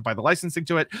 but I have to buy the licensing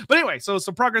to it. But anyway, so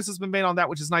some progress has been made on that,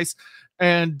 which is nice.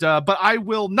 And but I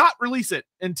will not release it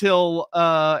until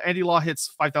Andy Law hits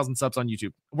 5,000 subs on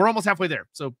YouTube. We're almost halfway there.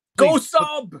 So go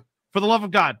sub! For the love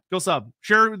of God, go sub,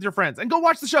 share it with your friends, and go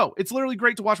watch the show. It's literally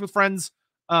great to watch with friends.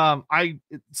 I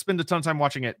spend a ton of time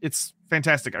watching it. It's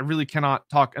fantastic. I really cannot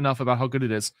talk enough about how good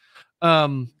it is.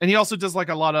 And he also does like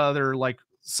a lot of other like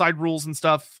side rules and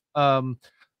stuff.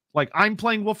 Like I'm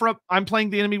playing Wolfrup. I'm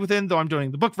playing The Enemy Within, though I'm doing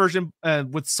the book version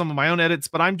with some of my own edits,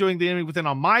 but I'm doing The Enemy Within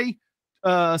on my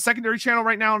secondary channel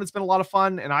right now, and it's been a lot of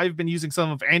fun. And I've been using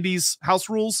some of Andy's house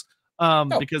rules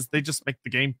because they just make the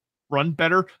game run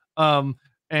better. And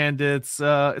it's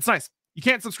nice. You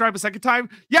can't subscribe a second time.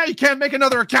 Yeah, you can make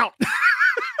another account.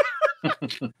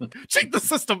 Cheat the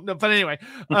system. No, but anyway,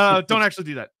 don't actually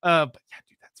do that. But yeah,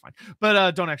 dude, that's fine.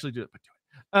 But don't actually do it, but do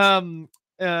it.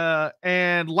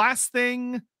 And last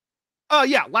thing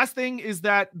is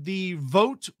that the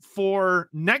vote for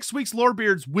next week's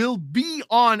Lorebeards will be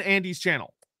on Andy's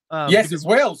channel. Yes, as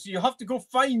well. So you have to go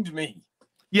find me.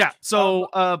 Yeah.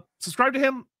 So subscribe to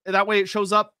him. That way it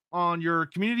shows up on your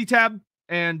community tab,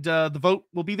 and the vote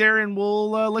will be there, and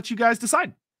we'll let you guys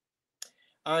decide.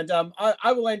 And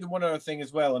I will end on one other thing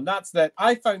as well, and that's that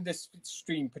I found this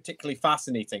stream particularly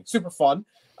fascinating, super fun.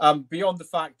 Beyond the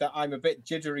fact that I'm a bit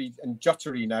jittery and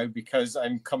juttery now because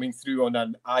I'm coming through on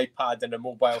an iPad and a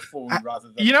mobile phone rather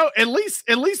than at least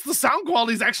the sound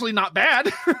quality is actually not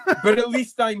bad. But at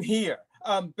least I'm here.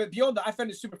 But beyond that, I found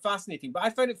it super fascinating. But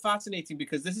I found it fascinating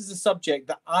because this is a subject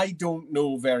that I don't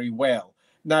know very well.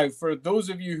 Now, for those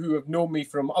of you who have known me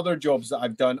from other jobs that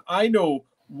I've done, I know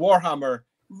Warhammer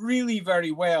really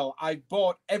very well. I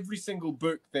bought every single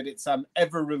book that it's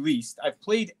ever released. I've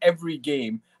played every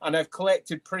game, and I've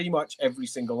collected pretty much every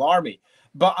single army.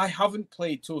 But I haven't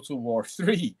played Total War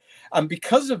 3. And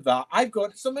because of that, I've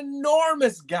got some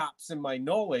enormous gaps in my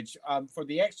knowledge for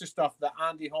the extra stuff that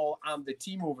Andy Hall and the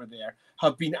team over there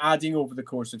have been adding over the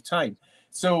course of time.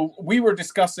 So we were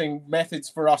discussing methods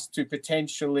for us to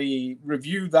potentially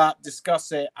review that,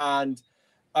 discuss it, and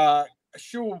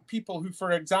show people who,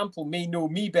 for example, may know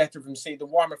me better from, say, the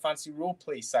Warhammer Fantasy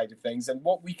Roleplay side of things, and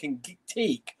what we can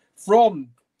take from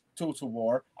Total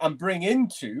War and bring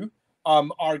into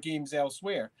our games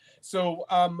elsewhere. So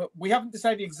we haven't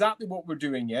decided exactly what we're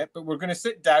doing yet, but we're going to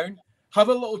sit down, have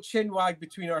a little chin wag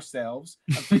between ourselves,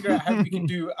 and figure out how we can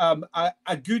do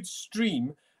a good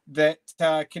stream that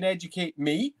can educate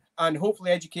me and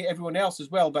hopefully educate everyone else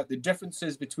as well about the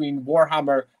differences between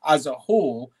Warhammer as a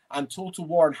whole and Total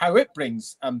War and how it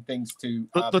brings things to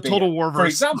the Total War. For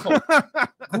example,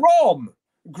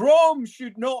 Grom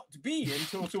should not be in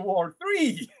Total War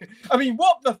 3. I mean,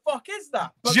 what the fuck is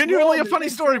that? But genuinely a funny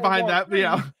story behind that, but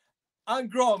yeah. And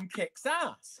Grom kicks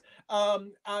ass.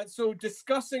 So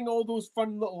discussing all those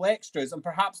fun little extras and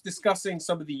perhaps discussing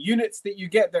some of the units that you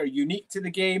get that are unique to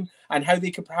the game and how they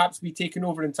could perhaps be taken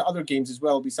over into other games as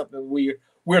well will be something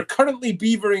we're currently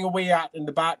beavering away at in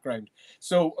the background.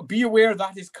 So be aware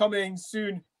that is coming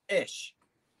soon-ish.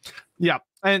 Yeah.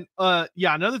 And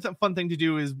another fun thing to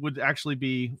do would actually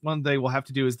be one day we'll have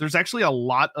to do is there's actually a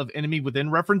lot of enemy within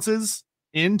references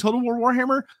in Total War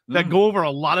Warhammer that go over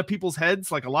a lot of people's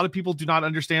heads. Like a lot of people do not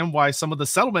understand why some of the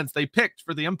settlements they picked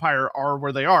for the Empire are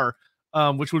where they are,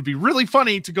 which would be really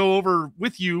funny to go over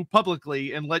with you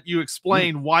publicly and let you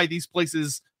explain why these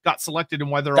places got selected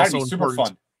and why they're also super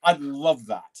important. Fun. I'd love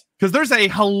that. Because there's a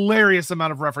hilarious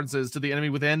amount of references to the enemy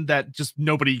within that just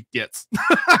nobody gets.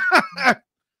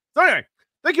 So anyway,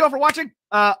 thank you all for watching.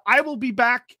 I will be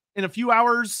back in a few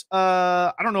hours.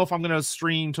 I don't know if I'm going to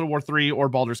stream Total War 3 or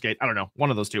Baldur's Gate. I don't know.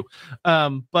 One of those two.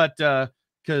 But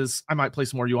because I might play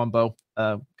some more you on Bow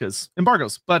because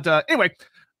embargoes. But anyway,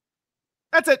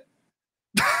 that's it.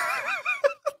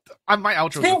 My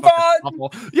outro is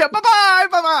awful. Yeah, bye-bye.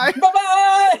 Bye-bye.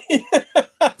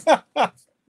 Bye-bye.